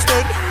so close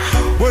then?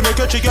 When I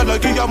catch a girl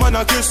like give a man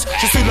a kiss,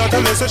 she still a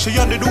tell her say she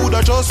and the dude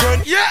that just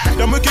friend. Yeah.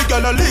 Them wicked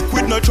girl a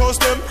liquid, not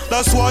trust them.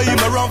 That's why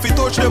him around fi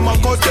touch them and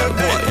cut them.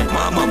 Hey,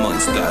 mama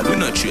monster, we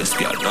not chase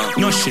girl.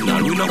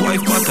 National, we not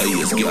wife but a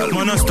yes girl.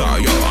 Man a star,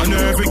 yo, and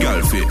every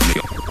girl fit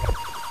me.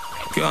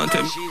 Can't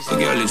tell me a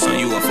girl listen,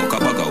 you a fuck a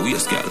bag of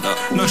waste, girl.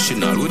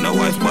 National, with no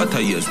wife but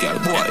a years, girl.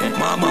 Boy,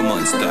 mama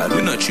man style,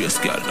 we not chase,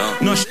 girl.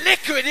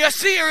 Liquid, you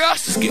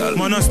serious? Girl,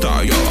 man a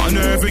star, yo, and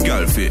every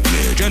girl fit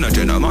me.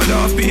 Jenna, man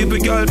off people,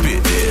 girl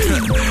fit me.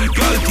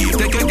 Girl thief,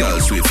 take a girl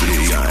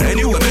swiftly. Yeah.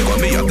 Anyway, me got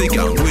me have the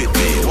gang with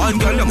me. One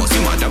girl, you must see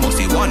man, that must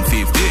see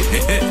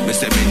 150. Me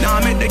say me nah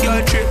make the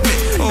girl trip me.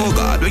 Oh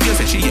God, when you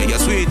say she ain't your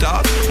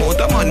sweetheart, mount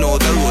a man out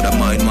the road, a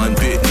mind man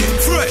pit me.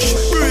 Fresh,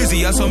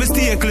 breezy, and so me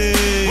stay clean.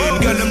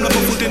 Girl, them love a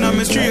foot in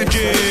my straight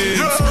jeans.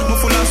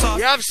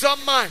 You have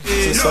some man.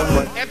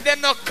 If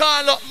them not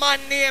call up man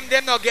name,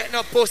 them not get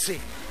no pussy.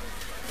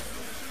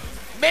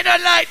 Me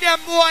not like them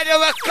boy, they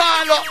will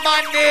call up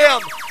man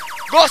name.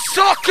 Go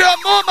suck your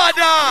mama,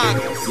 dog.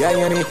 Yeah,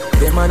 you know,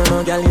 them man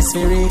no girl is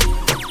free.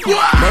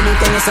 Let me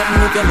tell you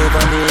something you can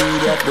never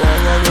need. That boy,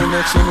 you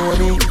make she know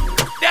me.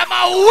 Them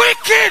are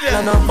wicked.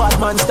 No bad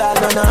man style,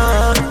 no.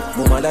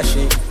 Mama that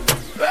shit.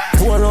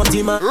 Poor out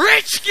him,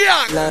 rich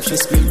gang. Laugh, she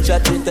speak,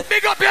 chat with the.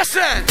 Big up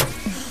yourself.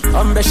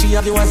 She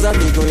have you as a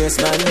big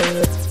waist man.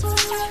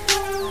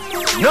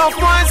 No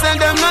boys and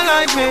them not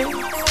like me,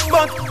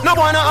 but no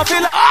one I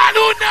feel. I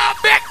do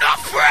not beg no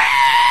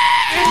friend.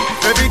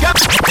 Baby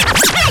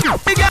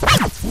girl.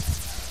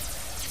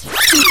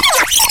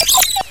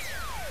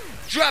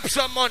 Drop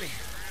some money.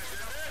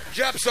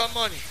 Drop some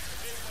money.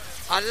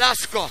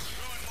 Alaska.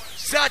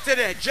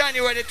 Saturday,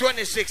 January the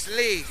 26th,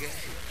 league.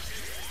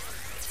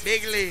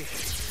 Big league.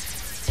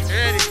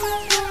 Ready?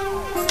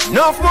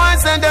 No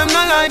boys and them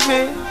not like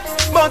me,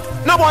 but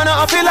no one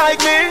I feel like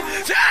me.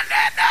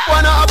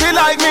 Wanna happy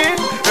like me.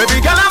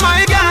 Every girl I'm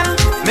my girl.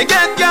 Me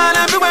get girl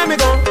everywhere me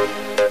go.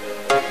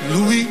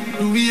 Louis,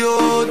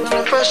 oh.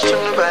 Fresh to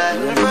the bed.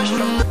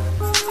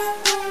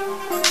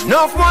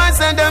 No boys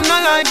and them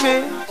not like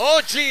me.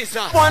 Oh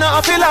Jesus.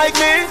 Wanna feel like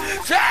me.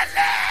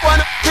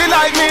 Wanna feel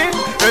like me.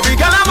 Every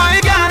girl I'm my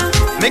girl.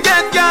 Me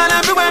get girl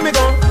everywhere me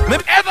go. Me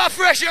ever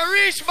fresh, you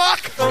reach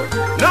back.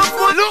 No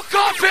one look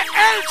out for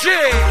LG.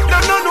 No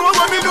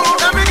what me do.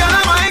 Every girl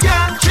I'm my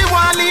girl. She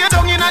want lay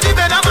down in the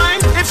bed of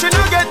mine. If she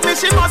don't get me,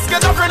 she must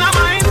get a friend of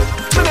mine.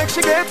 She make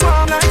she get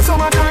warm like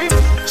summertime.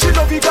 She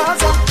love it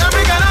Gaza.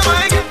 Every girl I'm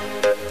my girl.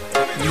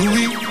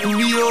 Louis,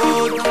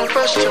 oh.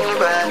 Fresh to the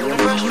bed.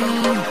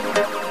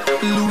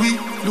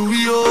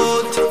 Louis,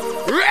 oh.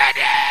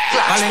 Ready.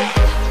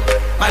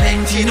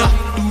 Valentino,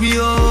 Louis,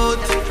 oh.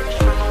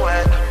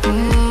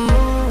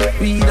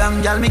 We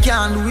damn girl, me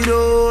can't do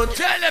without.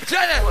 Tell them.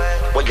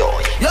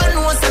 You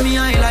know say me I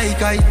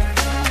like I.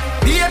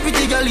 Be a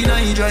pretty girl in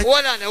a drive.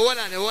 Hold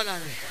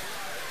on.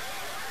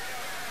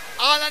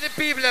 All of the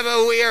people that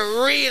wear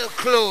real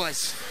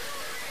clothes,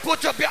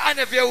 put up your hand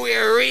if you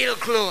wear real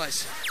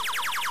clothes.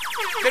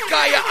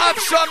 Because you have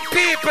some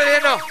people,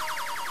 you know,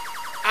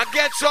 I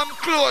get some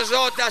clothes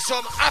out that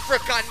some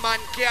African man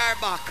care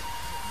back.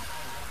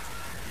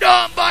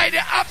 Don't buy the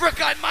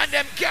African man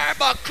them care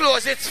back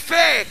clothes, it's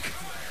fake.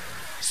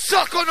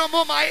 Suck on no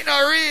mama ain't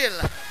no real.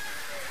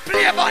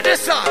 Play about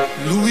this song.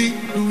 Louis,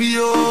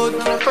 oh.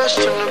 Fresh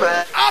to the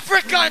bed.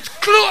 Africans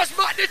close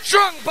but the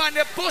trunk and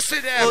the pussy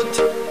them.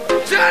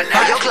 Tell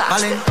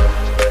them.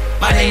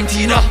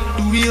 Valentino,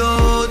 Louis,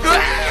 oh.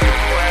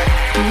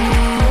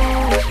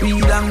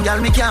 We damn girl,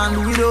 me can't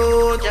do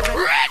without.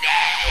 Ready.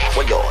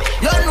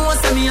 You know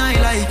say me I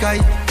like I.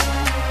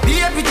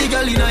 Be a pretty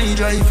girl in a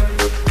drive.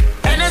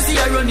 NSC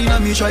I run in a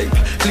me tribe.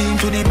 Clean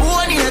to the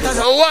bone yet as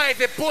a. So why if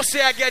the pussy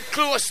I get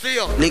close to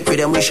you? Liquid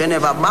them wish you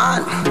never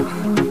ban.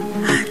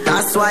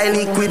 That's why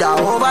liquid I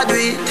overdo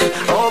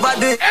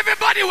it.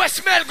 Everybody will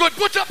smell good.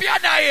 Put up your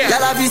hand here.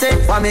 Tell her say,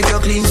 what make you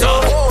clean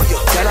so?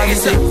 Tell her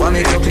say, what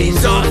make you clean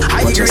so?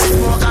 I just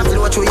smoke and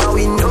flow through your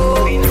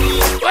window.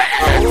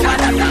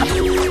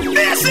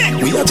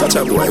 We a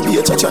cha-cha boy, be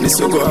a cha-cha needs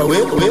to go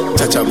away.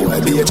 Cha-cha boy,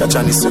 be a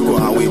cha-cha needs to go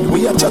away.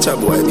 We a cha-cha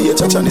boy, be a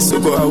cha-cha needs to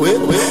go away.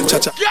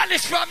 Cha-cha. Girl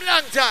is from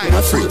long time.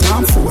 I'm free,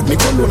 I'm forward. Me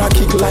come on a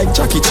kick like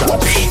Jackie Chan.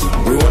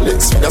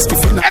 Rolex, that's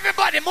before now.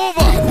 Everybody move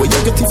on. Where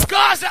you get it?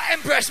 Gaza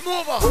Empress,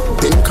 move on.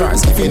 10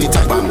 cars, give any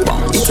time, bang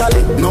bang.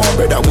 Italy, no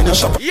brother, we no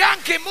shop.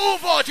 Yankee,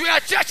 move out. We are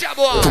cha-cha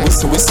boy.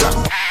 To whistle.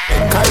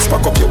 Guys,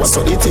 pack up your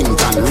so the thing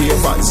can.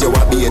 Ravens, you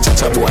a be a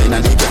cha-cha boy in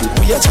a the gang.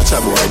 We a cha-cha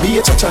boy, be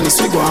a cha-cha needs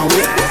to go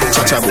away.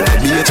 Cha-cha boy,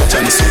 be a cha-cha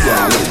needs to go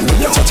away.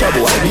 Be a cha-cha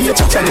boy, be a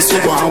cha-cha needs to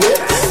go away.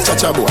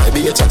 Cha-cha boy,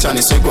 be a cha-cha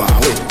needs to go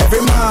away.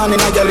 Every man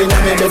in a girl in a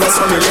me better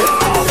family.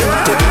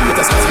 To be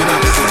with us, we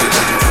not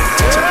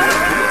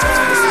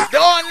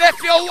don't let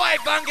your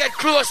wife and get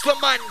close to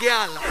man,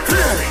 girl.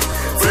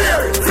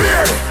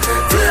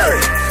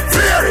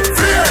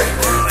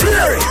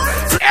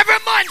 Every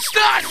man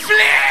start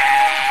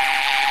flare.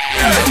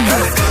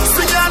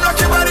 Swing and rock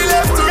your body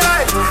left to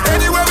right.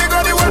 Anywhere we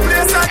go, the one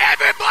place.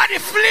 Everybody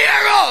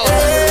flare up.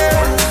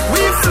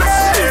 We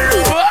flare.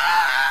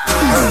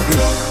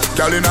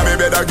 Girl inna me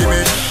bed, give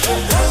me.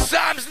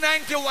 Psalms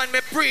 91,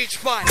 me preach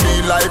fun.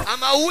 Like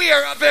I'm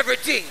aware of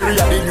everything. Real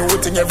the new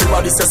thing,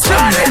 everybody says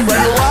something. When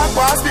you walk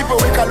past people,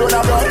 we call on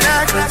a brown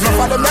neck. No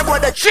for them, never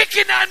the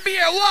chicken and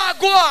beer, walk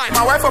on.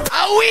 My wife up.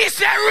 And we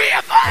say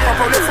rave. Up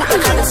on the foot, the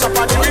can is up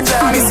on the window.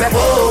 Me say,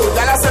 whoa,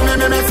 y'all say me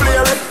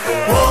flare it.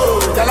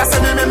 Whoa, y'all say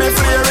me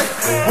flare it.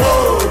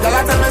 Whoa, y'all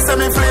tell me say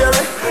me flare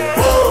it.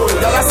 Whoa,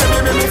 y'all say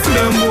me flare it.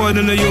 Them more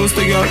than they used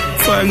to get.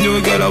 5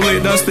 new girl away,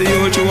 that's the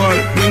usual.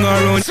 Bring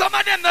her around. Some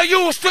of them they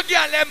used to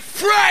get them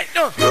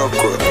frightened. Tell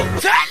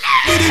them.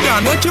 Get it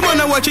down, watch your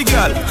man and watch your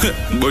girl.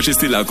 But she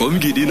still a come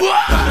get it.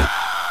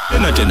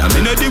 Then I tell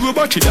me no deal with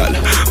battery doll.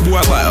 Boy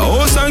buy a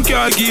house and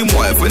car, give him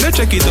wife when they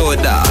check it out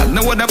dog.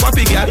 Now what a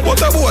papi girl, what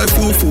a boy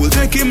fool,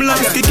 take him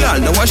last the girl.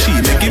 Now what she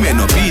make him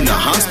end up in a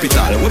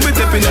hospital. When me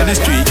stepping on the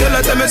street, girl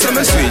I tell me some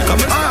sweet.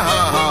 Come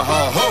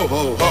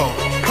ho.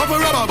 Couple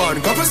rubber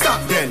band, couple stop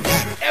then.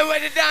 Hey,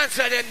 where the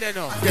dancer them they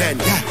know? Then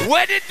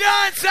where the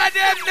dancer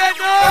them they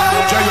know?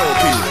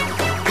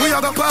 J.O.P. We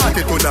have a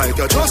party tonight,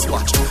 you just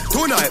watch.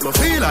 Tonight me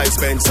feel like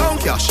spend some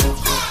cash.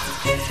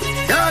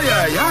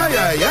 Yeah.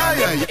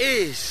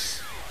 Is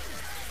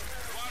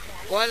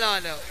well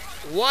on now.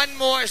 One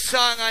more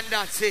song and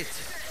that's it.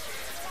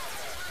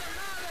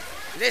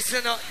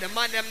 Listen up, the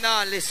man them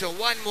now listen.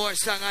 One more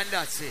song and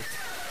that's it.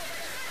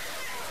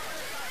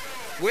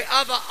 We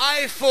have an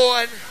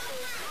iPhone.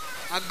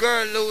 A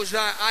girl lose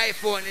her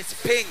iPhone, it's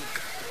pink.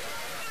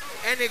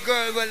 Any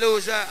girl will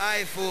lose her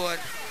iPhone.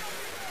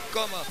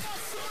 Come up.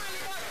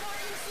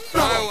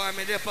 Why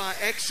me there on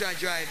extra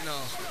drive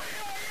now?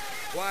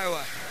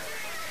 Why?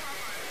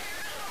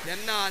 Them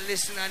now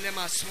listen and them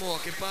a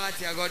smoke. The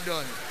party I got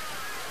done.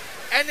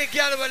 Any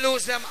girl will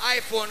lose them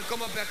iPhone,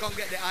 come up here, come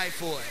get the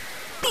iPhone.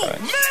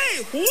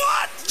 Me?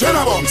 What?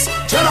 Jenna Bunks,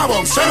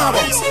 Ravers,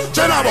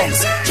 Jenna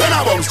Bunks,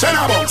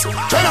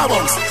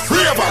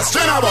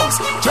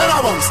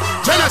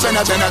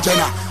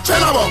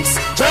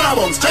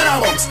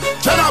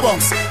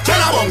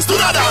 do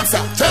the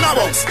dancer, Jenna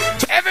Bunks.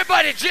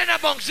 Everybody, Jenna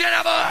Bunks.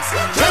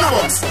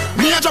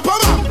 Me a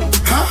Japan,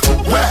 huh?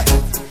 Where?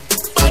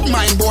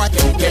 Mind boy,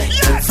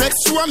 vex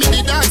you and me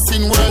the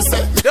dancing world.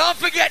 Don't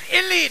forget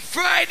Elite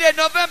Friday,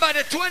 November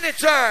the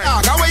 23rd.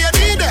 How where you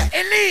need it?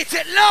 Elite,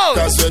 it low.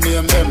 Cause your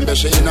name them,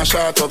 she in a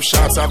shot up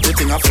shots of the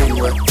thing a friend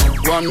way.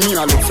 One me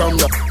I look from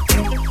the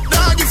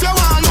dog. If you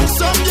want look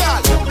some girl,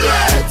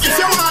 if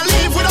you want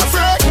live with a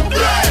friend,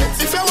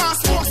 if you want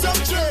smoke some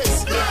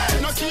trace,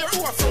 not care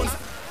who a front.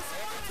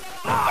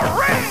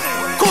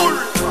 Cool.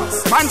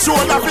 Man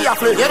shoulder for your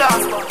play, get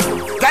up.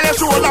 Tell your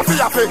shoulder for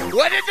your play.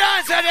 When the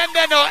dancer them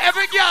they know,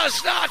 every girl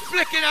start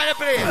flicking on the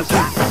place.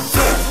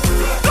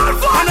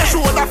 Man a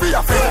shoulder for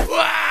your play.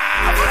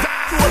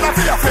 Shoulder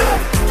for your play.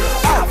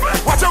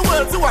 Watch your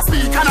words to a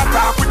speak and a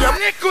talk with them.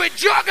 Liquid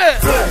juggle.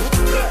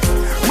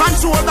 Man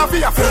shoulder for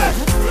your play.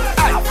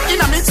 In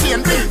a mid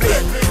chain baby.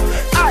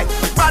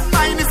 Bad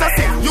mind is a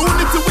sin.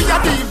 Unity we a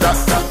deep.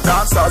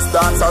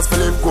 Dancers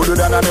Philip gooder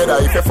than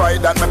another. If you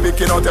fight that, me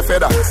picking out a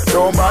feather.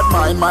 Don't bad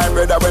mind my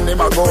brother when they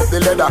ma go up the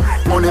ladder.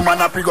 Money man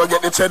up, we go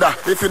get the cheddar.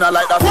 If you not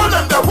like that, hold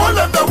them there. Hold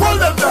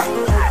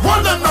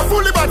them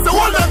fully back, so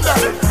hold them there.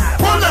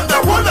 Hold them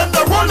there.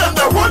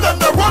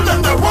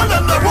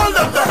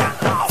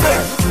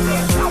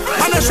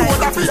 And the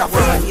shoulder for your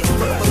friend.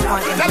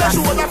 Tell the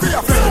shoulder for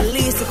your friend. At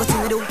least you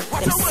continue to do.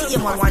 Them see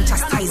him want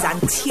chastise and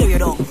tear you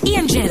down.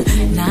 Angel,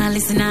 nah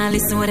listen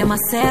what them a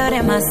say,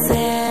 Them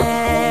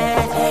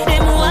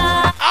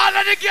what? All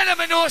of the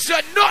girls know so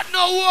not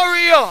no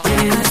warrior.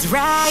 That's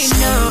right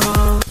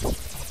now.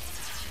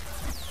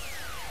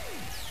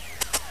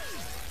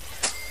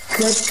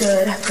 Good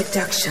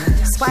production.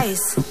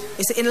 Spice.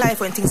 You see in life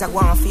when things are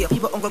going for you,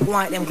 people don't go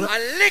at them. A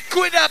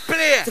liquid a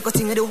play. To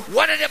continue to do.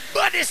 One of the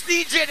baddest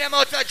DJ them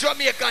out of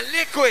Jamaica,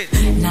 Liquid.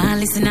 Nah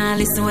listen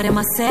what them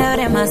a say,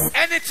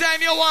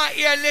 Anytime you want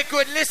hear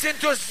Liquid, listen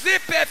to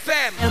Zip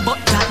FM. But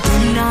that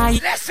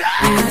listen.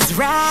 That's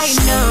right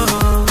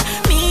now.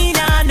 Me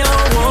nah no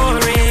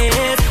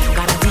worries.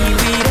 Gotta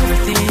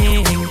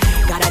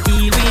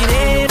deal with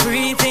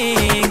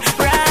everything.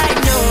 Right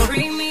now.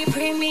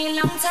 Bring me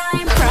long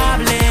time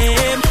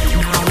problem.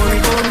 Now worry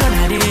about none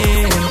of them.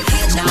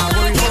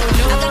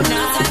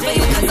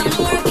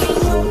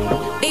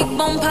 Big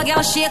bumper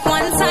girl shake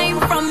one time.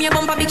 From your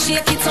bumper big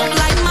shake it up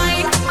like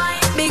mine.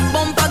 Big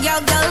bumper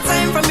girl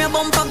time. From your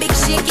bumper big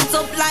shake it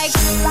up like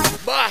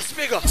boss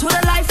bigger. To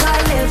the life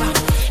I live.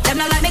 Them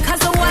not like me cause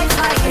the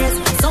Wi-Fi is.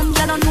 Some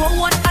girl don't know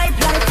what hype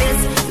life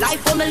is.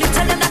 Life for me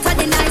little them that are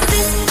the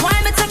nicest. Why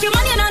me take your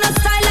money and a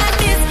style like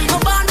this? No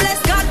born bless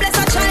God bless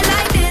a child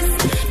like this.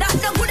 That's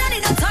no good and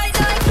in a tight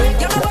life.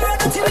 You never run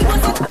until we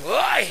was up.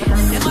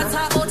 Them a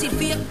talk about it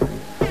fake.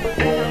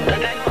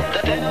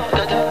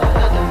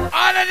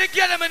 All of the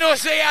girls know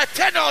say you're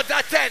 10 out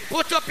of 10.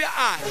 Put up your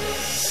hand.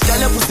 Tell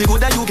your pussy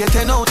good that you get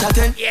 10 out of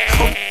 10. Yeah.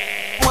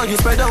 While you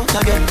spread out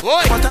again.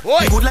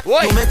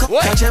 You make up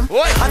catch him.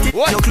 At it,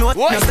 your clothes,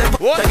 you step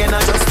up again.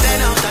 I just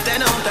 10 out of 10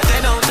 out of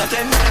 10 out of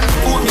 10.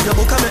 Who me the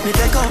book and make me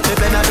take out. Me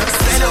pen I just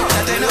 10 out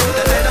of 10 out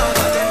of 10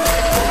 out of 10.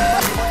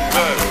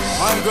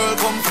 My girl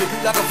come flip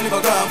it like a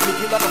flippergram,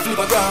 flip it like a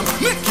flippergram.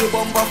 Make your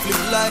bumper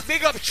flip like.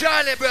 Big up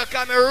Charlie, bro,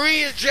 I'm a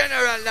real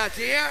general, that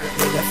here.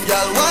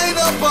 Y'all wind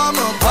up on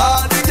my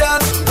body,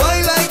 girl. Why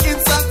like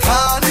it's a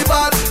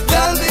carnival?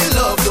 Girl, me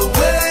love the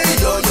way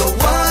you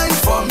wine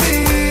for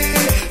me.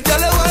 Girl,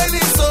 the wine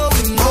is so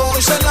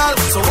emotional.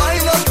 So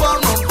wind up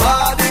on my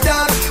body,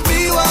 girl.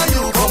 We want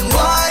you come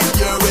wine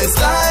your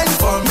waistline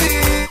for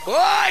me.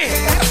 Why?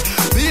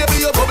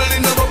 Baby, you're bubbling,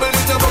 you're bubbling,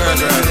 you're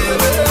bubbling.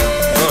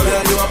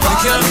 Girl, you are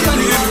party.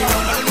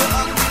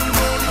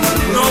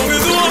 No, we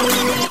do.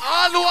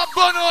 All who are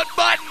burn out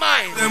bad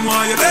mind. Them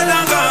why you dead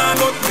and gone,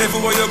 but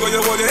everywhere you go,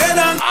 you hold your head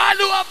on. All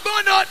who are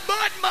burn out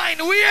bad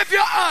mind, wave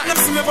your hand. Them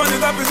see me on the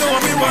top, you know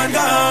me one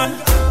down.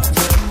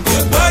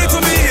 Goodbye to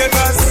me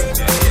haters.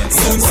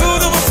 Soon,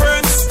 my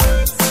friends.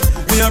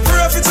 Me a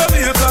pray for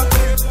Jamaica.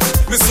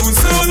 Me soon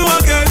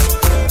again.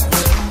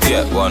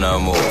 Yeah, wanna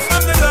move.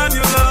 I'm the land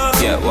you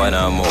love. Yeah,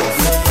 wanna move.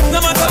 No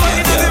matter what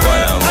you do,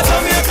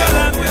 Jamaica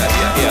land.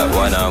 Yeah,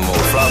 wanna move.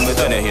 From me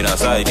turn in a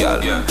side, girl.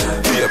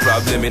 Be a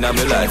problem in my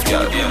life,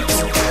 girl.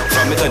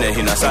 From me turn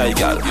in a side,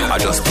 girl. I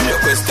just be a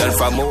question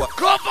from my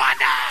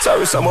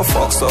sorry, some of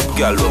fucks up,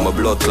 girl, with my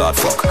blood clot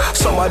fuck.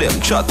 Some of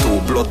them chat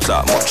too blood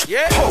clot much.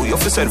 How you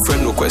fi send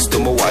friend request to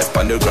my wife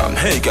on the gram?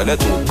 Hey, girl, let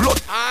do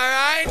blood.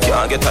 Alright.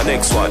 Can't get a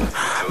next one.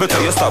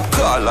 Better you stop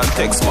call and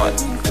text, man.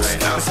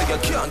 I say you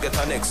can't get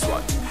a next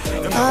one.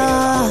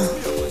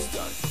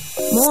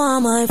 More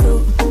on my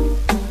food.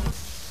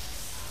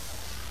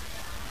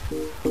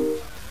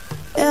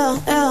 Yeah.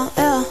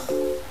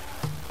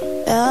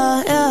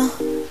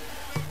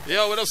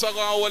 Yeah, we don't talk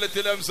about all the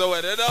till them so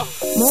well, you know?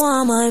 More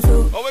on my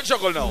food. Oh, we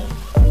chuckle now.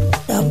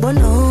 That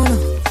banana.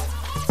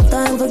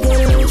 Time for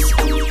getting rich.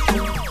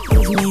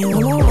 Give me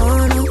one more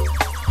wanna.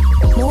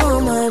 More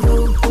on my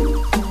food.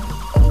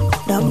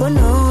 That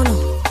banana.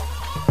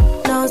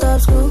 Now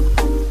stop school.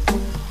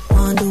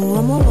 Wanna do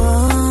one more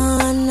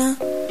wanna.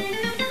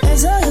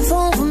 Answer your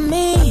phone for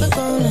me.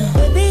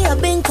 Baby, I've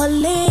been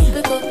calling.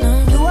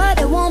 You are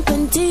the one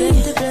plenty.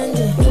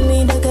 Give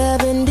me the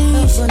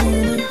Cavendish.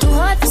 Too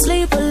hard to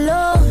sleep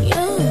alone.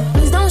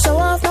 Please don't show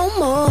off no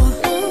more.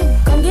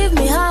 Come give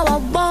me how I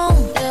bone.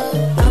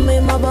 I'm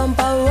in my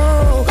bumper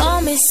roll.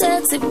 Call me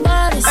sexy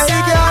body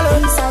style.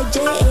 Inside J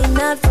ain't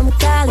not from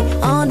Cali.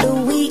 On the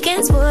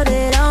weekends, put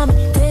it on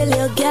me. Tell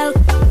your girl,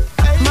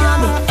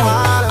 mommy,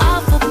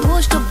 I for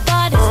push the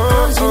body.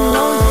 Cause you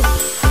know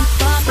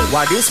that.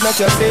 Why this make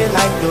you feel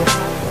like though?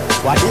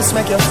 Why this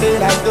make you feel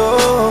like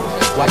though?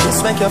 Why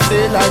this make you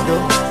feel like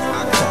though?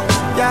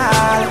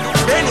 Yeah,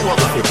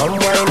 come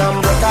wine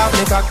and broke off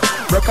me cock,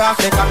 broke off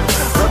me cock,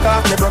 broke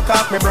off me, broke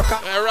off me, broke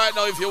off. Right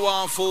now, if you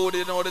want food,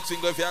 you know the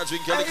thing. If you are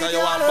drinking liquor, you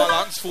want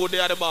balance food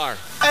there at the bar.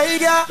 Hey,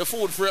 girl. The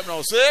food frame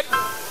now, see it?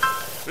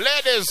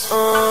 Ladies,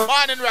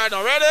 morning right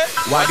now, ready?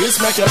 Why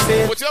this make you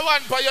feel? Put your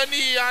hand on your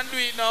knee and do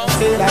it now.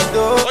 Feel like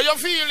though. How you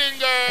feeling,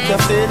 girl? You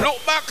feel. Look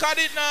back at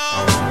it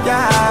now.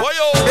 Yeah. What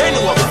you?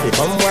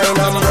 Come wine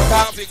and broke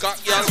off me cock,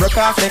 broke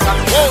off me cock,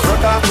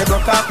 broke off me,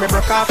 broke off me,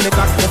 broke off me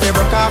cock,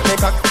 broke off me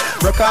cock,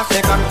 broke off me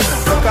cock,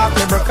 broke off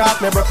me, broke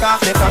off me, broke off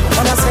me cock.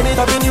 Wanna send it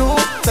up in you,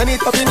 send it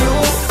up in you,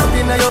 up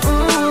in your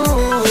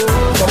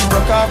come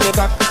broke off me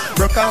cock,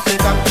 broke off me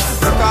cock,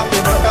 broke off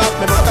me, broke off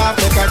me, broke off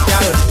me cock,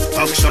 girl.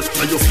 Back shot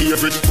to your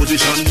favorite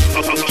position.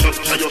 Back shot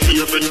to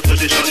your favorite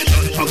position.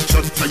 Back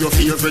shot to your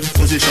favorite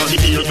position.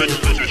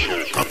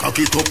 Cock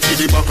it up to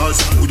the backers.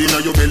 Hood inna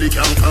your belly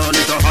can't call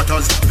it a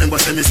hatters. Remember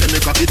say me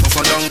cock it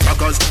tougher than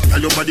crackers. Tell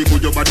your body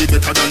good, your body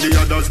better than the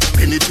others.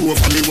 Penny two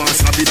over me want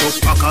slap it up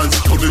packers.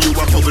 Bubble you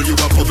a bubble, you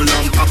a bubble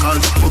and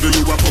packers. Bubble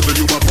you a bubble,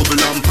 you a bubble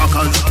and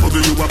packers.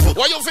 Bubble you a bubble.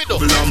 What you fit do?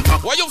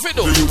 What you fit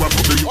do? Bubble you a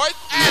bubble. What?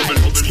 Bubble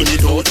up, skin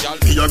it out.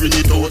 Clearing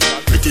it out.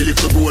 Pretty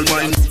little gold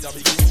mine.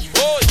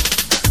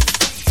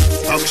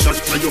 Back shot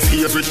to your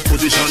favorite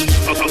position.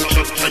 Back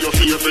shot to your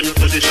favorite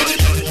position.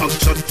 Back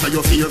shot to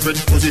your favorite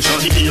position.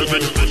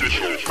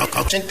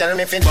 Cock tell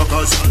me fit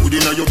backers. Hood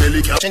inna your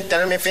belly can't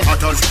tell me fit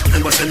hatters.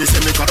 Remember say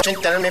me cock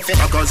tell me fit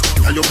backers.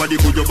 Tell your body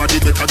good, your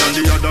body better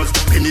than the others.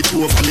 Penny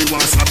two over me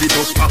want slap it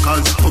up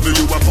packers. Bubble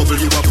you a bubble,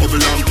 you a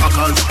bubble and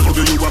packers.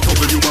 Bubble you a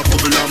bubble, you a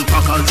bubble and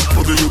packers.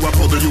 Bubble you a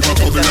bubble, you a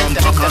bubble and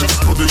packers.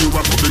 Bubble you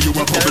a bubble, you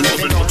a bubble.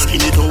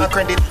 Skin it out.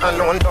 Credit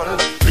alone done.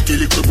 Pretty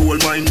little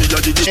gold mine me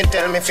a dig it.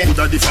 Tell me fit.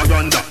 Coulda the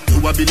faranda.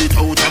 You a build it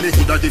out and me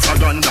coulda the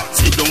faranda.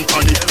 Sit down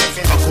on it.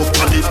 Back up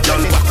on it,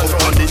 girl. Back up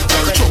on it,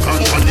 girl. Chuck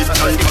on it,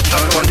 girl. Back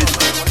up on it.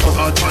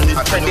 Chuck on it.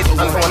 Credit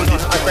alone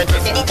done.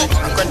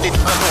 Credit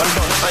alone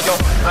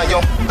done.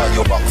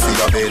 Ayo back for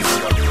your bed.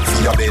 For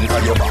your bed.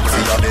 Ayo back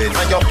for your bed.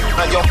 Ayo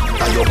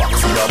back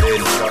for your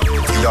bed.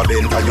 For your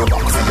bed. Ayo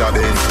back for your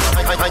bed.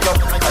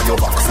 Ayo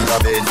back for your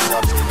bed.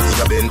 For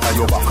your bed.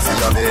 Ayo back for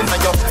your bed.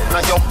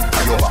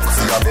 Ayo back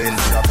for your bed.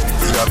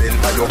 For your bed.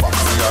 Ayo back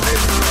for your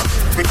bed.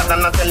 Quicker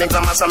than a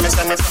telegram as a me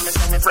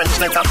French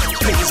letter.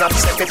 Please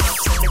accept it.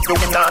 Do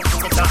it not.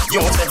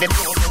 You said it.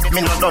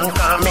 Me no done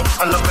call me.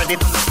 I no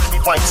credit.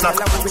 White snap.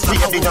 We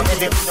have the young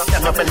idiot.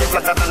 Can you belly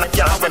flatter than a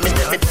car when me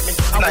debit.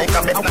 Like a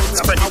bed.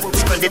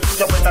 Spread it.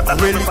 You better than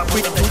really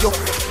quick to you.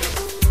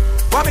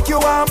 Wanna make you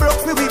warm broke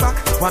for we back.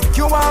 Wanna make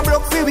you warm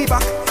broke for we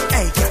back.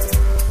 Hey, girl.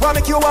 Wanna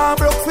make you warm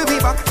broke for we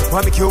back.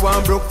 Wanna make you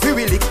warm broke for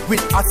we lick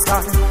with hot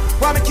star.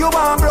 Wanna make you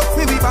warm broke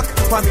for we back.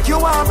 Wanna make you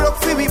warm broke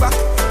for we back.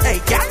 Hey,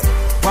 girl.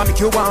 Wanna make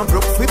you warm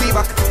broke for we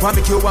back. Wanna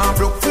make you warm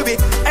broke for we.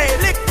 Hey,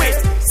 liquid.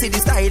 See the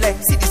style,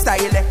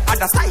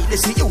 other style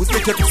she use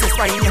with your kisses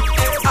fine.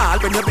 All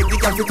when you make the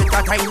girl fit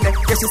that time.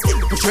 Yeah, she still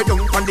push her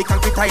down on the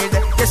concrete tile.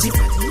 Yeah, she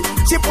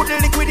put the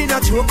liquid in a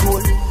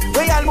chokehold.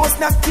 We almost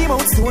knocked him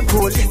out stone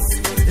cold.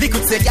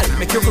 Liquid say, girl,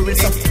 make you cool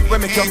so.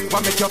 When make you,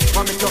 come make you.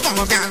 Come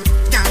on,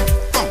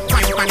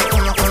 wine panic,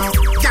 colo,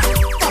 yeah,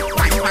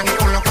 wine panic,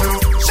 colo,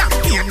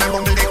 champagne and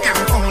bubble they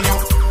can't call you.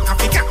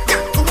 Africa, yeah,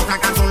 come on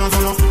like a solo,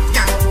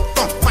 yeah,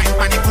 wine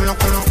panic, colo,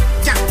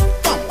 yeah,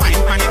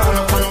 wine panic,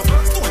 colo.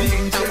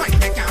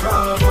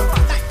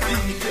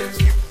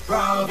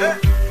 Bravo,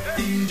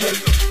 DJ,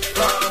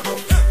 bravo,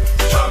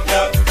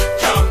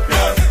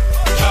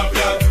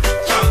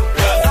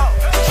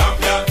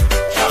 champion,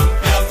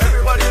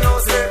 everybody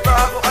knows it,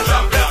 bravo,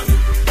 champion,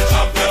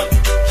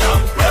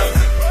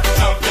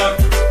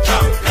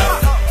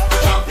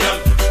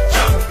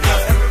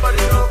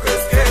 everybody knows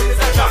Chris Gale is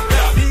a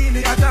champion,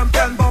 Steenie a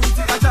champion,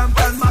 Bumpty a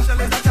champion,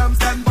 Marshall is a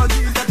champion, Buddy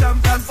is a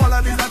champion,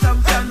 Follow is a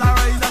champion,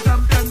 Lara is a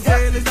champion,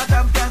 Gale is a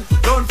champion,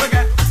 don't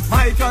forget,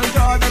 Michael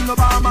Jordan,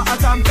 Obama a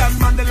champion,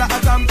 Mandela a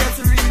champion,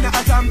 Serena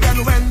a champion,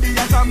 Wendy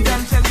a champion,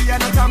 Shelly a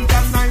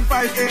champion,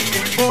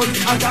 958, Paul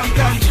a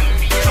champion.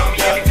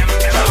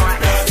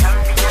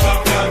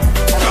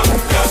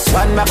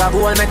 One bag of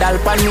gold medal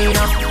pan me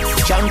now.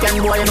 Champion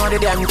boy, you know the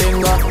damn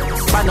thing go.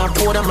 Pan up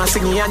for them a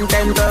singing and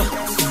tender.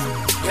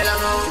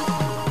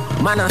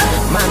 Man,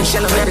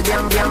 shell of the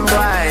damn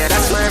boy.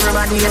 That's why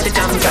everybody is the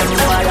champion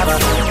boy.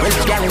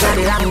 Rich gang is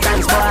the damn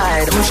dance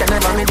boy. The mission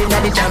never made it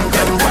the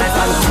champion boy.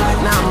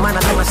 Now man,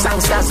 I'm a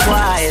songster's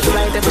boy.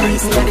 Like the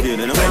police me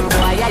the damn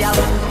boy. Yeah,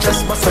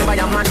 just bust up by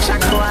a man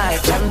shot boy.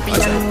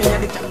 Champion me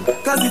the champion.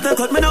 Cause it a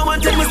cut me now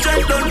and take my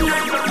strength down.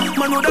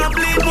 Man would have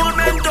bleed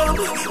momentum.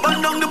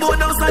 Burn down the boat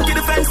house and keep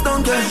the fence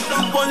down.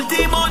 One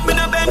team out, me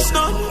no bench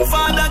now.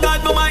 Father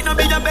God, me might not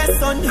be your best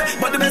son,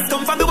 but the best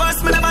come from the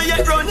worst, me never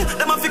yet run.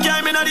 Them a fi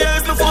carry me in the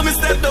years before me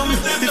step down.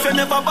 If you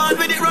never born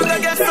with it wrong, I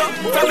guess so.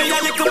 From me a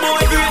little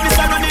boy, greatness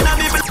a running on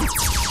me.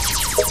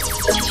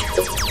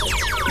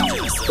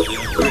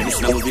 Greatness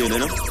now with you, you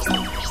know?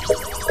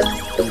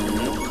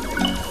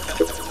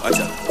 Watch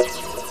out.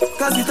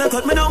 Cause it a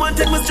cut me now and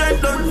take my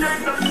strength down.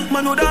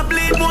 Man would have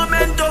bleed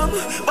momentum.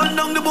 Burn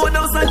down the boat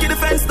house and keep the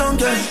fence down.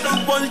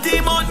 One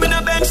team out, me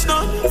no bench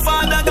now.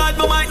 Father God,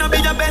 me might not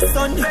be your best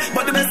son,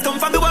 but the best come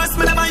from the worst,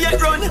 me never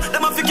yet run. Them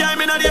a fi carry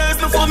me in the years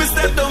before me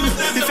step down.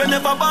 If you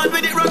never born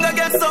with it wrong, I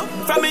guess so.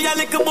 From me a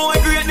little boy,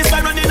 greatness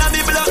a running on me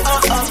blood.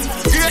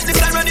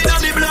 Greatness a running on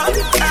me blood.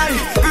 Hey,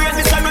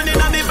 greatness a running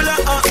on me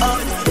blood.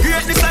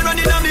 Greatness a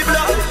running on me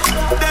blood.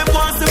 Them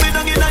want to me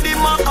down in the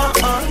mud.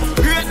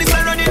 Greatness a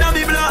running on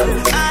me blood.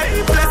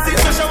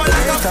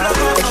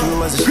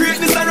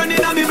 Greatness are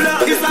running on me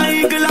blood. It's an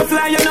eagle a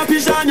fly and a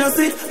pigeon, you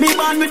see. Me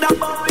born with a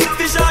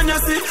vision, you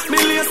see. Me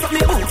lace up me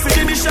boot for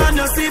the mission,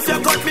 you see. If you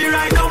cut me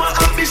right now, my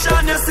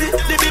ambition, you see.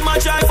 They be my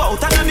drive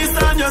out and then me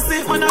stand, you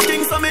see. Man, I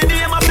think so me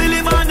name a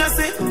Billy Man, you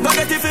see. Go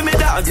get it for me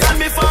dogs and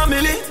me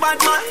family. Bad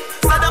man,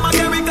 so them a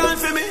carry gun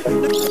for me.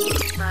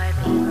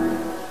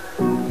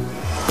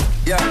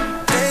 Yeah,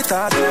 they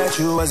thought that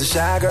you was a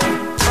shy girl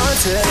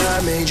until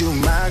I made you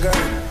my girl.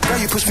 Girl,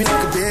 you push me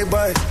like a big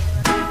boy.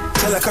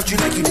 Till I cuffed you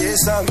like you did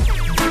something.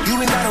 You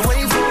ain't gotta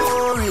wait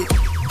for it.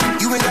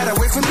 You ain't gotta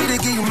wait for me to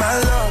give you my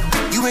love.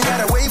 You ain't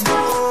gotta wait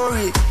for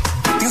it.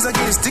 Things are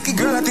getting sticky,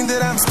 girl, I think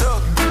that I'm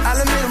stuck. I'll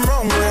admit I'm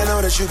wrong, but I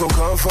know that you gon'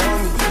 come for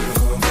me.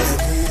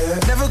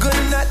 Never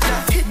gonna not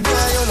hit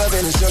by your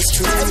loving is just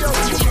true.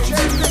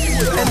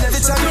 And every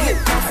time you hit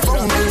my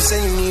phone, you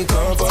say you need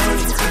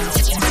company.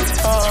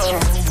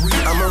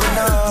 I'm a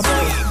renegade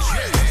boy.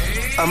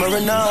 I'm a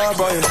renegade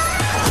boy.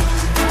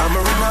 I'm a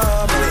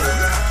renegade boy.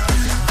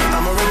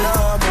 I'm a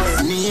renegade boy.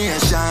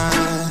 Nation.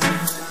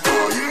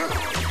 Oh yeah.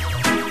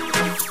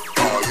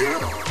 Oh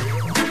yeah.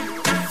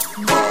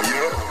 Oh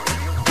yeah.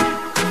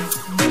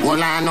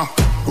 Well, I know.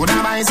 Would a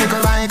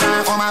bicycle bike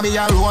and come and be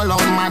a roll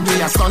out mad be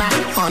a stunner,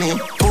 honey.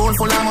 Pool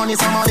full of money,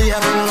 somebody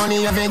even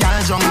money. Every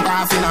girl jump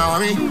off in a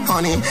hurry,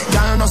 honey.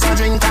 Girl does a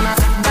drink and a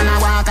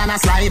walk and a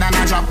slide and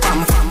a drop pam.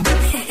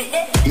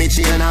 Me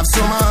chain have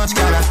so much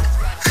color.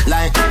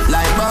 Like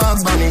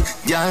Bugs Bunny.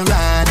 Girl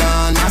ride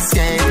on a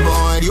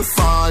skateboard, you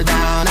fall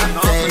down, I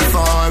pay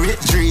for it.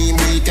 Dream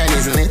weekend,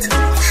 isn't it?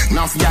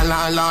 Enough girl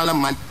all of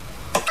my.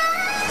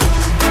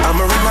 I'm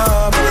a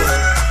renegade boy.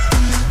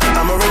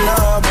 I'm a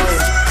renegade boy.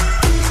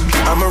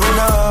 I'm a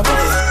renegade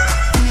boy.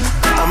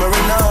 I'm a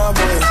renegade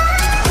boy.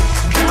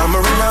 I'm a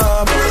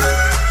renegade boy.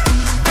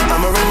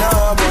 I'm a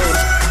renegade boy.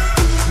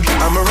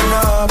 I'm a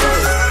renegade boy.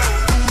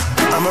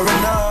 I'm a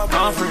renegade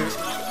boy.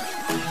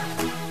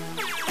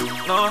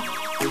 No.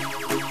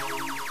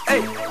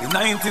 Hey, the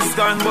 90s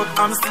gone, but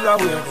I'm still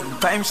aware.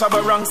 Time Shabba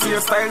rank, see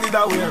your style is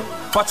aware.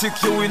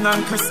 Patrick Ewing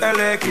and Chris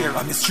L.A. here.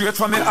 I'm straight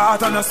from the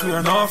heart and I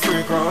swear, no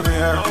freak out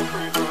here.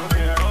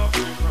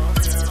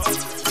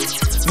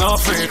 no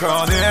freak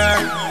round here.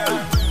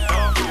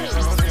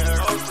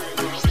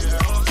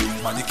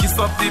 Man, you kiss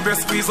up the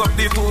breast, squeeze up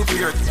the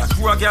two-beard.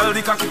 You a girl,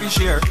 the cocky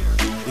share.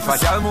 If a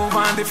girl move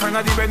on, different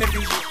of the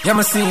benefit. Yeah,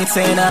 me see it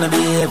saying on the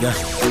behavior.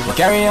 But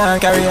carry on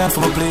for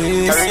my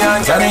place. Carry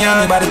on.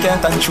 Anybody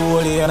can't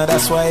control you, and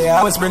that's why I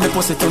always bring the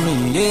pussy to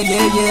me.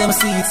 Yeah, me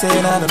see it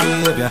saying on the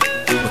behavior.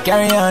 But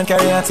carry on,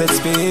 set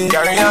speed.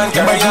 Carry on.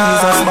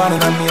 Jesus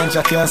morning and me and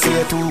Jack can't say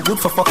it too good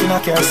for fucking I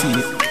can't see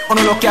it. On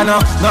the look, you know,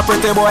 not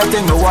pretty boy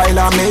thing, no while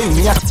I'm me.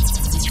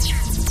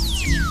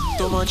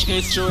 Too much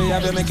history,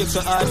 have you make it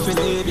so hard for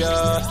leave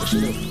ya.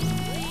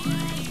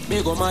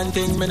 Big old man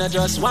thing, me not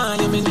just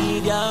want you, me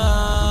need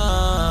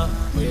ya.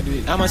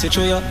 I must say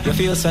true, you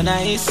feel so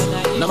nice.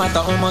 No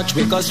matter how much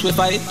we cuss, we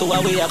fight, to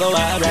a way I go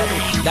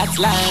alright. That's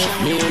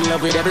life, me in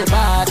love with every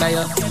part of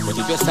you. But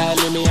if you style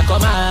with me, I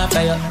come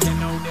after you.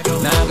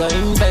 Now go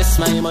invest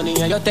my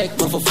money and you take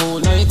me for fool,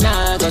 no it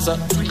nah go so.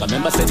 Cause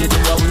remember said you do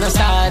I wanna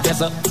start, yes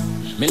so.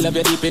 Me love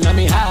you deep in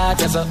my heart,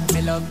 yes so.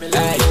 Me love.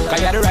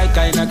 Cause you're the right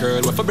kind of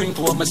girl, what for bring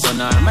to up my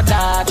son or my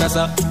daughter,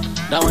 so.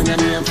 That one your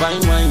name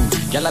fine wine.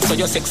 Girl, I saw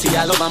you sexy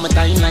all over my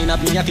timeline.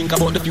 Of me, I think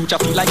about the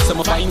future, feel like some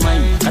fine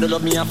wine. Gotta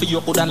love me and for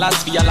you, could have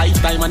last for your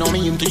lifetime. I know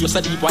me into you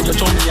so deep when you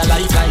show me a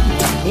lifetime.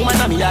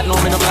 Woman, I'm here, no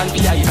me no plan for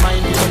your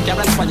mind. You don't care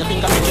when you think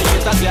I make your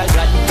face as your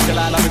right.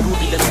 Tell all of me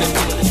groupie, them send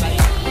to the side.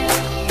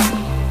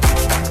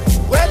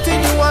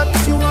 Waiting you want,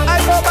 I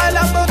go buy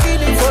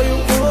Lamborghini for you.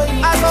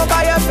 I go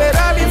buy a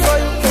Ferrari for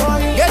you.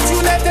 Get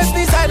you latest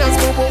designers,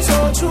 I go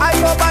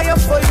buy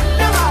them for you.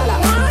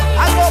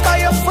 I go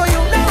buy them for you.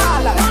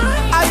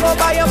 I go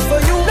buy them for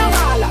you.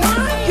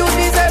 You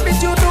deserve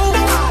it, you do.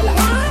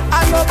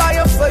 I go buy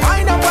them for you.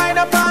 Wind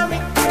up on me.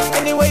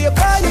 Anyway you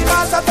call, you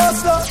pass a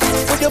bus slow.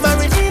 Would you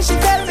marry me? She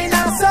tell me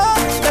now so.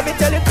 Let me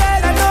tell you,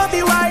 girl, I know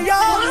be why yo.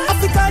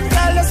 African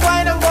girl, let's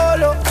wine and go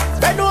low.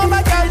 Bend over,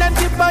 girl, and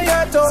tip on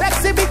your toe.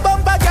 Sexy big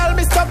bumper, girl,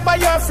 me stuck by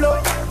your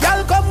flow. Girl,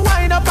 come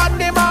wine up on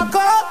the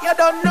marco. You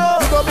don't know.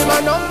 You go be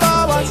my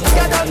number one.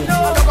 You don't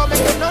know. You go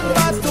make it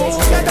number two.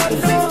 You don't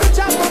know. You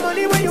chop my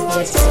money when you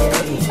want to.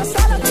 That's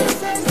all I'm gonna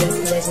say.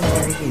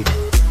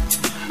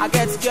 I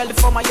get girl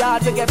from my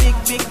yard, they get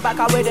big back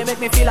away, they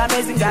make me feel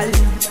amazing, girl.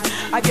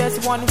 I get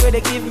one where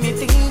they give me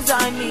things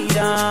I need.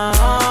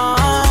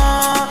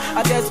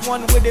 I get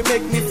one where they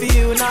make me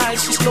feel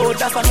nice. She slow,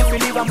 that's why me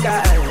leave, I'm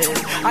girl.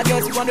 I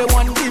get one they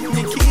want give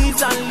me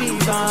keys and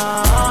leave.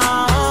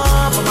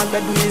 But my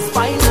bedroom is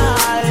final.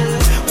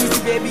 With the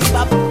baby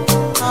bop.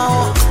 I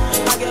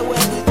get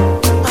wet.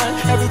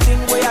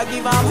 Everything where I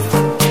give them.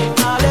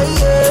 I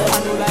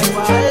know like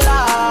Walla.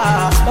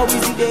 But we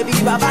see baby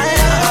bop.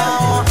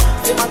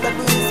 Say my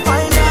bedroom is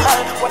final.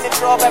 When they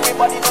drop,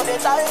 everybody know they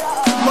die.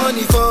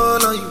 Money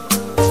fall on you.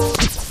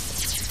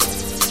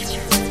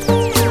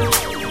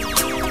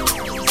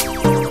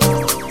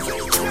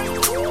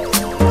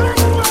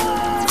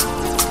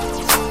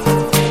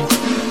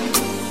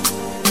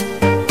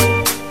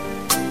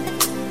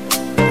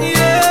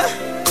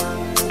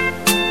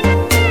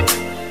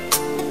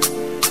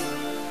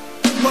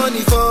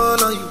 Money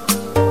fall on you,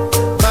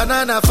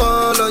 banana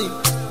fall on you,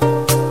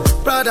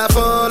 Prada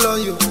fall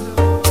on you,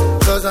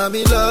 cause I'm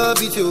in love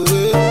with you.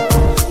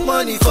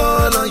 Money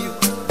fall on you,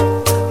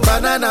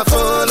 banana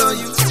fall on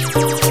you,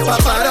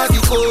 paparazzi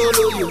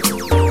follow you,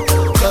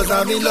 cause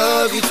I'm in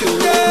love with you.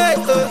 Yeah,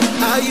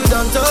 are you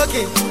done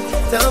talking?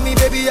 Tell me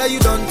baby, are you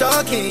done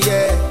talking?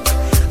 Yeah,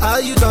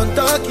 are you done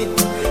talking?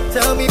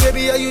 Tell me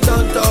baby, are you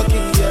done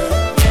talking?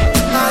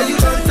 Yeah, are you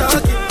done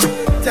talking?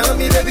 Tell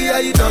me baby,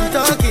 are you done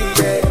talking?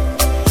 Yeah,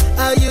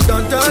 are you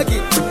done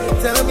talking?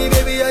 Tell me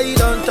baby, are you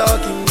done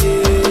talking?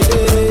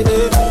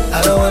 Yeah,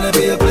 I don't wanna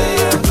be a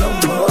player no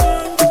more.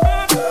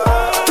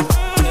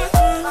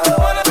 I don't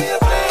wanna be a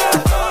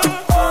player no more.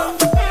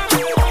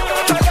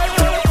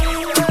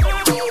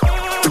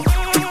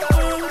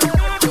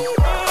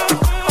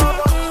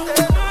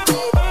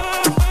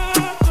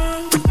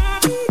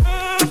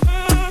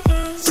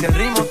 Si el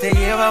ritmo te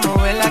lleva a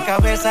mover la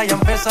cabeza, ya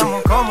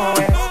empezamos como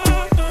es.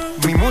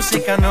 Mi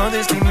música no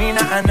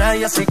discrimina a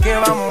nadie, así que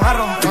vamos a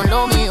romper. Con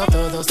lo mío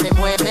todos se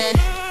mueven,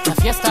 la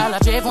fiesta la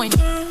llevo en...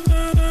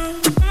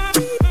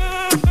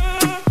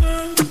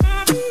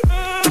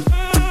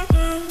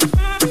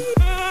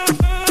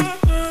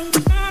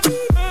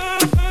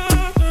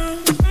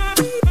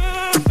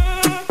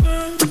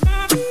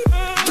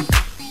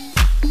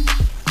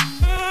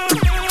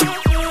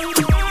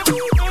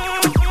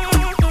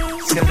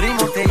 Si el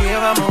ritmo te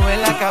lleva a mover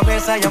la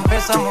cabeza, ya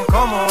empezamos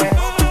como es.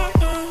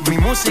 Mi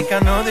música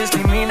no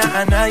discrimina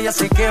a nadie,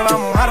 así que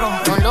vamos a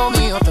romper. Con lo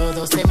mío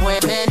todos se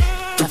mueven,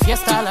 la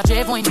fiesta la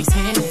llevo en mis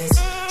genes.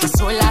 Yo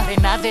soy la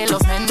reina de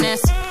los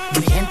nenes,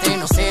 mi gente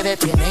no se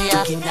detiene y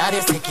aquí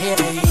nadie se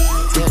quiere ir.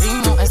 Si el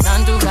ritmo está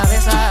en tu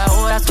cabeza,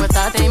 ahora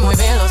suéltate y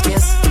mueve los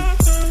pies.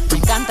 Me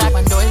encanta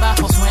cuando el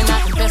bajo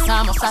suena,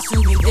 empezamos a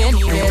subir de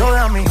nivel. Y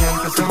toda mi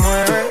gente se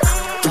mueve,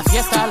 la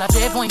fiesta la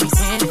llevo en mis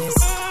genes.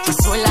 Yo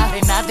soy la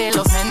reina de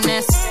los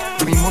nenes,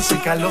 mi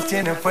música los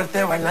tiene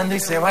fuerte bailando y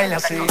se baila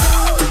así.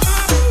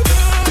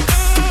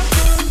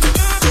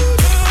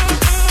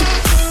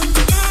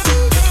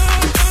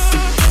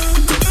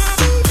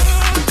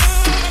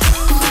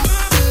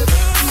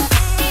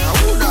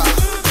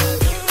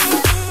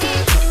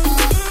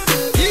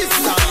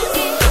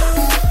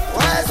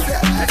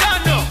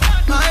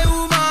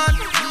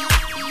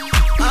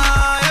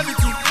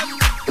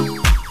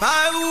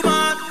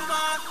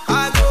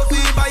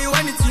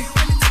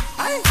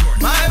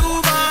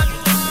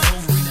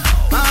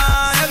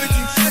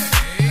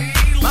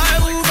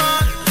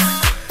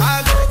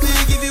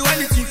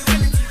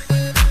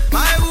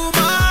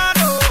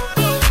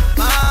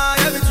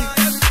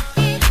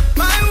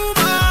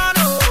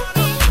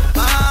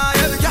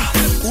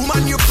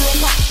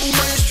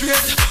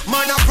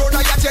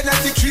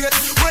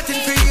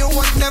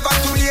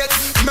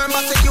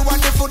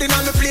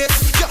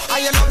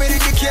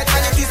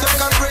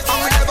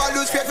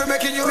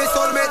 give you me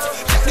soulmate.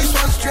 Get this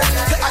one straight,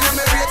 say I am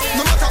a rate.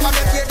 No matter what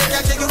they say, they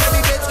can take you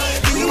every bit.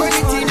 Give you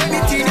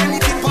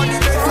anything for the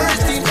best.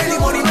 First thing, any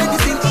money,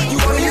 medicine. You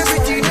want me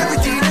everything.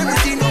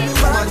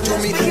 Man to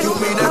me, you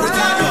mean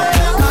everything.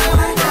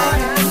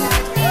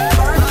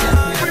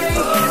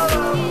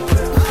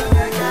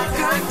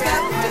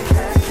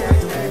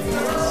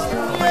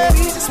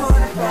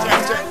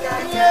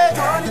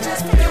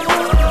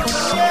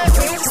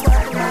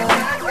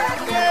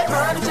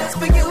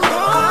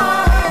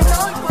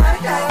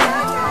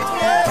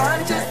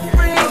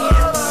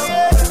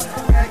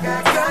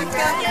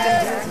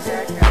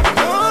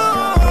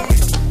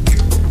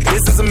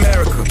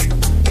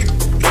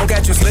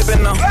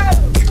 Slipping now,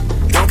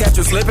 don't catch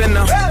you slipping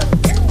now.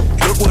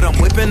 Look what I'm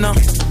whipping now.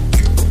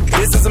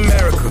 This is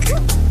America.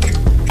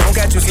 Don't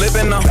catch you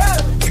slipping now.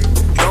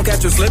 Don't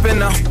catch you slipping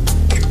now.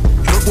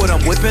 Look what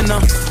I'm whipping now.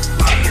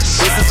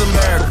 This is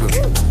America.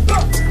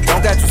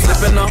 Don't catch you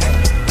slipping now.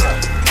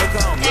 Look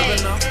how I'm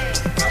living now.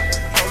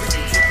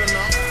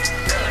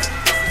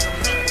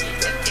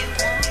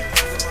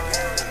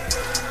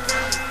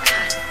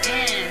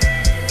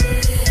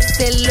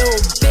 That little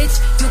bitch,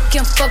 you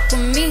can fuck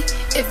with me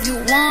if you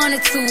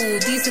wanted to.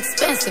 These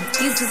expensive,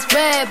 these is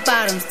red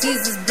bottoms,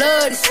 these is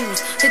bloody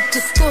shoes. Hit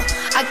the school,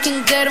 I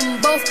can get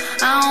them both,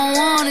 I don't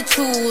wanna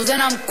choose.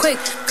 And I'm quick,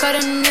 cut a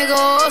nigga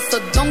off,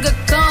 so don't get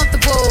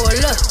comfortable.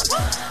 Look,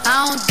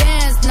 I don't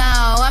dance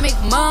now, I make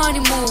money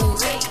move.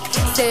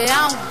 Say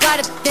I don't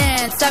gotta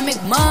dance, I make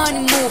money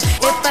move.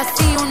 If I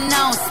see you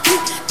now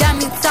speak, that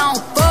means I don't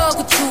fuck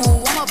with you.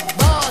 I'm a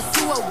boss,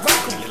 you a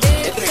record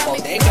bitch.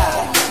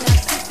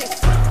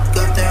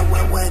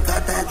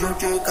 Got that drip,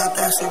 got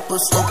that super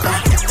soaker.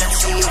 That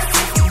shit, I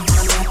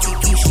don't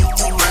kiki, she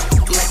keep my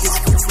dick like it's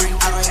for free. I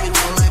don't even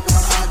know like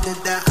why I did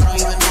that. I don't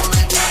even know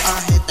like why I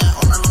hit that.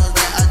 All I know is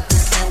that I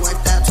just can't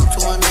wipe that to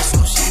her neck, so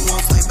she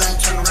won't fight back,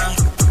 turn around.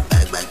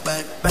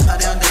 Back, I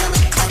down, then I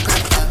make it clap.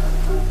 Back.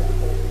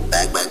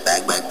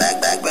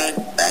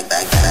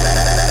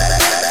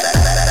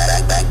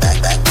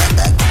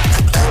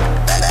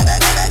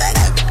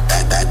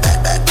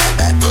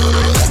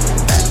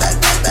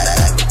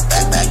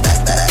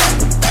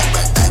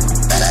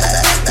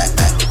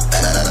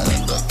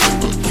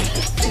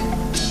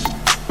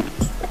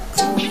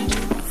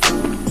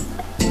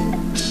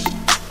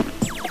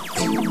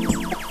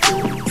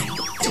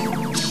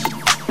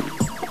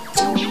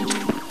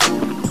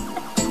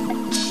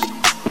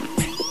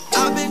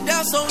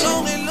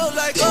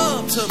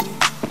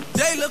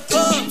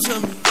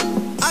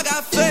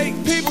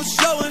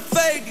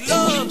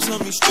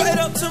 Straight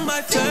up to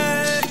my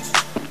face.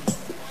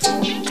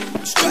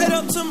 Straight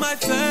up to my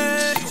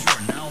face.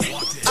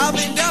 I've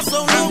been down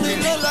so long it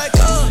look like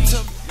up to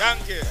me.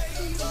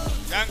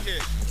 Yankee,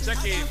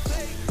 check in.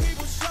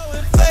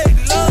 Fake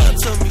love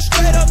to me.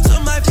 Straight up to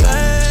my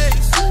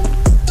face.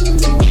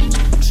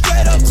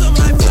 Straight up to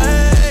my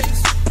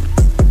face.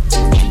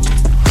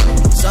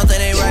 Something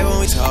ain't right when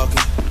we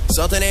talking.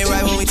 Something ain't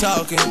right when we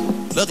talking.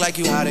 Look like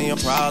you hiding your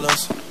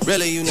problems.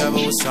 Really you never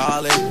was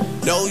solid.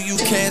 No, you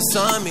can't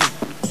sun me.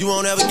 You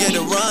won't ever get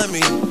to run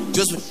me.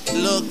 Just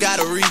look,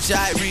 gotta reach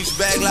out, reach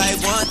back like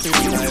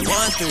 1-3, like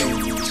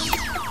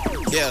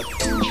 1-3. Yeah.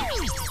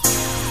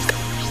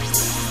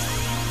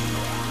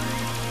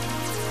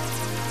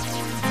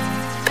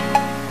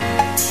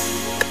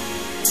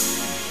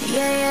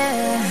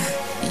 Yeah.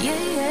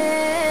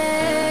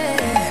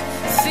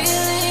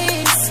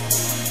 Feelings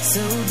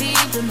so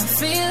deep in my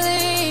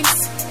feelings.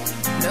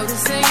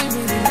 Notice they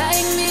really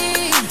like me.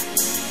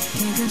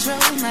 Can't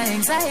control my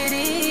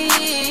anxiety.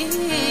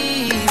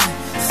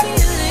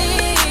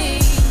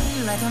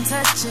 Like I'm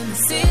touching the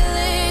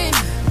ceiling.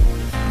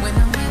 When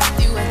I'm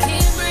with you, I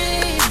can't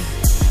breathe.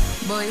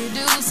 Boy, you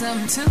do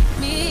something to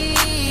me.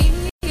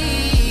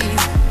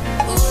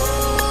 Ooh,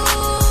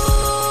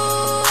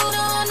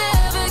 don't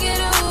ever get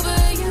over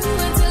you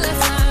until I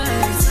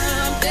find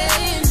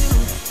something new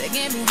that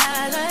get me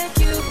high like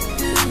you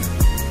do.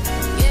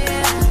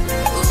 Yeah.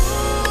 Ooh,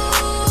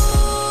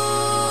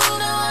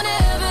 don't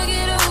ever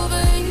get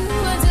over you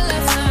until I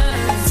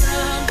find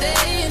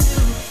something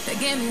new that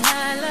get me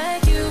high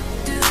like you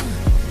do.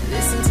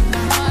 Listen to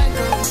my heart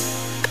go.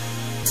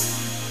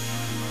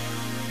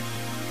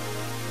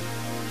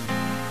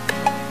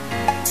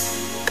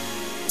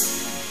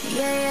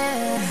 Yeah.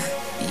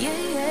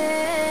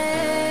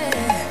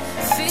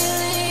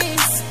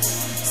 Feelings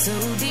so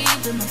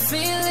deep in my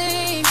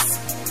feelings.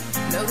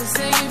 Notice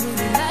they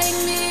really like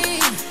me.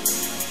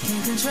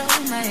 Can't control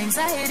my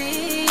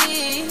anxiety.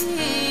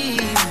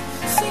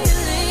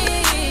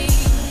 Feeling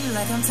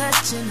like I'm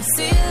touching the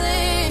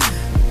ceiling.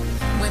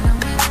 When I'm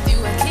with you,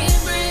 I can't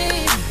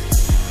breathe.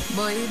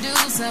 Boy, you do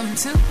something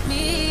to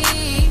me.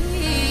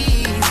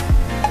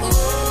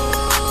 Ooh,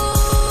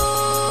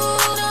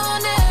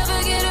 don't ever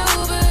get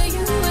over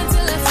you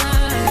until I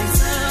find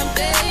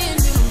something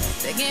new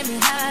that get me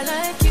high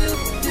like you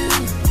do.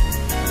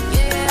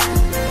 Yeah.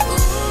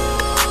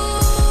 Ooh,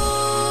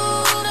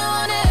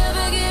 don't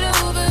ever get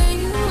over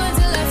you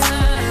until I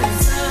find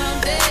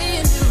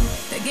something new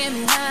that get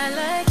me high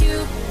like you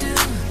do.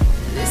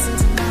 Listen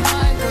to my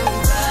heart go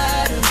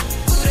right.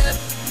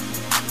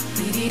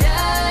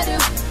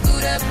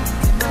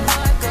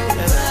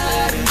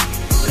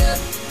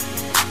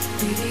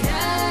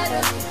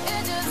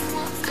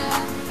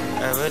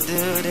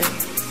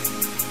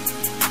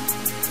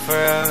 for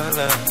all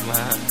of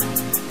my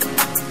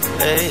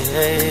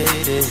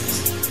ladies.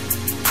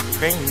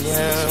 Bring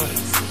you.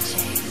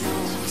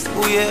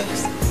 Oh yeah.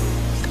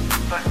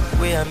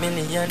 We a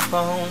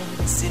 £1,000,000.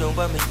 Sit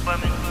over me.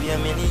 We a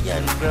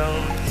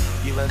 £1,000,000.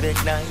 You a big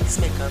nice,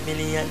 make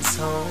 $1,000,000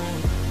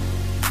 sound.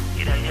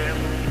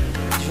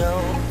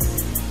 Joe,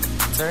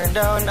 turn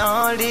down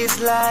all these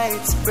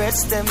lights,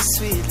 press them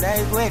sweet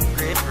like when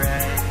grape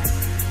ripe.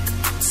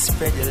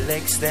 Spread your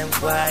legs them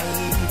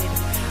wide,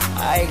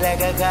 I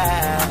like a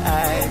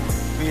guy.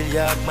 Real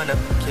yard man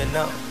up, you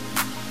know.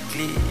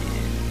 Clean,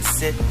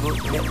 set good,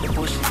 make the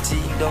push the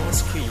team, don't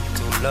scream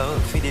too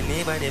loud for the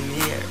neighbor them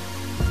here.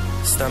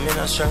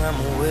 Stamina strong, I'm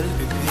well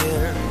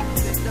prepared.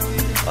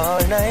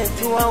 All night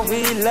to a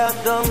wheel lock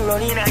down,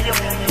 running at your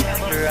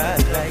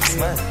right like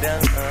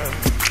SmackDown.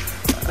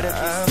 But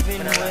I've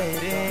been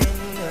waiting.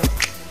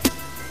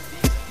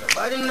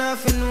 Nobody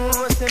nothing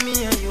knows, say me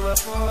and you a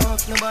fuck.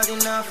 Nobody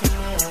nothing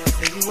knows,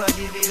 say you a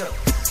give it up.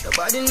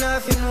 Nobody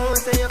nothing knows,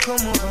 say you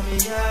come over me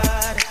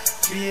yard.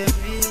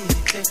 Baby,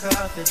 take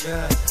off the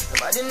dress.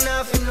 Nobody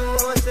nothing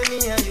knows, say me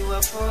and you a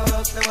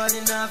fuck. Nobody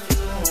nothing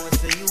knows,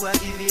 say you a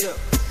give it up.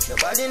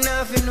 Nobody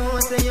nothing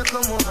knows, say you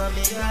come over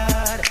me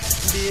yard.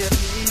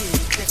 Baby,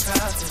 take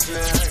off the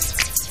dress.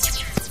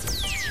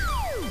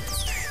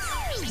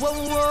 Whoa,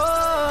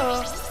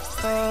 whoa,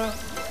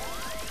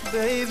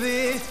 baby,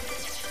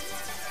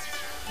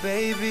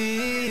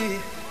 baby.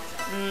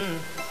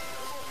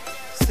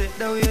 Sit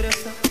down with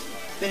us,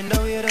 bend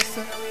down with us.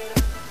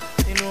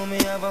 You know me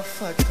have a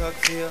fat cock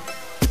for you.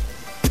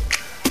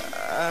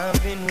 I've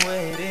been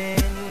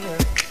waiting.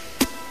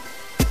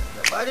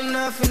 Nobody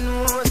nothing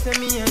knows, say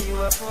me and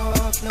you a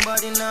fuck.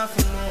 Nobody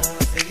nothing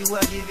knows, say you a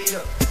give it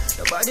up.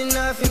 Nobody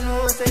nothing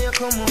knows, say you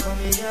come over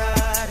me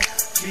yard.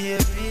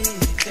 Baby,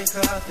 take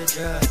off the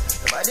dress.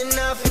 Nobody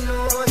nothing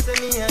knows, say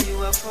me and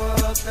you a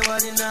fuck.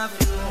 Nobody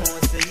nothing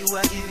knows, say you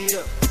a give it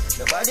up.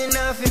 Nobody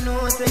nothing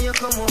knows, say you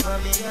come over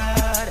me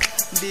yard.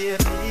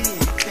 Baby,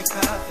 take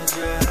off the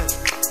dress.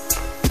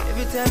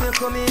 Every time you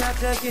come here,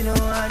 act like you know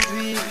I'm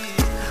weak.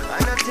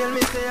 And I tell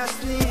me, say I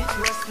sneak,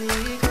 you a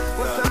sneak.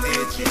 What's up, me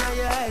looking at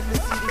your eyes, me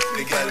see the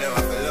big girl, you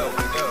have a love,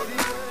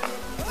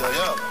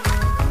 yo.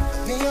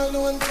 Me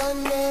alone can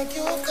make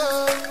you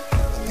come.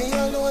 Me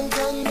alone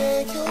can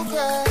make you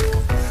cry.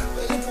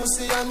 When the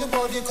pussy and the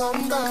body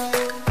come by,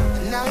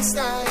 nice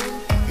time.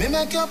 Me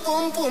make your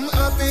pum pum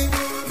happy.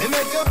 Me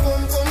make your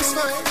pum pum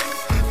smile.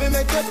 Me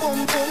make your pum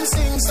pum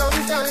sing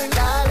sometime.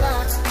 La la,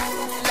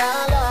 la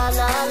la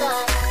la la,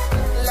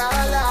 la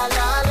la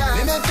la la.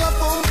 Me make your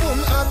pum pum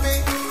happy.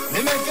 Me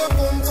make your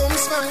pum pum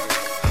smile.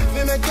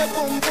 Me make your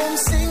pum pum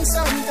sing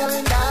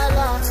sometime. La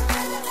la,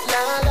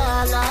 la la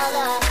la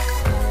la,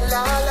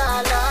 la la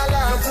la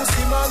la. Your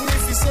pussy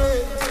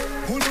magnificent.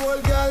 Good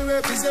old girl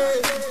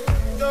represent.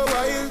 The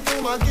wild to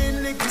my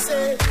guinea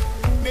say.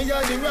 Me a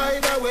the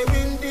rider we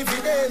win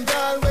dividend.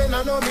 All when I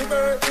know me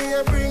birthday,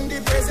 I bring the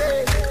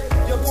present.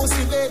 Your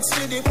pussy vex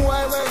to the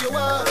boy where you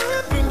are.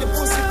 Bring the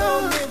pussy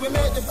down, we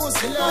make the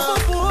pussy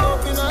laugh.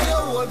 Open on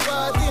your old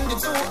part in the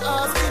 2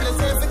 hours, till it's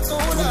every 2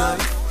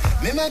 hours.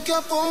 Me make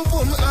your pum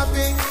pum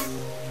happy.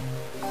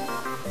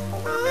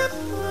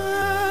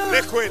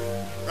 Liquid,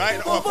 right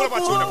now. Pull up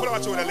a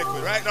tune,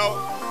 liquid, right now.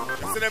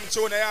 You see them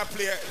tune they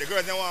play, the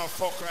girls they want to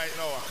fuck right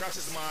now. Crash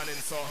this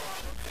morning, so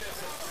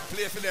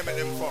play for them and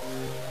them fuck.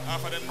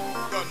 After them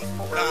done,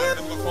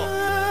 them go fuck.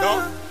 No?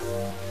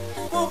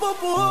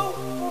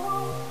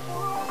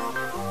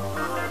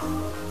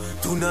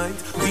 Tonight,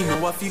 we know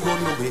what we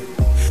gonna do.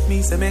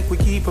 Me say make we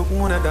keep up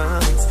wanna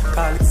dance.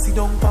 Call it sit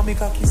down for me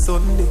cocky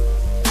Sunday.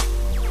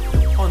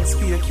 On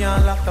spear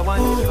can't lock the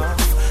one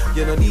off.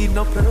 You don't need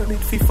no permit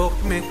fi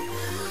fuck me.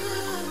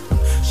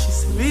 She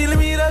said really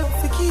me that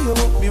love fi keep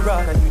up me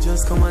rather you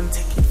just come and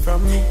take it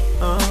from me.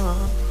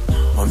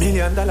 $1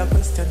 million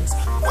question is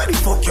where the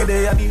fuck you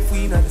there if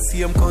we in the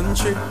same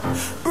country?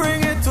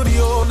 Bring it to the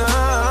owner.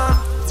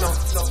 No.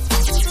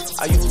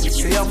 I used to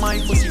say my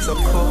pussy's up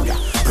cold.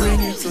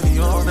 Bring it to the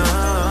owner.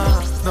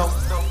 No.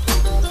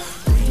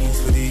 Bring it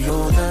to the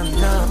owner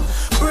now.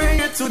 Bring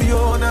it to the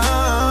owner.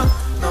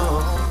 No.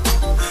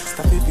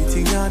 Stop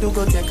everything I do,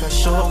 go take a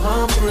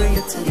shower. Bring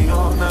it to the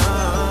owner.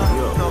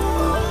 No.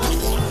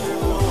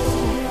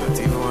 But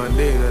even one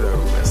day that I'm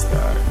gonna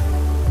start.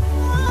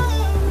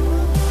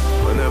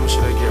 When I'm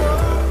should I get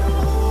it?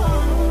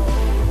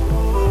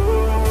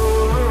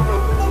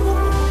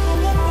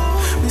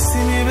 You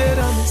see me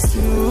better, miss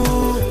you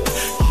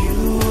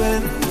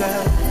and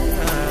that.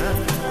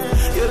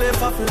 You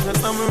left off in the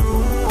summer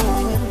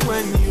room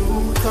when you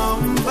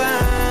come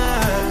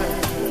back.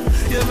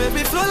 You make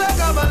me flow like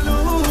a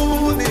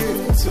balloon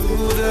into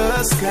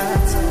the sky.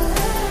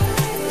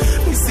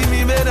 You see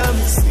me better,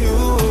 miss you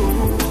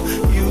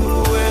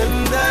and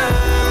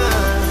that.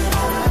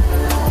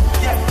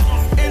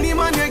 Any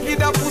man you give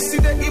that pussy,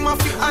 they him a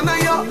fit honor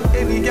ya.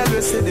 Any girl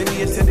you say they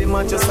need to, they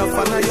man just a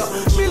fan of ya.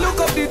 Me look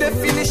up the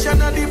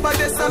definition of the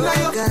baddest honor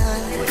ya.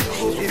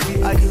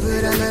 I give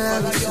it and I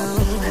love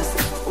you so.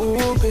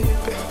 Oh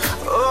baby,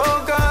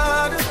 oh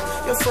God,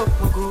 you fuck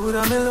me good good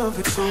and me love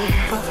it so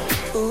bad.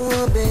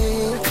 Oh,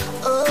 babe,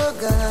 oh,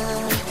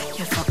 God,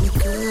 you fuck me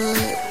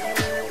good.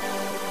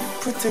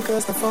 Pretty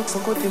girls, the fuck so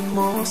good in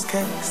most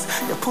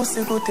cases. Your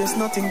pussy good, there's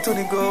nothing to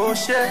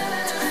negotiate.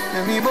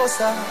 Let me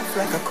bust off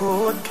like a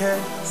cold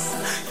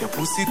case. Your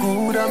pussy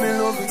good and me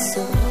love it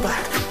so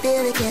bad.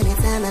 Baby, can you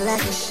tell me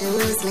like a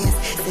shoes list?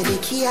 Say the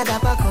key at the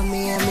back of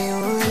me and my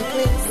own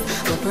place.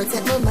 But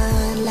protect my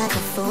mind like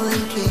a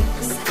phone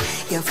case.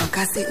 You fuck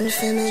a sitting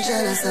for me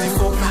jealous of.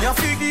 Before me a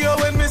figure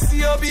when me see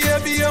you,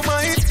 baby, you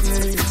might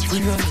play.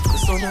 Bring your little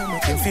son and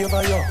make him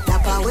favor you.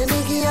 That part when me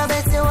give you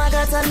best, you want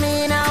that on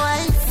me in a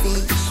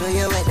wifey. Show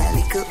you what that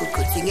little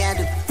good thing I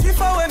do. If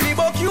I when me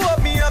buck you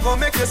up, me I gon'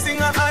 make you sing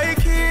a high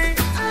key.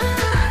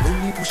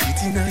 When me push it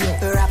in a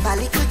you. Rap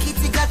a little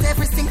kitty got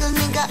every single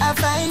nigga a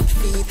 5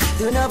 feet.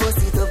 Do no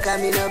bust it up,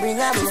 cause me no bring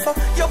a boo.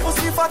 Your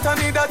pussy fat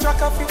and need a track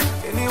of it.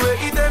 Anyway,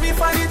 it me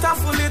find it and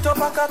full it up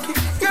a cocky.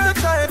 Girl,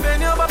 try it,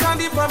 bend your back and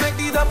dip and make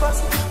the pass.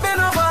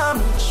 Bend over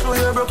me, show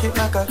you broke it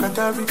like a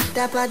canary.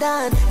 Dapper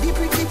down, the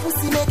pretty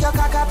pussy make your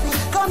cock happy.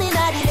 Come in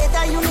at the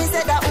letter, you me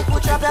say that who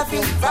put your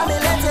fluffy. From the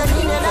letter,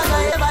 you never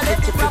ever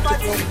left the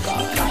property.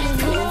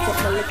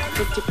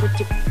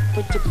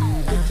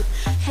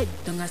 Head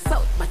down a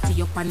south,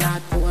 body up a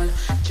north pole.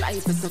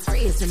 Drive is so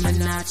crazy, me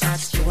not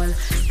charge stroll.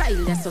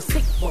 Style is so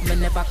sick, but me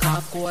never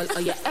call call. Oh,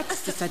 your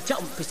ex is a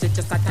jump, it's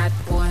just a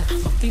tadpole. My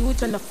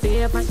future no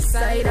favorite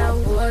side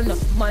of wall. No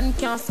man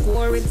can't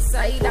score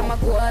inside of my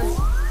goal.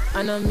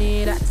 I know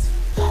me that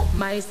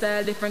my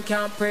style different,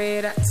 can't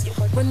pray that.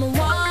 When me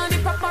want the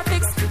proper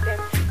fix,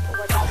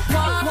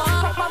 want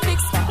proper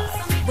fix.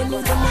 When me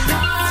want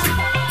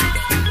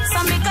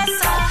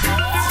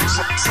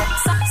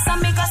some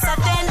because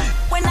then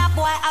when a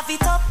boy have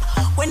it up,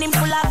 when him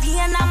full of vein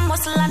and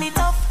muscle and it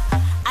up.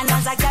 And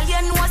as a girl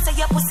you know say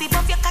your pussy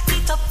buff, you cock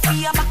it up for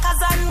your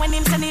backers and when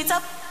him turn it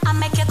up, I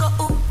make you go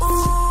ooh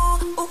ooh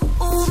ooh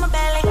ooh my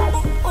belly,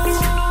 ooh ooh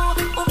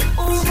ooh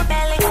ooh my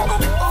belly, ooh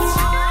ooh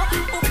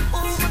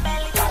ooh my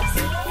belly.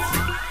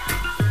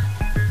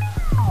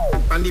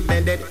 On the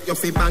bed, you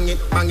feel bang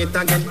it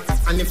again.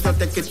 And if you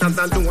take it as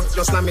a door,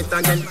 just slam it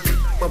again.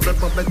 Bubble,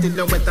 bubble till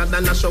you wetter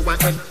than a shower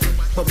head.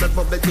 Bubble,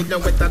 bubble till you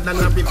wetter than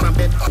a river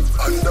bed.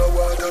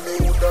 Underwater, me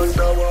wood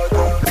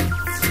underwater.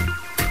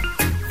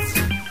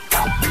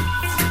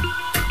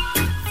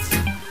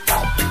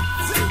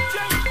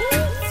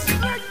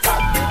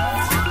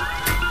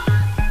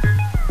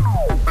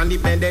 On the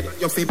bed,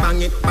 you feel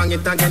bang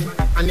it again.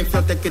 And if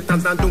you take it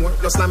as a door,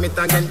 just slam it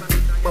again.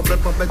 Bubble,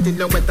 bubble till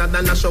you wetter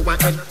than a shower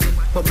head.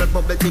 Bubble,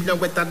 bubble till you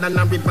wetter than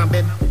a river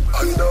bed.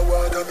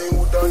 Underwater, me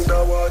wood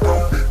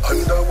underwater.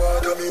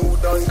 Underwater, me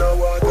wood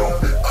underwater.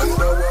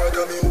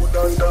 Underwater, me wood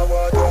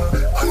underwater.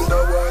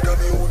 Underwater,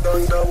 me wood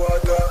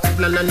underwater.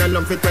 La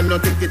love it when you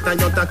take it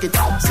and you take it.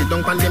 Sit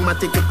down on the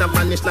matic, it a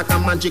vanish like a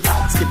magic.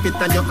 Skip it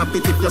and you happy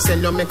if you sell,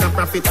 you make a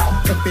profit.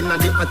 Up in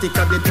the attic,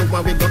 at the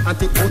tower we go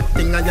at it. Good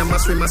thing I am a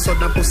swimmer, so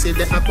that pussy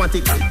the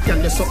aquatic.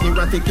 Can you so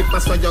erratic, if I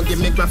saw you give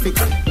me graphic.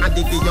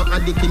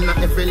 Addict in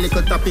every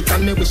little topic.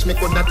 And me wish me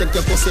could have take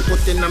your pussy,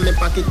 put in my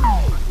pocket.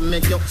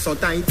 Make you so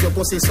tight, your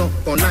pussy so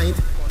polite.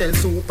 Tell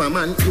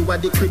Superman you are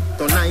the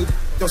kryptonite.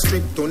 Your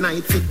strip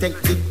tonight, fit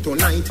take it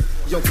tonight.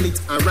 Your clit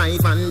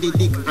arrive and the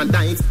dick and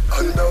dive.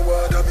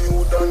 Underwater, me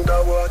wood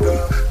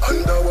underwater.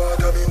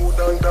 Underwater, me wood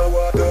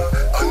underwater.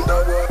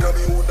 Underwater,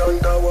 me wood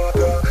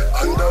underwater.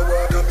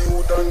 Underwater, me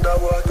wood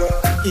underwater.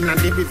 In a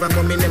the river,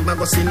 but me never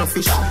go see no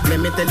fish.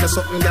 Let me tell you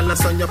something, girl,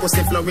 son, you go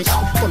see flourish.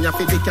 Come here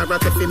for the carrot,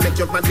 if you make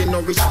your body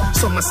nourish.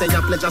 Some a say a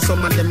pleasure,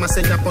 some of them a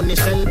say a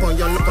punish. Boy,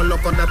 you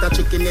look that a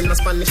chicken in a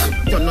Spanish.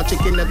 You're not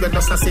chicken, you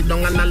just a sit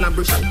down and a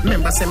labrish.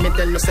 Remember, say me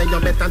tell you, say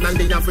you're better than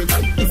the average.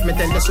 If me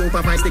tell you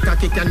supervise the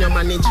cocky, can you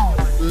manage?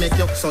 Make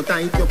you so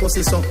tight, your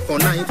pussy so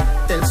polite.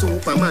 Tell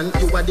Superman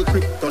you are the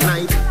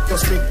kryptonite. Your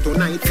strip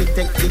tonight, fit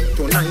take it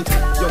tonight.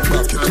 Your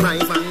clit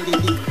arrive and the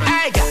dick.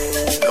 Hey,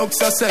 look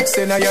so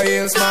sexy now your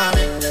heels,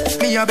 mommy.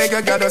 Me a beg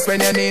you goddess when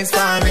your knees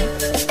for me.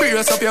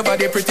 Brace up your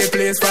body, pretty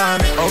place for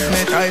me. Hug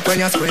me tight when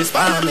you squeeze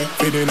for me.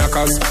 Feed the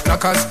knockers,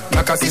 knockers,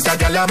 knockers is a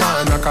gyal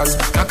man. Knockers,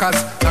 knockers,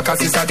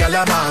 knockers is a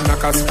gyal man.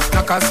 Knockers,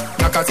 knockers,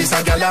 knockers is a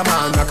gyal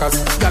man. Knockers,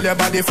 gyal your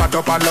body fat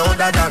up and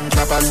louder than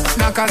clappers.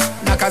 Knockers,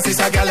 knockers is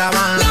a gyal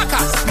man.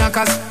 Knockers,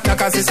 knockers,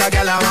 knockers is a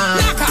gyal man.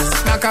 Knockers,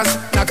 knockers,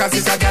 knockers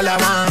is a gyal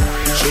man.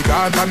 She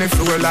gone on the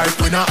floor like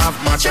we not have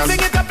matches. She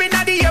sing it up in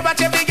the air,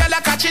 but every gyal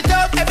a catch it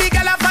up. Every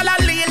gyal a follow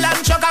lean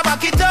and chug a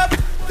back it up.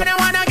 When I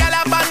want a gyal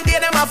a band, they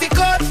them off it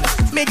cut.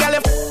 Me gyal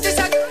a this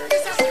a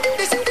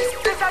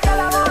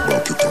gyal a man.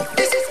 Back it up.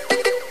 This is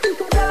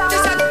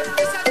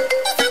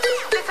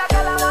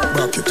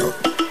back it up.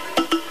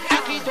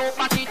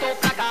 Back it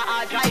up like a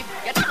hard drive.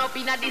 You turn up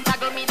in a this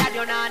saddle, me that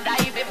you not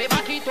dive. Baby,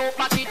 back it up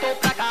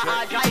like a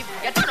hard drive.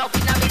 You turn up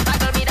in a this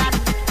saddle, me that.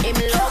 Him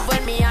love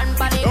when me hand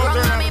pan the ground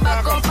and me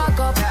back up.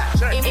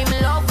 Him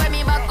love when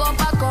me back up.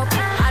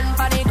 Hand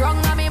pan the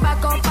ground and me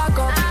back up.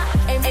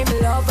 Him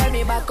love when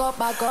me back up.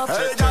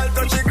 Hey, girl,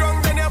 touch the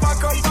ground, then you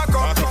back up.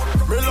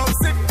 Me love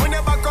sick when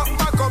you back up.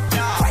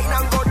 Fine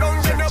and go down,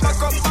 then you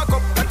back up.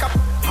 Like a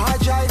hard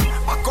drive,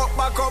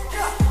 back up.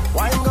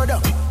 Wine go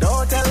down.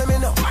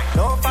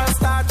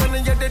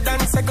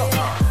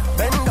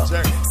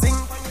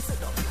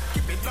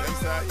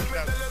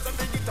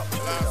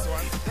 Last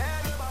one.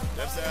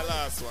 Let's say the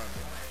last one.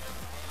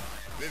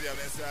 Vivian,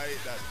 let's say I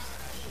hate that.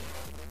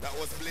 That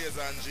was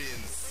Blazer and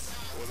Jeans.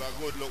 Was a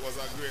good look, was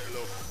a great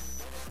look.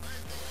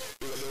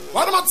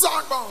 What am I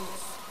talking about?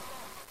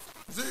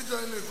 DJ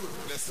Liquid.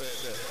 Let's say it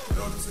there.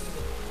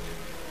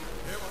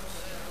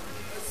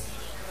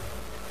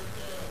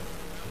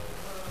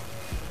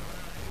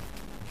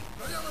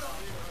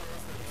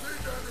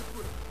 DJ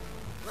Liquid.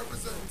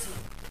 Representing.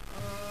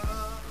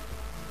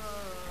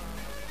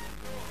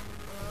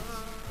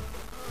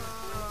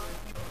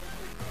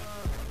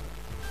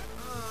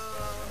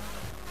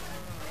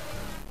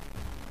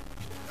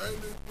 Hey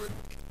Liquid,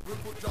 we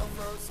put your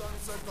first and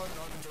second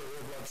and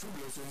third. When true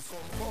blessings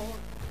come forth,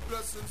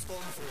 blessings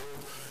come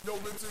forth. Yo,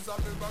 it is a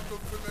miracle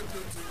to make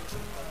you think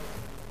true.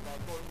 A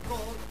gun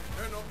God,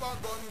 and up a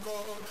gun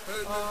God.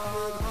 Hey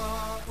Liquid,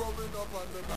 growing up on the